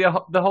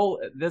the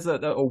whole there's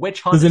a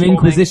witch hunt. There's an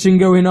inquisition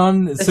going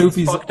on.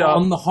 Sophie's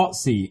on the hot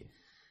seat.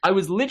 I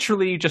was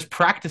literally just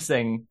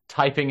practicing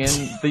typing in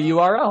the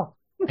URL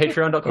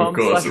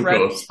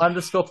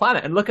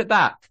patreon.com/red_planet, and look at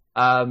that.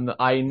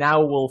 I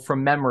now will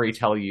from memory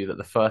tell you that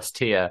the first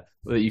tier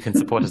that you can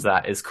support us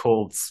at is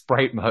called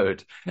Sprite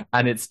Mode,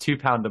 and it's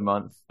 £2 a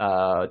month,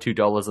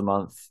 $2 a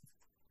month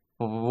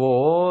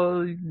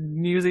for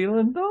New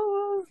Zealand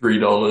dollars.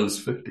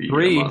 $3.50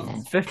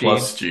 $3.50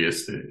 plus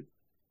GST.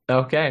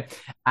 Okay.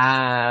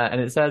 And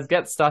it says,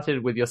 get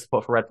started with your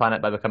support for Red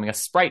Planet by becoming a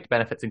Sprite.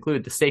 Benefits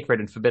include the sacred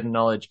and forbidden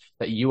knowledge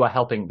that you are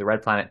helping the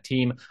Red Planet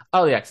team,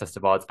 early access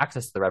to VODs,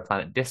 access to the Red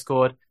Planet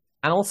Discord,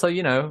 and also,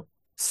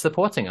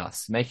 supporting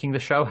us, making the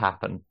show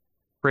happen.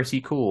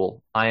 Pretty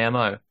cool,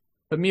 IMO.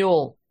 But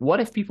Mule, what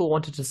if people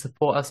wanted to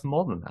support us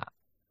more than that?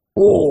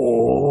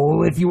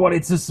 Oh, if you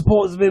wanted to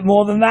support us a bit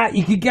more than that,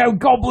 you could go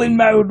Goblin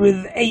Mode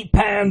with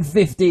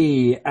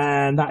 £8.50,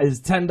 and that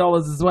is $10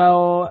 as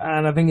well,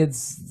 and I think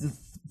it's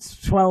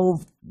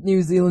 12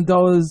 New Zealand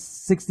dollars,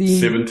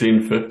 16...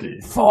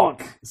 $17.50.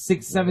 Fuck!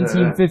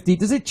 17.50.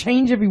 Does it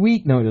change every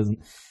week? No, it doesn't.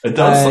 It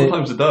does,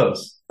 sometimes it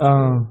does.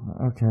 Oh,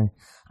 okay.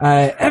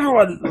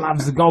 Everyone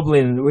loves the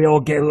Goblin. We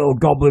all get a little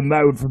Goblin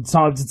Mode from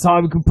time to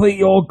time. Complete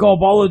your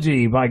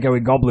gobology by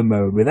going Goblin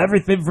Mode with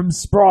everything from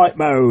Sprite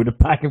Mode, a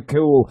pack of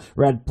cool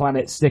Red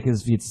Planet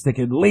stickers for you to stick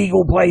in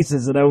legal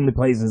places and only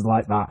places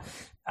like that.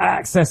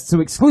 Access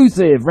to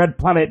exclusive Red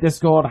Planet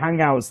Discord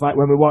hangouts, like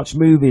when we watch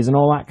movies and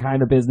all that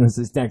kind of business.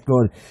 It's dead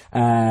good.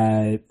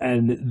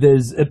 And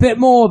there's a bit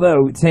more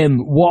though, Tim.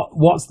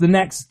 What's the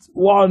next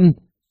one?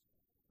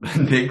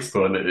 The next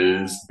one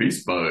is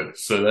Beast Mode.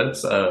 So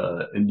that's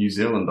in New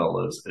Zealand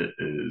dollars. It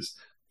is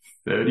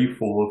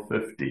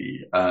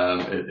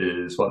 $34.50. It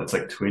is it's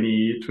like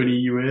 20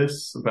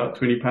 US, about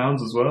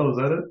 £20 as well. Is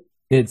that it?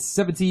 It's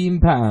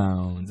 £17,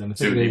 and I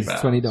think it is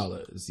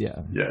 $20.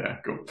 Yeah. Yeah,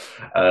 cool.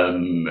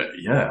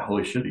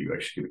 Holy shit, are you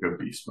actually going to go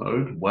Beast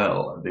Mode?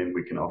 Well, then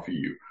we can offer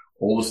you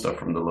all the stuff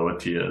from the lower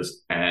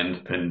tiers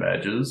and pin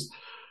badges.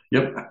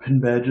 Yep, pin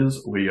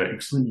badges. We got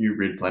excellent new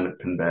Red Planet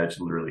pin badge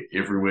literally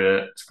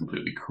everywhere. It's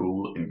completely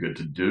cool and good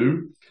to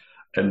do.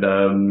 And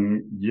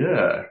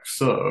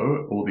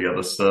so all the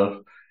other stuff.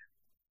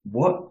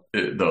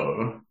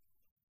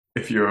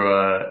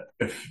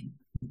 If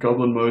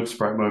Goblin Mode,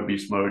 Sprite Mode,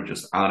 Beast Mode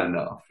just aren't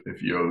enough.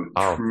 If you're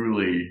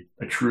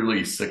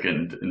truly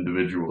sickened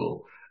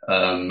individual,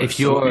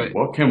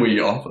 what can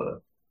we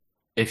offer?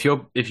 If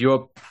your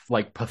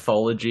like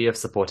pathology of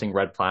supporting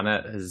Red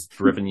Planet has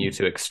driven you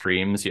to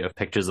extremes, you have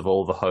pictures of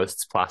all the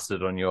hosts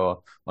plastered on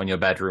your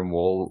bedroom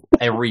wall.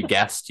 Every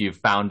guest, you've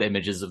found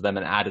images of them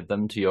and added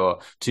them to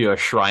your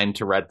shrine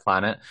to Red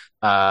Planet.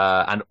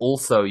 And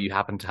also you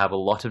happen to have a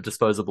lot of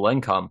disposable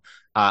income,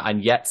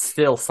 and yet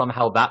still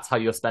somehow that's how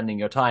you're spending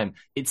your time.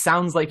 It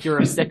sounds like you're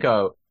a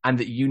sicko and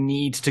that you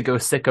need to go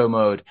sicko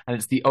mode, and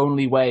it's the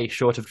only way,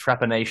 short of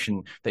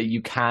trepanation, that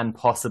you can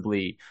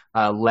possibly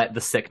let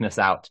the sickness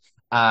out.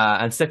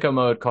 And sicko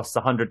mode costs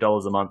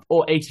 $100 a month,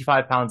 or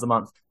 £85 a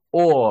month,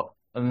 or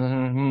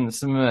New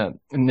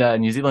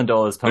Zealand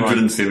dollars per month.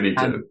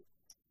 $172.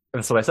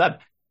 That's what I said.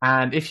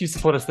 And if you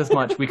support us this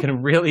much, we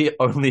can really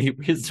only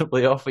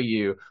reasonably offer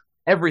you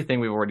everything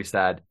we've already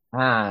said,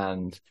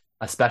 and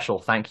a special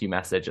thank you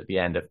message at the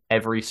end of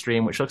every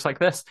stream, which looks like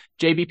this.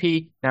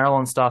 JBP,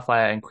 Narrowlon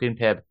Starfire, and Queen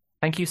Pib,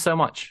 thank you so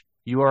much.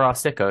 You are our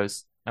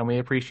sickos, and we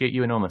appreciate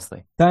you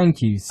enormously.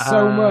 Thank you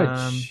so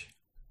much.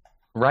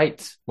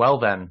 Right. Well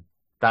then,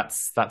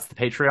 that's the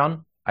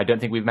Patreon. I don't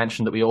think we've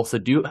mentioned that we also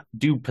do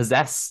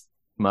possess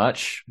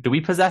merch. Do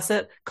we possess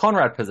it?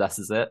 Conrad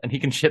possesses it, and he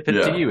can ship it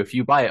to you if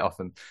you buy it off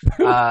him.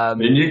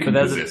 Then you can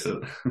possess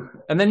it.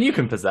 And then you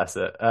can possess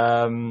it.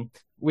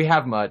 We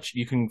have merch.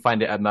 You can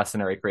find it at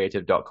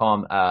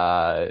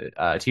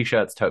mercenarycreative.com.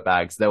 T-shirts, tote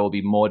bags. There will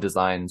be more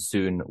designs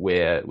soon.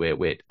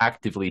 We're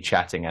actively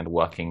chatting and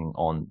working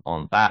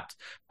on that.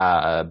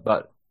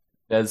 But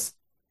there's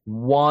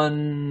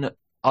one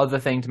other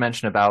thing to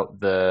mention about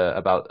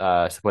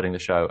supporting the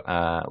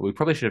show. We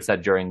probably should have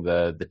said during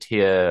the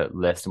tier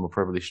list, and we'll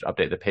probably should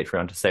update the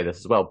Patreon to say this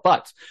as well.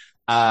 But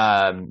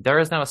There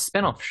is now a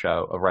spin-off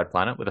show of Red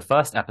Planet with a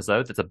first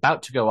episode that's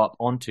about to go up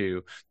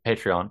onto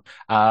Patreon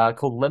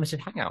called Limited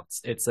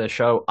Hangouts. It's a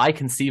show I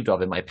conceived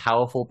of in my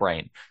powerful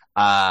brain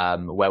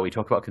where we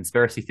talk about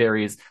conspiracy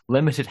theories.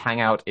 Limited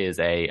Hangout is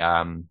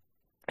an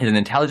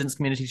intelligence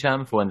community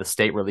term for when the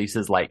state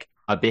releases like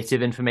a bit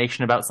of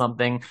information about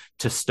something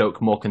to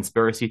stoke more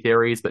conspiracy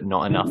theories, but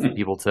not enough for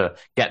people to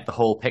get the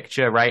whole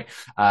picture, right?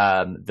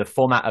 The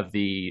format of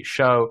the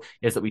show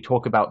is that we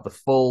talk about the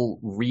full,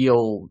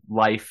 real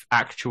life,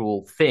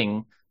 actual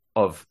thing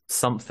of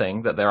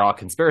something that there are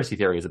conspiracy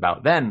theories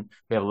about. Then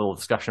we have a little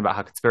discussion about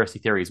how conspiracy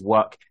theories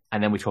work,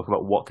 and then we talk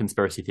about what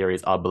conspiracy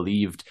theories are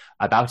believed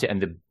about it.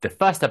 And the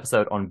first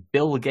episode on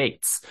Bill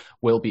Gates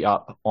will be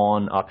up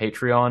on our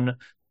Patreon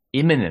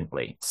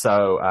imminently,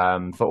 so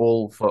for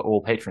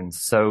all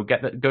patrons, so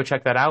go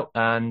check that out.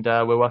 And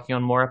we're working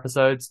on more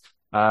episodes.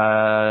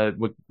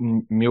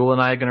 Mule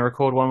and I are going to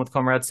record one with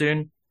Comrade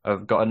soon.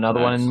 I've got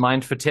another one in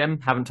mind for Tim.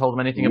 Haven't told him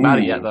anything about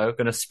it yet, though.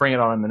 Going to spring it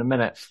on him in a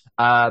minute.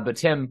 But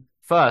Tim,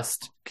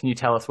 first, can you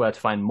tell us where to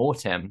find more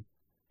Tim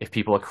if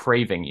people are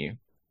craving you?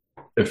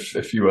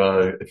 If you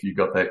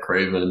got that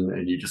craving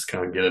and you just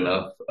can't get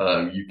enough,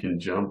 you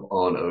can jump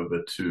on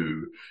over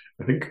to,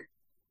 I think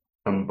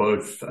I'm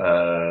both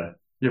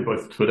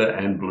Twitter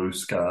and Blue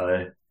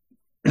Sky.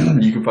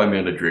 You can find me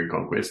under Dread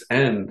Conquest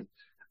and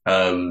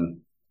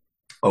and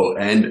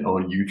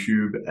on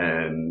YouTube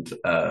and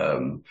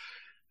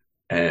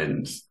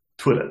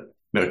Twitter.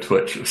 No,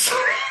 Twitch.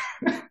 Sorry.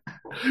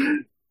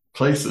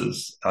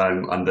 Places.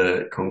 I'm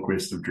under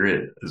Conquest of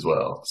Dread as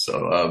well.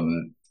 So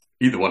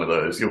either one of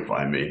those, you'll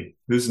find me.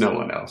 There's no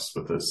one else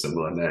with a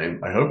similar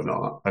name. I hope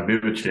not. I've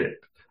never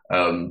checked.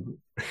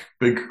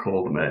 Big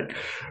call to make.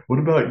 What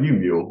about you,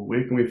 Mule?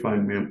 Where can we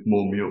find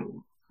more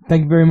Mule?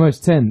 Thank you very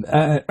much, Tim.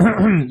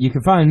 You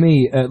can find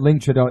me at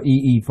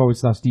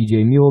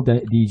linktree.ee/DJ Mule,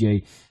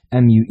 DJ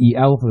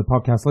MUEL for the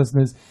podcast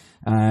listeners.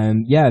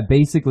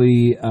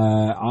 Basically,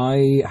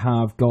 I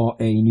have got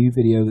a new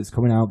video that's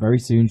coming out very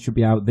soon, should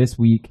be out this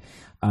week,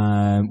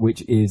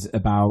 which is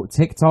about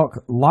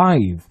TikTok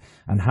Live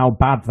and how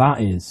bad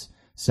that is.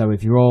 So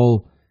if you're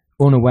all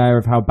unaware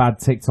of how bad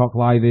TikTok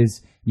Live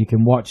is, you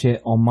can watch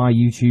it on my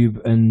YouTube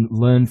and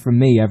learn from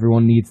me.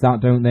 Everyone needs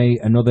that, don't they?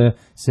 Another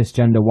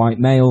cisgender white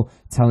male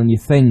telling you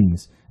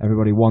things.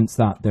 Everybody wants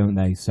that, don't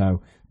they?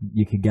 So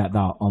you can get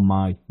that on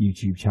my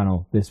YouTube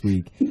channel this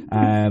week.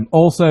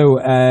 Also,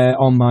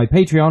 on my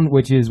Patreon,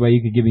 which is where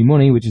you could give me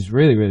money, which is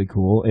really, really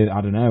cool. I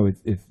don't know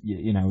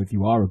if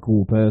you are a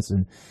cool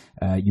person,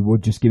 you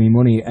would just give me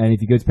money. And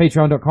if you go to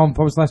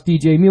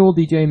patreon.com/DJ Mule,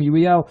 DJ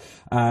MUEL,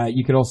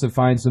 you could also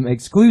find some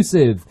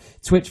exclusive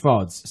Twitch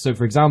VODs. So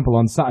for example,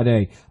 on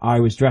Saturday,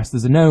 I was dressed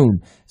as a gnome,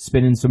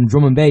 spinning some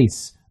drum and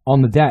bass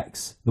on the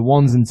decks, the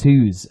ones and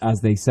twos, as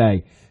they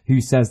say.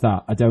 Who says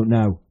that? I don't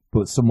know,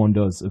 but someone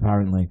does,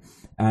 apparently.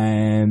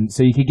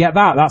 So you can get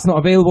that. That's not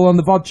available on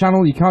the VOD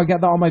channel. You can't get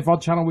that on my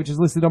VOD channel, which is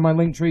listed on my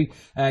Linktree.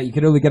 You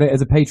can only get it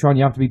as a Patreon.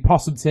 You have to be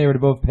possum tier and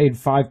above, paid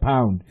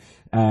 £5.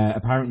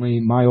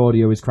 Apparently my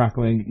audio is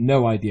crackling.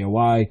 No idea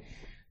why.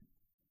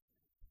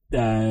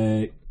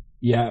 Yeah.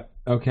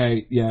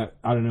 Okay. Yeah.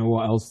 I don't know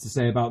what else to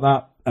say about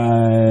that.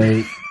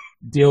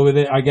 Deal with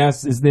it, I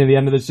guess. It's near the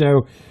end of the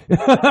show.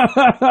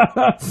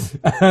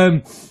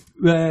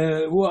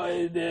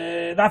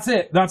 That's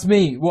it. That's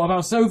me. What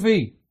about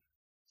Sophie?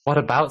 What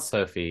about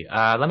Sophie?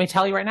 Let me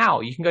tell you right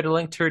now. You can go to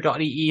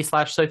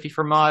linktree.ee/Sophie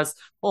from Mars.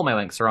 All my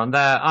links are on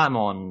there. I'm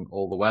on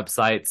all the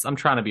websites. I'm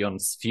trying to be on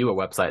fewer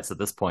websites at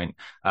this point.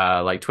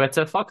 Like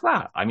Twitter, fuck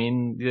that. I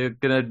mean, you're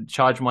gonna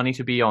charge money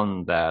to be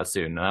on there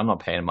soon. I'm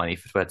not paying money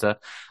for Twitter.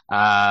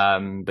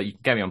 But you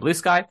can get me on Blue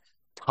Sky.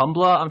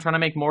 Tumblr, I'm trying to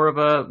make more of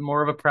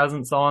a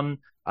presence on.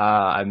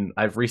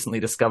 I've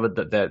recently discovered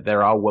that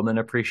there are woman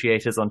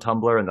appreciators on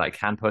Tumblr, and I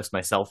can post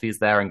my selfies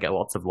there and get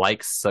lots of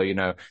likes. So,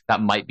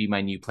 that might be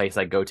my new place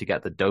I go to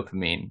get the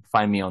dopamine.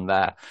 Find me on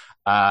there.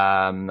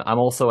 I'm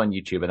also on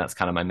YouTube, and that's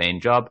kind of my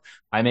main job.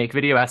 I make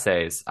video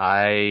essays.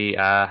 I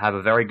have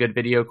a very good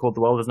video called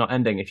The World Is Not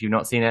Ending. If you've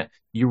not seen it,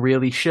 you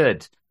really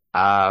should.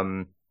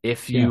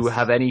 If you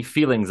have any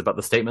feelings about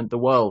the statement, the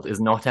world is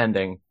not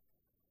ending,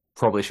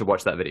 probably should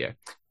watch that video.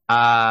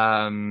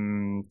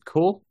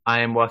 Cool. I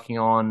am working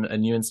on a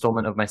new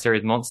installment of my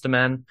series Monster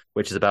Men,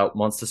 which is about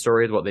monster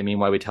stories, what they mean,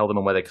 why we tell them,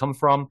 and where they come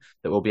from,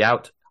 that will be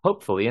out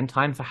hopefully in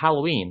time for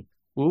Halloween.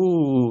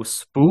 Ooh,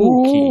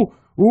 spooky.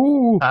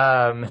 Ooh.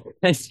 And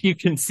you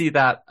can see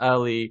that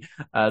early,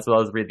 as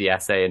well as read the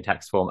essay in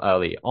text form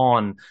early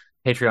on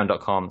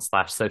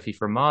patreon.com/Sophie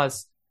from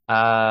Mars.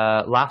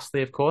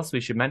 Lastly, of course,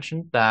 we should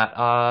mention that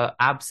our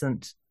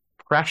absent,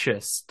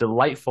 precious,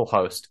 delightful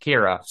host,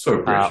 Kira,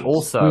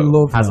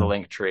 also has a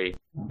link tree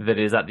that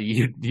is at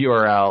the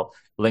URL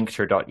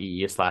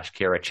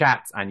linktree.ee/Kira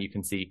chat, and you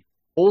can see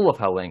all of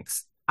her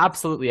links,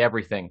 absolutely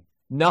everything,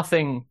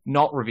 nothing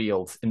not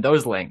revealed in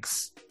those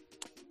links,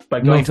 by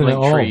going to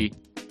Linktree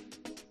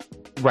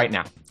right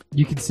now.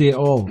 You can see it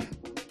all.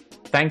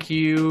 Thank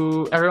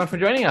you, everyone, for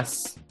joining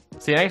us.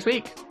 See you next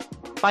week.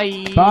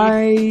 Bye.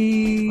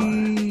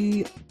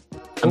 Bye.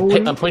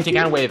 I'm pointing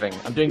and waving.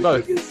 I'm doing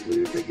both.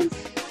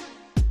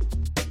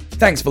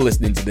 Thanks for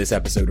listening to this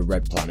episode of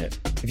Red Planet.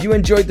 If you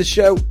enjoyed the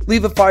show,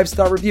 leave a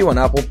 5-star review on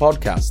Apple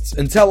Podcasts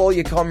and tell all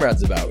your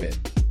comrades about it.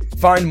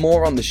 Find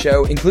more on the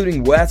show,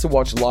 including where to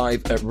watch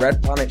live, at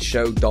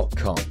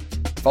redplanetshow.com.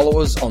 Follow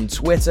us on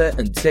Twitter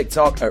and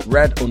TikTok at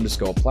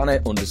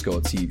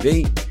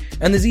red_planet_TV.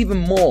 And there's even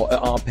more at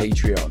our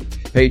Patreon,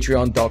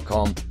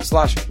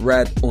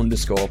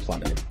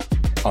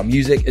 patreon.com/red_planet. Our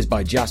music is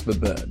by Jasper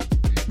Byrne.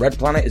 Red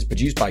Planet is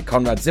produced by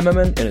Conrad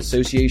Zimmerman in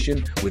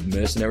association with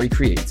Mercenary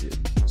Creative.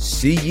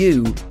 See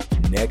you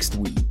next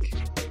week.